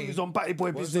and him saying- was on batty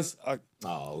boy business.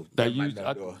 Oh, That them you, man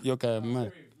don't do it. you're going mad.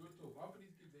 Real talk. Half of these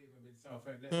kids ain't even been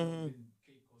Southend. They've been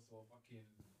Caicos or fucking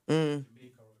Jamaica.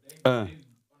 They ain't been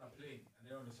on a plane and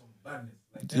they're on some badness.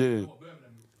 Like, they Yeah. know what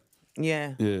Birmingham looks like.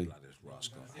 Yeah. Yeah. Like this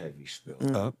rascal. heavy still.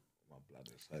 Mm. My blood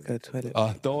is heavy. Go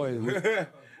toilet. Don't worry.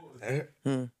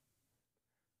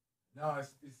 No,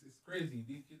 it's crazy.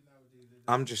 These kids nowadays.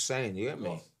 I'm just saying, you get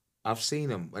me? I've seen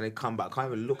them when they come back. I can't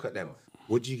even look at them.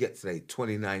 What did you get today?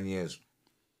 29 years.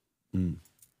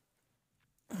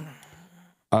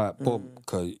 All right, Bob,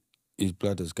 because his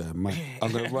bladder's going mad.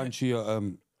 I'm going to run to your...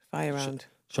 Fire round.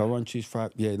 Shall I run to his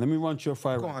fire? Yeah, let me run to your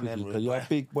fire Go round on then, quickly, 'cause rude you're a boy.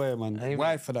 big boy, man. Amen.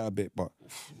 Why for that a bit, but...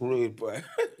 Rude boy.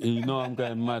 You know I'm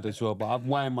going mad as well, but I've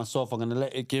whined myself. I'm going to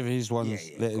let it give his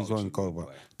ones, let his one go. But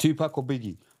Tupac or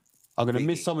Biggie? I'm going to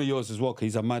miss some of yours as well, because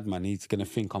he's a madman. He's going to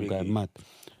think I'm going mad.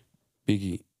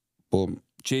 Biggie. Boom.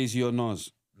 Jay-Z or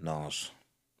Nas? Nas.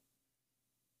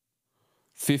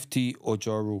 50 or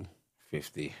Ja Rule?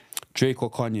 50. Drake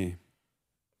or Kanye?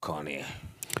 Kanye.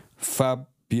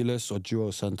 Fabulous or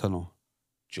Joe Santana?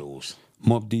 Jules.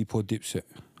 Mobb Deep or Dipset?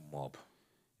 Mob.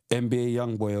 NBA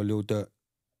Youngboy or Lil Durk?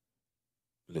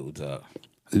 Little Dirt.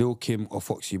 Lil Kim or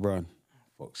Foxy Brown?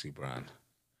 Foxy Brown.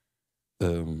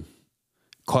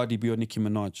 Cardi B or Nicki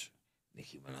Minaj?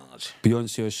 Nicki Minaj.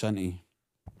 Beyonce or Shanti?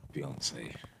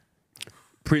 Beyonce.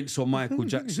 Prince or Michael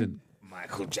Jackson?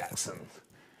 Michael Jackson.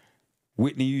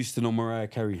 Whitney Houston or Mariah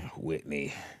Carey?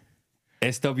 Whitney.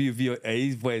 SWV or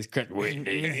his voice cracked.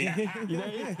 Whitney. You know,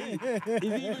 he's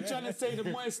even trying to say the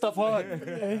moist stuff hard.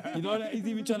 You know that? He's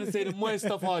even trying to say the moist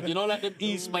stuff hard. You know, like them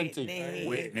Eastman thing.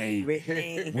 Whitney.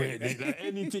 Whitney. Like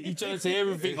anything, he's trying to say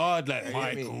everything hard, like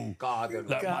Michael. Garden.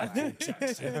 Like Michael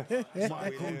Jackson.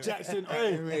 Michael Jackson.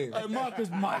 Hey, Marcus,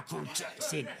 Michael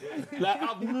Jackson. Like,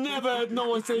 I've never heard no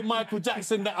one say Michael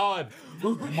Jackson that hard.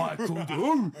 Michael.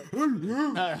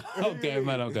 Okay,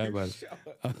 man.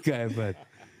 Okay, man.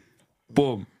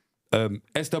 Boom.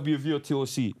 SWV or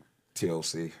TLC?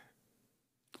 TLC.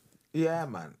 Yeah,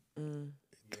 man.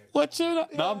 What you know?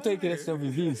 No, I'm taking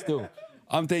SWV still.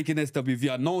 I'm taking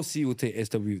SWV. I know C will take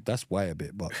SWV. That's why a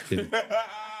bit, but... You know.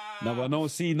 No, but no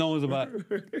C knows about...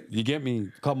 You get me?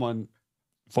 Come on.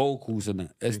 Vocals and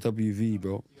that. SWV,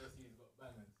 bro.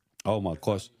 Oh, my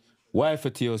gosh. Why for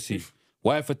TLC?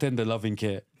 Why for Tender Loving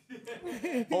Care?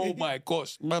 Oh, my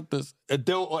gosh. Madness.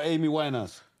 Adele or Amy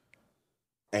Winehouse?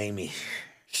 Amy.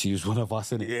 She was one of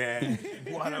us, innit? Yeah.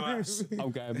 One of us.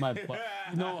 I'm going mad, but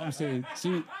you know what I'm saying?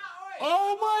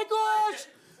 Oh my gosh!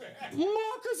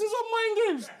 Marcus is on Mind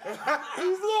Games!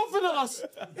 He's laughing at us!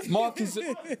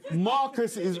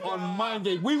 Marcus is on Mind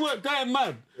Games. We weren't going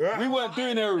mad. We weren't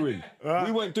doing heroin.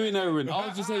 I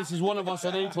was just saying she's one of us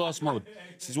on A-class mode.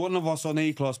 She's one of us on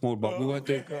A-class mode, but we weren't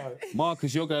doing...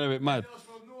 Marcus, you're going a bit mad.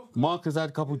 Marcus had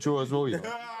a couple draws as well, you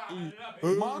know.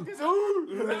 Marcus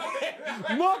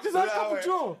had a couple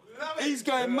draws. He's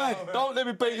going mad. Don't let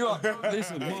me bait you up.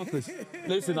 Listen, Marcus.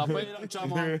 Listen, I baited up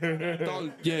Jamal.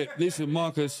 Listen,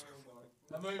 Marcus.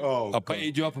 I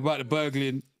baited you up about the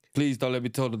burgling. Please don't let me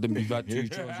tell them you've had 2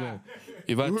 draws as well.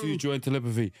 You've had 2 draws in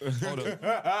telepathy. Hold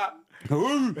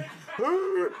on.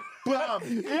 Bam!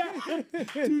 Yeah.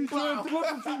 2 draws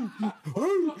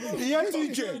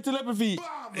in telepathy.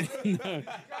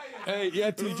 Hey, he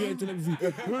had 2 draws in telepathy.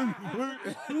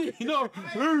 You know,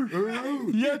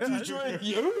 he had 2 draws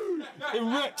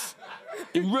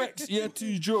in Rex, he had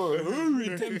 2 draws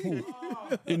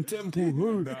in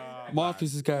Temple.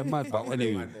 Marcus is going mad, but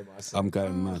anyway, I'm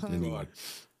going mad anyway.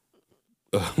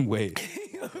 Wait.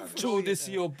 Joe, this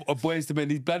year, boys to men,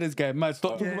 these bladders going mad.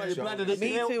 Stop talking about your bladder. They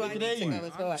Me can too, hear you.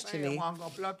 as well, actually.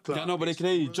 I know, but they can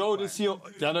hear you. Joe, this year,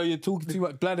 I know you're talking too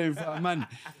much bladder in front of man.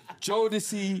 Joe,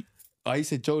 this year, he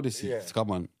said Joe, this year.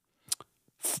 Come on.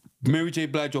 Mary J.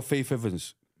 Blige or Faith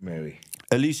Evans? Mary.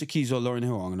 Alicia Keys or Lauryn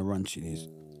Hill? I'm going to run to these.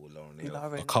 Lauryn Hill.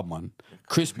 Oh, come on.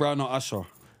 Chris Brown or Usher?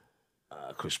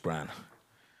 Chris Brown.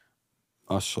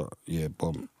 Usher, yeah,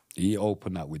 bomb. He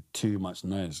opened that with too much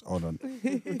noise. Hold on.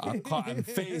 I cut him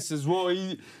face as well.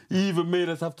 He even made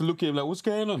us have to look at him like, what's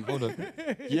going on? Hold on.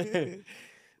 Yeah.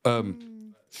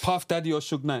 Puff Daddy or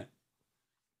Suge Knight?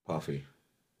 Puffy.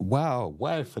 Wow,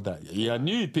 why for that? Yeah, I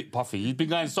knew he'd pick Puffy. He's been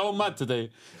going so mad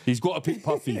today. He's got to pick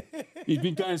Puffy. He's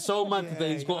been going so mad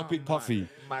today. He's got to pick Puffy.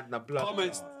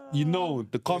 Comments, you know,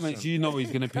 the comments, you know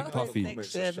he's going to pick Puffy.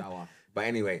 But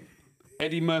anyway.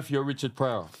 Eddie Murphy or Richard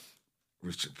Pryor?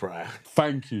 Richard Pryor.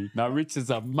 Thank you. Now, Richard's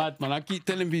a madman. I keep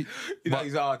telling you.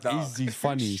 He's hard, dog. He's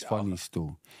funny. He's funny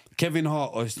still. Kevin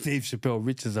Hart or Steve Chappelle?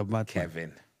 Richard's a madman.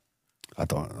 Kevin. I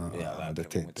don't know. Yeah, I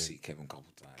went to see Kevin a couple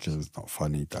times. Just not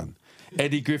funny, Dan.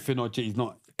 Eddie Griffin or he's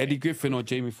not. Eddie Griffin or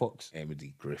Jamie Foxx?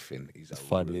 Eddie Griffin. He's a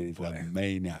funny. He's a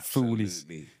maniac. Foolish.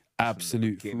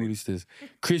 Absolute foolishness.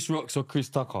 Chris Rocks or Chris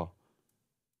Tucker?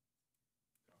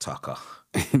 Tucker.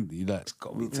 You like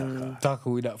Got me Tucker. Tucker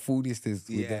with that foolishness with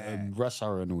the Yeah. rush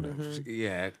hour and all that.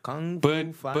 Yeah, Kung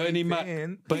Bernie Fu Mac.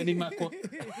 fighting. Bernie Mac.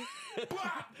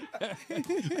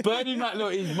 Bernie Mac,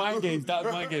 look, he's mind games. That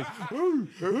was mind games.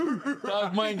 That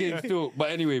was mind games still.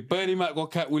 But anyway, Bernie Mac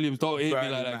got Cat Williams. Don't hit me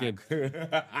like that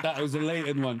again. That was a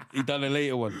later one. He done a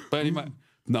later one. Bernie Mac.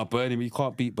 No, Bernie, you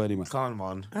can't beat Bernie Mac. Come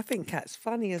on. I think Cat's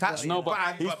funny as Cat's well. No, but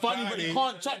Bad, he's but funny, but you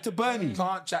can't chat to Bernie.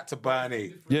 Can't chat to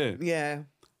Bernie. Yeah. Yeah.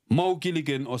 Mo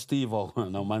Gilligan or Steve-O.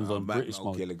 No, man's on Back British now,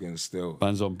 mode. Gilligan still.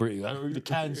 Man's on British. I the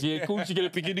cans, yeah. Of course you're going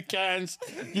to pick in the cans.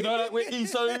 You know that way,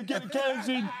 East, get the cans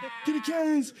in. Get the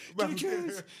cans. Get the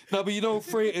cans. No, but you know,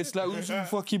 Freights, like, we're all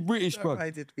fucking British, bro. I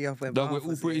did be off when No, Marv we're all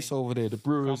was British here. over there. The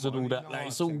Brewers and all that. you Like, know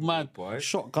it's all what I'm mad. saying, boy?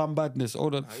 Shotgun badness. All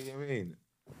that. How you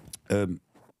mean?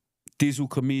 Diesel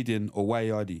comedian or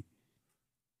Wayardi?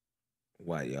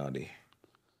 White Yardie.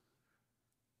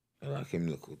 I like him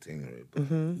little thing,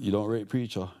 right? You don't rate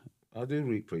Preacher? I do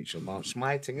read Preacher. I'm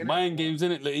smiting, innit? Mind games,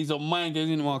 innit? Like, he's on mind games,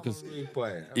 innit, Marcus?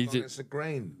 Boy, Is it- it's a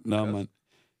grain. No, man.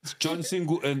 John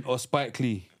Singleton or Spike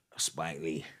Lee? Spike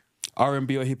Lee.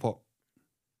 R&B or hip-hop?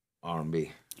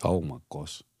 R&B. Oh, my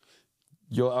gosh.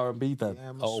 You're R&B dad? Yeah,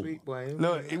 I'm a Oh. sweet boy.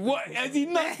 Look, what? Has he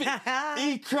nothing?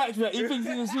 He cracked me. He thinks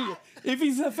he's a sweet. If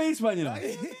he's a face man, you know.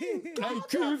 He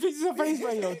thinks he's a face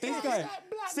man, you know. This guy.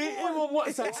 See him on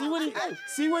WhatsApp.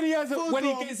 See when he has when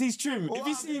he gets his trim. If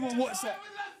you see him on WhatsApp,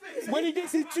 when he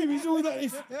gets his trim, he's always like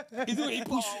this. He's always he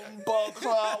push.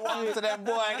 One to them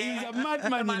boy. He's a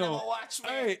madman, you know.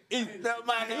 Hey, The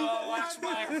man who watch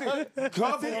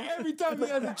my see, every time he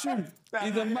has a trim,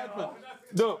 he's a madman.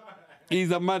 Look, he's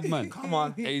a madman. Come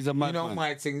on. He's a You know madman.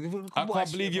 my thing. I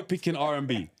can't believe you're picking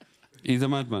R&B. He's a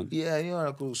madman. Yeah, you're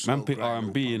a cool Man pick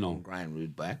R&B, you know. Grind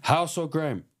rude boy. House or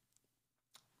Graham?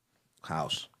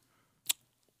 House.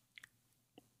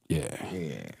 Yeah.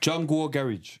 Yeah. Jungle or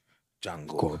garage?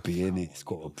 Jungle. Gotta be in it. It's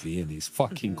gotta be in it. It's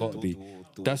fucking gotta be.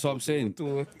 That's what I'm saying.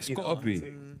 It's gotta be.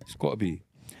 It's gotta be.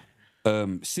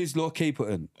 Sizzler or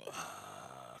Caperton?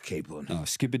 Cape on. No,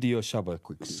 Skibbity or Shabba?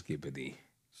 Quick. Skibbity.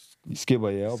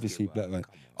 Skibber, yeah, obviously black man.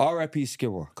 R.I.P.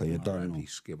 Skibber, cause you don't know. R.I.P.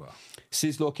 Skibber.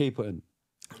 Sizzler or Caperton?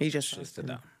 He just Just to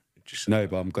that. Just No,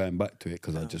 but I'm going back to it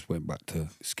because I just went back to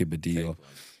Skibbity. Or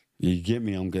you get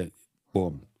me? I'm getting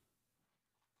boom.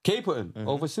 Caperton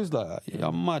over Sizzler. Yeah,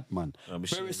 I'm mad, man.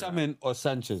 Barry Salmon or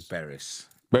Sanchez? Barris.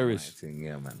 Barris. Thing,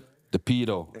 yeah, man. The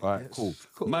pedo. All right, cool.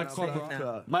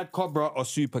 Mad Cobra or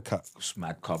Super Cat? It's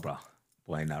Mad Cobra.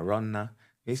 Boy, now run now.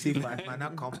 You see, bad man, I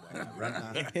come. Boy, run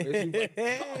now.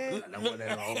 He's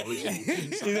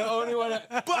the only one that...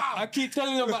 I keep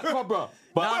telling them about Cobra.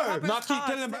 But I keep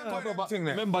telling them about Cobra. But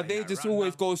remember, they just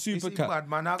always go Super Cat.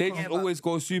 They just always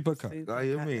go Super Cat. What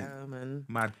you mean? man.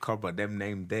 Mad Cobra, them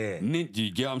name there. Ninja,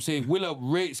 you get what I'm saying? Willa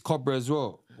rates Cobra as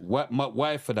well.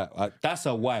 Why for that? That's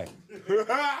a why.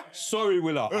 Sorry,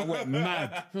 Willa. I went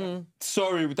mad.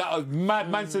 Sorry, that was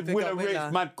mad. Man said big Willa up rates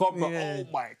Willa. Mad Cobra. Yeah.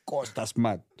 Oh my God, that's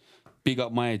mad. Big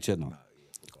up my channel.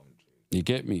 You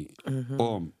get me?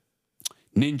 Boom.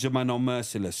 Ninja Man or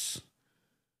Merciless?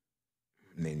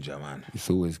 Ninja, man. It's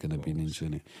always gonna be Ninja,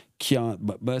 innit? Can't,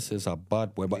 but Merciless are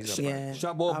bad boy. But Yeah.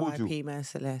 Shabba or Buju? R.I.P.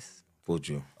 Merciless. Would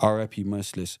you? R.I.P.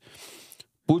 Merciless.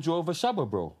 Buju over Shabba,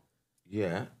 bro.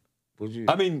 Yeah. Would you?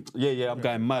 I mean, yeah, I'm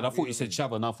going mad. I thought you said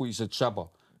Shabba, and I thought you said Shabba.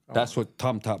 That's what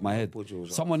thumped out my head. Buju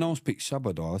was Someone else picked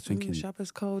Shabba, though. I was thinking.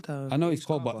 Shabba's cold though. I know it's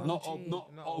cold, but not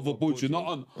over Buju, not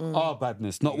on our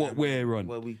badness, not what we're on.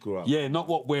 Where we grew up. Yeah, not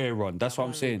what we're on. That's what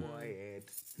I'm saying.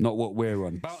 Not what we're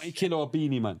on. Bounty Killer or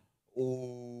Beanie Man?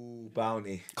 Oh,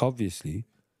 Bounty. Obviously.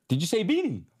 Did you say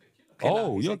Beanie?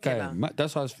 Oh, He you're said Killer. going.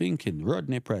 That's what I was thinking.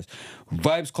 Rodney Press.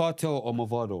 Vibes Cartel or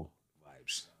Movado?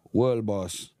 Vibes. World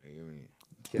Boss.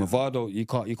 Movado, you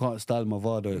can't style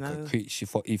Movado.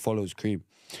 No. He follows Cream.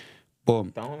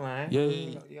 Boom. Don't lie. Yeah.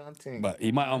 You don't think. But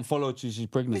he might unfollow till she's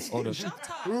pregnant. Hold on.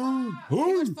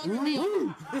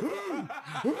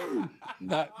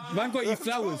 Nah, man got you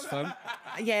flowers, fam.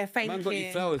 Yeah, thank Man you. got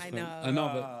you flowers, I fam. know. I know,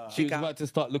 but she was about to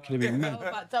start looking at me. Man.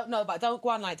 But don't go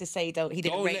on like to say he didn't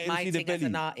Don't let rate him my see the thing as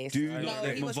an belly. artist. Do No, not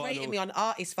let he was Movado- rating me on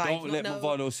artist vibes. Don't let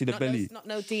Movado see the belly. Not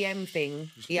no DM thing.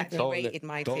 He actually Don't rated let-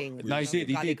 my don't- thing. No, he did.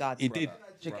 He Gully did. Guard. He did.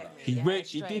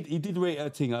 He did rate her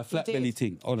thing, her flat did? belly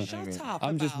thing. Hold on. Shut up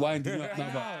I'm just about- winding you up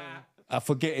now. But I'm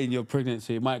forgetting your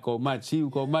pregnancy. It might go mad. She will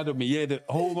go mad at me. Yeah, the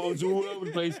hormones all over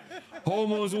the place.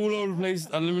 Hormones all over the place.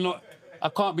 And let me not. I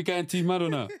can't be going too mad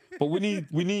on her. But we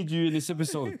need you in this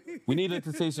episode. We need her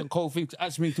to say some cold things.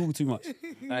 Actually, talk too much.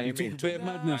 You talk about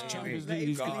madness. Champions League.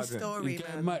 He's story,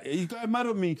 getting mad. He's going mad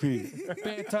on me, Creed.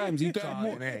 Bare times. He's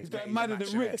going madder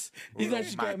than Ricks. He's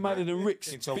actually going madder than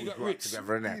Ricks. Big up Ricks.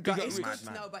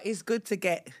 No, but it's good to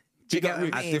get Do you Big get up what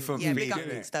Rich. I mean? different Yeah, things, big up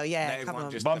innit? Rich though. Not Yeah, come everyone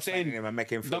on. just But I'm defending saying, him and make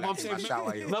him feel no, but I'm like saying, in my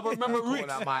shower. You. no, but remember Rich.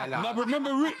 Corner my No, life. but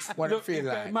remember Rich. What it Look, feel he's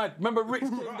like. getting mad. Remember Rich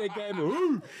came there getting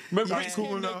ooh. Remember Rich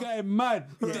came there getting mad.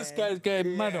 This guy's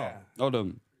getting madder. Hold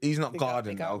on. He's not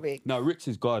garden Big up though. Rich. No, Rich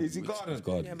is garden. Is he Rich garden? is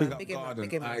garden. Yeah, Big man, up big him up, garden.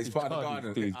 big him up. He's part of the Garden.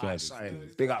 garden. He's garden. Sorry.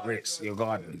 Big up Rich. You're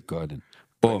garden. Garden.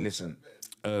 But Boom. listen.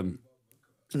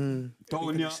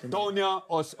 Donia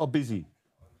or busy?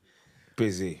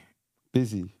 Busy.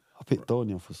 Busy. I picked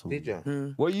Donia for some. Did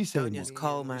you? What are you saying, Donya's man?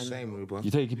 cold, man. Same, Ruben.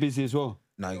 You take it busy as well?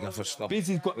 No, you got to stop.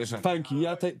 Busy's got, Listen. thank you.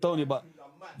 Yeah, I take Donia, but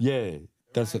yeah,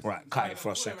 that's it. Right, cut it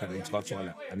for a second. I need to go to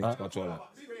toilet. I need to go to toilet.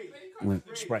 Wait,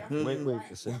 Spray. wait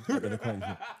a second. I'm gonna come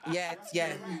here. Yeah,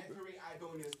 yeah.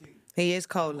 He is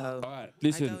cold, though. All right,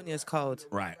 listen. Idonia's cold.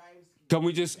 Right. Can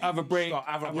we just have a break? Stop,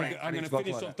 have a break. I I'm need going to to go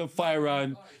finish toilet. off the fire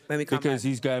round When we come because back.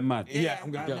 he's going mad. Yeah,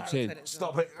 I'm going You know what I'm saying?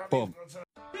 Stop it. Boom.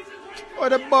 Oh,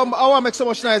 the bum, I want to make so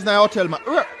much noise in the hotel, man.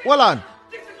 Hold on.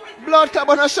 Blood clot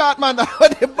on a shot, man. The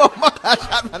bum, a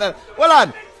shot, man. Hold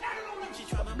on.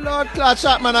 Blood clot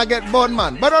shot, man, I get bun,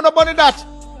 man. But on the bunny that.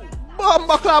 Bum,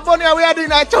 clot, bunny, we are doing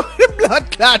that. The blood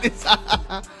clot is.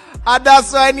 And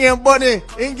that's why I name bunny.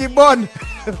 Inky bun.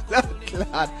 Blood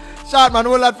clot. Shot, man,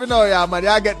 hold that for now, yeah, man.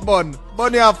 You get bun.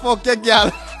 Bunny, I fuck your girl.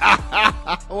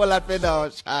 Hold that for now,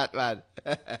 shot, man.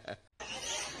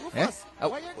 Eh?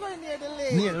 Why you going near the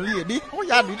lady? Near the lady? Oh,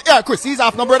 yeah, dude. Yeah, Chris, he's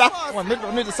off, no brother. Well, me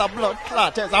don't need this blood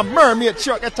clot. There's a mermaid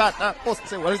shirt get that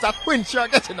pussy. Well, it's a queen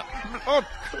shirt getting blood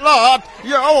clot.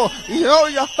 Yo,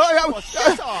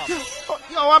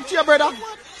 I'm to your brother.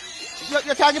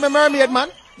 You can't give me mermaid, man.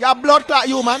 You're blood clot,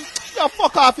 you, man. You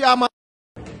fuck off, yeah, man.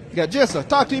 Yeah, Jason,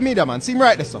 talk to your media, man. See him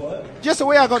right there, sir. Jason,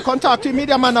 where you going? Come talk to your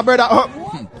media, man, brother.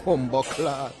 Humble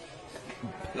clot.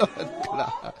 Blood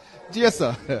clot.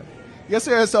 Jason. You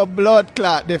say it's a blood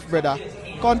clot, deaf brother.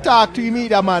 Come talk to your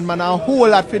media man, and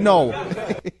hold that for now.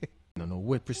 No,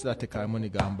 wait, Priscilla take our money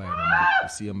go and buy them, man. You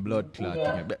see him blood clot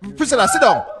thing. Priscilla, sit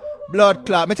down. Blood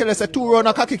clot. Me tell you, say 2 round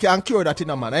of cocky can cure that,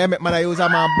 man. I make man I use a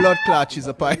man blood clot she's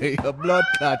a pie. Blood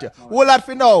clot. Hold that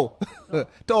for now.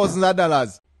 Thousands of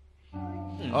dollars.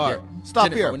 Alright, stop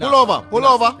Jennifer, here. we're Pull not-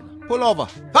 Pull over.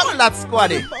 Hold that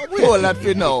squaddy. Hold that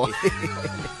for now.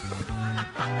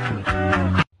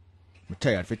 I'm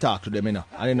tired to talk to them, you know.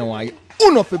 I don't know why.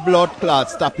 Enough for blood clot,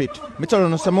 stop it. Me tell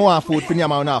you some more food for your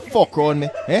now fuck around me.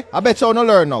 Eh? I bet you don't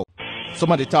learn now.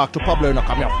 Somebody talk to Pablo, you know,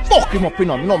 come here. Fuck him up, you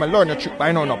know. No, me learn the trick, but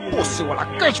I know no pussy. Well, I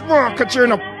catch work at you, you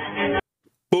know.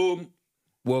 Boom.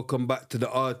 Welcome back to the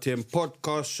RTM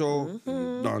podcast show.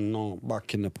 No,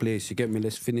 back in the place. You get me?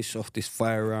 Let's finish off this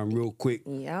fire round real quick.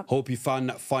 Yep. Hope you found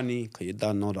that funny, because you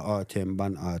don't know the RTM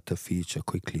banter to feature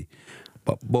quickly.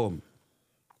 But boom.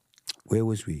 Where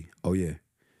was we? Oh, yeah.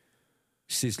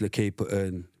 Sizzler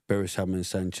Caperton, Beres Hammond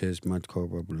Sanchez, Mad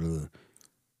Cobra, blah, blah.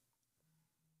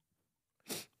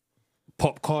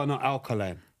 Popcorn or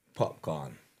Alkaline?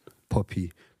 Popcorn.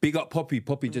 Poppy. Big up Poppy.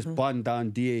 Poppy just bun down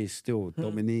DA still.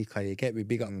 Dominica, you get me?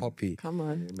 Big up Poppy. Come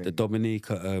on. The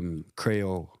Dominica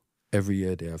Creole. Every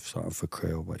year they have something for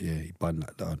Creole, but yeah, he bun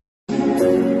that down.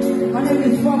 My name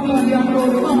is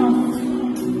Waltham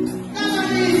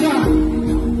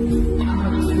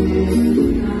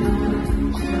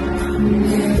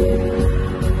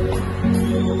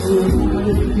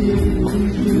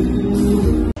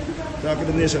Talk to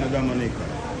the nation of Dominica.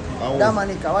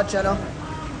 Dominica, watch you know.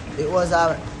 It was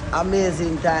an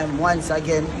amazing time once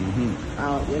again.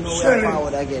 You know we're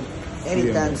forward again.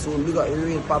 Anytime soon, we got the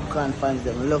real popcorn fans,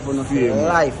 them love enough for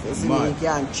life. You see, you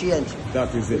can't change.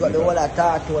 That is We it. got the whole of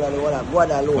Tartola, the whole of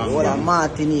Guadeloupe, the whole of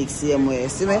Martinique, same way. You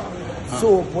see me?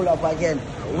 So pull up again.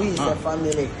 We is the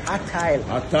family. A tile.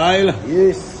 A tile.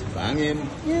 Yes. Bang him.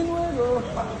 In we go.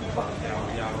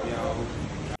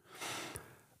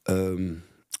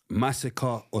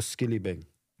 Massacre or Skillibeng?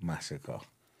 Massacre.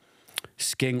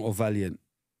 Skeng or Valiant?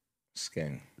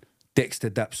 Skeng. Dexter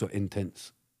Daps or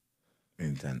Intense?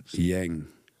 Intense. Yang.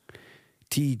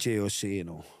 TJ or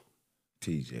Shano?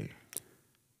 TJ.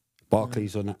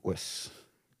 Barclays or NatWest?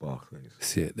 Barclays.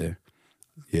 See it there?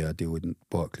 Yeah, I deal with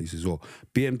Barclays as well.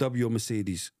 BMW or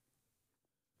Mercedes?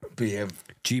 BM.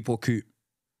 Jeep or Coupe?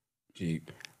 Jeep.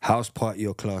 House party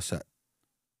or class act?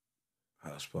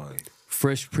 House party.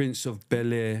 Fresh Prince of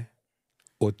Bel-Air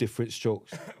or Different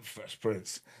Strokes? Fresh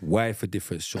Prince. Why for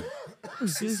Different Strokes?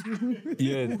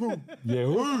 yeah. That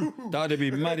would have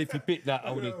been mad if you picked that.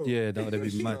 Yeah, that would have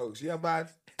been mad. Yeah, bad.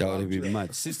 That would have been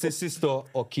mad. Sister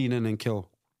or Keenan and Kel?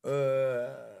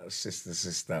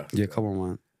 Sister. Yeah, come on,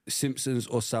 man. Simpsons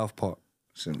or South Park?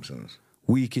 Simpsons.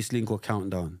 Weakest Link or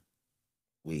Countdown?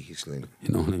 Weakest link. You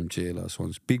know them jailhouse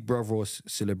ones. Big Brother or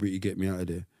Celebrity Get Me Out of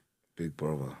There? Big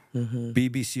Brother.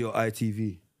 BBC or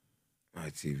ITV?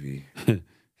 ITV.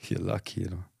 You're lucky, you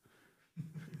know.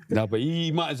 No, but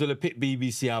he might as well have picked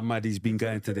BBC, how mad he's been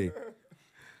going today.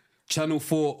 Channel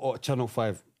 4 or Channel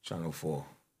 5? Channel 4.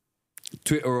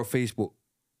 Twitter or Facebook?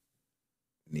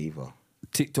 Neither.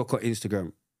 TikTok or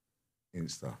Instagram?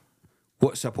 Insta.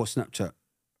 WhatsApp or Snapchat?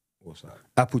 What's that?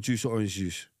 Apple juice or orange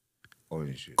juice?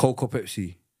 Orange juice. Coke or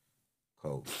Pepsi?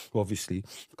 Coke. Obviously.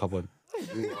 Come on.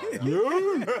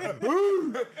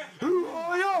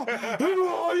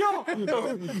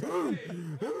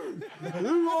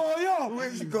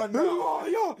 Where's he gone now?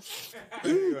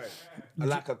 Anyway, I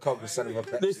like a Coke instead of a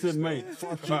Pepsi. Listen, mate.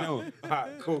 Fuck you know.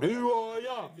 Cool. Who are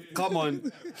ya? Come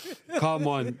on. Come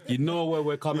on. You know where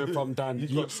we're coming from, Dan.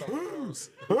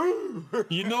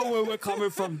 You know where we're coming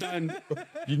from, Dan.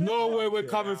 You know where we're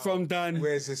coming from, Dan.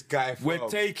 Where's this guy from? We're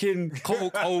taking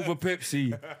Coke over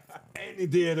Pepsi any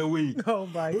day of the week. Oh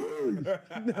my God.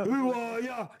 Who are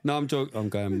ya? No, I'm joking. I'm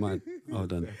going mad.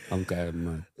 Hold on. I'm going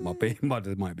mad. My baby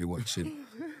mother might be watching.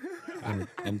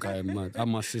 I'm going mad. I'm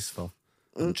my sister.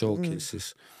 I'm joking,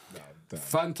 sis.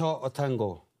 Fanta or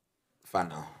Tango?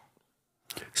 Fanta.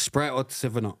 Sprite or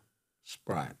 7-Up?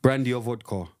 Sprite. Brandy or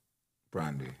vodka?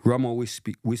 Brandy. Rum or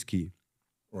whiskey?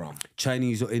 Rum.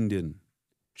 Chinese or Indian?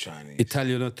 Chinese.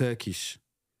 Italian or Turkish?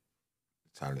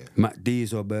 Italian.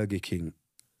 McD's or Burger King?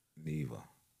 Neither.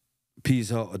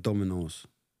 Pizza or Domino's?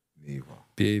 Neither.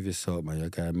 Behave yourself, man. You're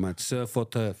going mad. Surf or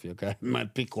turf? You're going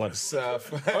mad. Pick one. Surf.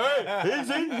 Hey,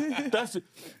 easy. That's it.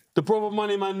 The proper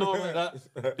money man know that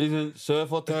isn't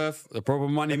surf or turf. The proper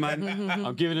money man.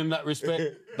 I'm giving him that respect.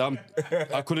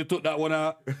 I could have took that one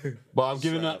out, but I'm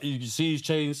giving that. You see his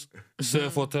chains.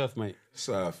 Surf or turf, mate.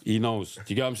 Surf. He knows. Do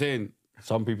you get what I'm saying?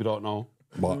 Some people don't know,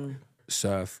 but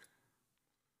surf.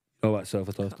 You know about surf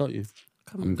or turf, don't you?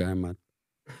 I'm going mad.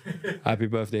 Happy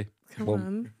birthday. Come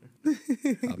on.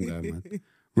 I'm going mad.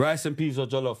 Rice and peas or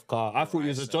jollof, car. I thought he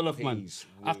was a jollof man.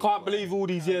 I can't believe all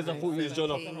these years I thought he was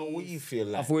jollof. I don't know what you feel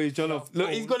like. I thought he was jollof. Look,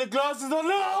 he's got the glasses on. Look,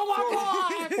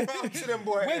 oh my God! To them,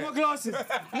 boy. Where's my glasses?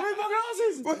 Where's my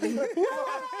glasses?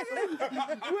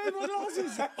 Where's my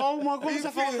glasses? Oh my God! You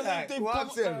feel like,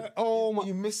 Watson, oh my.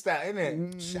 you missed that,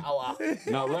 innit? Shower.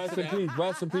 No, rice and peas.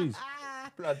 Rice and peas.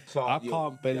 Blood I clot.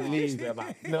 can't believe.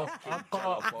 No, I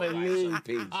can't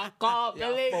believe. I can't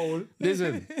believe.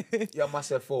 Listen. You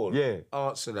must have fall. Yeah.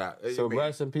 Answer that. So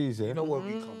rice and peas, yeah. You know where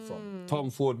we come from.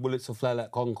 Tom Ford bullets will fly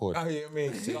like Concorde. Oh, you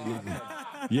mean?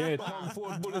 Yeah, Tom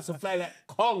Ford bullets will fly like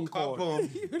Concorde.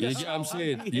 You get what I'm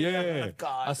saying? Yeah.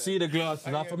 I see the glasses.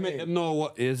 I have to make them know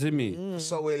what is in me.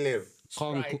 So we live.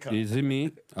 Concorde. Is in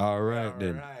me? All right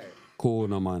then. Right. Cool,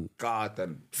 no man.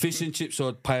 Garden. Fish and chips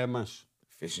or pie and mash?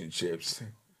 Fish and chips.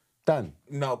 Dan.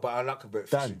 No, but I like a bit of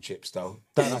fish and chips, though.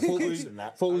 Dan, I thought it was I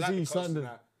like East the coast London. and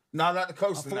that. No, I like the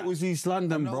coast. I thought it was East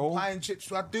London, no, bro. Pie and chips,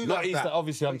 I do Not like East, that.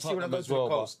 obviously I'm But you see, when I Tottenham go as to the well,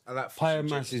 coast, but I like fish pie and and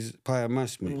mash chips. is pie and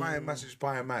mash, mate. Pie and mash is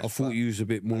pie and mash. I thought you was a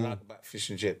bit I more. like about fish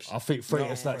and chips. I think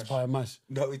Freitas likes pie and mash.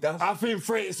 No, he does. I think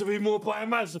Freitas will be more pie and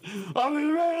mash. I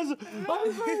mean,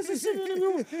 Freitas is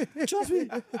singing Trust me,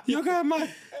 you're going mad.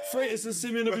 Freitas and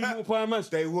Simeon will be more pie and mash.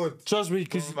 They would. Trust me,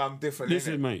 because I'm different.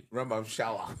 listen, innit? mate. Remember, I'm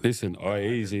shower. Listen, all right,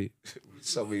 easy,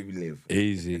 So we live.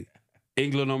 easy.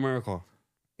 England or America?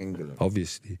 England.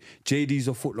 Obviously. JD's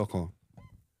or Foot Locker?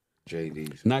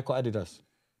 JD's. Nike or Adidas?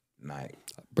 Nike.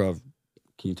 Bruv,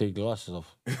 can you take your glasses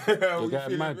off? You're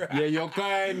going mad. right? Yeah, you're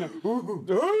going.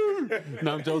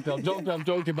 No, I'm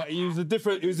joking, but it was a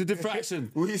different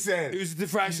action. What you saying? It was a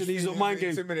different action. He's on mind game.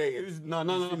 Intimidated. It was, no,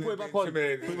 put it back on. Put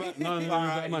it back. No,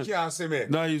 Alright, man. you can't see me.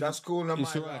 No, That's cool. No,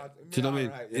 it's man. alright. Do you know what I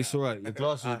mean? Alright, yeah. It's alright. The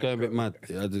glasses was going a bit mad.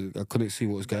 I couldn't see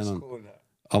what was going That's on. cool. Now.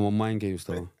 I'm on mind games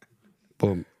though.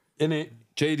 Boom. Innit?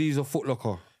 JD's or Foot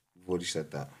Locker? We've already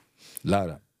said that.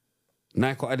 Louder.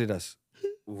 Nike or Adidas?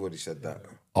 We've already said that.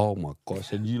 Oh my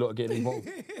gosh, and you lot are getting involved.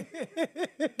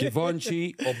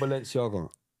 Givenchy or Balenciaga?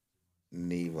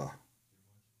 Neither.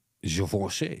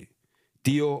 Givenchy.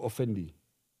 Dior or Fendi?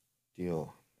 Dior.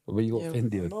 Where you got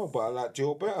Fendi on? No, but I like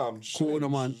Dior better. I'm just Cool, saying no,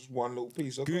 man. it's just one little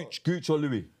piece. I got. Gooch or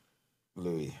Louis?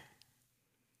 Louis.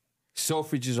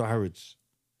 Selfridges or Harrods?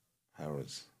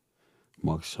 Harrods.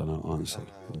 Mark's trying to answer.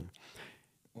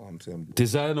 I'm saying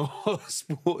Designer or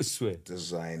sportswear?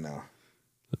 designer.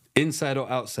 Inside or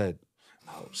outside?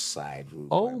 Outside.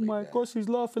 Oh my gosh, he's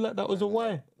laughing like that was a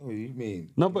why. What do you mean?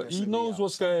 No, but he knows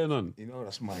what's going on. You know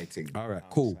that's my thing. All right,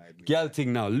 cool. Gal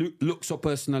thing now. Looks or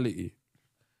personality?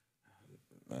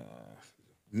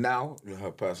 Now,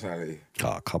 her personality.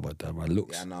 Ah, come on, damn, man.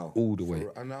 Looks Yeah, I know. all the way.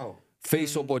 I know.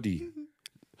 Face or body?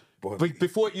 Body.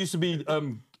 Before it used to be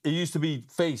it used to be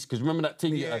face, because remember that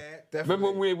thing? Yeah, remember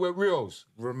when we were Rios?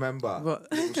 Remember.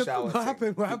 What, Little shower what thing.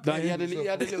 happened? What happened? Like, he had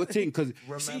a little thing, because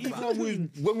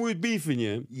even when we was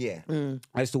beefing, Yeah.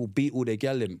 I used to beat all the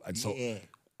gal them. And so Yeah.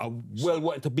 I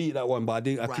wanted to beat that one, but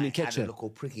I couldn't catch her.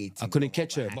 I couldn't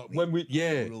catch her. But when we,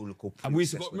 and we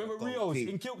used to go, remember Rios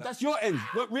in Kill? That's your end.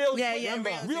 What Rios? Yeah,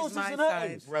 Rios is my is in her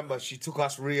side. end. Remember, she took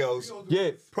us Rios.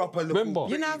 Yeah, Proper little. remember?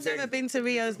 You know, I've never been to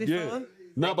Rio's before. Yeah.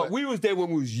 No, but we was there when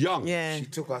we was young. Yeah. She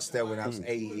took us there when I was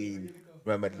 18.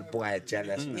 Remember the boy had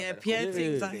jealous. Yeah, Pierre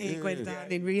things like he went down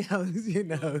in Rio's, you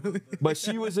know. But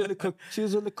she was a little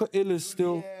iller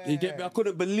still. You get me? I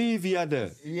couldn't believe he had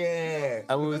her. Yeah.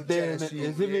 And we was there. Jealous, You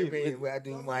you see me? know, we had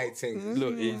doing my thing.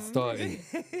 Look, it started.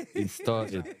 It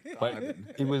started. But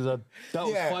it was that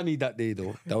was funny that day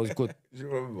though. That was good. You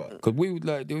remember? Cause we was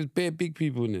like, there was bare big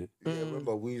people in there. Yeah,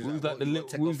 remember we We was like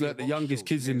the youngest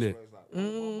kids in there.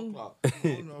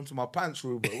 Holding on to my pants,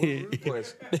 Ruben. Rude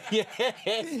boys. Yeah,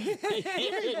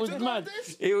 it was mad.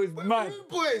 It was mad. Rude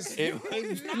boys. It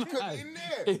was Knackered mad. in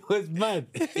there. It was mad.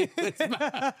 It was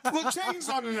mad. Put chains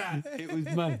on and that. It was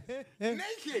mad.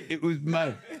 Naked. It was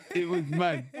mad. It was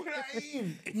mad. What I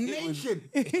eating? Naked.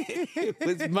 It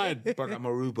was mad. But I'm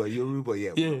a Ruba. You're Ruba.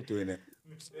 Yeah, we're not doing it.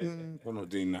 We're not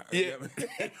doing that. Yeah,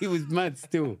 it was mad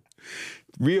still.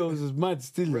 Rios was mad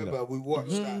still. Remember, we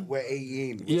watched that. We're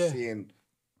 18. We're seeing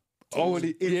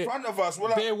in front of us. We're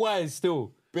like, bare wise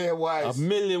still. bare wise. A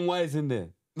million wise in there.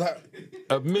 Like,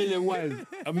 A million wise.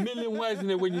 A million wise in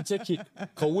there when you check it.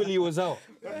 Cause Willie was out.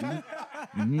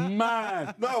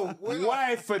 Mad. no,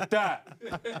 Why for that?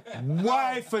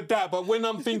 Why for that? But when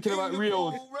I'm thinking about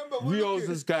Rios, Rios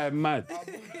is going mad.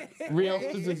 Rios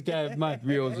is going mad.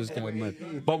 Rios is going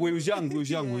mad. But we was young.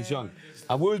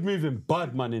 And we was moving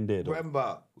bad man in there though.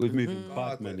 remember, We was moving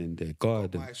bad man in there.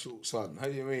 God. my short son. How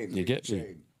do you mean? You get me?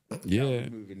 Chain. Yeah.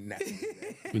 Moving nappy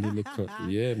there. When you look at,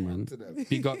 yeah, man.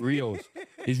 Big up Rios.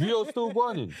 Is Rios still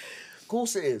going? Of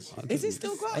course it is. Is it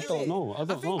still going? I don't know. I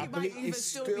don't know. It might even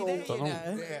still be there, you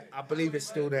know. there. I believe it's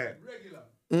still there.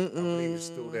 I believe it's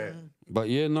still there. But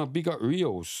yeah, no, big up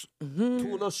Rios.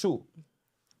 Tall or short?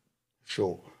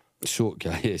 Sure. Short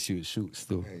gal. Yeah, she was short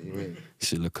still. Yeah, you mean?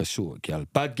 She look a short gal.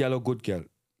 Bad gal or good gal?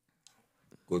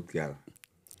 Good gal.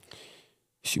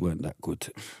 She weren't that good.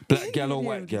 Black gal or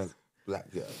white gal? Black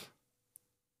girl.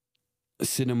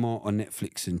 Cinema or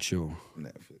Netflix and chill?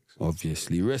 Netflix.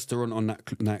 Obviously. Restaurant or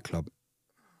nightclub?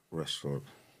 Restaurant.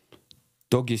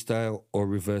 Doggy style or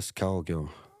reverse cowgirl?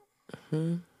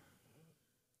 Doggy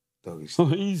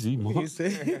Oh, easy, man.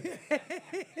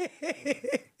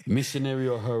 Missionary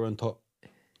or her on top?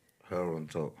 Her on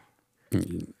top.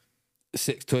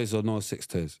 Sex toys or no sex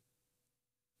toys?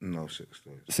 No 6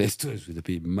 days. Sex toys would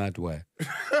be mad. Why?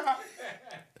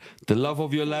 The love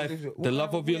of your life. The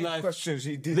love of your life. Questions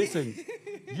he did. Listen,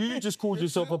 you just called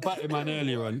yourself a batty man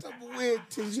earlier on. Weird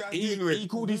things I deal with. He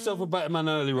called himself a batty man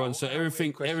earlier on, so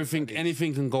anything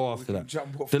can go after that.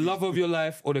 jump off The these. love of your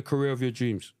life or the career of your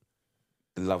dreams?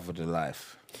 The love of the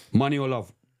life. Money or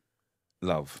love?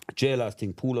 Love. Jailhouse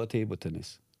thing, pool or table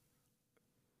tennis?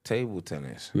 Table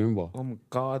tennis. Remember?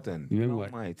 Garden. You remember?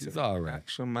 Not my It's all right.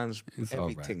 Action man's It's all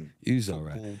right. everything. He's all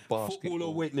right. Football, basketball. Football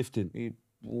or weightlifting?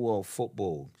 Well,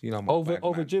 football. You know, I'm a Over bad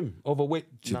man. gym, over weight.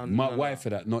 No, My no, wife for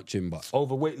that, not gym, but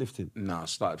over weightlifting. Nah, I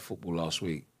started football last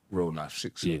week. Real life,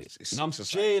 6 Yeah, years. It's I'm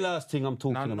exercise. jailhouse thing I'm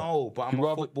talking about. No, but I'm You a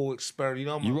rather- football expert. You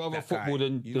know, I'm You a rather that football guy.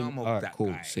 than You know, I'm a all right, that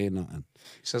cool. guy. Say nothing.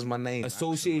 Says my name.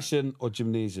 Association or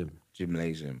gymnasium?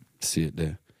 Gymnasium. See it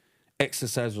there.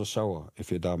 Exercise or shower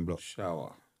if you're down block.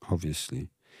 Shower. Obviously.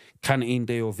 Canteen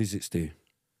day or visits day?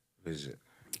 Visit.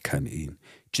 Canteen.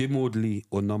 Gym orderly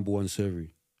or number one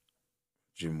surgery?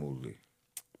 Jim Woodley.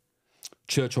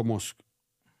 Church or mosque?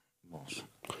 Mosque.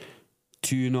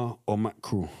 Tuna or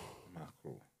mackerel?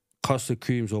 Mackerel. Custard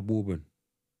creams or bourbon?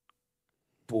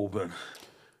 Bourbon.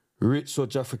 Ritz or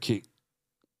Jaffa cake?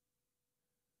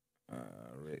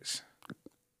 Ritz.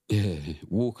 Yeah.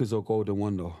 Walkers or Golden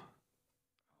Wonder?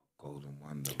 Golden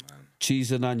Wonder, man.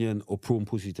 Cheese and onion or prawn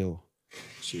pussy tail?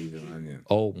 Cheese and onion.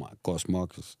 Oh my gosh,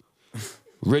 Marcus.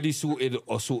 Ready salted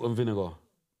or salt and vinegar?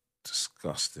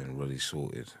 Disgusting, really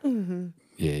sorted.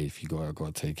 Yeah, if you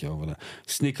gotta take it over that.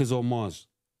 Snickers or Mars?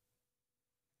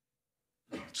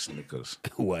 Snickers.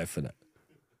 Why for that?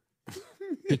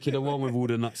 Picking the one with all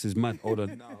the nuts is mad. Hold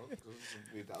on. No,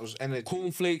 that was energy.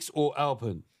 Cornflakes or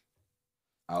Alpen?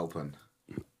 Alpen.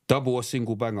 Double or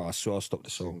single banger? I swear I'll stop the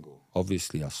show. Single.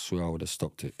 Obviously, I swear I would have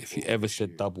stopped it. If you ever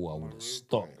said double, I would have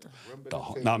stopped.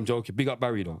 No, I'm joking. Big up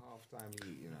Barry though. Half-time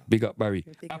heat, you know. Big up Barry.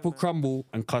 Apple crumble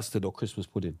and custard or Christmas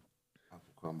pudding?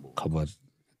 Apple crumble. Come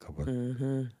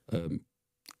on.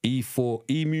 E4,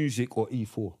 E-music or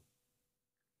E4?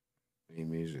 Any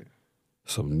music?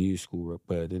 Some new school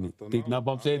bird, innit? No,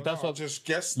 but I'm saying that's what. Just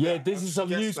guess. Yeah, that. this is some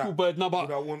new school bird. No, but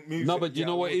Would I want music? no, but you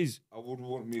know what it is? I would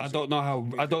want music. I don't know how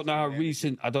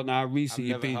recent. I don't know how recent I've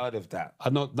you've never been. heard of that.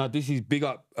 I know. Now this is big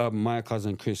up my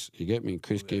cousin Chris. You get me?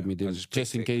 Chris gave me this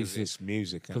just in case it's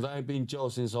music. because I ain't been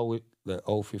jail since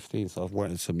the 15. So I've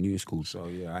wanted some new schools. So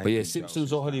yeah, but yeah,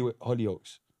 Simpsons or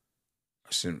Hollyoaks.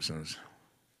 Simpsons.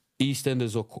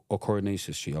 EastEnders or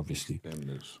Coronation Street, obviously.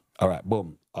 EastEnders. All right,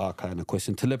 boom. Our kind of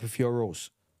question. Telepathy or Rose?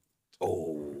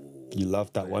 Oh, you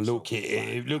love that one. Look at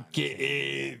him. Look at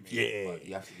him. Yeah. But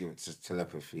you have to give it to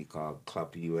Telepathy,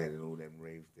 Club UN and all them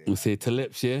raves there. You say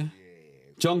Teleps, yeah?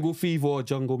 Jungle Fever or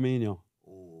Jungle Mania?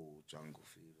 Oh, Jungle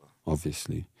Fever.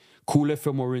 Obviously. Cool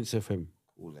FM or Rinse FM?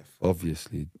 Cool FM.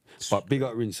 Obviously. But big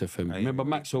up Rinse FM. Remember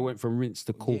Maxwell went from Rinse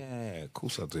to Cool? Yeah, of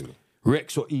course I do.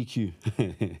 Rex or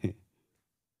EQ?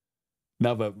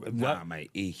 Nah,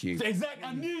 mate, EQ. Exactly,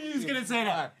 I knew you was going to say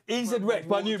that. He said Rex,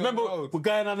 but I knew, remember, we're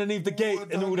going underneath the gate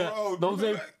and all that. Know what I'm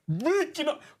saying? Booting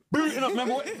up,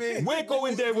 remember what? We're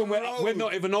going there when we're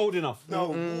not even old enough.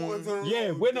 No,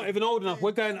 yeah, we're not even old enough.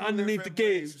 We're going underneath the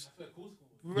gates.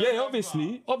 Yeah,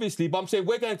 obviously, but I'm saying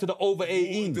we're going to the over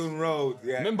 18s. Road,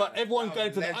 yeah. Remember, everyone's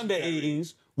going to the under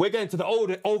 18s. We're going to the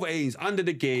over 18s, under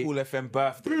the gate. Cool FM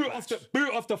birthday.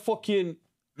 Boot off the fucking...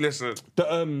 Listen.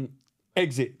 The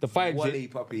exit, the fire exit. Wally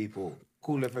people.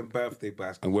 Cool FM birthday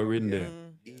basketball. And we're in there.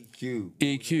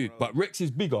 EQ. But Rex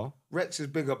is bigger. Rex is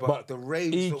bigger, but the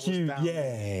raves EQ, that was down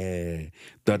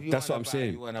yeah. That's what I'm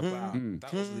saying.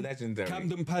 That was legendary.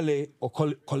 Camden Palais or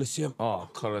Coliseum? Oh,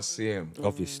 Coliseum.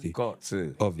 Obviously. Got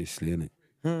to. Obviously,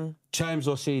 innit? Chimes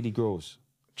or Sadie Grows?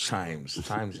 Chimes.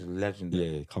 Chimes is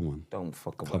legendary. Yeah, come on. Don't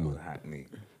fuck about Hackney.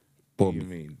 Boom. You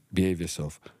mean? Behave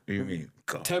yourself. You mean?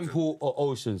 God. Temple or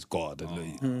Oceans? God, I know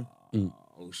you.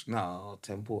 No,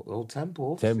 Temple. Oh,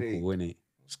 Temple. Temple, innit?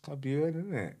 It's Club UN,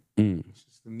 isn't it? It's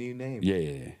just the new name.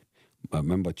 Yeah. I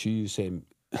remember you saying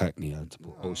Hackney, I had to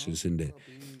put Oceans in there.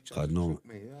 I know.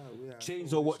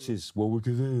 Chains or watches? What we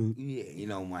can do? Yeah, you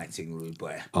know my thing, rude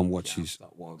boy. And watches.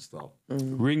 Won't stop.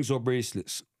 Rings or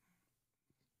bracelets?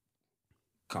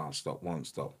 Can't stop, won't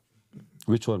stop.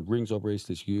 Which one? Rings or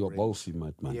bracelets? You got both, you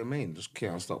mad man. Yeah, man, just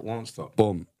can't stop, won't stop.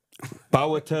 Boom.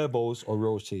 Bauer turbos or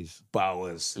Roses?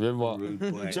 Bowers.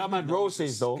 Remember? Jam had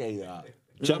Roses though.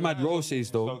 Jam had Roses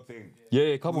though.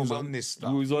 Yeah, come on, man. On this stuff.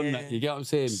 Who was on that? You get what I'm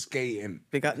saying? Skating.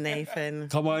 Big up Nathan.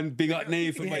 Come on, big up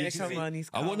Nathan. Yeah, come on, he's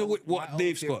I wonder what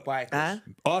Nate's got.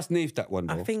 Ask Nate that one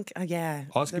though. I think, yeah.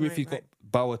 Ask him if he's got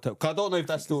Bauer turbos. Cause I don't know if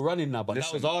that's still running now, but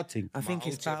that was our thing. I think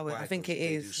it's Bauer. I think it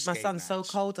is. My son's so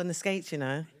cold on the skates, you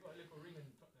know.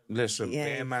 Listen,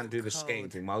 Bear Man do the skating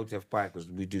thing. My OTF bikers,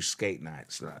 we do skate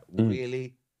nights. Like,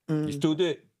 really? You still do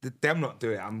it? Them not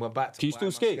do it. I'm about to. Can you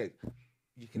still skate?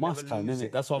 You can must can,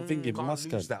 innit? That's what I'm thinking. Must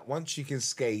can. That once you can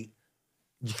skate,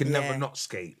 you can never not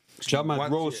skate. Jam had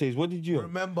Roses. What did you have?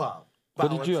 Remember?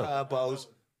 What did you have? Turbos.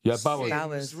 Yeah, Bowers.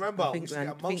 Bowers. Remember? I think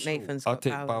Nathan's got I'll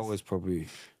take Bowers. Bowers probably.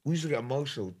 We used to get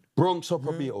emotional. Bronx or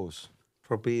Probitos?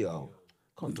 Probito.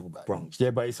 Can't talk about Bronx.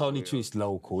 Yeah, but it's only true it's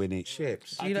local, innit?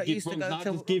 Chips. I had to give Bronx. I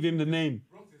just give him the name.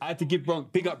 I had to give Bronx.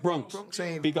 Big up Bronx.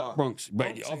 Big up Bronx.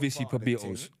 But obviously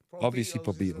Probitos. Obviously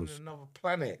Probitos. Another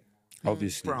planet.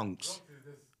 Obviously.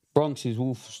 Bronx is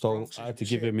Wolfstone. I had to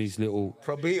give him his little...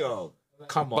 Probito.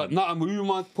 Come on. But no, who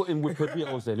am I putting with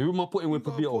Probitos then? Who am I putting with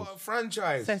Probitos?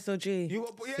 Franchise. Cecil G.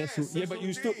 Yeah, but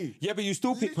you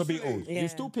still pick Probitos. Yeah. You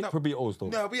still pick Probitos though.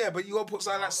 No, but yeah, but you got to put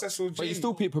something like Cecil G. But you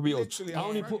still pick Probitos. I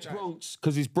only put Bronx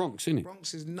because it's Bronx, innit?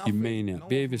 Bronx is nothing. You maniac.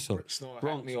 Behave yourself.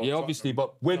 Bronx. Yeah, obviously,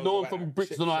 but when no one from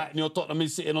Brixton or Hackney or Tottenham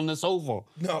is sitting on the sofa.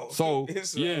 No. So,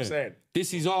 yeah.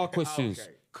 This is our questions.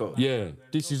 Okay, cool. Yeah,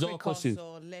 this is our questions.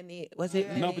 Lenny, was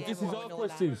it? No, but this is our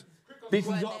questions. This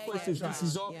is our questions. This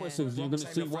is our questions. You're gonna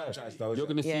see why. You're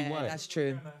gonna see why. That's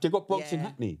true. They got Bronx in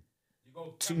Hackney.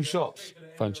 2 shops.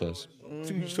 Franchise.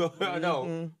 2 shops. I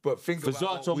know. But think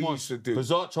about what we used to do.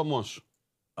 Versace or Mosh?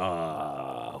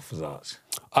 Versace.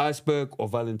 Iceberg or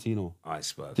Valentino?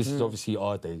 Iceberg. This is obviously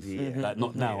our days. Like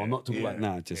not now. I'm not talking about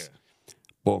now. Just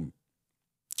boom.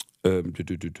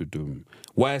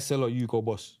 YSL or Hugo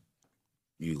Boss?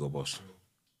 Hugo Boss.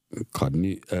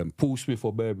 Paul Smith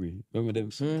or Burberry? Remember them?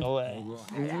 Come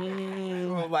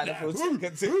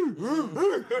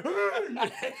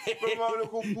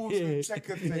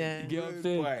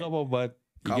on, man.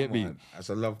 You get me? As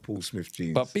I love Paul Smith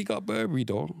jeans. But big up Burberry,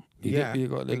 though. You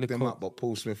got pick them up, but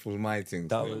Paul Smith was my thing.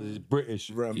 That was British.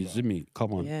 You see me?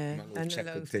 Come on. Yeah, and the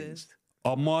loafers.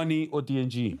 Armani or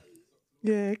D&G?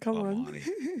 Yeah, come on.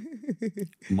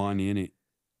 Armani, innit?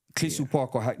 Clissold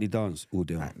Park or Hackney Downs? All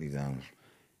day. Hackney Downs.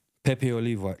 Pepe or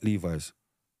Levi's?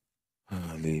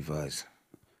 Levi's.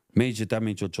 Major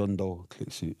Damage or John Doe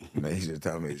click suit. Major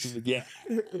Damage. Yeah.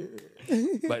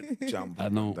 But Jump I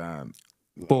know. down.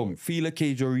 Boom. Feeler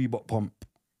Cage or Reebok Pump.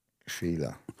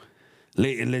 Feeler.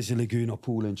 Leighton Leisure Lagoon or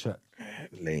Pool and Chat.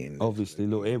 Leighton. obviously.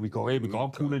 Look, here we go.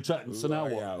 I'm cool and chatting. So now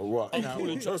what? Yeah, what? I'm cool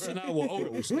and chatting. So now what? Hold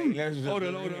on.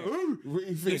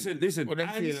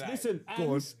 Listen.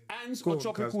 Ants or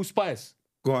tropical spice?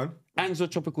 Go on. Ants or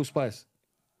tropical spice?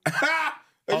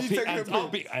 I'll pick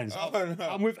ants.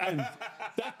 I'm with ants.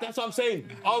 That's what I'm saying.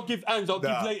 I'll give ants. I'll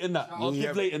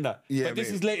give Leighton that. Yeah, but this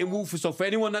is Leighton Wolfer. So for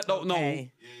anyone that don't know,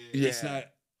 it's like,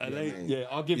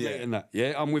 I'll give Leighton that.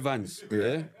 Yeah, I'm with ants.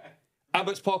 Yeah.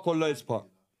 Abbots Park or Lloyds Park?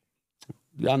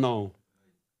 I know.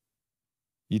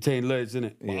 You taking Lloyds,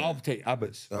 innit? But I'll take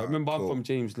Abbots. Remember, I'm from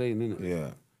James Lane, innit?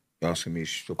 Yeah. You're asking me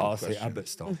stupid I'll say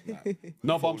Abbots, though.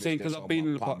 No, but I'm saying because I've been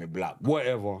in the park.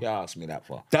 Whatever. You asked me that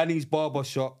for. Danny's Barber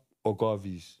Shop or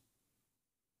Garvey's?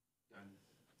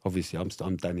 Obviously,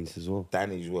 I'm Danny's as well.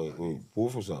 Danny's what?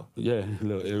 Wolferson? Yeah,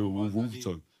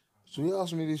 Wolferson. So you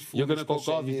asked me this. You're gonna go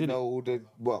Garvey's, you know all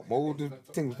the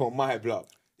things from my block.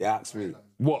 You asked me.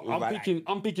 What?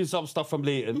 I'm picking some stuff from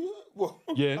Leighton. What?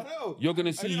 Yeah. You're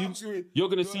gonna see You're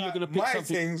gonna pick my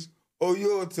something. things or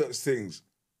your things.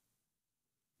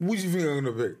 What do you think I'm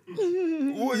gonna pick?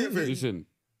 What do you think? Listen.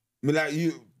 I mean, like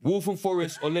you. Waltham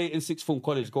Forest or Leighton Sixth Form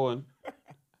College. Go on.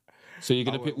 So you're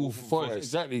gonna pick Waltham Forest,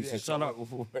 exactly. Yeah, so shut up.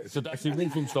 So that's in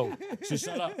Walthamstow. So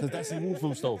shut up, because that's in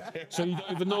Walthamstow. So you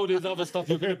don't even know there's other stuff.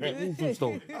 You're gonna pick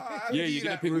Walthamstow. Yeah, you're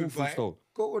gonna pick Walthamstow.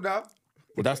 Go with that.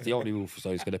 Well, that's the only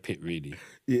Walthamstow he's gonna pick, really.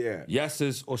 Yeah.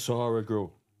 Yassers or Sahara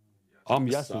Grill? I'm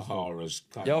Yassers. Saharas.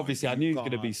 Yeah, obviously I knew he was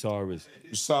gonna be Saharas.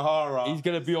 Sahara. He's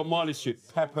gonna be on Marley Street.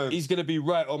 Peppers. He's gonna be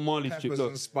right on Marley Street. Peppers Look.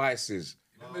 and spices.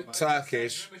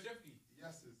 Turkish.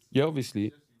 Yeah,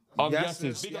 obviously. I'm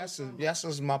Yassers.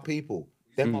 Yassers my people.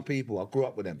 They're my people. I grew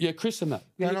up with them. Yeah, Chris and that.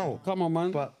 Yeah, I know. Come on,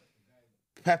 man. But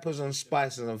peppers and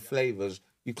spices and flavours,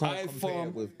 you can't compare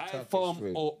it with Turkish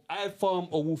food. I farm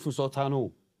or Walthamstow Town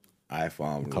Hall? I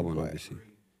farm. Come on, obviously.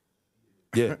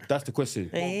 Yeah, that's the question.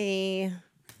 Hey.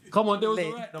 Come on, there was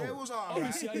alright though. There was alright.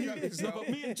 Obviously, I knew this. No, but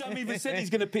me and Jam even said he's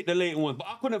gonna pick the Leighton ones, but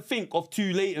I couldn't think of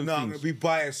two Leighton No, I'm things. gonna be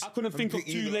biased. I couldn't think of pick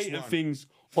two Enoch's Leighton one. things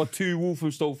or two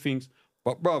Walthamstow things.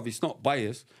 But bruv, it's not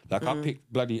biased. Like I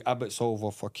picked bloody Abbots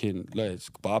over fucking Lloyds,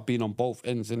 but I've been on both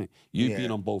ends, innit? You've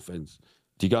been on both ends.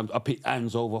 Do you get? I picked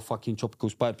Anne's over fucking Tropical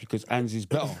Spice because Anne's is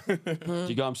better. Do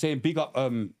you get what I'm saying? Big up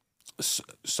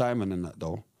Simon and that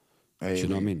though. Hey, Do you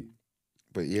know what I mean?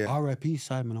 But yeah. R.I.P.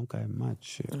 Simon, I'm going mad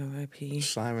shit. R.I.P.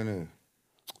 Simon who?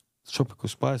 Tropical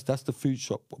Spice, that's the food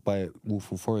shop by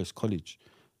Waltham Forest College.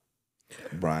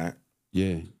 Right.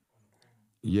 Yeah.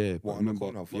 Yeah, but What, I on the remember,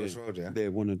 corner of Forest Road, yeah? Yeah,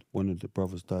 one of the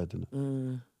brothers died,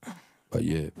 innit? But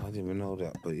yeah. I didn't even know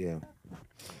that, but yeah.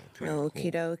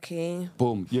 Okie dokie.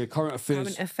 Boom. Yeah, current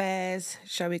affairs. Current affairs.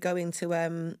 Shall we go into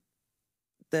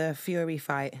the Fury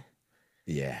fight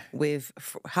Yeah. with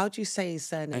how do you say his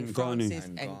surname? Ngannou. Francis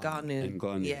Ngannou.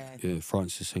 Ngannou. Yeah.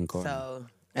 Francis Ngannou. So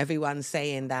everyone's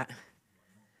saying that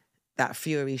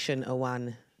Fury shouldn't have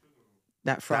won.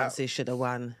 That Francis should have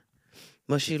won.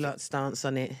 What's your lot stance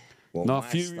on it? Well, No, my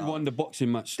Fury style- won the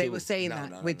boxing match. They still. were saying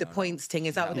with the points thing.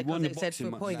 Is that what He it won the said boxing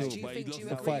for match points? still, Do you but he think lost you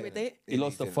the agree fight. with it? He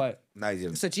lost the fight. No, he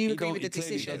didn't. So do you agree with the He clearly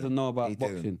decision? doesn't know about He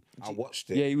boxing. didn't. I watched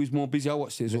it. Yeah, he was more busy. I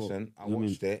watched it as well. Listen, I You know what I mean?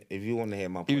 watched it. If you want to hear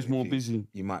my point He was of more view, busy.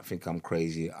 you might think I'm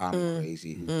crazy. I'm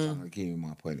crazy. So I'm going to give you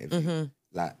my point of view.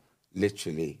 Like,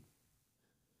 literally,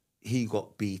 he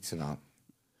got beaten up.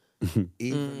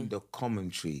 Even the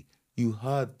commentary, you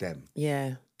heard them.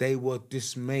 Yeah. They were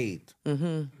dismayed.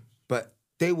 But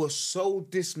they were so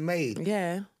dismayed.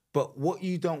 Yeah. But what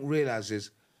you don't realise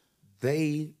is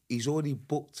he's already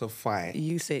booked a fight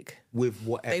Usyk. with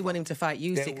whatever. They want him to fight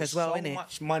Usyk as well, There was innit? so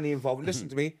much money involved. Listen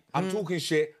to me. I'm talking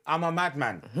shit. I'm a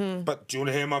madman. But do you want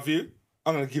to hear my view?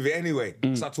 I'm going to give it anyway.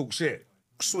 Because I talk shit.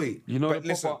 Sweet. You know but the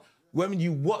listen, proper- when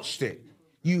you watched it,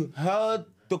 you heard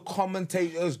the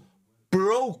commentators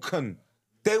broken.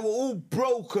 They were all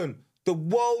broken. The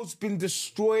world's been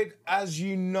destroyed, as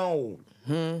you know.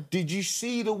 Did you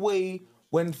see the way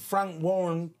when Frank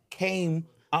Warren came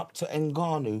up to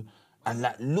Ngannou and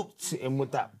like looked at him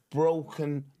with that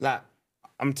broken, like,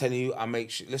 I'm telling you, I make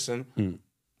shit. Listen,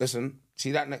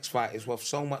 see that next fight is worth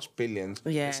so much billions.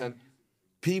 Yeah. Listen,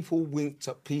 people winked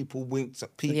at people, winked,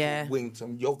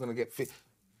 and you're gonna get fit.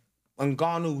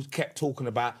 Ngannou kept talking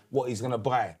about what he's gonna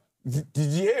buy. Did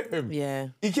you hear him? Yeah.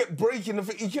 He kept breaking the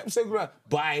thing. He kept saying,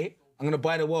 buy it. I'm gonna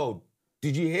buy the world.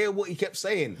 Did you hear what he kept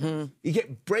saying? He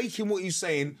kept breaking what he's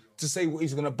saying to say what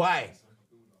he's gonna buy.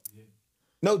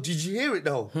 No, did you hear it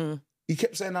though? He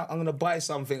kept saying, I'm gonna buy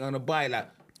something. I'm gonna buy like.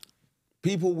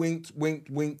 People winked. You're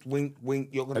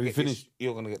gonna Have you get finished? This.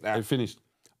 You're gonna get that. Have you finished?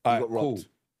 All right, got robbed. cool.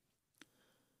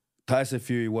 Tyson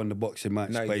Fury won the boxing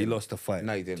match, No, he but he didn't. lost the fight.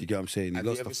 No, he didn't. Do you get what I'm saying? He Have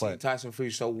lost you the ever seen fight. Tyson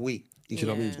Fury so weak? He You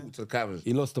know couldn't what I even talk to the cameras.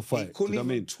 He lost the fight. He couldn't do you know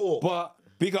what I even mean? talk. But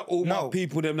big up all No. my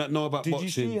people them that know about Did boxing.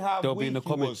 you see how They'll weak be in the he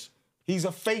comments. was? He's a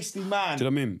feisty man. Do you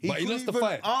know what I mean? But he couldn't lost the even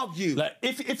fight. Argue. Like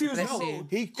if he was Bless on you. road,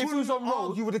 he if he was couldn't on road,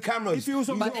 argue with the cameras. if he was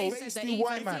on He's road, a they said that feisty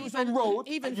white man. if he was on road,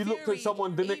 even and you looked Fury- at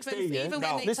someone the next day, yeah. even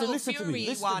when they Listen, told listen to Fury me. he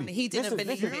Listen won, to me. he didn't Listen,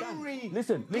 believe listen, it.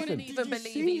 Listen, Couldn't listen. even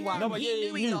believe he won. No, but He yeah,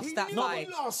 knew he you- lost that no, fight.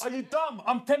 Are you dumb?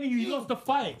 I'm telling you, he lost the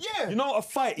fight. Yeah. You know a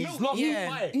fight. He's lost Yeah.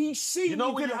 the fight. He's seen You know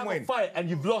he when you didn't have win. a fight and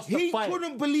you've lost the He fight.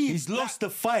 couldn't believe He's that- lost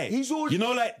the fight. He's already- You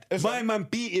know, like Listen, my man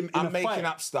beat him in I'm a making fight.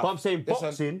 up stuff. But I'm saying Listen,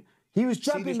 boxing. He was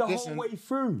jabbing this- the whole listen, way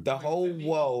through. The whole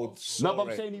world saw No, but I'm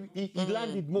it. saying he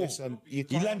landed more. Listen, you He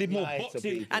can't landed more. lie to Boxing,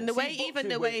 people. And the way, See, even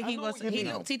the boxing, way I he know was, what you he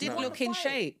mean. looked, he did He won look the in fight.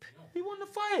 shape. He won the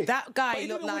fight. That But guy he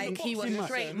looked didn't win the like he was boxing match.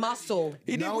 straight muscle.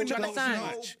 He didn't No, win do the you boxing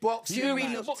understand? match. Boxing He didn't Fury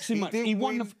win the looked- boxing match. didn't He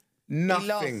won the. win nothing.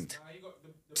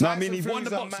 lost. No, I mean he Tyson won the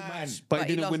Fury's a boxing man. match, but But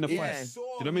he he didn't win the lost- fight. yeah. Do you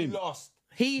know what I mean? Lost.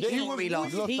 He Yeah, he knew was he lost.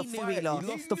 weak. He Lost the knew fight. he lost. He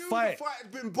lost He the knew fight. The fight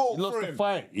had been bought He lost for the him.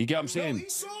 fight. You get what I'm saying? he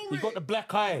saw He it. got the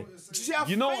black eye. Did you see how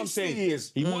You know what I'm feisty saying? he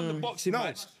is? He won the boxing No.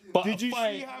 match. But Did a you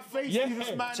fight, see how feisty yeah.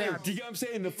 this man is? Do you get what I'm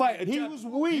saying? The fight, He jab, was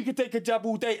weak. He could take a jab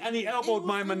all day, and he elbowed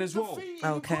my man as well.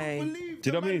 Okay. Do Do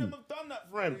you know what I mean? Have done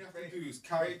that for him. Just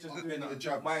doing the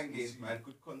job. Mind games, man.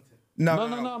 Good content.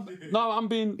 No, I'm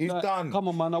being. He's like, done. Come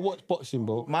on, man. I watch boxing,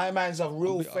 bro. My man's a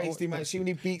real feisty man. See when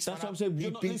he beats That's man what I'm saying. up, he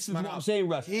You're not beats listening man to what I'm up. saying,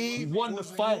 Ras. He won the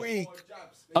was fight. weak.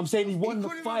 I'm saying he won the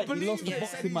couldn't fight. even He lost the believe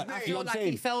it. boxing match. I You know feel what I'm like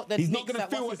saying? he felt the He's nicks not going that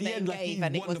to feel what's at his the name end like he gave,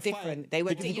 and it won was the fight. different. They were,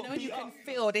 Because he you know, got you beat can up.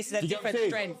 feel this is a Do you get what I'm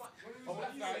different saying? strength.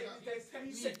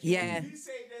 Yeah. He's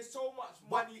saying there's so much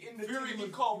money in the Fury, he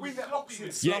can't win that boxing.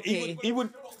 Yeah, he would.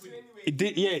 It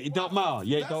did, yeah, it don't matter.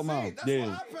 Yeah, it don't matter. That's Yeah,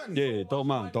 what happened. yeah, don't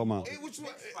matter, don't matter. It was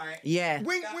Yeah.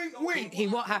 wink. He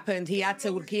what happened? He had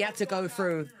to go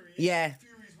through. Yeah.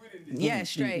 Yeah,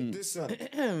 straight.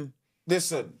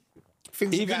 Listen.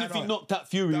 Things are Even going if he on. knocked that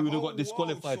Fury, he The would have whole got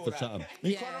disqualified world for saw something. that.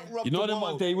 Yeah. You know them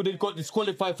ones, they would have got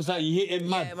disqualified for something. He hit him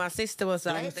mad. Yeah, my sister was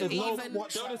like, They would have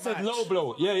even said low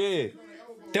blow. Yeah.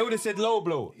 They would have said low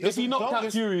blow. If he knocked out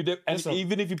Fury, and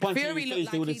even if he punched him in Fury his looked face,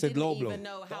 like they would he have said didn't low blow. even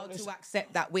know how to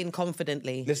accept that win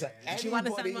confidently. Listen, Do you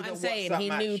understand anybody what I'm that watched saying? that He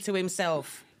match- knew to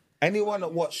himself. Anyone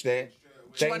that watched it,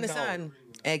 Do you they understand?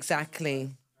 know. Exactly.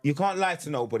 You can't lie to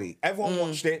nobody. Everyone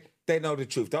watched it. They know the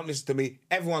truth. Don't listen to me.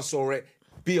 Everyone saw it.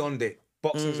 Beyond it,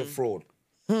 boxing's a fraud.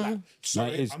 Like,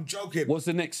 sorry, it is. I'm joking. What's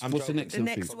the next? I'm What's the joking.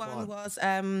 next? The next one was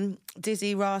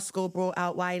Dizzy Rascal brought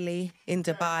out Wiley in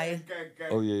Dubai.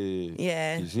 Oh yeah.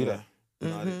 Yeah. You see that?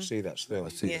 No, I didn't see that still.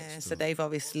 Yeah, so they've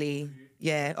obviously,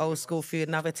 old school for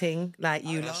another thing, like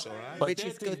you lot, But which their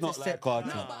is thing's good to not see. like cartoon.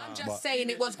 No, but I'm just saying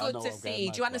it was I good know to I'm going see.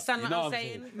 mad, Do you understand but what you know I'm what I'm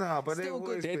saying? No, but Still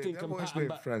good. They think they've I'm always back- I'm been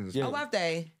back. friends. Yeah. Oh, have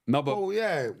they? No, but Oh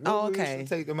yeah. Oh, We used okay. to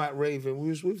take them out raving. We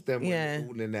was with them Yeah. when,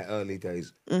 all in their early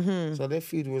days. So their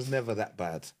feud was never that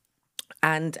bad.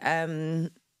 And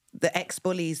the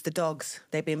ex-bullies, the dogs,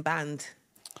 they've been banned.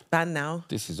 Banned now.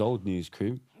 this is old news,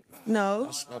 cream. No,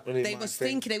 not really they my was thing.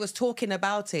 thinking, they was talking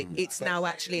about it. It's now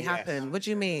actually happened. What do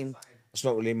you mean? It's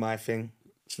not really my thing.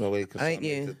 It's not really because Ain't I'm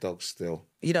you? into dogs still.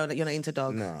 You're not into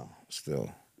dogs? No,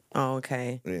 still. Oh,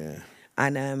 okay. Yeah.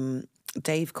 And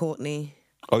Dave Courtney.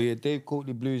 Oh yeah, Dave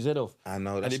Courtney blew his head off. I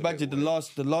know. And That's imagine the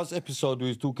last episode we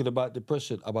was talking about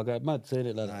depression. Am I going mad saying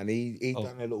it like that? And he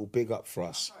done a little big up for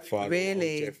us. For our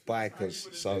Really? little Jeff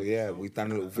Bikers. So yeah, we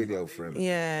done a little video for him.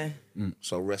 Yeah.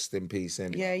 So rest in peace,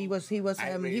 innit? Yeah, he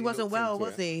really he wasn't looked well, into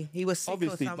was it. he? He was sick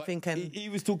Obviously, or something. but And he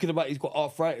was talking about he's got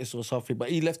arthritis or something, but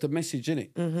he left a message in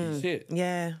it. Did you see it?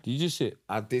 yeah. Did you just see it?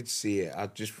 I did see it. I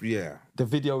just The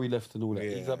video he left and all that.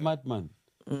 He's Yeah. a madman.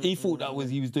 He thought that was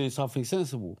he was doing something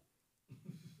sensible.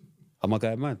 Am I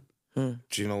going mad? Do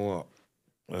you know what?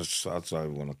 I don't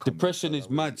even want to comment. Depression is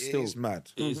mad still. It is mad.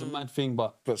 It is a mad thing,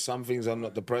 but But some things are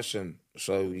not depression.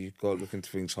 So you've got to look into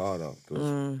things harder.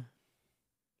 'Cause,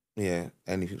 yeah,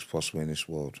 anything's possible in this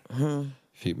world. I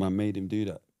think man made him do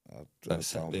that. I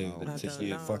That's don't there. know. Just,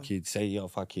 yeah, fucking say yo,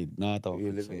 fucking nah, I don't.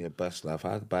 You're living your best life.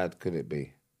 How bad could it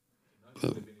be?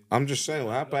 I'm just saying,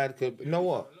 how bad could... You know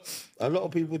what? A lot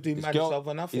of people do mad stuff for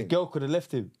His nothing. girl could have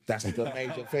left him. That's the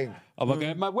major thing. Am I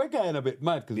going mad? We're getting a bit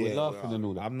mad because we're laughing well, and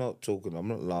all that. I'm not talking. I'm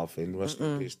not laughing. Rest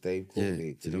in peace, Dave Yeah,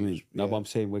 Courtney. do you know what I mean? No, but I'm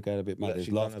saying we're going a bit We mad. There's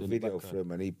actually done laughter a in the video background. for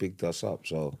him and he bigged us up.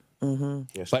 So,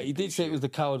 rest But in he did peace, say it was the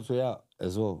coward's way out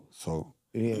as well. So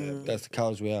yeah. that's the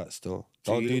coward's way out still.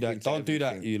 So Don't you do look that. into Don't do that,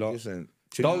 everything. you lot. Listen,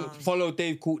 Don't follow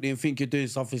Dave Courtney and think you're doing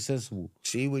something sensible.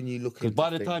 See, when you look at Because by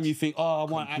the time you think, oh, I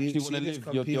want actually want to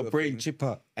live, your brain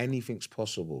chipper. Anything's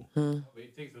possible. But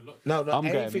it takes a lot. No, I'm going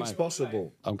anything's mad.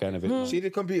 possible. I'm going a bit mad. See the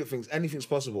computer things, anything's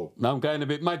possible. No, I'm going a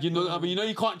bit mad. You know, I mean, you know,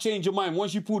 you can't change your mind.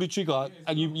 Once you pull the trigger,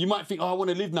 and you might think, oh, I want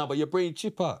to live now, but your brain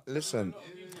chipper. Listen.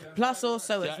 Plus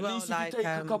also Yeah, as at well, least like if you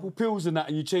take a couple pills and that,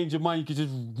 and you change your mind, you can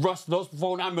just rush to the hospital,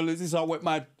 phone ambulance. This is how I went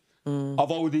mad. I've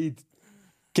OD'd.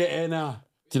 Get here now.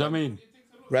 Do you know what I mean?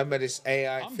 Remember this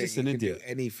AI I'm thing? just an you can do idiot.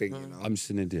 anything, you know. I'm just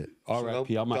an idiot.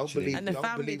 R.I.P. I'm don't actually. believe- and the don't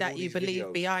family believe that all you these believe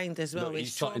videos. behind as well Look, is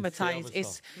he's starting to say other traumatized.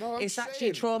 stuff. No, I'm It's actually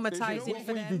saying. traumatizing What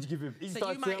for did you give him? them. He So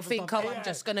started you saying might other think, stuff. oh, I'm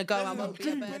just gonna go, I won't be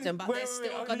a burden, but they're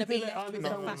still gonna be left with the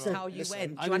fact how you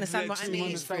went. Do you understand what I mean?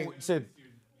 Understand what you said.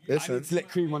 Listen. I need to let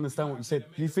Cream understand what you said.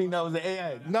 Do you think that was the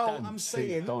AI? No, Dan, I'm please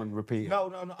saying. don't repeat it.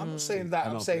 No, I'm not saying that. I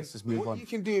know, I'm saying let's just move what on. you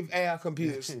can do with AI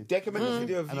computers. They can make a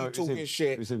video of I know, you it was him. talking shit,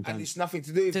 It was him, Dan. and it's nothing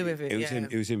to do with Do you. with it, It was yeah. him.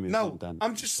 It was him. It was No, him, Dan.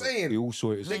 I'm just saying. We all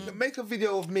saw it. They can make a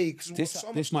video of me. 'Cause This,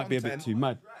 so this much might be a bit content. too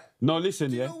mad. No, listen,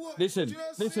 Do you yeah. know what? Listen, Do you know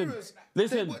what's listen, serious?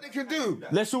 listen. What they can do.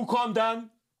 Let's all calm down.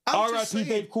 I'm just R.I.P.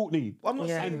 saying. Dave Courtney. I'm not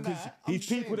Yeah. saying And 'cause that. I'm these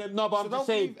people saying. that no, but So I'm don't just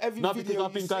saying, believe every no, because video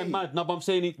I've been you going see. mad. No, but I'm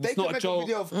saying They it's can not a make a joke.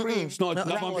 video of Cream. It's not. Not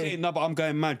No, that but I'm way. saying, no, but I'm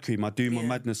going mad, Cream. I do my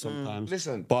madness sometimes.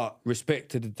 Listen. But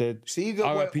respect to the dead. See that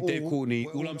R.I.P. we're Dave all- Courtney.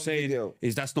 we're All all I'm on saying video.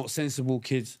 is that's not sensible,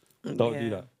 kids. Don't Yeah. do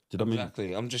that. Do you know what I mean?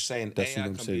 Exactly. I'm just saying That's AI what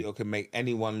I'm saying. computer can make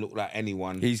anyone look like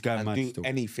anyone. He's going and mad do still.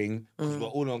 anything because we're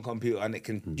all on computer and it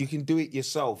can you can do it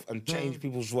yourself and change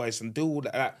people's voice and do all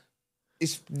that.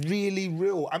 It's really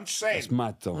real. I'm just saying. It's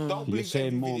mad though. Don't You're believe saying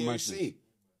every more video you madness. see.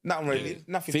 Not really.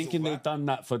 Nothing. Thinking to they've talk done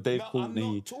that for Dave No, I'm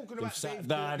Courtney. not talking They've about sat Dave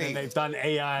down Courtney. and they've done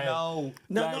AI. No,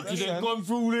 Like, listen. they've gone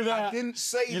through all of that. I didn't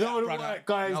say You that, know the brother. white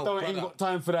guys No, ain't brother. got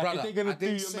time for that. Brother, If they're gonna I do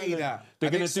didn't your say melon, that. they're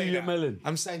I gonna didn't do say your that. melon.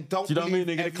 I'm saying don't Do you know what I mean? believe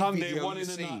They're gonna every come there video one you in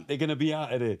the see. night. They're gonna be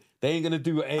out of there. They ain't gonna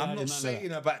do what AI. I'm none not of that.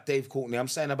 saying about Dave Courtney. I'm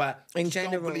saying about In just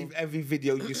general. Don't believe every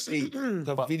video you see. Because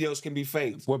videos can be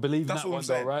faked. We're believing That's that what one I'm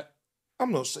though, saying. right?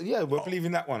 I'm not saying. Yeah, we're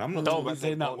believing that one. I'm not Don't talking be about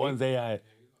saying Dave that Courtney. one's AI.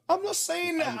 I'm not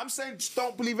saying that. I'm saying just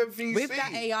don't believe everything you With see.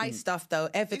 that AI stuff, though,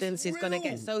 evidence is going to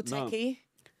get so No. techie.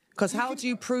 Because how do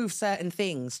you prove certain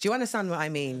things? Do you understand what I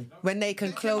mean? When they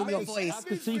can clone your voice, I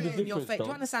can see the put in your difference, face. Do you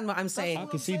though. understand what I'm saying? I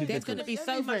can see the There's going to be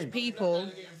difference. so much people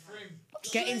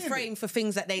getting saying. framed for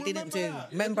things that they didn't do.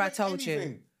 that. Remember, I They can told make you.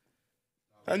 anything.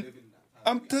 And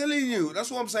I'm telling you,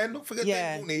 that's what I'm saying. Don't forget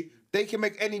Yeah. Dave Courtney. They can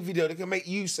make any video. They can make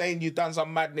you saying you done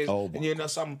some madness Oh, and you know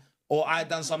some, or I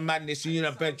done some madness. You're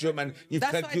in a bedroom and you've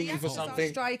That's pled why the guilty for actors are something,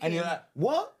 striking. and you're like,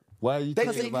 what? Why are you They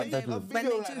talking can about make that? a when video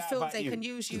they like do that films, about they you. can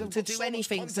use you They've to got do so much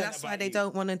anything, so content that's why about they you.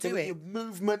 don't want to do They- it. Your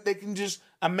movement, they can just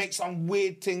and make some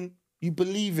weird thing. You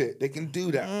believe it. They can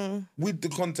do that with the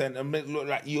content and make it look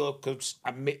like you're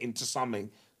admitting to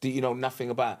something that you know nothing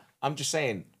about. I'm just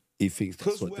saying. He thinks that's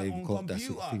Because what we're Dave on Courtney. He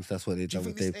computer. thinks that's what they've Do you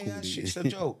done with think Dave this AI Courtney. shit's a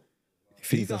joke? He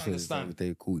thinks You that's don't what they've done understand. with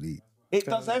Dave Courtney. It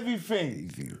does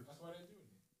everything.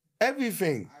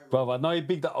 Everything. Brother, I know he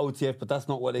big the OTF, but that's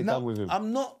not what they've done with him.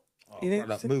 I'm not.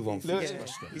 Brother, move on.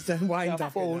 He's a wind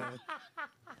up.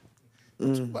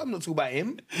 I'm not talking about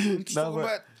him. I'm just talking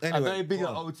about. I know Anyway, he big the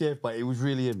go on. OTF, but it was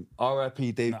really him.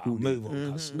 R.I.P. Dave Courtney. Move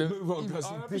on. cuz. Move on,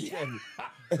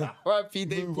 R.I.P.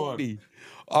 Dave Courtney.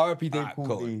 R.I.P. Dave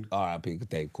Courtney. R.I.P.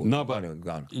 Dave Courtney. No, but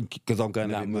go on. because I'm going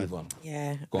to Now move move on.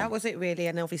 Yeah, Go on. that was it really.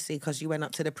 And obviously, because you went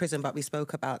up to the prison, but we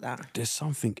spoke about that. There's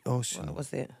something else. You know. What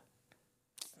was it?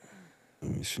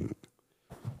 Let me see.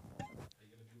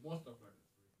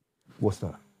 What's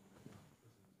that?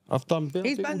 I've done.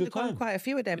 He's all the done time. quite a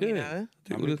few of them, you know.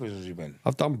 How many prisons you been?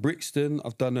 I've done Brixton.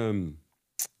 I've done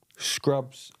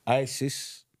Scrubs,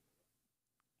 ISIS.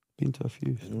 Been to a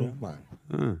few.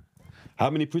 Man. How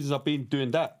many prisons I've been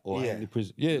doing that? Or how Yeah. many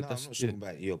prisons? Yeah, No, that's I'm not yeah. talking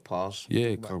about your past. Yeah,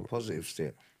 I'm talking come- about positive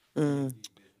shit.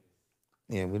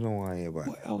 Yeah, we don't want to hear about it.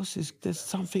 What else is there's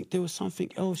something? There was something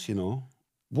else, you know.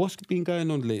 What's been going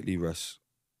on lately, Russ?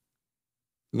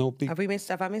 No big. Have I missed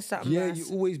something? Yeah, Russ? you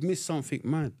always miss something,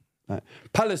 man. Like,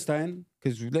 Palestine,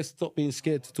 because let's stop being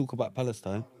scared to talk about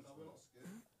Palestine.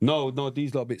 No,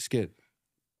 these lot a bit scared.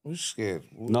 We're scared.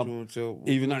 No,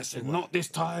 even I said, not this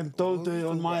time, don't do it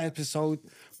on my episode.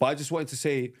 But I just wanted to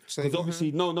say, because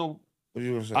obviously, no, What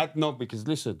you want to say? no, because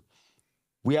listen,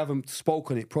 we haven't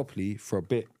spoken it properly for a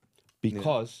bit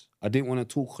because I didn't want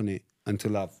to talk on it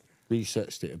until I've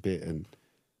researched it a bit and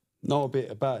know a bit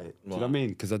about it. Do you know what I mean?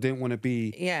 Because I didn't want to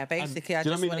be... Yeah, basically, I do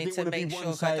you just know what I mean? wanted to didn't wanna make be sure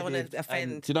 'cause I don't want one-sided to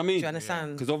offend. and- do you know what I mean? Do you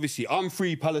understand? Because obviously, I'm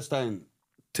free Palestine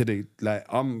today. Like,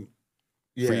 I'm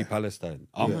free Palestine.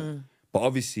 But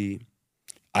obviously,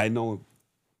 I know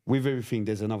with everything,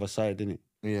 there's another side, innit?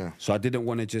 Yeah. So I didn't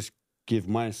want to just give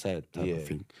my side type of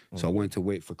thing. So I wanted to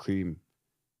wait for Cream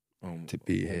to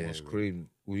be here. What's cream?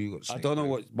 What you got to say? I don't know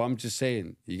what, but I'm just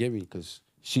saying. You get me? Because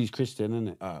she's Christian, isn't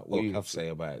it? What you got to say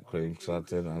about it, cream? Because I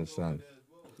don't understand.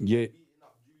 Yeah. It's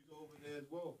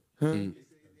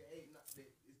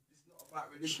not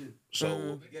about religion.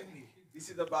 So Get me? This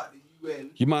is about the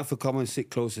UN. You might have to come and sit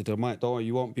closer to the mic. Don't worry,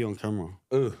 you won't be on camera.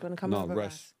 Gonna come No, over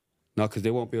rest. us. No, because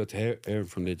they won't be able to hear it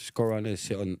from there. Just go around there,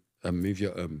 sit on, and move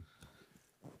your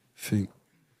thing.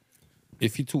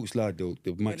 If he talks loud, the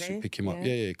mic should Really? pick him up.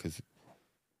 Yeah. Yeah, because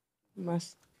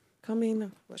Must come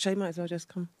in. Shay might as well just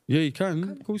come. yeah, you can.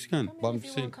 Of course you can. Come But in I'm if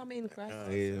just you saying. want. Come in, Christ. yeah,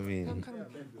 I mean, Come.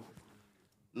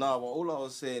 No, but all I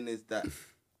was saying is that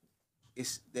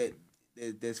it's that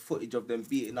there's footage of them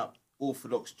beating up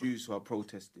Orthodox Jews who are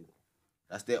protesting.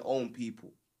 That's their own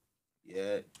people.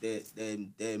 Yeah,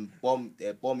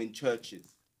 they're bombing churches.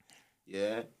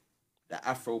 Yeah, the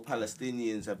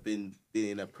Afro-Palestinians have been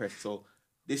being oppressed. So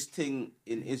this thing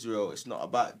in Israel, it's not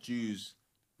about Jews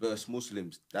versus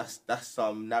Muslims. That's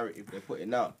some narrative they're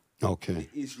putting out. Okay.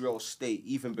 The Israel state,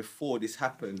 even before this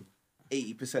happened,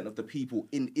 80% of the people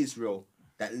in Israel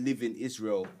that live in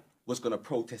Israel was going to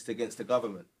protest against the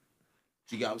government.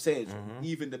 Do you get what I'm saying? So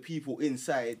even the people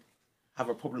inside have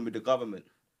a problem with the government.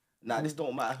 Now, this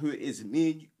don't matter who it is.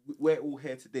 Me and you, we're all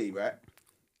here today, right?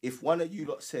 If one of you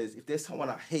lot says, if there's someone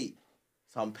I hate,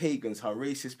 some pagan, some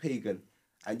racist pagan,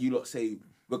 and you lot say,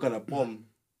 we're going to bomb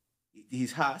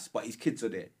his house, but his kids are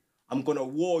there, I'm going to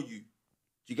war you. Do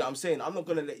you get what I'm saying? I'm not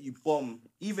going to let you bomb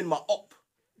even my op,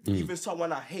 even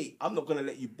someone I hate. I'm not going to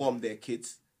let you bomb their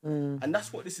kids. And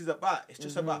that's what this is about. It's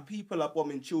just about people are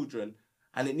bombing children,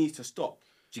 and it needs to stop.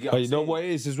 Do you get what But I'm you know saying? what it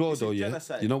is as well, This though, is yeah?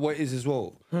 genocide. You know what it is as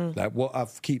well? Like, what I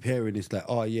keep hearing is like,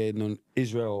 oh, yeah, no,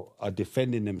 Israel are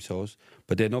defending themselves.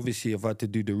 But then, obviously, I've had to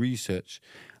do the research.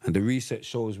 And the research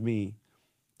shows me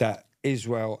that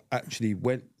Israel actually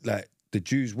went, like, the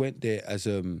Jews went there as,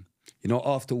 you know,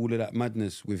 after all of that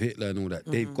madness with Hitler and all that,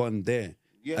 they've gone there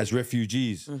as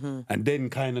refugees and then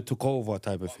kind of took over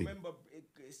type of thing. Remember,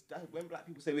 when black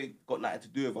people say we got nothing to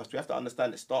do with us, we have to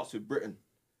understand it starts with Britain.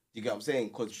 You get what I'm saying?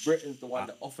 Because Britain's the one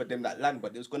that offered them that land,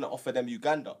 but they was going to offer them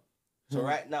Uganda. So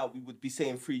right now, we would be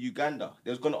saying free Uganda.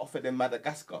 They was going to offer them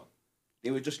Madagascar.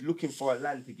 They were just looking for a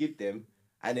land to give them,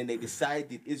 and then they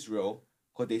decided Israel,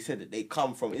 because they said that they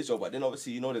come from Israel. But then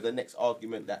obviously, you know, there's the next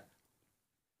argument that...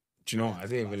 do you know what? I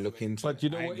didn't even look into it. But you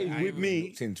know what? With me,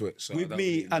 looked into it, so I with don't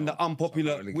me really and know. the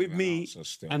unpopular, So I can't really with give an me answer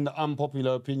still. and the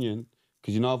unpopular opinion,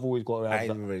 because you know I've always got to I have.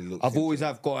 ain't really looked I've into always it.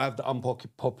 have got to have the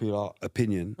unpopular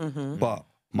opinion, but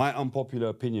my unpopular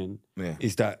opinion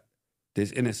is that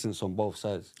there's innocence on both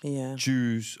sides. Yeah.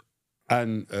 Jews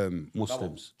and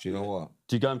Muslims. Do you know what?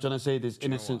 Do you get what I'm trying to say? There's Do you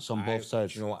know innocence what? on both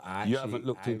sides. Do you know what? You haven't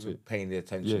looked into it. Paying the Yeah,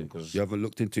 attention because you haven't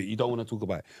looked into it. You don't want to talk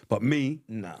about it. But me,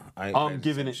 no, I ain't I'm paying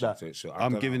giving it attention that. to it, so I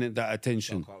I'm don't giving know. it that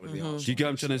attention. I can't really Do answer you get what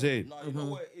I'm trying to say? No, you know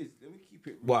what it is? Let me keep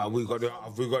it... Well, we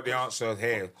got the answer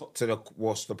here to the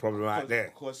what's the problem right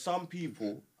there. Because some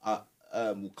people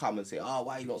will come and say, "Oh,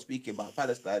 why are you not speaking about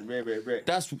Palestine?" Rare.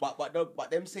 That's but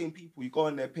them same people, you go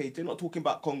on their page, they're not talking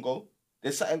about Congo.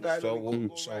 There's certain guys So, in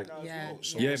Congo so- right now. Yeah.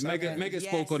 as yeah. well. Mega Yes,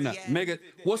 spoke on that. yes. Mega,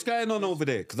 what's going on over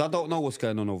there? Because I don't know what's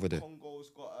going on over there.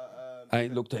 Congo's got I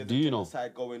ain't looked at. Do you know?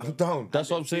 going I on. don't. That's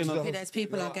what I'm saying. There's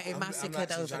people are getting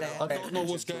massacred over I there. don't know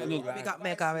what's going on. We got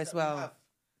Mega as well.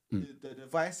 The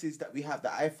devices that we have, the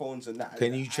iPhones and that.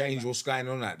 Can you change what's going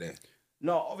on out there?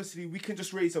 No, obviously we can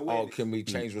just raise Or awareness. can we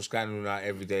change what's going on in our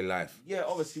everyday life? Yeah,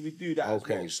 obviously we do that. as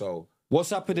Okay, well. so What's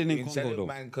happening in instead Congo of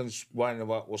though? man can whine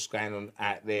about what's going on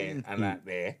out there and out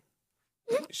there,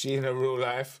 see in a real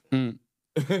life.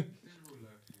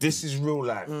 This is real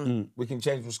life. We can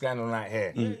change what's going on out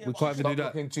here. We can't even Stop do that.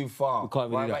 looking too far. We can't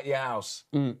even While do I'm that. at your house.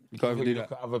 We can't even do Look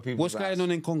that. at other people's What's house. going on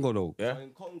in Congo though? Yeah.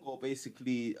 In Congo,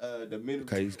 basically, the military.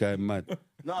 Okay, he's going mad.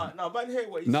 No, man, hear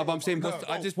what he's No, saying. but I'm saying,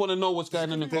 I just want to know what's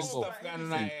going on in There's Congo. stuff going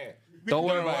on out here. Don't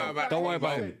worry about him. Don't worry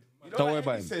about him. Don't worry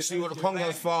about him. See what the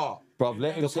Congo's far. Bruv,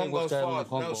 let him The say what's Congo's going on in far.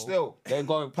 Congo. No, still. They're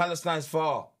going. Palestine's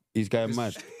far. He's going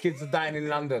mad. Kids are dying in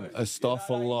London.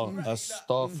 Astaghfirullah. Kids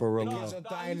Astaghfirullah. are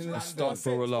dying in London.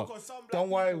 Astaghfirullah. Don't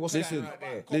worry, what's Listen, going on out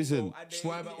there? listen. Just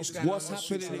worry about what's going What's on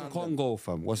happening in Congo,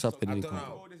 fam? What's happening in don't Congo?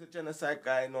 know. There's a genocide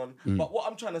going on. But what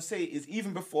I'm trying to say is,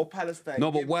 even before Palestine.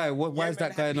 No, but Yemen- why? Why is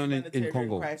that Yemen going had on in humanitarian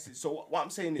Congo? crisis. So what I'm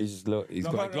saying is, He's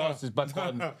got glasses back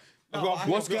on.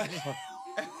 What's going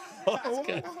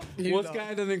What's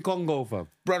going on in Congo, fam?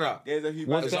 Brother, there's a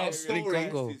What's humanitarian going on in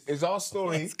Congo? crisis. is our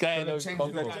story. What's going on in Change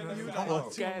Congo? the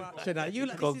What's going on You in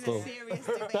like, this is Congo? a serious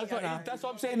debate. That's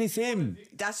what I'm saying. It's him.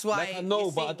 That's why. Like, I know,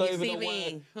 you but I see- don't you even see know why.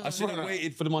 me. I should have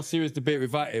waited for my serious debate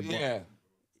without him. but Yeah.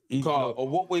 Or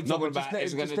what we're No, talking but just about let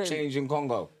is him- going just to let him- change in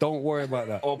Congo Don't worry about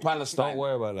that. or Palestine. Don't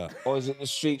worry about that. Or is it the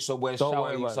streets or where Don't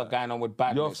worry shouties about are that. going on with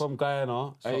badness? You're from Guyana,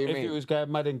 so What do you if mean? it was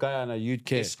going mad in Guyana, you'd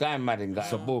care. It's going mad in Guyana.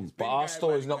 So boom. But our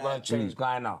story's not going to change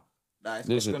Guyana. Nah, it's It's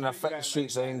Listen. going to affect the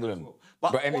streets of England.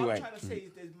 But But anyway. what I'm trying to say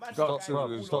is there's mad Stop, guys all stop,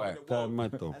 over stop. the world, Going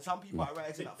mad though. and some people are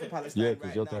rising up for Palestine Yeah, 'cause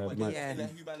right you're now, going but mad. they're Yeah. in a I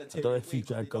don't humanitarian know if you way, 'cause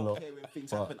they drank a don't lot, care when things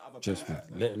but happen other just places.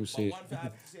 let him say But it. one thing I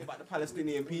have to say about the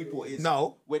Palestinian people is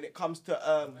No. when it comes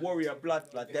to warrior blood,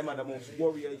 them are the most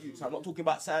warrior youths. I'm not talking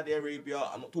about Saudi Arabia,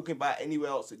 I'm not talking about anywhere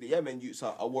else. The Yemen youths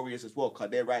are warriors as well, because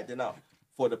they're riding out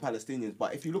for the Palestinians.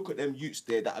 But if you look at them youths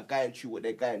there that are going through what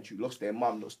they're going through, lost their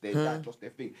mum, lost their dad, lost their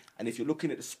thing, and if you're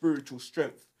looking at the spiritual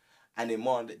strength and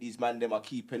demand that these man them are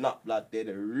keeping up, blood, they're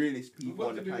the realest people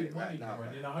on the planet right now.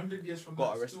 And in 100 years from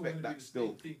Gotta now, it's respect still that gonna be the still.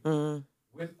 same thing.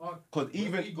 When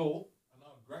even- we go and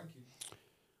our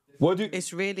grandkids,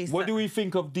 It's really What sad. do we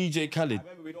think of DJ Khaled?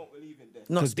 Remember, we don't believe in death.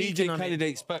 Not Because DJ speaking on Khaled it.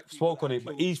 ain't spoke on it,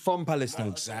 but he's from Palestine.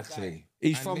 Exactly.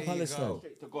 He's And from there you Palestine. go.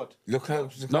 Straight to God. Look how.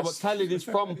 No, but Khaled is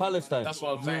from Palestine. That's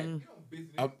what I'm saying.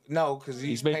 No, because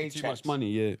He's making too much money,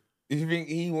 yeah. You think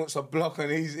he wants a block on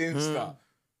his Insta?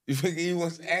 You think he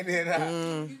wants any of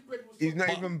that? He's not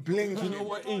even blinking. You know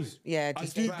what it is? Yeah, I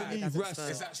just do bad. believe That's Ras. bad.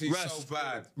 It's actually so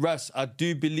bad. Ras, I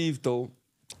do believe though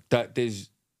that there's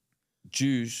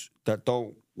Jews that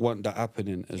don't want that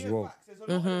happening as well. Facts, there's a lot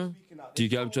of them speaking out. Do you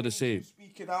get There's what I'm trying to so many say? people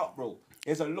Speaking out, bro.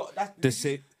 There's a lot.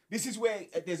 They This is where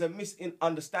there's a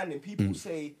misunderstanding. People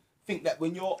think that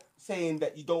when you're saying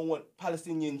that you don't want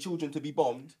Palestinian children to be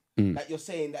bombed, that you're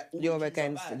saying that all You're Jews are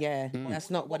against, bad. yeah. That's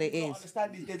not what it you don't is.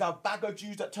 understand is there's a bag of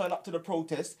Jews that turn up to the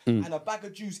protest and a bag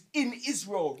of Jews in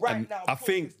Israel right now. I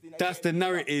think protesting and that's the getting beat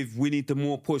up. narrative we need to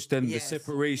more push than Yes. the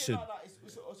separation. No,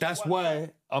 it's That's one why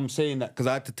side. I'm saying that, because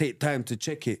I had to take time to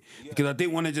check it. Because I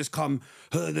didn't want to just come,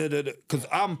 because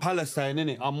I'm Palestine,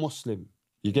 innit? I'm Muslim.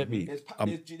 You get me?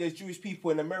 There's Jewish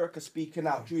people in America speaking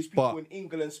out, Jewish people But- in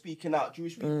England speaking out,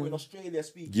 Jewish people in Australia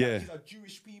speaking Yeah. out. These are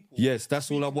Jewish people. Yes,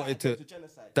 that's all I speaking out wanted to. against the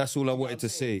genocide. That's all I You know wanted what to I'm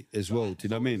saying? say as well. Do you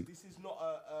know what I mean? This is not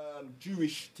a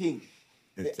Jewish thing.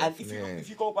 And if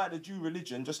you go by the Jew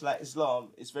religion, just like Islam,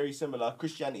 it's very similar.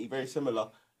 Christianity, very similar.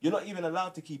 You're not even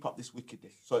allowed to keep up this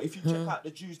wickedness. So if you check out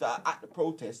the Jews that are at the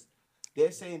protest,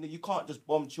 they're saying that you can't just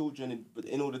bomb children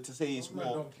in order to say it's war.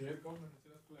 don't care. Government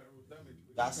says that's collateral damage.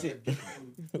 That's it.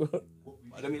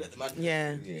 Let me let the man.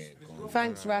 Yeah.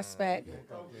 Thanks, Raspek.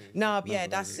 No, yeah,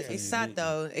 it's sad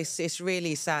though. It's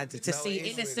really sad to see it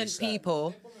is innocent really sad.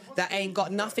 people that ain't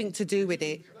got nothing to do with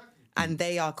it and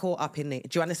they are caught up in it.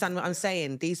 Do you understand what I'm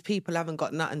saying? These people haven't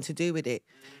got nothing to do with it.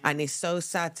 And it's so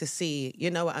sad to see,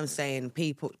 you know what I'm saying?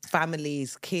 People,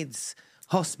 families, kids,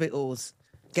 hospitals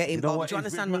getting bombed. what Do you is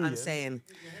with understand what me, I'm yeah? saying?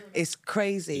 It's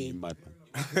crazy.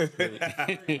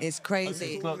 It's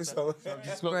crazy. But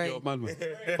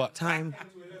Time.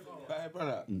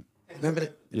 Brother. Remember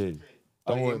the, yeah,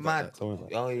 Oh, don't you're worry about mad. that. Don't worry about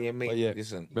that. Oh, yeah, mate. But yeah,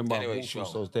 Listen. remember Anyway, I sure.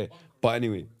 walked, so I was there. But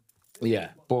anyway, Yeah.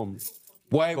 boom.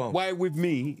 Why with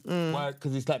me? Why?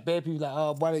 Because it's like bare people like,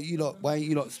 oh, why ain't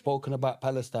you lot spoken about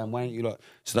Palestine? Why ain't you lot?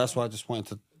 So that's why I just wanted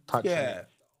to touch on Yeah. it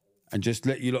and just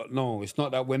let you lot know. It's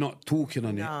not that we're not talking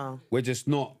on No. it. We're just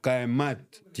not going mad.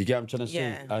 Do you get what I'm trying to say?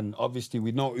 Yeah. And obviously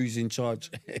we know who's in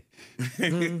charge.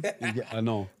 You get- I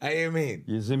know. I hear me.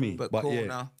 You see me? But cool yeah,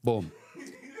 now. boom.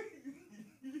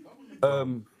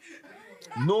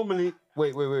 Normally,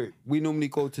 wait. We normally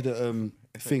go to the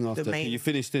thing after. main- You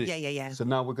finished it? Yeah. So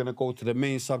now we're gonna go to the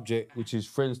main subject, which is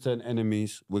friends turn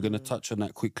enemies. We're gonna touch on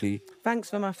that quickly. Thanks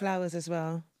for my flowers as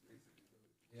well.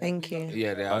 Thank you.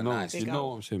 Yeah, they I are know. nice. You know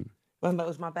what I'm saying? Remember, it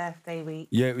was my birthday week.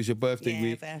 Yeah, it was your birthday Yeah,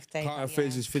 week. birthday, Current yeah.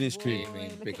 affairs is finished cream.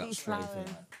 Look Big at up these for flowers.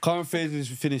 Current affairs is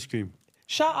finished cream.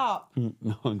 Shut up. No,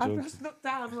 I'm I joking. just looked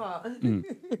down.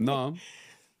 What? No.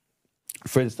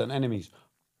 Friends turn enemies.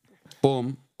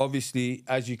 Boom. Obviously,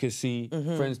 as you can see,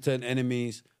 friends turn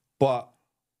enemies, but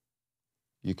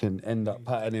you can end up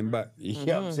patterning back. You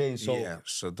get what I'm saying? So Yeah,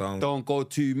 so don't go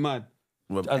too mad.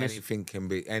 Well, And it's-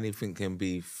 anything can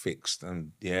be fixed,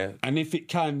 and yeah, And if it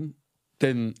can,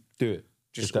 then do it.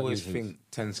 just If that always makes sense. think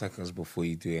 10 seconds before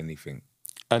you do anything.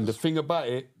 And the thing about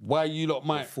it, why you lot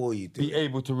might Before you do be it.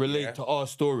 able to relate to our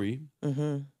story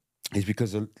is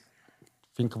because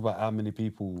think about how many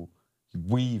people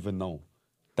we even know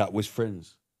that was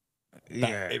friends. That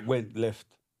Yeah, it went left.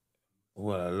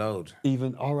 well, a load.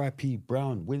 Even R.I.P.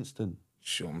 Brown, Winston,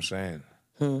 Sure, I'm saying.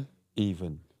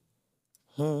 even.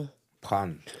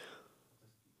 Pun.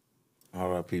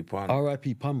 R.I.P. Pun.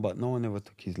 R.I.P. Pun, but no one ever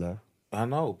took his life. I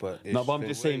know, but No, but I'm the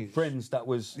just saying way- friends that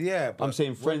was. Yeah, but I'm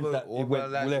saying friends whether- that it whether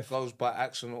went life left. goes by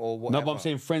accident or No, whatever. but I'm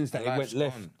saying friends that it went life's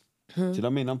left. gone. Do you know what I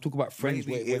mean? I'm talking about friends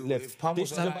Maybe where it went if left. Pun This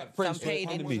was is alive- about friends Some turn paid in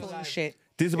enemies. bullshit.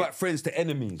 This is about friends to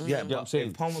enemies. Yeah, You know but what I'm saying?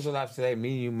 if Pom was alive today, me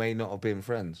and you may not have been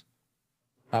friends.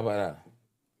 How about that?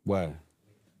 Why?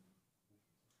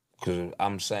 Because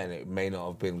I'm saying it may not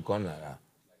have been gone like that.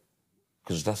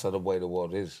 Because that's how the way the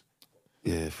world is.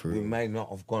 Yeah, for We real. may not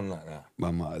have gone like that.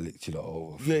 Man might have licked you lot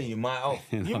over. Yeah, you might have.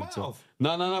 You know You what might I'm saying?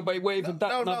 have. No, but it won't even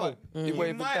that. No. But it You won't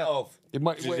even might that. have. It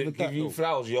might Does even it that. give you though.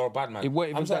 flowers, you're a bad man. It won't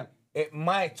I'm even saying it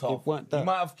might have. It weren't that. You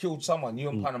might have killed someone. You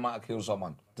and Pana might have killed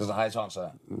someone. There's a high chance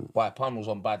of that. Why? Pan was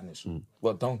on badness.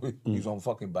 Well, he's on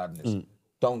fucking badness.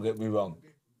 Don't get me wrong.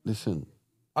 Listen,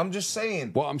 I'm just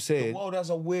saying. what I'm saying The world has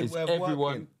a weird is way of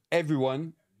working.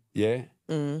 everyone, yeah,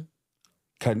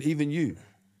 can, even you,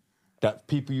 that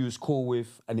people you was cool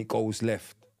with and it goes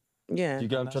left. Yeah. You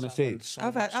get what I'm trying to say?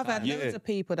 I've had Yeah. loads of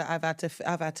people that I've had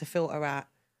to filter out.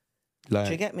 Like,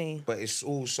 Do you get me? But it's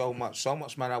all so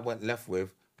much man I went left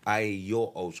with, i.e.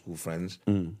 your old school friends.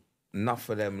 Enough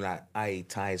of them like, i.e.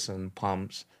 Tyson,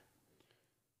 Pumps.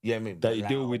 You know what I mean? That you Like,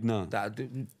 deal with now. That I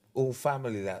do, all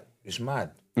family that it's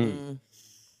mad.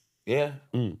 Yeah?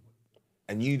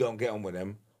 And you don't get on with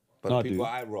them. But No, I the people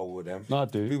do. I roll with them. No, I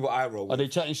do. People I roll with. Are they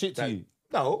chatting shit to that- you?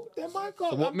 No, they're my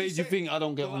God. So what I'm made just you saying- think I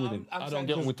don't get on with him? I'm I saying don't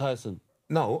get on with Tyson.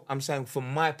 No, I'm saying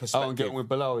from my I perspective. don't get on with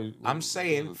Bilal. I'm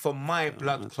saying from my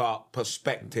blood clot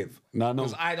perspective. No.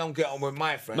 Because I don't get on with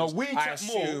my friends. No, we I chat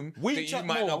more. assume We that you chat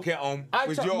might more. not get on I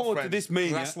with chat your more to friends. this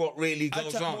mania. That's what really I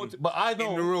goes chat on more to- but I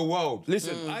know- in the real world.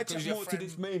 Listen, I Because chat your more to friend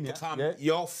this mania. become Yeah?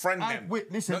 your friend them.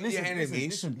 Listen, not listen, your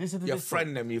enemies. listen to your this,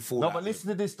 friend though. them, you fool. No, out but with. listen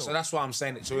to this, though. So that's why I'm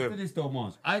saying it to Listen to him. this though,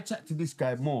 Mars. I chat to this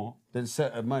guy more than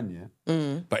certain man,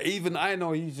 yeah? But even I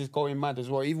know he's just going mad as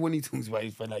well. Even when he talks about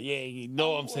his friend, like, yeah, you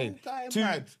know what I'm saying?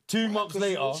 Mad. Two months Because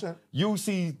later, listen. you'll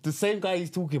see the same guy he's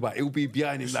talking about. He'll be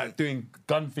behind him, like doing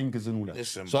gun fingers and all that.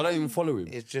 Listen, so I don't even follow him.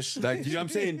 It's just Like, you know what I'm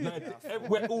saying?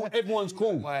 Like, everyone's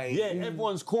cool. Why? Yeah,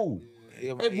 everyone's cool.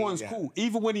 Yeah, but Everyone's yeah. cool.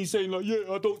 Even when he's saying like, yeah,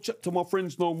 I don't chat to my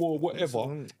friends no more,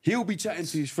 whatever. He'll be chatting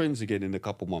to his friends again in a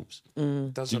couple months. Do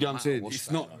you get what I'm saying? It's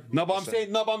not. No, but I'm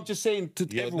saying. No, but I'm just saying to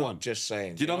You're everyone. not just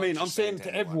saying. Do you know what I mean? I'm saying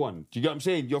to everyone. Do you get what I'm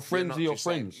saying? Your friends are your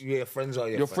friends. Yeah, friends are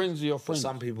your Your friends. friends are your But friends.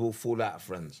 some people fall out of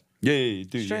friends. Yeah, you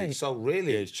do. Yeah. Straight. So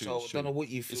really, Yeah, it's true, so it's I don't true. know what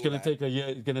you feel. It's gonna like. take a year.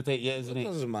 It's gonna take years, isn't it?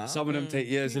 doesn't matter. Some of them take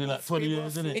years, isn't it? Like 20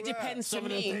 years, isn't It it? depends to Some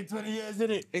of them me. take 20 years, isn't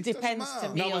it? It depends to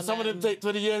me. No, but some of them take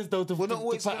 20 years though to We're not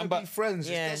always pattern going to back. be friends.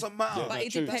 Yeah. It doesn't matter. But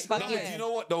it True. depends. No, But but do yeah. you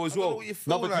know what though as I don't know well? what you No,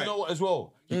 feel but do you know like. what as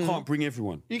well? You can't bring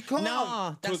everyone. You can't.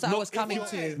 No, that's what I No, was if coming you're-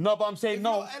 to. No, but I'm saying If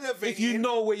no. you're elevating- If you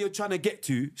know where you're trying to get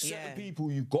to, certain Yeah.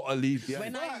 people you gotta leave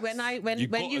behind. When You you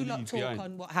gotta lot leave talk behind.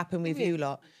 on what happened with you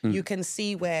lot, you can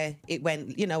see where it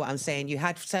went. You know what I'm saying? You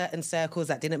had certain circles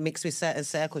that didn't mix with certain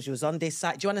circles. You was on this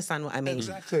side. Do you understand what I mean?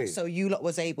 Exactly. So you lot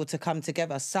was able to come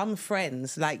together. Some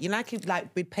friends, like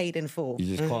with paid in full.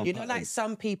 You just can't You know, back like them.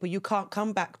 some people, you can't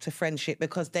come back to friendship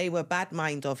because they were bad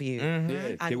mind of you. Yeah, And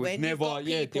there was when you never- got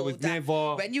yeah, there people was that-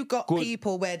 never when you got good.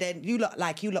 people where then you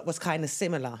lot was kind of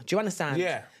similar. Do you understand?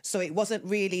 Yeah. So it wasn't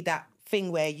really that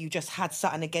thing where you just had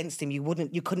something against him. You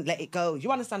couldn't let it go.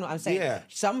 You understand what I'm saying? Yeah.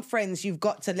 Some friends you've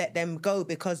got to let them go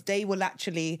because they will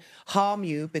actually harm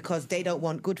you because they don't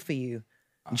want good for you.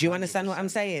 Do you understand what I'm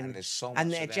saying? And there's so much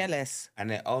And they're of them. jealous.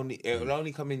 And it will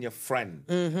only come in your friend.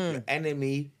 Your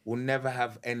enemy will never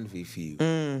have envy for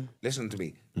you. Listen to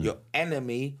me. Your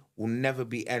enemy will never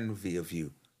be envy of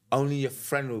you. Only your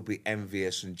friend will be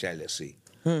envious and jealousy.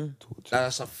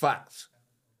 That's a fact.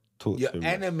 Your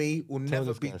enemy will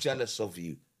never be jealous of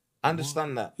you.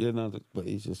 Understand that? Yeah, no, but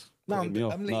he's just. No, putting me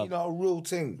off. I'm letting you know a real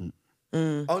thing.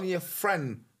 Only your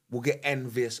friend will get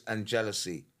envious and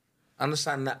jealousy.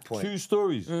 Understand that point? True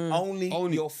stories. Only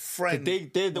your friend.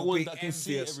 They're the will ones be that can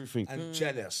see envious everything. and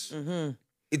jealous.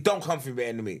 It don't come from the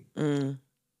enemy. The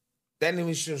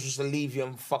enemy's just supposed to leave you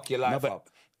and fuck your life but up.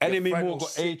 Your enemy friend more will got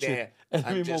sit hatred. there and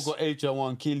Enemy more just- got hatred and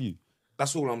want to kill you.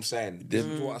 That's all I'm saying. This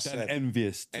is what I Than said.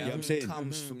 envious. You know what I'm saying?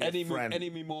 comes from your friend.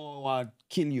 Enemy more want to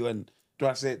kill you and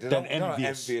That's it. They're than not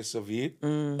envious. envious of you.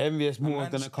 envious more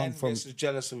Man's gonna come from. envious and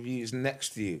jealous of you is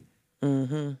next to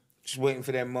you. Just waiting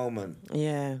for their moment.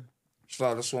 Yeah.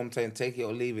 So that's what I'm saying. Take it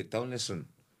or leave it. Don't listen.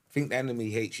 Think the enemy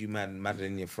hates you, man, madder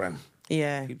than your friend.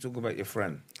 Yeah. Keep talking about your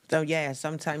friend. So yeah,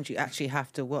 sometimes you actually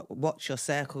have to watch your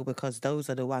circle because those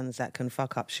are the ones that can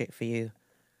fuck up shit for you.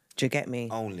 Do you get me?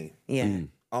 Only. Yeah.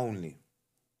 Only.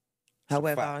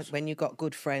 However, fact. when you got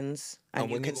good friends and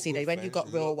you when can got see good that when you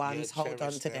friends, got real yeah, ones, hold on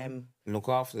cherish to them. Look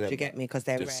after them. Do you get me? Because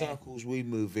they're The rare. circles we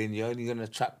move in, you're only going to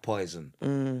attract poison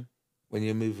when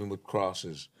you're moving with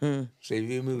crosses. So if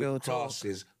you move Real with talk.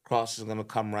 crosses, crosses are going to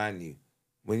come around you.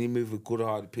 When you move with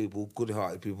good-hearted people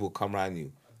will come around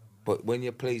you. But when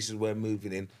you're places where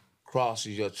moving in,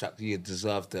 crosses you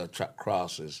deserve to attract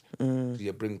crosses. So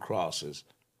you bring crosses.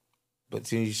 But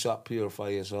till you start purify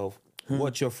yourself,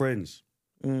 Watch your friends.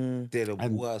 they're the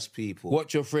worst people.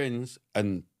 Watch your friends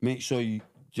and make sure you. Do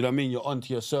you know what I mean? You're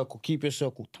onto your circle. Keep your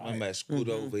circle tight. Remember, it's good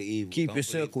over evil. Keep Don't your believe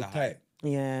circle the tight. hype.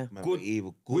 Yeah. Remember, Good,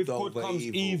 evil. with Good good over comes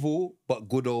evil. evil, but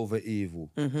good over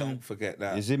evil. Don't forget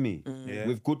that. You see me? Yeah.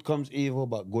 With good comes evil,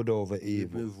 but good over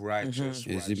evil. With righteous,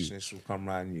 You see me? righteousness will come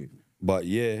around you. But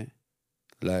yeah,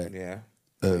 like Yeah.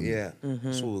 Yeah.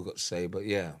 That's all we've got to say. But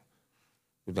yeah,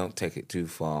 we don't take it too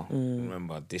far.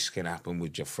 Remember, this can happen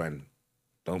with your friend.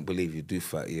 Don't believe you do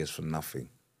 30 years for nothing.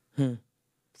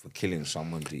 For killing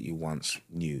someone that you once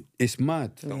knew. it's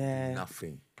mad. Don't do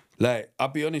nothing. Like, I'll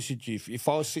be honest with you, if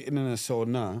I was sitting in a cell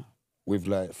now with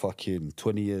like fucking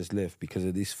 20 years left because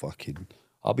of this fucking,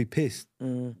 I'll be pissed.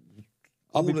 I'll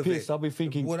All be of pissed. it. I'll be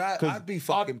thinking. Well, I'd 'cause be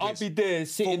fucking I'd pissed. be there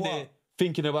sitting For what? there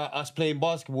thinking about us playing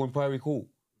basketball in Priory Court.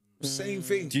 Same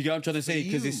thing. Do you get what I'm trying to say?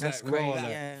 Because you, it's that's like, raw, crazy.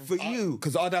 like, For you.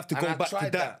 Because I'd have to And go I back to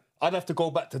tried that. I'd have to go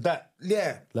back to that.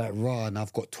 Yeah. Like, raw, and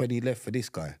I've got 20 left for this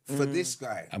guy. For this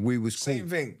guy. And we was cool. Same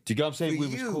thing. Do you get what I'm saying? For we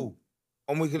was you. cool.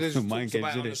 And we could have just Mind talked games,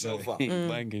 about it on the innit? sofa.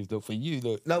 Mind games, though. For you,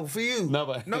 though. No, for you. No,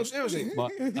 but... No, seriously.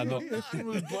 I know. Nothing,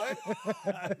 rude boy.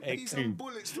 He's on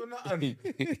bullets for nothing.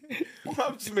 Come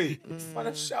up to me. I'm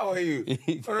gonna shower you.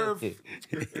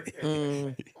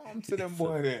 I'm to them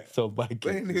boy there. So bad.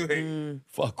 But anyway,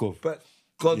 Fuck off. but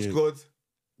God's good.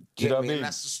 Do you know what I Get me? mean?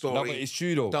 That's the story. No, but it's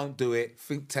true, though. Don't do it.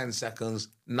 Think 10 seconds.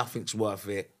 Nothing's worth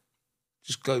it.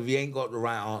 Just go. If you ain't got the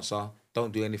right answer,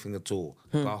 don't do anything at all.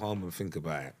 Go home and think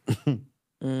about it.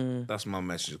 That's my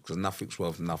message, because nothing's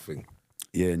worth nothing.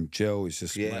 Yeah, and jail is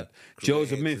just Yeah, mad.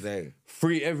 Jail's a created myth. today.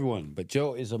 Free everyone, but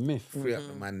jail is a myth. Free up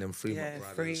the man, them free my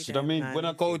brothers. free Do you know what I mean? them, When I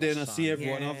man. go there and I see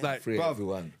everyone, I'm like, Free bruv,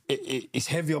 everyone. it's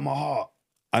heavy on my heart.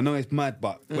 I know it's mad,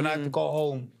 but when I have to go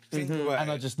home, Think about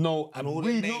and I it. just know, And and all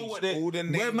we the know names- what they, all the where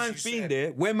names man's you been said.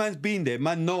 there, where man's been there,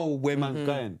 man know where man's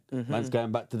going. Man's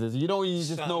going back to this. You know, when you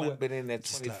just Some know man what. been in there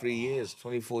 23 years,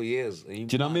 24 years. Do you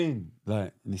know what I mean?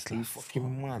 Like, and it's like, You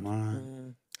fucking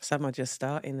mad. Some are just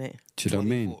starting it. do you know what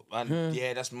I mean? Man,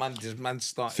 yeah, that's man. Just man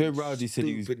starting. Phil Rowdy said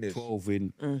he was stupidness. 12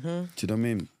 in. Do you know what I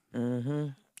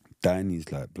mean?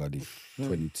 Danny's like bloody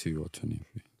 22 or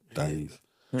 23. Danny's.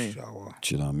 Shower.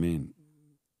 Do you know what I mean?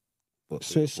 But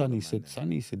So Sonny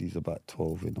said he's about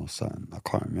 12 in or something. I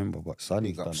can't remember, but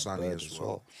Sonny's Big up done Sonny a as as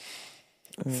well.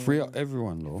 well. Free up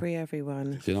everyone, though. Free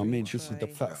everyone. Do you know what I mean? This is the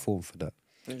platform for that.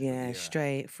 Yeah,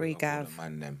 straight. Free Gav.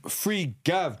 Man, them. Free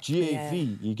Gav, GAV.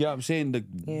 You get what I'm saying? The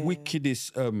Yeah.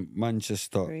 wickedest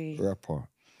Manchester Free. rapper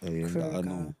that I Kruger.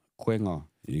 know. Quenga.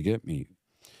 You get me?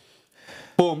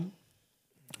 Boom.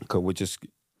 Because we're just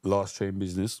last train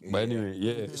business. But anyway,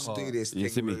 yeah. Let's do this You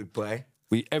see thing, me? rude boy.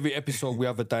 Every episode we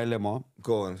have a dilemma.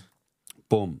 Go on.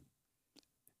 Boom.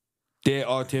 Dear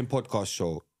RTM podcast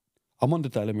show. I'm on the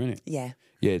dilemma, innit? Yeah.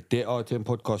 Yeah, Dear RTM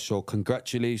podcast show.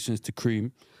 Congratulations to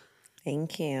Cream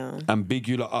Thank you. and big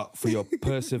you lot up for your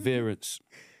perseverance.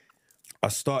 I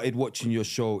started watching your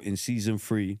show in season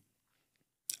 3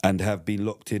 and have been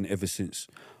locked in ever since.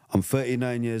 I'm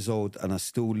 39 years old and I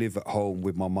still live at home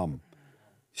with my mum.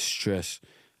 Stress.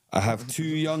 I have 2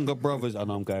 younger brothers,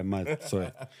 and I'm going mad,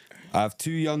 sorry. I have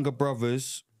 2 younger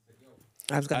brothers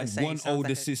I was going and to say. one sounds older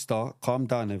like a- sister. Calm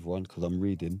down, everyone, because I'm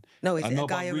reading. No, is I it a know, but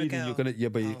guy I'm or a reading. girl? You're gonna, yeah,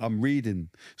 but I'm reading,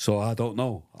 so I don't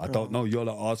know. I don't know. You're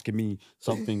like asking me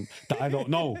something that I don't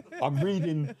know. I'm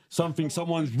reading something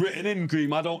someone's written in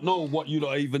Cream. I don't know what you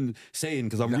lot are even saying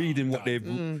because I'm reading what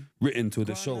they've written to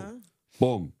the show.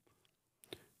 Boom.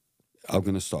 I'm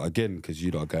gonna start again because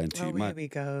you lot are going too Oh, here mad. we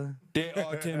go. Dear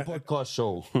RTM podcast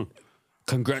show.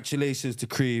 Congratulations to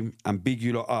Cream and big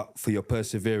you lot up for your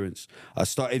perseverance. I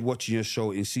started watching your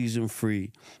show in season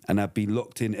 3 and I've been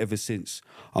locked in ever since.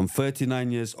 I'm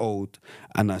 39 years old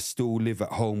and I still live at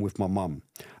home with my mum.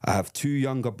 I have 2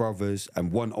 younger brothers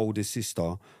and 1 older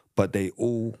sister, but they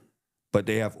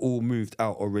have all moved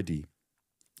out already.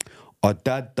 Our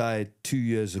dad died 2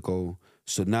 years ago,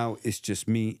 so now it's just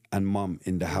me and mum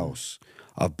in the house.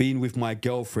 I've been with my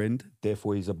girlfriend,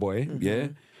 therefore he's a boy, yeah?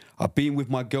 I've been with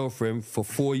my girlfriend for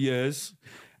 4 years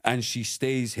and she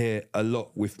stays here a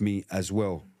lot with me as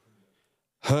well.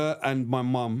 Her and my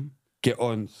mum get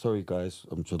on. Sorry, guys,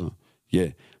 I'm trying to. Yeah,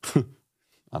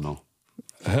 I know.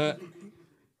 Her.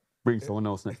 Bring someone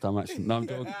else next time, actually. No,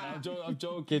 I'm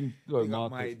joking. Look,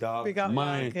 Marcus. Big up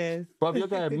Mine. Marcus. Bruv, you're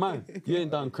going mad. You ain't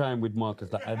done crying with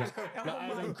Marcus. Like I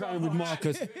done crying with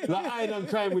Marcus. Like I done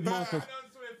crying with Marcus.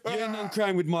 You ain't done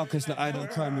crying with Marcus. Like I done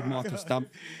crying with Marcus.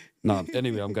 No,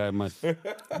 anyway, I'm going mad.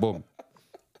 Boom.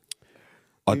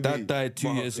 Our dad died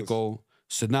 2 years ago,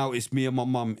 so now it's me and my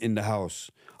mum in the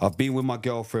house. I've been with my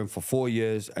girlfriend for 4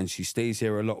 years and she stays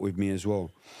here a lot with me as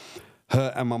well.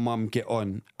 Her and my mum get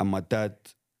on and my dad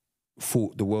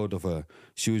thought the world of her.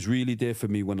 She was really there for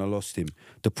me when I lost him.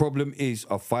 The problem is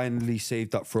I finally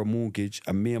saved up for a mortgage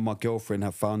and me and my girlfriend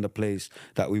have found a place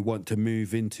that we want to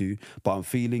move into, but I'm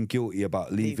feeling guilty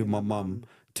about leaving my mum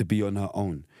to be on her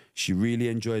own. She really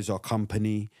enjoys our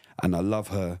company and I love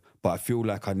her, but I feel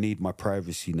like I need my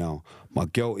privacy now. My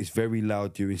girl is very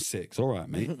loud during sex. All right,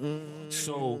 mate.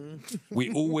 So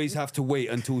we always have to wait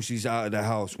until she's out of the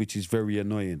house, which is very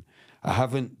annoying.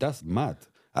 That's mad.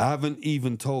 I haven't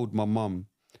even told my mum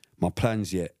my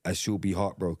plans yet, as she'll be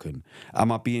heartbroken.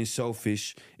 Am I being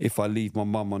selfish if I leave my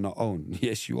mum on her own?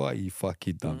 Yes, you are, you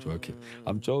fucking... No, I'm joking.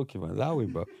 I'm joking, man. Allow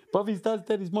him, bro. Bro, his dad's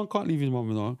dead. His mum can't leave his mum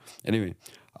on her own. Anyway,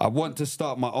 I want to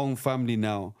start my own family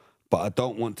now, but I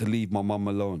don't want to leave my mum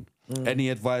alone. Any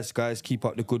advice, guys? Keep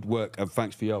up the good work and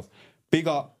thanks for your help. Big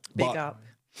up. Big up.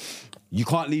 You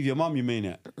can't leave your mum, you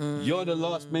maniac. You're the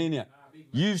last maniac.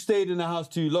 You've stayed in the house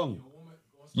too long.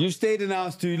 You stayed in the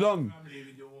house too long.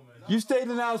 You stayed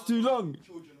in the house too long.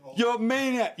 You're a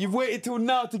maniac. You've waited till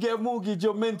now to get a mortgage.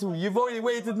 You're mental. You've already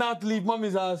waited now to leave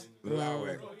mummy's house.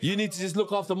 You need to just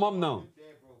look after mum now.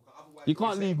 You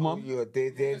can't leave mum. You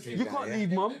can't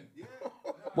leave mum.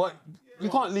 What? You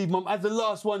can't leave mum as the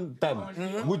last one,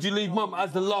 Dan. Would you leave mum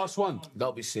as the last one?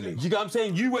 Don't be silly. You get what I'm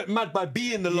saying? You went mad by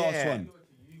being the last one.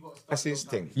 That's his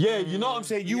thing. Yeah, you know what I'm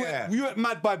saying? You went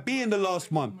mad by being the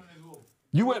last one.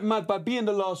 You went mad by being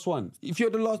the last one. If you're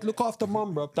the last, look after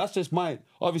mum, bro. That's just mine.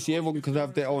 Obviously, everyone can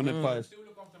have their own advice.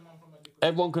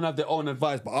 Everyone can have their own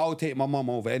advice, but I'll take my mum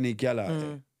over any gal out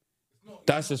there.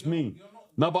 That's just me.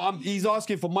 No, but he's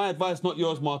asking for my advice, not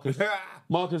yours, Marcus.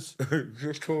 Marcus.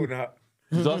 Just call that.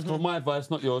 He's asking for my advice,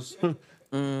 not yours.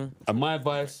 And my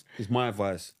advice is my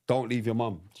advice. Don't leave your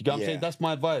mum. Do you get what I'm saying? That's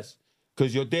my advice.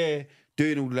 Because you're there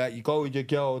doing all that. You go with your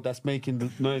girl that's making the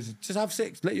noise. Just have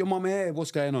sex. Let your mum hear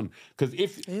what's going on. Because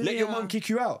let your mum kick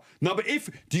you out. No, but do you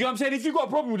get what I'm saying? If you've got a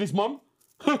problem with this, mum,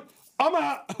 I'm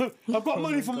out. I've got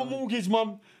money for my mortgage,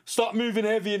 mum. Start moving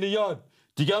heavy in the yard.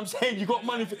 Do you get what I'm saying? You got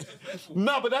money for...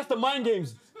 No, but that's the mind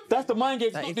games. That's the mind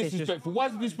games. It's not disrespectful. Why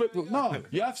is it disrespectful? No,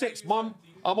 you have sex, mum.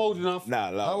 I'm old enough.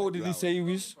 How old did he say he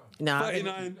was?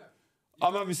 39.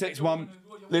 I'm having sex, mum.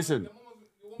 Listen,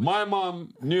 my mum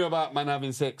knew about man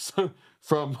having sex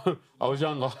from I was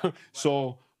younger.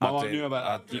 So my mum knew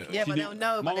about that. Yeah, but they'll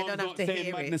know, but they don't have to hear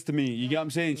it. Madness to me. You get what I'm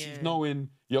saying? She's knowing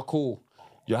you're cool.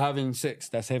 You're having sex,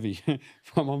 that's heavy.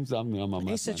 My mum's, I'm a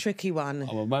mad It's a tricky one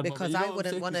because I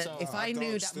wouldn't want to. If I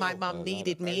knew that my mum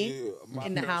needed me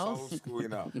in the house,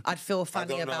 I'd feel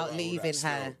funny about leaving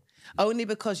her. Only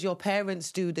because your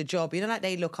parents do the job, you know, like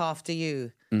they look after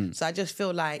you. So I just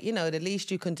feel like, you know, the least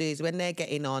you can do is when they're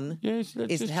getting on, is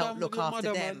to help look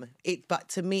after them.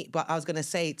 But I was going to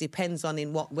say, it depends on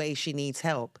in what way she needs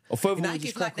help. You know, like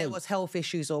if like there was health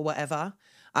issues or whatever,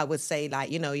 I would say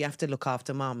like, you know, you have to look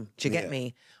after mum. Do you get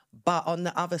me? But on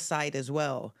the other side as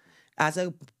well, as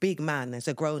a big man, as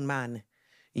a grown man,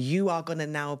 you are going to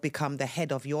now become the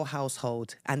head of your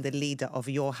household and the leader of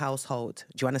your household.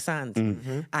 Do you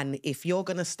understand? And if you're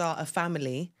going to start a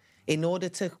family, in order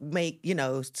to make, you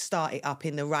know, start it up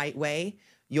in the right way,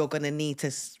 you're going to need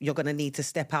to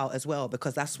step out as well,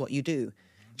 because that's what you do.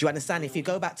 Do you understand? If you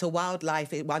go back to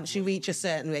wildlife, once you reach a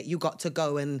certain rate, you got to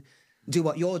go and do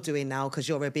what you're doing now because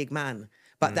you're a big man.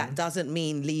 But that doesn't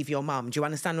mean leave your mum. Do you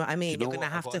understand what I mean? You're going to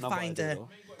have to find a...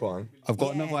 Go on. I've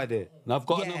got another idea. I've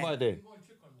got another idea.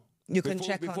 You can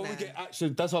check on before we that. get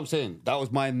action, that's what I'm saying. That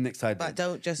was my next idea. But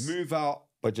don't just move out,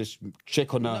 but just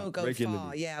check on that go regularly.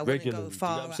 far. Yeah, I wouldn't go far.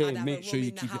 You know what I'm saying? I'd Make sure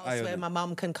you keep your eye on where it. my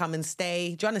mum can come and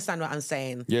stay. Do you understand what I'm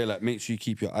saying? Yeah, like make sure you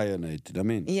keep your eye on it. Do you know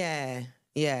what I mean? Yeah,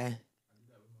 yeah.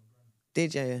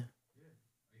 Did you?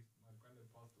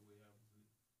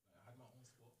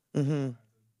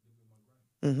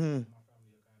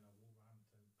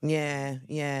 Yeah,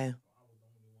 yeah.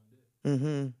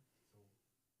 Anytime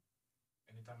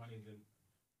I need to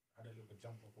have a little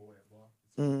jump up or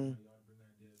whatever,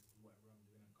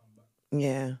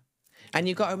 Yeah. And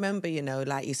you got to remember, you know,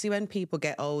 like you see when people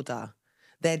get older,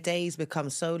 their days become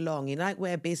so long. You know, like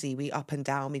we're busy, we up and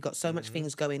down, we got so much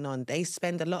things going on. They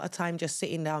spend a lot of time just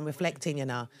sitting down reflecting, you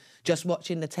know, just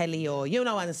watching the telly or, you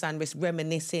know, understand,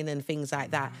 reminiscing and things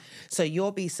like that. So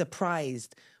you'll be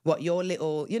surprised what your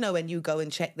little, you know, when you go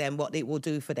and check them, what it will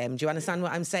do for them. Do you understand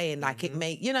what I'm saying? Like it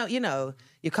may, you know,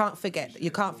 you can't forget,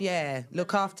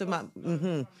 look after my,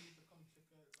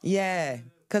 yeah.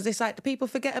 Because it's like people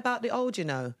forget about the old, you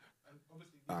know.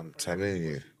 I'm telling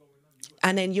you.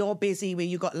 And then you're busy where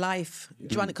you got life.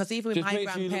 Because even with Just my make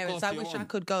sure you look grandparents, after I wish your I mum.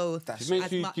 could go Just make sure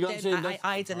as you know much. what I'm saying? I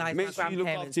idolise Make my sure you look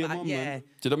grandparents. after your But mum, yeah, man. Do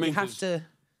you know what I mean? you have to...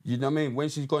 You know what I mean? When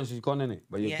she's gone, innit?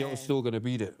 But your girl's still going to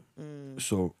be there.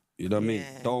 So, You know what I mean?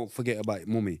 Yeah. Don't forget about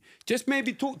mummy. Just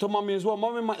maybe talk to mummy as well.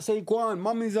 Mummy might say, go on.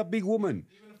 Mummy's a big woman.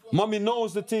 Mummy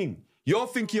knows the thing. You're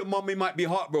thinking your mummy might be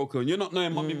heartbroken. You're not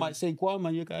knowing mummy might say, go on,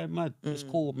 man, you're going mad. It's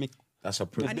cool. That's a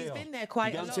pretty. And he's been there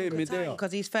quite a long saying? time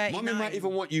because he's 39. Mummy might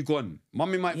even want you gone.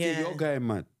 Mummy might think you're going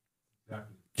mad. Do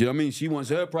you know what I mean? She wants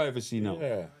her privacy now.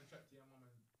 Yeah.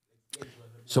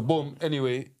 So boom,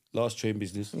 anyway, last train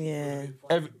business. Yeah.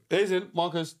 Listen,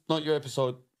 Marcus, not your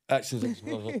episode. Actions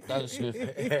episode.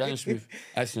 Daniel Smith,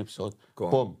 action episode. Go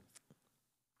on. Boom.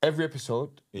 Every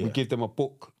episode, we give them a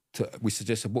book. We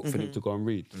suggest a book for them to go and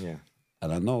read. Yeah.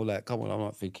 And I know, like, come on, I'm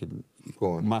not thinking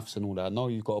maths and all that. I know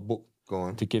you've got a book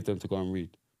to give them to go and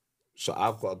read. So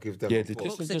I've got to give them a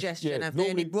book. Book suggestion. Have there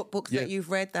any books that you've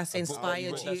read that's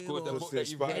inspired you? Anything.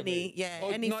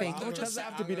 No, it doesn't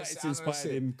have to be that it's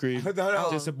inspired him, Green. No.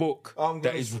 Just a book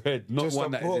that is read, not just one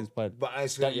a that is book, inspired. but I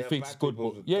say that you think is good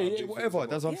book. Yeah, different whatever.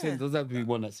 That's what I'm saying. It doesn't have to be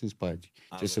one that's inspired you.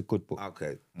 Just a good book.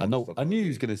 Okay. I knew he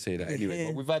was going to say that anyway,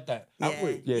 but we've had that. Yeah.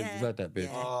 We've had that bit.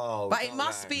 Oh, But it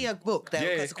must be a book, though,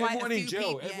 because quite everyone a in few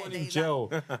jail. people... Everyone in jail.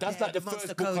 That's like the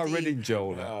first book I read in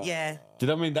jail. Yeah. Do you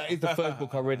know what I mean? That is the first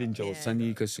book I read in jail,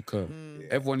 Sanika Shakur.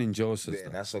 Everyone in jail says Yeah,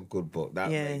 that. that's a good book.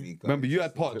 That made me go. Remember, you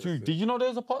had part 2. Did you know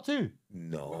there's a part 2?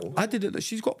 No. I didn't.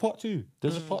 She's got part 2.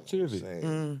 There's a part 2 of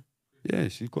it. Yeah,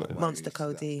 she's got it. Monster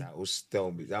Cody. That will still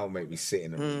be. That will make me sit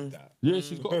in and read that. Yeah,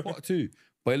 she's got a part 2.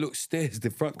 But it looks stairs. The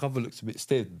front cover looks a bit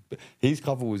stairs. His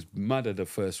cover was madder, the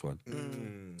first one.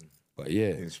 But yeah.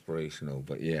 Inspirational,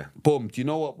 but yeah. Boom. Do you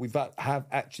know what we've have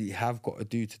got to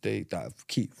do today that I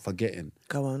keep forgetting?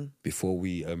 Go on. Before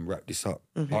we wrap this up.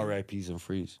 RIPs and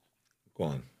frees. Go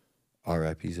on.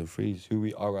 RIPs and frees. Who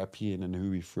we RIPing and who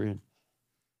we freeing?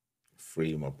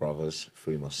 Free my brothers,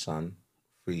 free my son,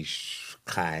 free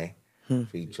Kai,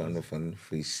 free Jonathan,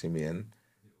 free Simeon,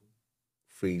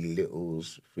 free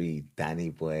Littles, free Danny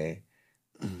Boy,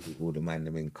 all the man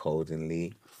them in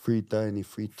Coldenly. Free Danny,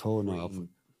 free Tona. Free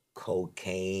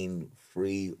Cocaine,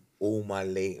 free all my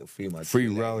late, free my Free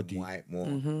Gillette, Rowdy.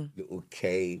 Whitemore, Little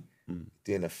K,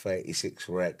 doing a 36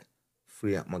 rec,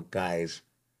 free up my guys,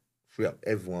 free up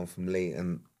everyone from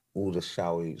Leighton, all the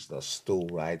showies that are still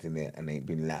riding it and ain't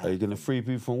been loud. Are you going to free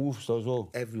people from Wolfstow as well?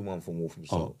 Everyone from Waltham,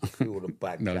 free all the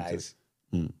bad guys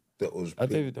that was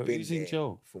been in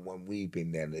jail from when we've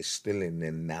been there. They're still in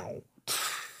there now.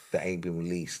 That ain't been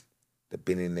released. They've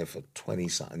been in there for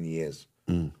 20-something years.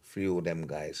 Free all them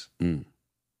guys.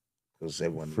 Because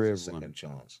everyone needs a second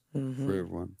chance. Free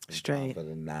everyone. Straight. Other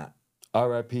than that,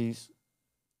 RIPs.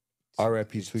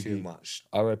 RIP too Twiggy. much.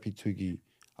 RIP Twiggy.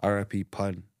 RIP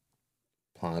Pun.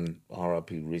 RIP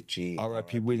Richie.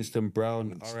 RIP Winston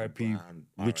Brown. RIP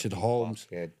Richard Holmes.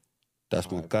 Buckhead, That's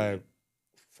my guy.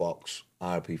 Fox.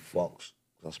 RIP Fox.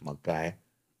 That's my guy.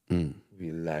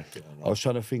 Really like it. I was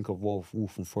trying to think of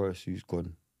Waltham Forest who's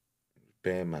gone.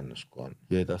 Bear Man has gone.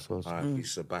 Yeah, that's what I was RIP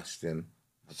Sebastian.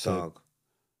 My dog.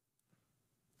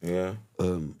 Yeah.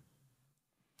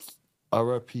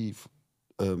 RIP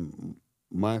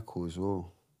Michael as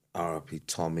well. RIP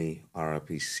Tommy. RIP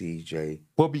CJ.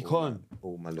 Bobby Khan.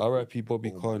 RIP Bobby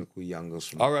Khan.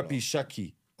 Youngest from RIP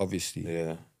Shaki, obviously.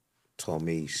 Yeah.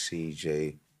 Tommy,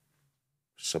 CJ,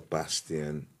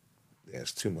 Sebastian.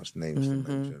 There's too much names to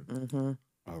mention.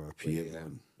 RIP. Yeah.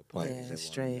 The point is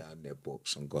everyone down their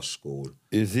books and got schooled.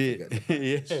 Is it?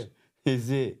 Yeah. Is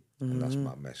it? And that's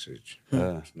my message.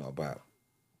 It's not about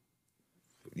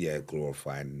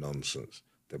glorifying nonsense.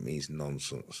 That means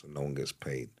nonsense and no one gets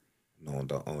paid. No one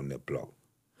don't own their block.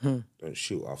 Don't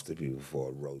shoot after people for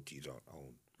a road you don't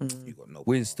own. You got no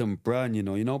Winston Brown, you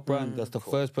know Brown, that's the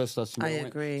first person I see. I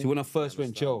agree. See, when I first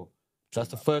went jail, that's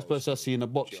the first person I see in the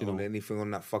box, you know. Anything on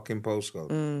that fucking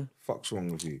postcode. Fuck's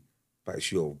wrong with you? But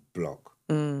it's your block.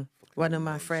 One of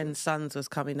my friend's sons was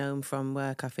coming home from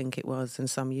work, I think it was, and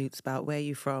some youths about, where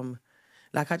you from?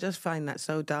 Like, I just find that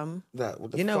so dumb.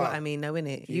 You know what I mean, though,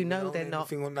 innit? You know they're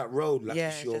not... Anything on that road, like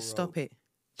it's your just road. stop it.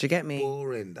 Do you get me?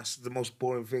 Boring. That's the most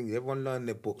boring thing. Everyone learned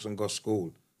their books and got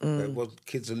schooled. But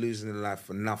kids are losing their life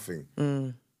for nothing.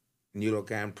 And you don't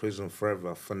go in prison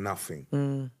forever for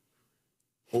nothing.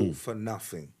 All for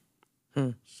nothing.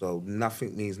 So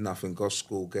nothing means nothing. Go to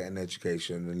school, get an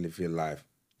education and live your life.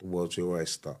 The world's your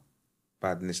oyster.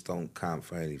 Badness don't count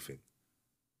for anything.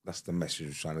 That's the message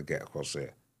we're trying to get across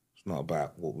here. It's not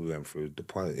about what we went through. The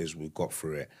point is we got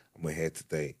through it and we're here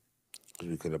today. Because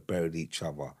we could have buried each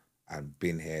other and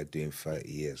been here doing 30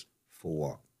 years. For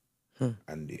what?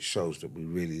 And it shows that we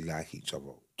really like each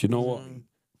other. Do you know what?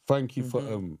 Thank you for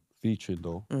featuring,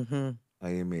 though. How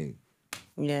you mean?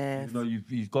 Yeah. You know,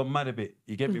 you've gone mad a bit.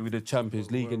 You get me with the Champions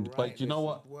League, but you know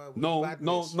what? No, wait.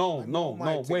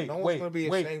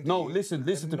 No, listen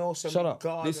to me. Shut up.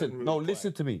 Listen, no,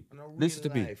 listen to me. Listen to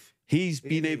me. He's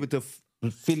been able to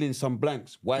fill in some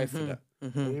blanks. Why for that?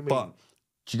 But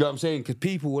do you get what I'm saying?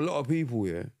 Because a lot of people,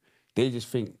 yeah, they just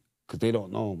think, because they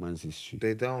don't know man's history.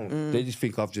 They don't. They just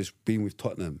think I've just been with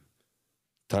Tottenham,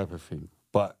 type of thing.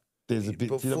 But there's a bit.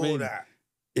 Before do you know what I mean? that,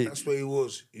 that's where he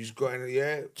was. He's going,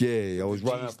 Yeah, I was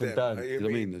running up and down. You know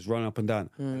what I mean? I was running up and down.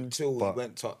 Until he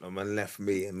went Tottenham and left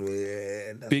me, and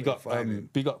that's big where up, I find him.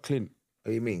 big up Clint. What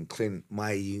do you mean, Clint?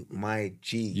 My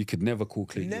G. You could never call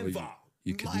Clint. Never.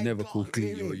 You could never call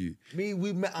Clint you. Me,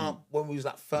 we met up when we was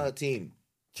like 13.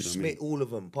 Smith, all of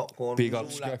them, popcorn. Big up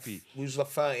Scrappy. We was like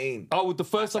 13. Oh, the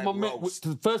first time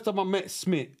I met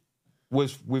Smith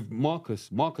was with Marcus.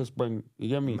 Marcus bring, you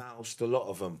get me? Moused a lot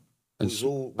of them. I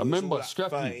remember like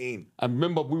Scrappy. 13. I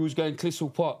remember we was going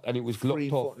Clissold Park and it was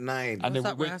locked off. 3'9". And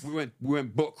then we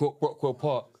went Brockwell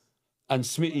Park, and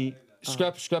Smitty,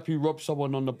 Scrappy robbed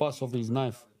someone on the bus of his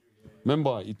knife.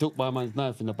 Remember, he took my man's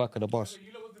knife in the back of the bus.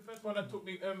 You know what the first one that took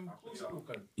me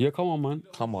Yeah, come on, man.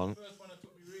 Come on. first one that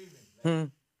took me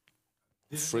raving.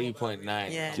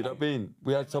 3.9. Yeah. Do you know what I mean?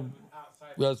 We had fun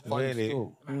Really?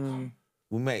 still.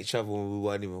 We met each other when we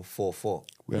weren't even 4'4".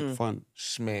 We had fun.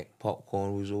 Smith,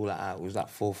 popcorn, we was all like that. We was like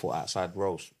 4'4" outside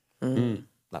roast.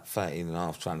 Like 13 and a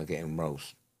half trying to get in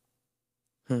roast.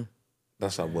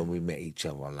 That's like when we met each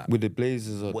other. Like With the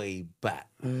Blazers on. way back.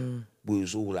 We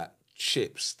was all like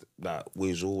chips. Like we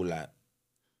was all like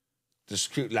the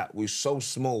script. Like we was so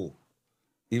small.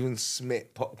 Even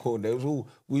Smith, popcorn.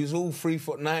 We was all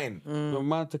 3'9". You're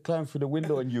mad to climb through the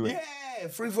window and you. Yeah,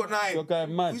 3'9". You're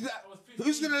going mad.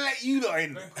 Who's gonna let you lot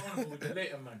in?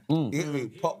 Later, man. You get me?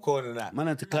 Popcorn and that. Man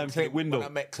had to climb through the window. When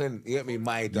I met Clint, you get me?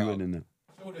 My You dog. went in there.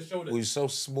 Shoulder. We was so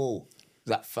small. It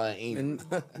was like 13.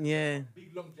 Yeah.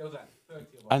 Big long, there was like 30 of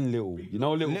us. And little. You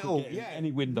know, little. Little, could get in yeah.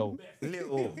 Any window.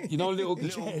 Little. You know, little.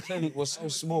 Clint was so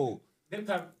small. Them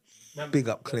time, man, Big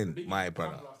up Clint, my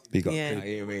brother. Big up. Yeah.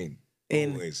 You know what I mean?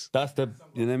 In. Always. That's the,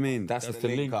 you know what I mean? That's the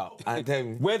link up. And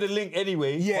then, We're the link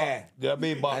anyway. Yeah. But, you know what I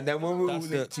mean? But and then when we that's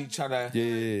linked each other,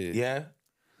 Yeah.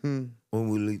 when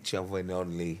we linked each other in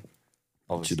Only,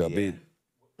 obviously, Should have been.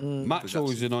 Maxwell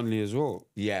was in Only as well.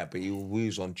 Yeah, but we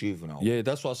was on Juvenile. Yeah,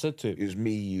 that's what I said to him. It was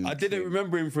me, you. I didn't Clint.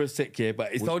 remember him for a sec, yeah,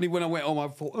 but it's only when I went home I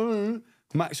thought,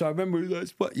 Maxwell, I remember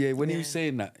that. But yeah, when he was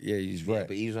saying that, yeah, he's right.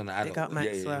 But he was on the adult. Big up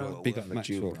Maxwell. Big up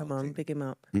Maxwell. Come on, big him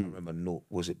up. I remember,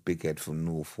 was it Big Ed from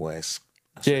Northwest?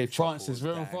 Yeah, Francis,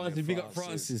 Reverend Francis, big up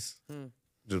Francis.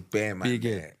 Just bare man Big Ed.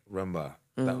 there. Remember?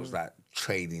 That was like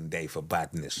training day for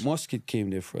badness. Moskid came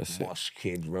there for a sec. Mosh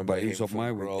Kid, remember? But he was him off from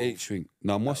my wing, Grove? H wing.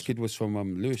 No, Moskid was from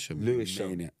Lewisham.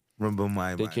 Lewisham. Remember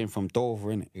my They man? came from Dover,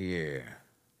 innit? Yeah.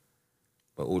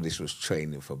 But all this was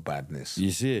training for badness.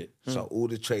 You see it? So all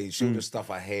the trades, all the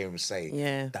stuff I hear him say,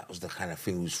 Yeah. that was the kind of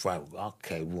thing he was from.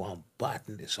 Okay, well, I'm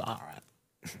badness, all right.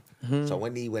 So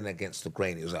when he went against the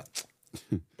grain, it was like,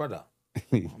 brother,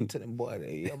 I'm telling them boy,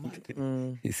 you're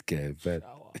mad. He's scared, bad.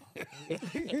 Hold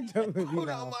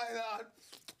on, my lord.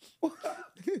 I'm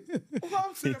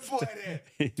to the boy there.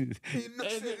 He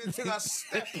not saying anything I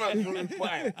step up for him,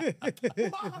 boy.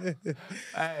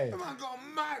 Hey. The man gone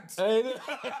mad. Hey.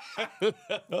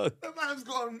 The man's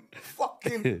gone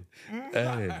fucking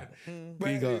mad. But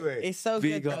Big up. anyway, It's so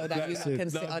Big good up though that you Blackson. can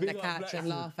sit No, on the big up couch and Blackson.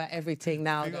 laugh at everything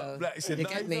now Big up though. Blackson. You No,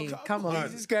 get he's me? not- Come on.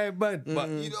 He's just going mad. But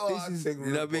you know this what I is, think, you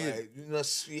know what I boy? mean? You know,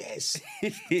 yes.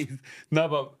 No,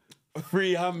 but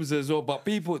free Hamza as well. But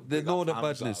people, they know the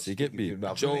Hamza, badness. You get me?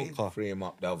 I Joker. free him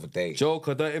up the other day.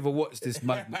 Joker, don't ever watch this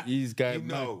man. He's going You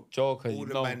know, mad. Joker, all you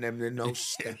the know. man them, they're no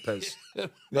steppers.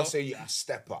 They'll say you're a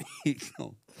stepper. You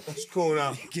know. That's cool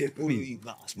now. Get All me. of you,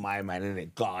 that's my man in the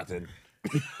garden.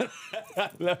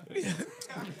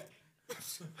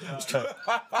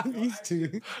 These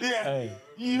two. Yeah, Hey.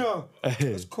 you know,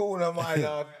 it's cool now, my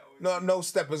lord. No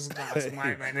steppers, that's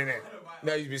my man in it.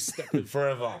 Now you be stepping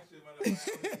forever. Yo,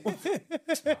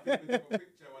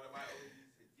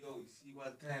 you see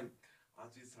one time, I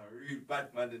was just a real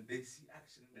bad man and they see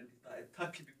action and they started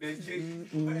attacking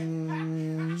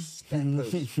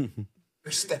Steppers.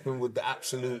 Stepping with the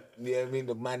absolute, you know what I mean,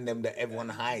 the man them that everyone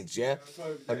hides, yeah?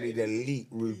 Only the elite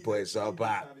rude boys are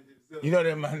back. You know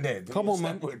them man there? Come on,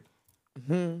 man.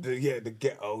 The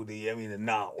ghetto, the, you know what I mean, the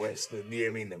Northwest, the, you know what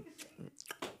I mean, them.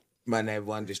 Man,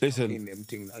 everyone just Listen. talking them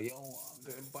things like, yo, I'm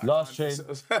getting back. Last train.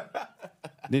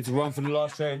 Need to run for the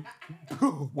last train.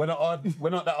 We're not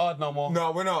that hard no more.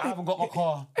 No, we're not. I haven't got my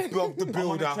car. Bob the I'm on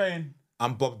Builder. the train.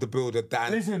 I'm Bob the Builder,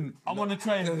 Dan. Listen, I'm on the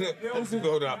train. Bob the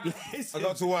Builder. I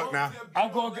got to work now.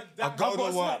 I've got to I go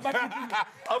to work.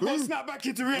 I've got to snap back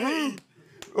into reality.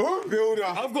 Builder.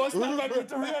 I've got to snap back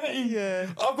into reality. Yeah.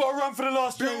 I've got to run for the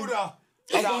last train. Builder.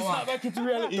 I've got to snap back into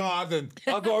reality. Garden.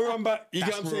 I've got to run back. You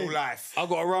That's get what I'm saying? real life. I've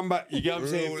got to run back. You get what I'm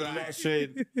saying? Real For the life. last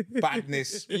train.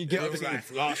 Badness. You get what I'm real saying?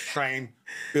 life. Last train.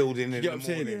 Building in You get the what I'm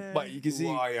saying? morning. But you can see,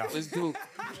 Who are ya? we're still.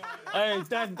 Hey,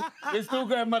 Dad, we're still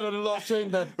going mad on the last train,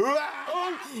 Dad. You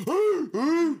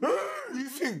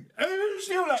think?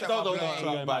 Still like, Check no, my no, blood no,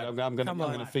 clot no, back. I'm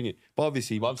gonna thing it. But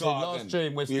obviously, but I'm saying Garden. last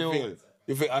train, we're still.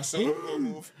 You think I saw you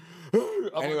move? Anyway,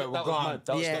 we're that was gone. mad.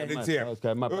 That was Yeah. going mad. Yeah. That was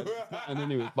going mad. And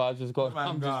anyway, but I just got.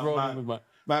 I'm just rolling with my.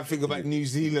 Man, think about New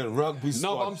Zealand rugby squad.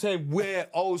 No, but I'm saying we're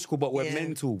old school, but we're Yeah.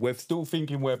 mental. We're still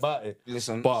thinking we're about it.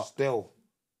 Listen, but still,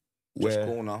 just we're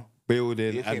corner.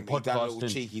 building You and think me, that little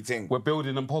podcasting. cheeky thing. We're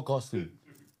building and podcasting.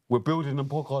 We're building and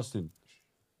podcasting.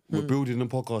 We're building and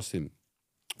podcasting.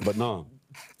 But no.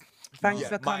 Thanks Yeah,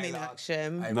 for coming, my lad.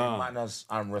 Action. Hey, Nah. manners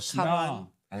and Come respect. on.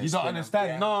 And You it's don't been understand?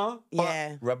 yeah. Nah. But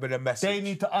Yeah. Rubbing the message. they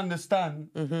need to understand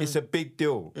it's a big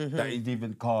deal that he's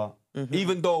even car.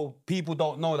 Even though people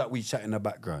don't know that we chat in the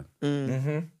background.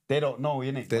 They don't know,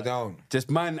 innit? They But don't. Just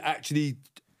man actually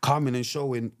coming and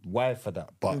showing why for that.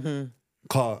 But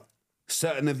car,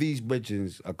 certain of these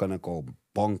bridges are gonna go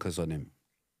bonkers on him.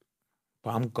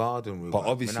 But I'm guarding with But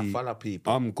man. obviously, When I follow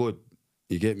people. I'm good.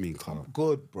 You get me, car?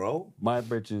 Good, bro. My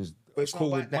bridges But it's cool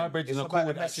not with about them. my bridges It's are about cool the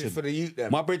with message action. for the youth,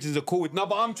 them. My bridges are cool with no,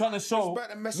 but I'm trying to show. about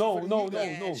the message No, for the no, youth, no,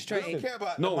 them. no. Yeah, straight. They don't care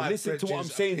about No, my listen to what I'm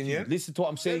bridges' saying to you. opinion. Listen to what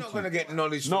I'm They're saying not to going to you. get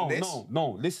knowledge No, from this. no.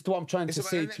 Listen to what I'm trying It's to about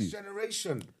say the to next you.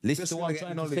 generation. Listen Just to what gonna I'm get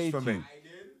trying to knowledge say from to it. you.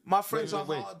 My friends are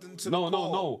hardened to the No, core.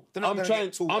 no. They're not I'm gonna trying.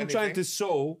 get taught I'm trying anything. to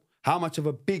show how much of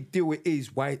a big deal it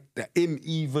is. Why that him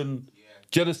even.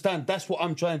 Do you understand? That's what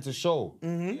I'm trying to show.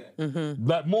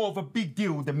 Like more of a big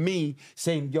deal than me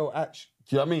saying, "Yo, Ash."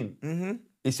 Do you know what I mean?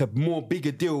 It's a more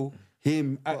bigger deal.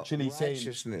 Him actually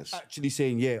righteousness.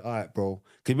 saying, "Yeah, all right, bro."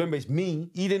 Because remember, it's me.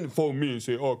 He didn't phone me and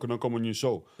say, "Oh, can I come on your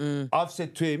show?" I've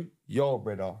said to him, "Yo,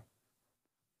 brother,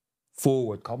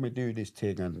 forward, come and do this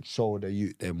thing and show the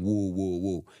youth them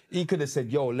woo. He could have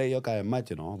said, "Yo, let your guy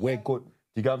imagine, we're good."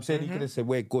 You get what I'm saying? He could have said,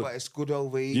 "We're good." But it's good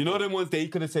over here. You know them ones that he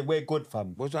could have said, "We're good,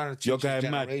 fam." We're trying to teach Your the guy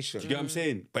mad. Do you generation. get what I'm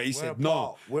saying? But he We're said, a "No,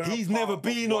 part- we're a he's part never of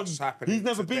been on. what's happening He's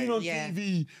never been today. on Yeah.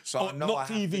 TV. So I know I not have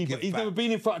to TV, give but he's back. never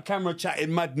been in front of camera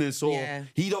chatting madness, or Yeah.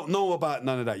 he don't know about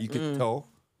none of that. You could tell.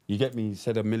 You get me? He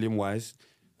said a million wise.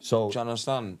 So Do you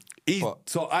understand?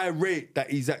 so I rate that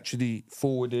he's actually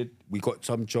forwarded. We got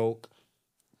some joke.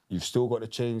 You've still got the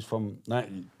change from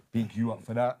 90. Big you up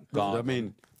for that. You know what I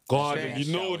mean? Garden,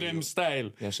 you know them style.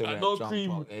 so and we no jump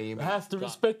cream out, yeah, you mean? has to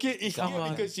respect it. You Come get on.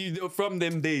 because you're from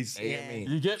them days. Yeah.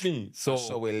 You get me?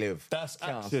 So we live. That's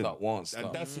Can't action. stop, won't stop.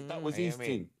 And that's that was Yeah, his you mean?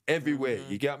 thing. Everywhere.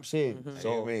 You get what I'm saying?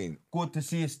 So you mean? good to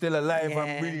see you still alive Yeah.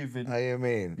 and breathing. How you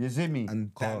mean? You see me?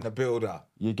 And Dan the builder.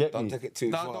 You get Don't me? take it too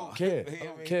no, far. I don't care. You I know what I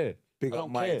don't mean? care. Big I up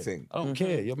don't my care. thing. I don't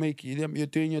care. You're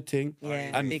doing your thing.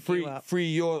 Yeah, and big free you up.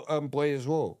 your boy as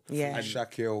well. Yeah. And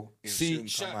Shaquille. See,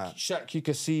 Shaq, you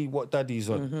can see what daddy's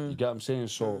on. You get what I'm saying?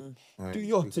 So do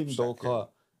your Big thing up though, Shaquille. car.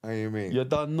 How you mean? You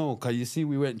don't know, cause you see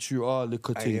we went through our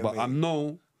little thing, you but I mean?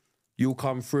 know you'll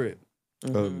come through it.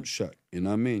 Shaq, you know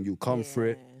what I mean? You come through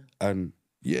it, and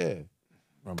yeah,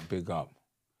 Big up.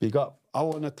 big up. I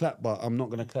want to clap, but I'm not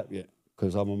gonna clap yet,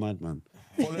 cause I'm a madman.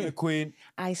 Follow the queen.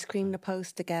 Ice Cream the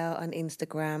Poster Girl on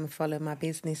Instagram. Follow my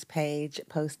business page,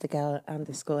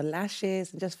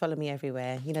 postergirl_lashes. And just follow me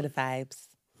everywhere. You know the vibes.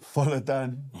 Follow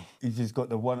Dan. He's just got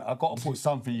the one. I got to put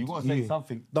something. You got to say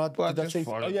something. No, did I just say?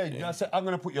 follow. Oh yeah, I said I'm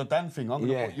gonna put your Dan thing. I'm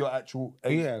gonna Yeah. put your actual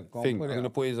Yeah, go on, thing. put I'm it gonna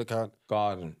up. put his account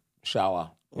Garden.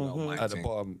 Shower. You know, my at the thing.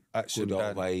 bottom. Action Good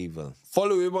Dan. over evil.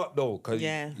 Follow him up though, cause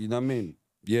Yeah. you know what I mean.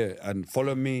 Yeah, and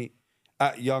follow me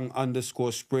at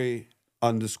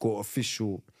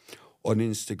young_spray_official on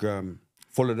Instagram.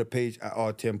 Follow the page at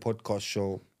RTM Podcast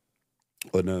Show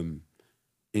on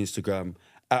Instagram,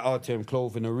 at RTM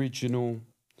Clothing Original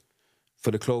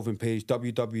for the clothing page,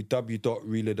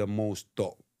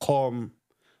 www.reallythemost.com,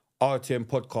 RTM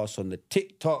Podcast on the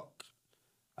TikTok,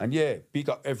 and yeah, big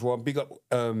up everyone, big up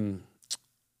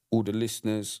all the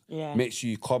listeners. Yeah. Make sure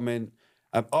you comment.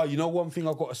 You know one thing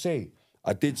I've got to say?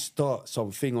 I did start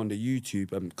something on the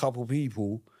YouTube, and a couple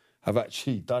people have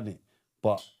actually done it,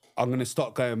 but I'm going to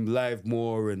start going live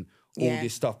more and all Yeah.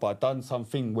 this stuff, but I've done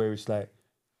something where it's like,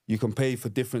 you can pay for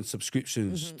different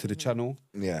subscriptions to the channel.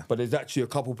 Yeah. But there's actually a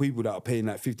couple people that are paying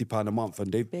like £50 a month, and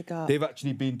Big up. they've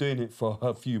actually been doing it for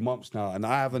a few months now, and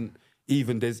I haven't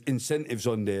even, there's incentives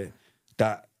on there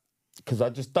that, because I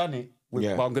just done it,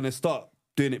 Yeah. but I'm going to start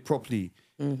doing it properly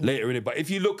later in it. But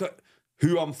if you look at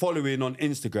who I'm following on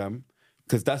Instagram,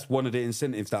 because that's one of the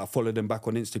incentives that I follow them back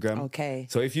on Instagram. Okay.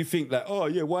 So if you think like, oh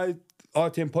yeah, why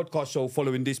RTM podcast show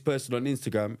following this person on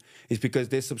Instagram is because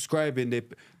they're subscribing.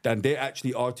 They're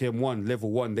actually RTM1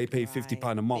 level 1. They pay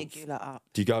 £50 a month. Big you lot up.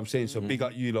 Do you get what I'm saying? So big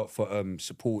up you lot for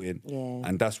supporting. Yeah.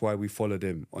 And that's why we follow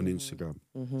them on Instagram.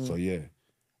 So yeah.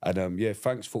 And yeah,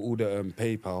 thanks for all the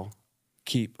PayPal.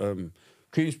 Keep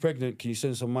Cream's pregnant. Can you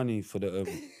send some money for the Oh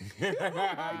my God,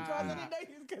 I didn't know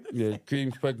he was gonna yeah,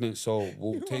 Cream's pregnant, so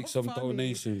we'll take some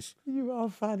donations. You are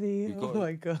funny. Oh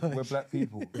my God. We're black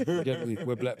people. We're black people.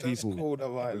 We're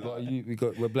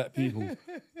black people.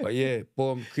 But yeah,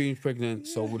 boom, Cream's pregnant,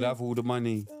 so we'll have all the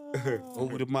money. All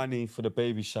the money for the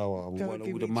baby shower. We want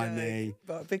all the money.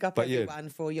 But big up everyone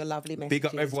for your lovely messages. Big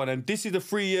up everyone. And this is the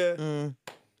 3-year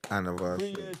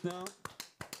Anniversary. 3 years now.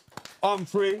 I'm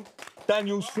free.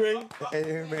 Daniel's free.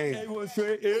 Hey, mate. Everyone's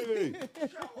free.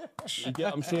 You get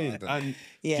what I'm saying? And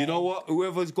Yeah. do you know what?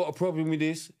 Whoever's got a problem with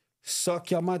this,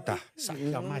 suck your mother. Suck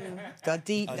your mother. Got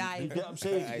deep You dive. get what I'm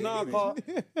saying? No,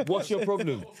 can't. What's your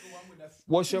problem?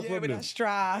 What's your Yeah, with problem? a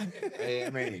straw. Hey,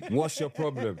 mate. What's your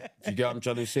problem? You get what I'm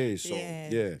trying to say? So,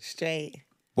 yeah. Straight.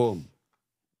 Boom.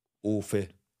 All for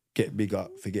get big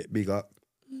up, forget big up.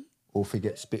 Or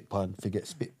forget spit pun, forget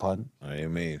spit pun. Hey,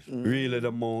 mate. Realer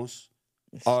than most.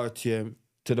 RTM.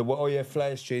 To the, oh yeah,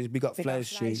 Fly Strains. Big up Big Fly up Fly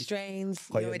Strains. Strains.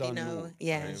 You Quite already done, know. no?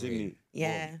 Yeah. Zing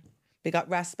Yeah. Big up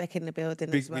Raspek in the building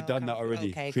Big, as well. we done that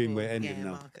already. Okay, Cream, cool. we're ending Yeah,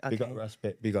 now. Mark, Big up okay.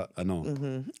 Respect, big up, I know.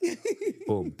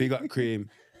 Boom. Big up Cream,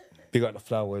 big up the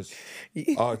flowers,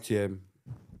 RTM.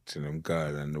 To them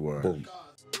girls in the world. Boom.